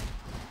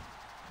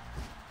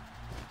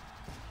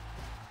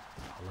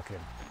 Oh, look at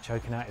him.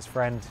 Choking out his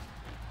friend.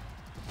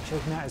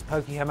 Choking out his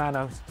Pokey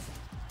Hermano.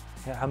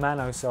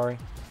 Hermano, sorry.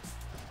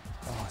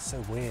 Oh, so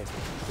weird.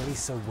 Billy's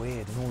so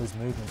weird in all his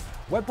movements.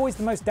 Wet Boy's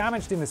the most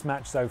damaged in this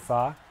match so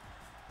far.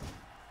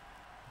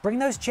 Bring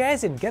those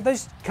chairs in. Get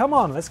those. Come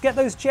on, let's get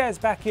those chairs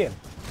back in.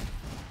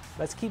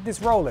 Let's keep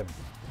this rolling.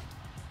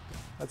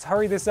 Let's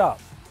hurry this up.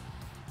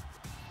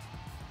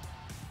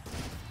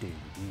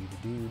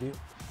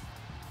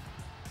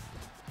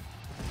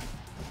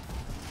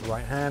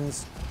 Right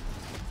hands.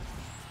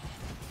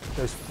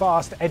 Those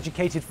fast,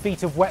 educated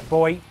feet of Wet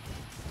Boy.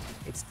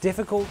 It's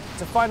difficult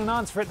to find an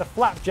answer for it. The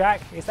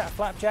flapjack. Is that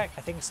flapjack?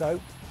 I think so.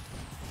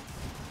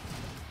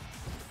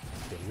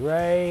 Billy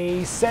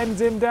Ray sends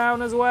him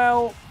down as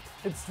well.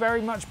 It's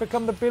very much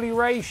become the Billy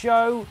Ray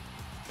show.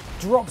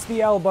 Drops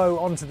the elbow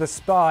onto the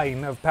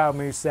spine of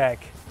Palmusek.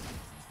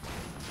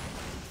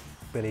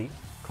 Billy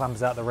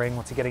clambers out the ring.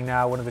 What's he getting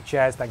now? One of the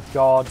chairs, thank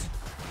God.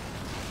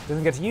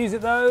 Doesn't get to use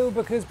it though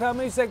because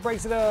Palmusek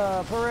breaks it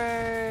up.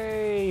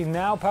 Hooray!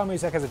 Now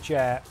Palmusek has a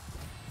chair.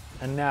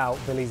 And now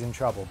Billy's in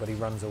trouble, but he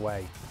runs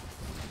away.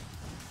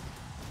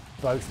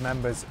 Both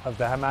members of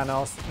the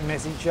Hermanos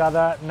miss each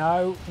other.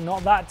 No,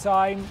 not that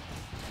time.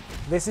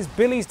 This is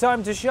Billy's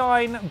time to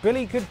shine.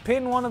 Billy could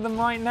pin one of them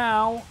right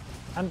now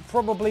and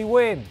probably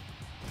win.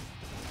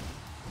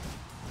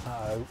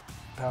 Uh-oh.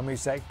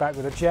 Palmusek back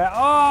with a chair.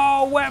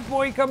 Oh, Wet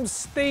Boy comes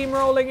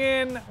steamrolling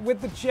in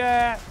with the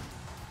chair.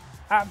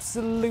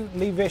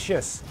 Absolutely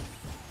vicious.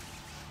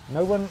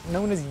 No one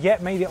has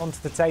yet made it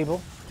onto the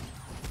table.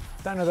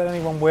 Don't know that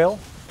anyone will.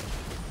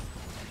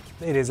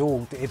 It's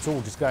all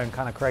just going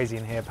kind of crazy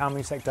in here.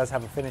 Palmusek does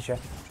have a finisher.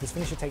 His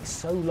finisher takes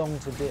so long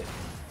to do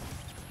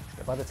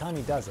that by the time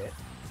he does it,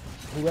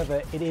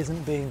 whoever it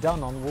isn't being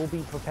done on will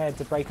be prepared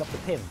to break up the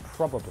pin,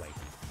 probably.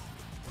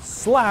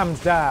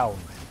 Slammed down.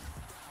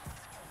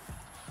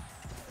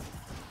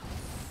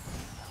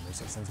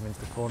 Palmusek sends him into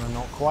the corner.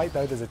 Not quite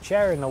though. There's a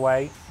chair in the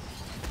way.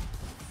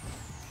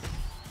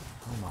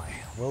 Oh my!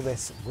 Will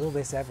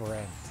this ever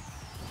end?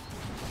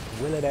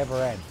 Will it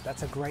ever end?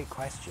 That's a great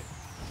question.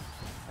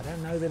 I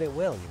don't know that it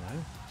will, you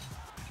know.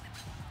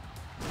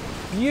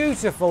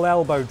 Beautiful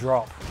elbow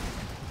drop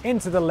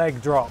into the leg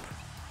drop.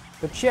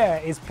 The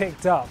chair is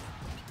picked up.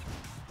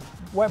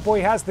 Wet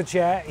Boy has the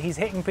chair. He's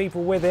hitting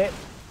people with it.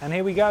 And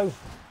here we go.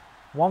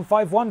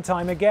 1-5-1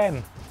 time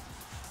again.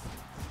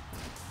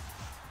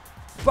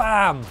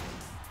 Bam!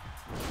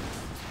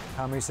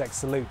 Palmusek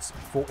salutes,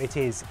 for it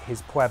is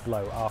his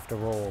Pueblo after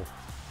all.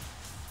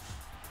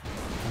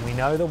 And we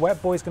know that Wet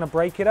Boy's going to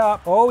break it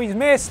up. Oh, he's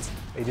missed!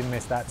 He didn't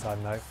miss that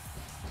time, though.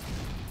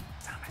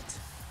 Damn it.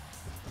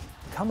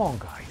 Come on,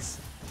 guys.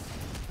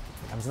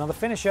 Here comes another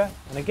finisher.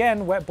 And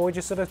again, Wet Boy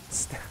just sort of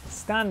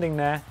standing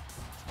there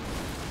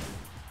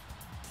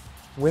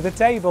with a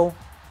table.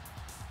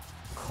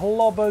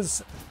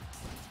 Clobbers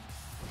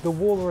the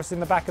walrus in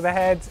the back of the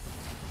head.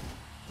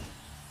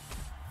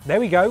 There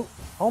we go.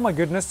 Oh my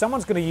goodness,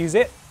 someone's going to use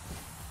it.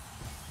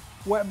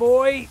 Wet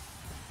Boy.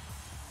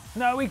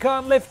 No, we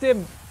can't lift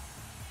him.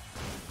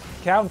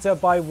 Counter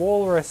by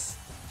Walrus.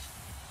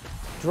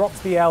 Drops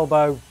the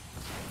elbow.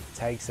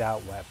 Takes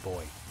out Wet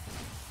Boy.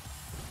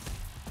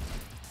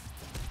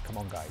 Come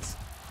on, guys.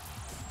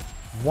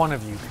 One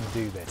of you can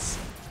do this.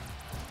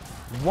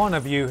 One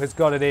of you has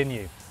got it in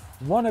you.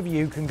 One of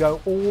you can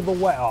go all the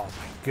way. Oh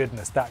my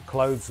goodness, that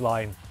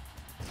clothesline.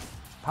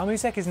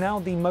 Palmusek is now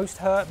the most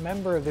hurt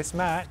member of this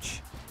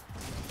match.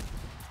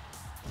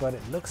 But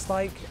it looks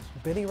like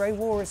Billy Ray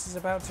Walrus is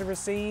about to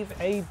receive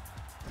a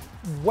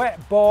wet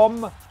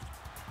bomb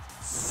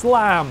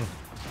slam.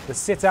 The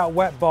sit-out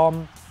wet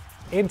bomb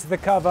into the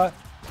cover.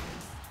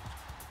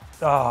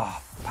 Ah,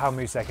 oh,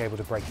 Palmusek able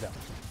to break it up.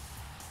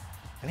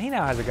 And he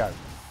now has a go.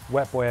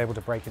 Wet Boy able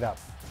to break it up.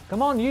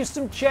 Come on, use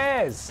some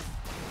chairs.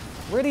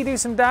 Really do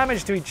some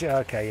damage to each other.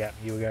 Okay, yeah,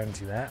 you were going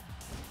to that.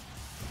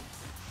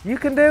 You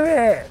can do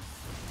it.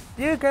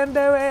 You can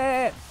do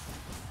it.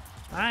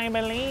 I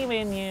believe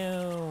in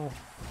you.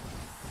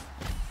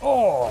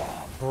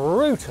 Oh,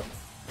 brutal.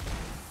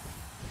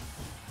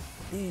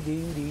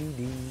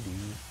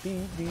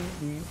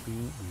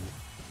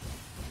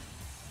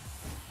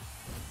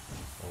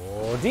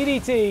 Oh,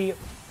 DDT.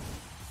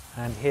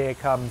 And here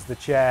comes the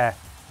chair.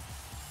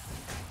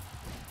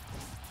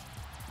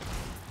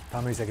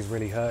 Pamusek is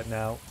really hurt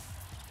now.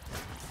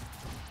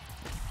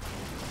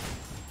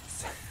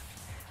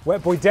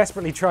 Wet Boy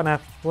desperately trying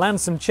to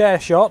land some chair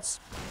shots.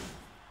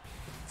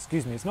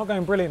 Excuse me, it's not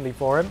going brilliantly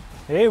for him.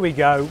 Here we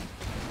go.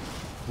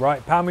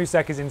 Right,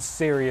 Pamusek is in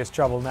serious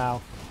trouble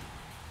now.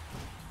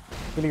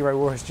 Billy Ray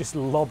War is just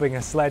lobbing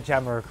a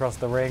sledgehammer across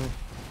the ring.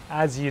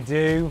 As you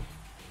do.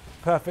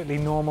 Perfectly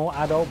normal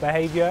adult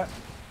behaviour.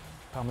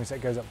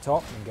 Pamusek goes up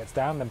top and gets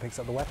down, then picks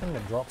up the weapon,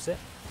 then drops it.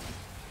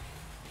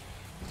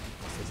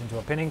 Sits into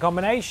a pinning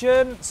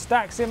combination,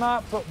 stacks him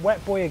up, but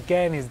Wet Boy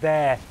again is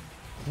there.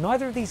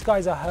 Neither of these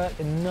guys are hurt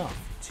enough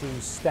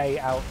to stay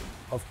out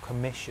of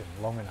commission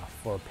long enough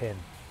for a pin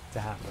to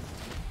happen.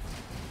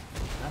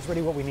 That's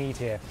really what we need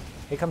here.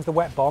 Here comes the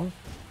wet bomb.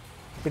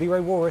 Billy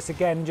Ray Walrus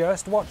again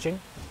just watching.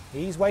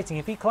 He's waiting.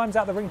 If he climbs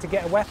out the ring to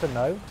get a weapon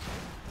though,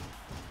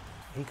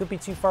 he could be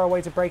too far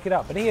away to break it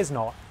up, but he is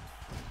not.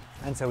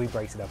 And so he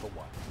breaks it up at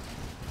one.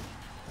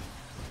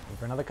 Looking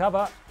for another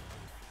cover.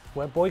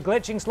 Wet Boy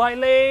glitching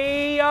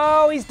slightly.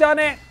 Oh, he's done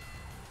it.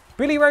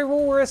 Billy Ray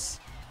Walrus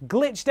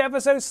glitched ever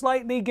so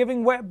slightly,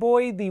 giving Wet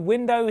Boy the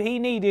window he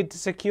needed to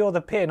secure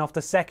the pin off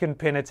the second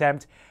pin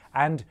attempt.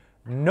 And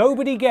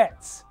nobody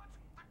gets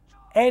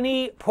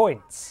any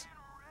points.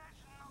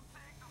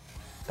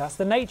 That's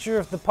the nature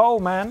of the poll,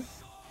 man.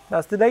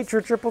 That's the nature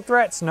of triple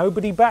threats.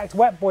 Nobody backed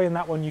Wet Boy in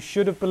that one. You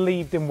should have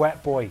believed in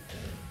Wet Boy.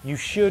 You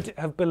should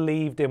have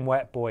believed in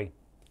Wet Boy.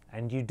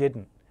 And you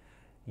didn't.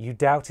 You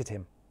doubted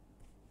him.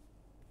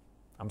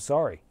 I'm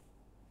sorry.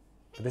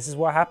 But this is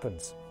what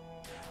happens.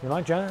 You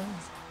like Jazz?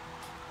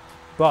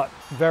 But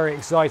very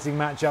exciting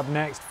matchup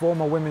next.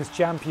 Former women's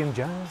champion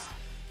Jazz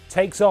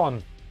takes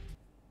on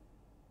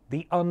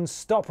the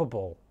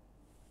unstoppable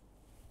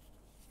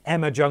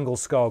Emma Jungle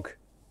Skog.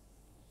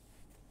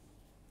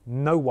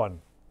 No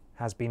one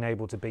has been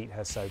able to beat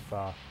her so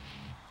far.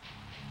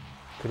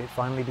 Could it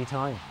finally be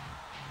time?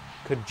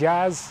 Could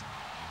Jazz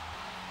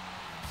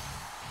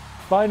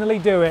finally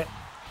do it?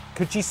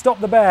 Could she stop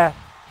the bear?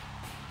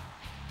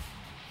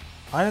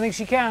 I don't think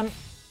she can.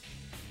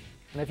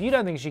 And if you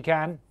don't think she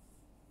can,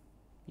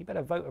 you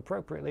better vote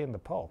appropriately in the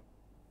poll.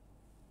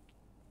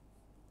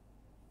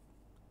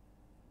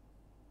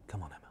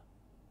 Come on, Emma.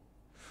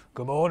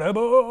 Come on,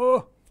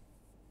 Emma!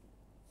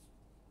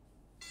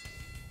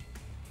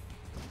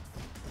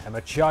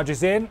 Emma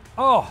charges in.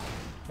 Oh,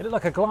 it looked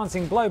like a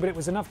glancing blow, but it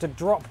was enough to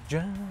drop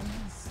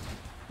Jazz.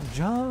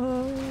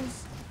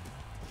 Jazz.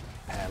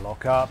 Pair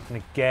lock up,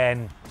 and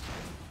again,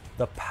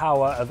 the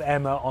power of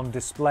Emma on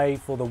display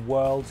for the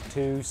world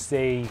to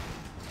see.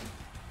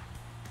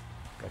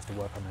 Goes to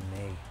work on the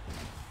knee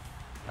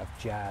of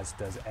Jazz,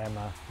 does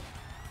Emma.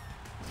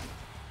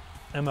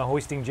 Emma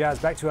hoisting Jazz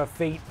back to her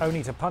feet,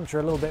 only to punch her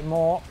a little bit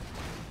more.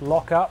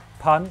 Lock up,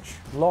 punch,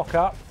 lock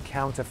up,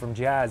 counter from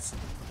Jazz.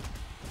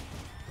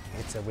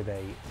 Hits her with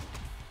a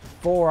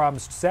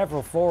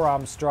several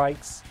forearm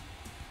strikes.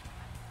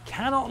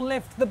 Cannot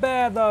lift the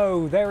bear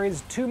though. There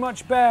is too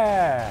much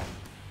bear.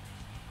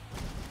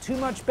 Too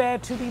much bear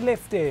to be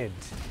lifted.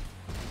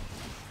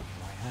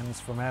 Right hands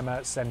from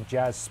Emma send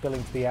Jazz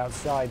spilling to the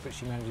outside, but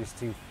she manages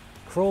to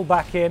crawl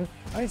back in,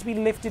 only to be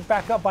lifted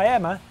back up by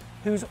Emma,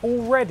 who's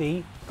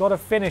already got a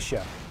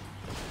finisher.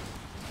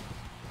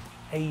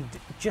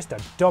 Just a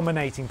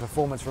dominating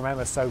performance from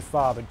Emma so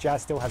far, but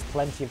Jazz still has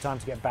plenty of time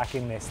to get back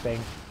in this thing.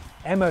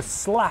 Emma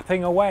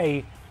slapping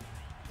away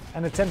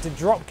an attempted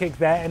drop kick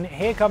there, and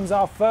here comes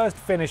our first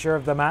finisher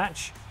of the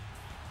match.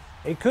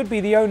 It could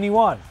be the only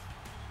one,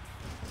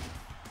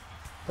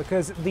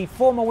 because the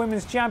former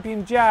women's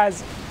champion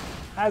Jazz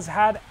has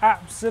had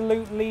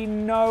absolutely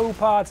no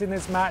part in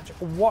this match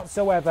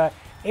whatsoever.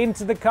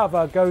 Into the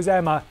cover goes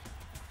Emma.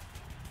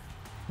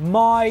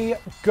 My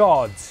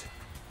God.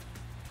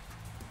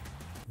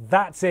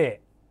 That's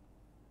it.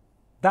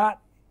 That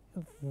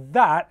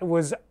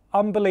was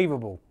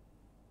unbelievable.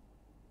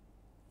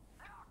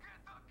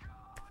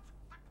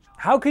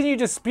 How can you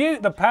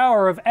dispute the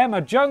power of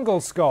Emma Jungle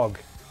Skog?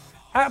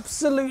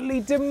 Absolutely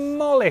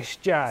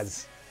demolished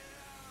Jazz.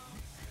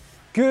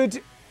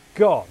 Good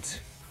God.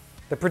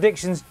 The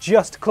predictions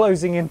just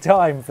closing in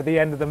time for the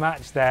end of the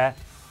match there.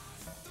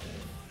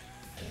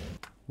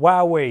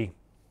 Wowee.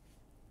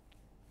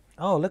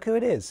 Oh, look who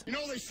it is. You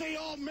know, they say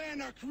all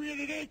men are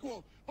created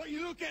equal, but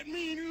you look at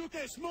me and you look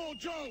at Small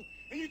Joe,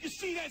 and you can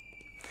see that.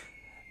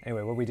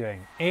 Anyway, what are we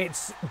doing?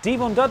 It's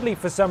Devon Dudley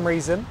for some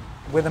reason,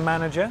 with a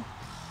manager.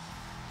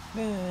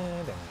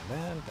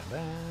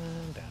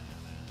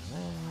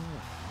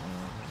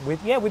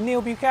 With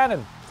Neil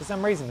Buchanan for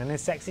some reason in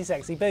his sexy,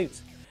 sexy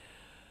boots.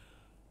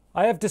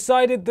 I have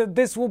decided that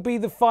this will be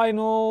the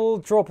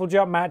final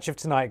TripleJump match of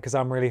tonight because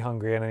I'm really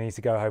hungry and I need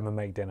to go home and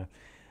make dinner.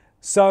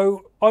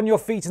 So, on your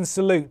feet and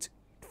salute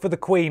for the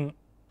Queen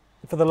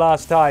for the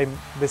last time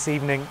this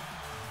evening.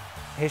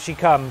 Here she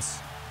comes.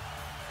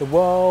 The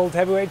World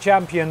Heavyweight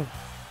Champion,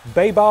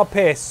 Babar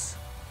Piss.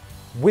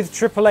 with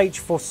Triple H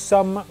for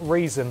some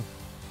reason.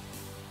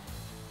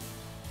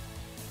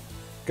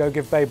 Go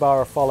give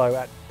Baybar a follow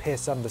at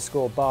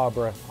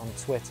piss_Barbara on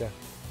Twitter.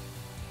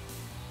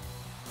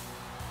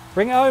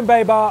 Bring it home,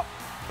 Baybar.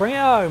 Bring it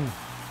home.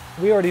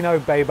 We already know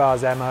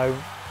Baybar's MO.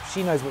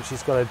 She knows what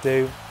she's got to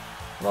do.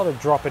 A lot of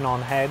dropping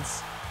on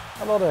heads.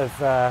 A lot of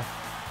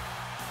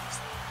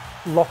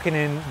locking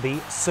in the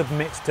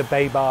submit to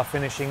Baybar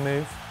finishing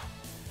move.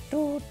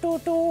 Oh.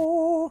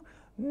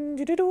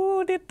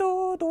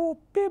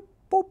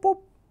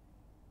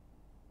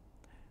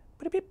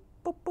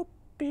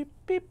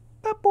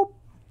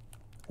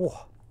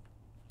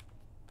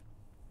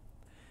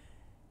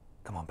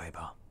 Come on,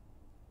 Baybar.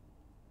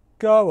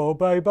 Go, oh,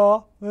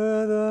 Baybar.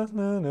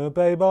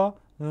 Baybar.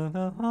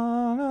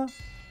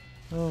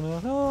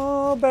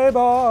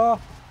 Baybar.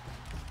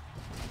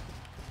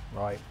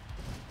 Right.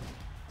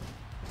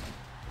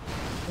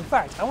 In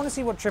fact, I want to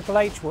see what Triple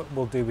H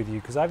will do with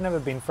you, because I've never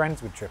been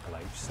friends with Triple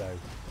H, so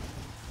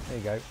there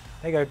you go.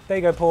 There you go. There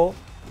you go, Paul.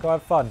 Go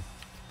have fun.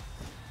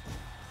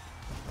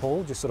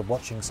 Paul, just sort of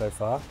watching so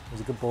far.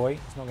 He's a good boy.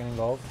 He's not getting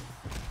involved.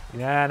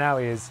 Yeah, now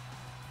he is.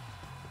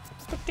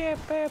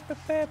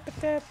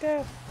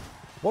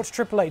 Watch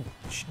Triple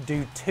H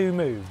do 2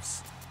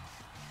 moves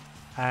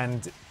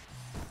and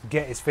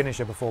get his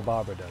finisher before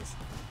Barbara does.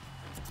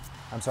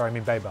 I'm sorry, I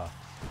mean Baybar.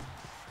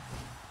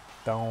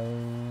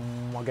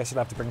 I guess you'll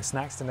have to bring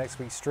snacks to next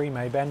week's stream,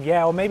 eh, Ben?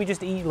 Yeah, or maybe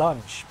just eat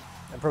lunch.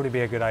 That'd probably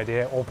be a good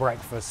idea. Or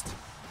breakfast.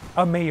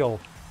 A meal.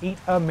 Eat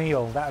a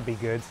meal. That'd be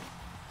good.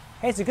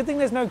 Hey, it's a good thing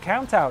there's no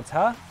countouts,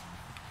 huh?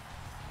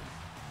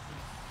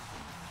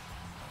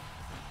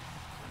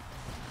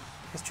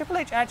 Is Triple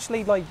H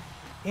actually, like,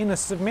 in a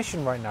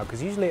submission right now?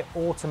 Because usually it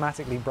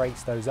automatically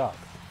breaks those up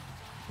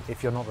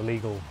if you're not the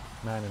legal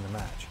man in the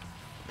match.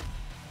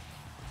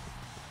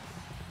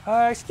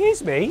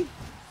 Excuse me?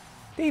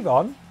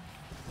 Devon?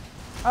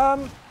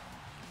 I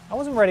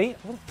wasn't ready.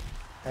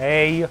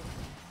 Hey.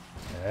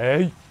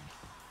 Hey.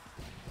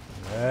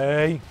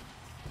 Hey.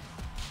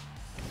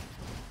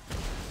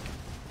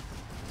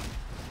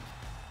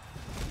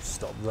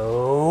 Stop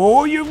though.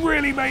 Oh, you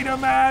really made her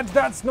mad.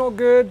 That's not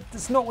good.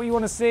 That's not what you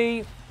want to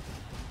see.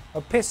 A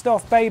pissed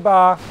off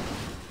Baybar.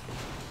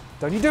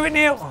 Don't you do it,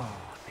 Neil. Oh,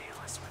 Neil,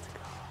 I swear to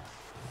God.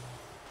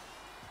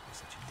 You're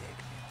such a dick,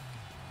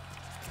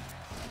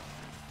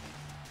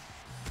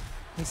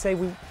 Neil. You say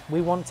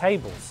we want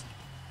tables.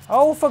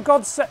 Oh, for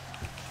God's sake.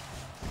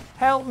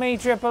 Help me,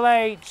 Triple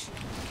H.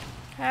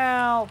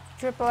 Help.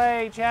 Triple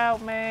H,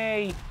 help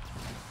me.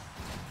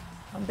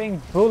 I'm being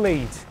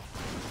bullied.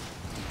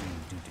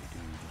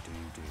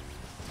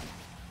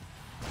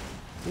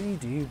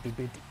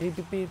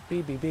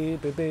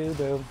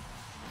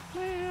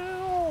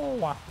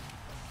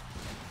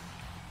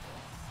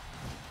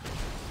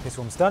 This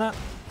one's done it.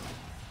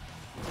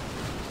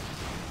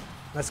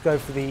 Let's go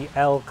for the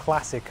El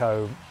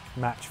Clasico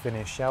match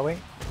finish, shall we?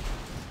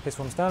 This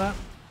one's done it.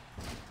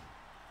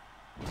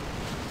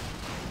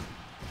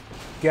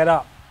 Get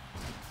up.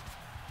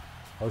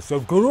 I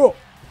said get up.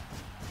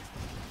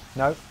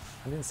 No,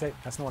 I didn't say,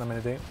 that's not what I'm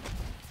going to do.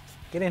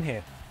 Get in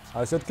here.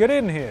 I said get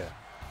in here.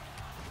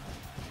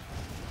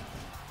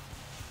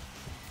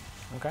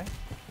 Okay.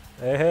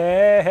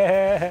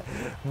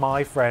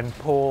 My friend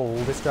Paul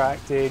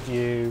distracted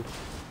you.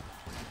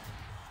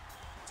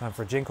 Time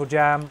for a Jinkle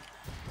Jam.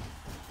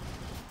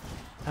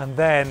 And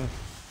then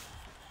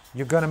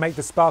you're going to make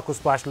the Sparkle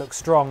Splash look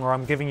strong, or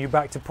I'm giving you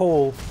back to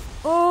Paul.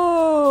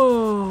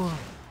 Oh!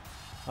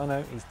 Oh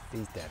no,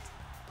 he's dead.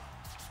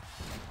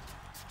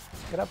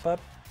 Get up, bud.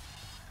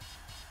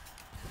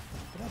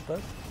 Get up,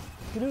 bud.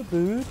 Get up,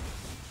 bud.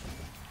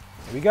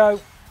 Here we go.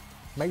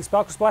 Make the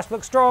Sparkle Splash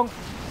look strong.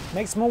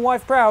 Make Small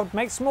Wife proud.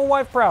 Make Small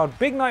Wife proud.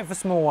 Big night for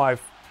Small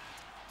Wife.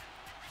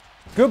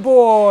 Good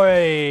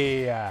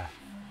boy.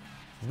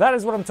 That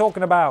is what I'm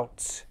talking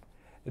about.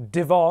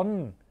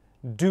 Devon.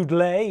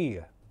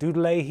 Doodley.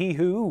 Doodley he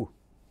who.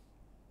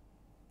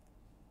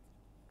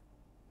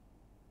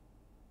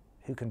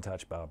 Who can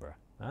touch Barbara?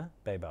 Huh?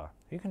 Baybar.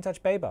 Who can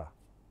touch Baybar?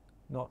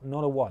 Not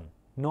a one.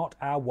 Not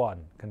our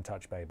one can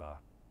touch Baybar.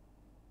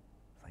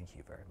 Thank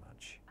you very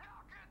much.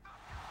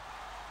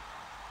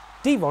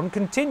 Devon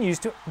continues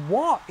to...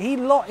 What?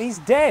 He's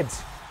dead.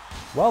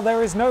 Well,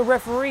 there is no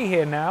referee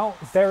here now.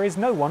 There is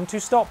no one to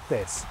stop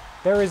this.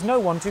 There is no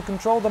one to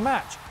control the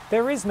match.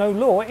 There is no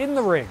law in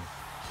the ring.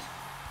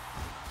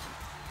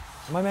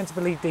 Am I meant to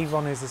believe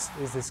Devon is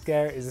a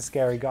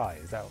scary guy?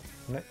 Is that...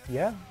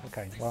 Yeah?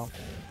 Okay, well...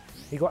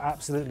 He got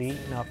absolutely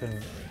eaten up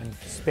and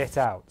spit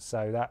out,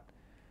 so that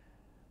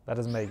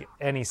doesn't make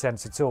any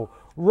sense at all.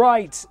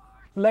 Right,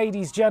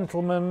 ladies,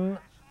 gentlemen,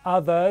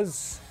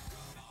 others...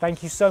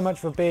 Thank you so much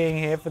for being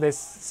here for this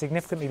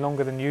significantly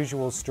longer than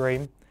usual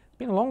stream. It's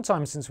been a long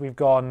time since we've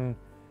gone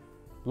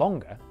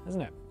longer,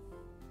 hasn't it?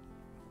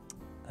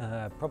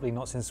 Probably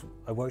not since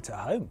I worked at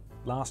home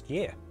last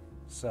year.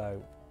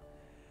 So,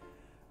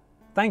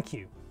 thank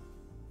you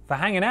for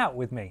hanging out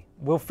with me.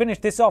 We'll finish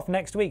this off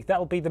next week.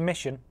 That'll be the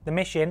mission.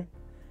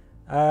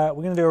 We're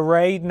going to do a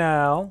raid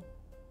now.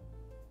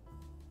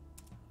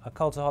 Are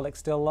Cultaholic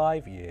still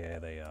live? Yeah,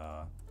 they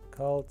are.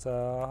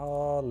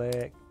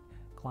 Cultaholic.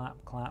 Clap,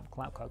 clap,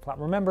 clap, clap, clap.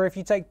 Remember, if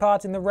you take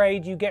part in the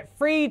raid, you get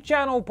free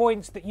channel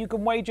points that you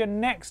can wager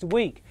next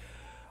week.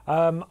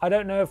 I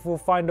don't know if we'll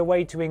find a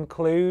way to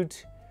include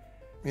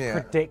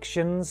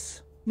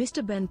predictions.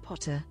 Mr. Ben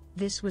Potter,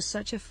 this was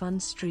such a fun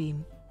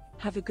stream.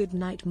 Have a good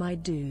night, my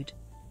dude.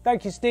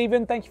 Thank you,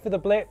 Stephen. Thank you for the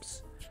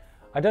blips.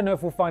 I don't know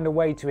if we'll find a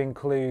way to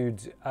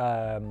include, what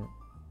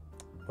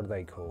are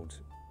they called?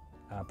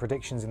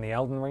 Predictions in the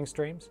Elden Ring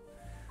streams.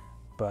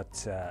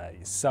 But,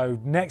 so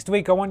next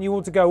week I want you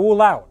all to go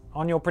all out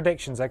on your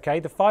predictions, okay?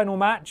 The final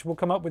match will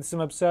come up with some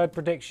absurd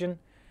prediction.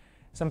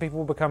 Some people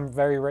will become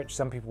very rich,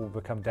 some people will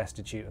become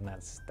destitute, and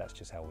that's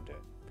just how we'll do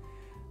it.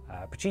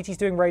 Pachiti's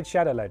doing Raid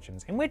Shadow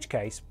Legends, in which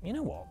case, you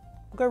know what?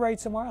 We'll go raid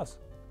somewhere else.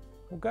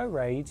 We'll go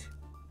raid...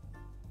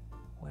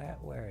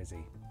 Where is he?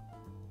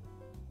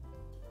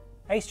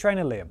 Ace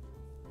Trainer Liam.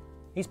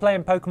 He's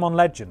playing Pokemon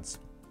Legends.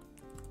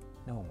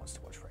 No one wants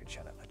to watch Raid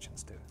Shadow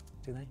Legends, do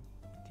they? Do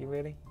you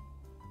really?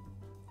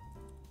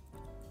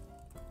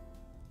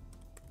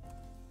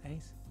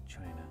 Ace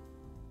Trainer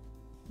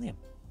Liam.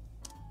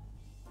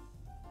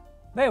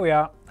 There we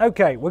are.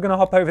 Okay, we're going to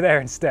hop over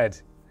there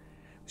instead.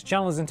 This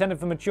channel is intended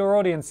for mature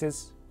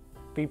audiences.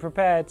 Be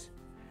prepared.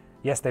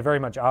 Yes, they very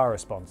much are a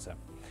sponsor.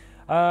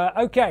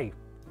 Okay.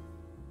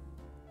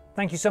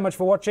 Thank you so much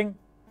for watching.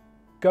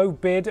 Go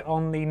bid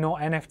on the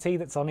Not NFT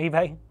that's on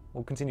eBay.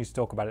 We'll continue to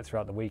talk about it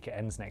throughout the week. It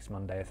ends next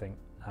Monday, I think.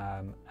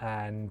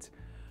 And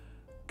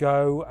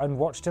go and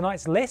watch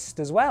tonight's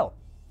list as well.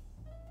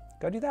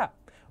 Go do that.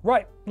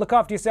 Right, look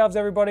after yourselves,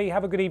 everybody.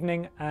 Have a good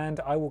evening, and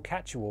I will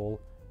catch you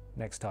all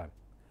next time.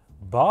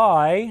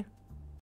 Bye.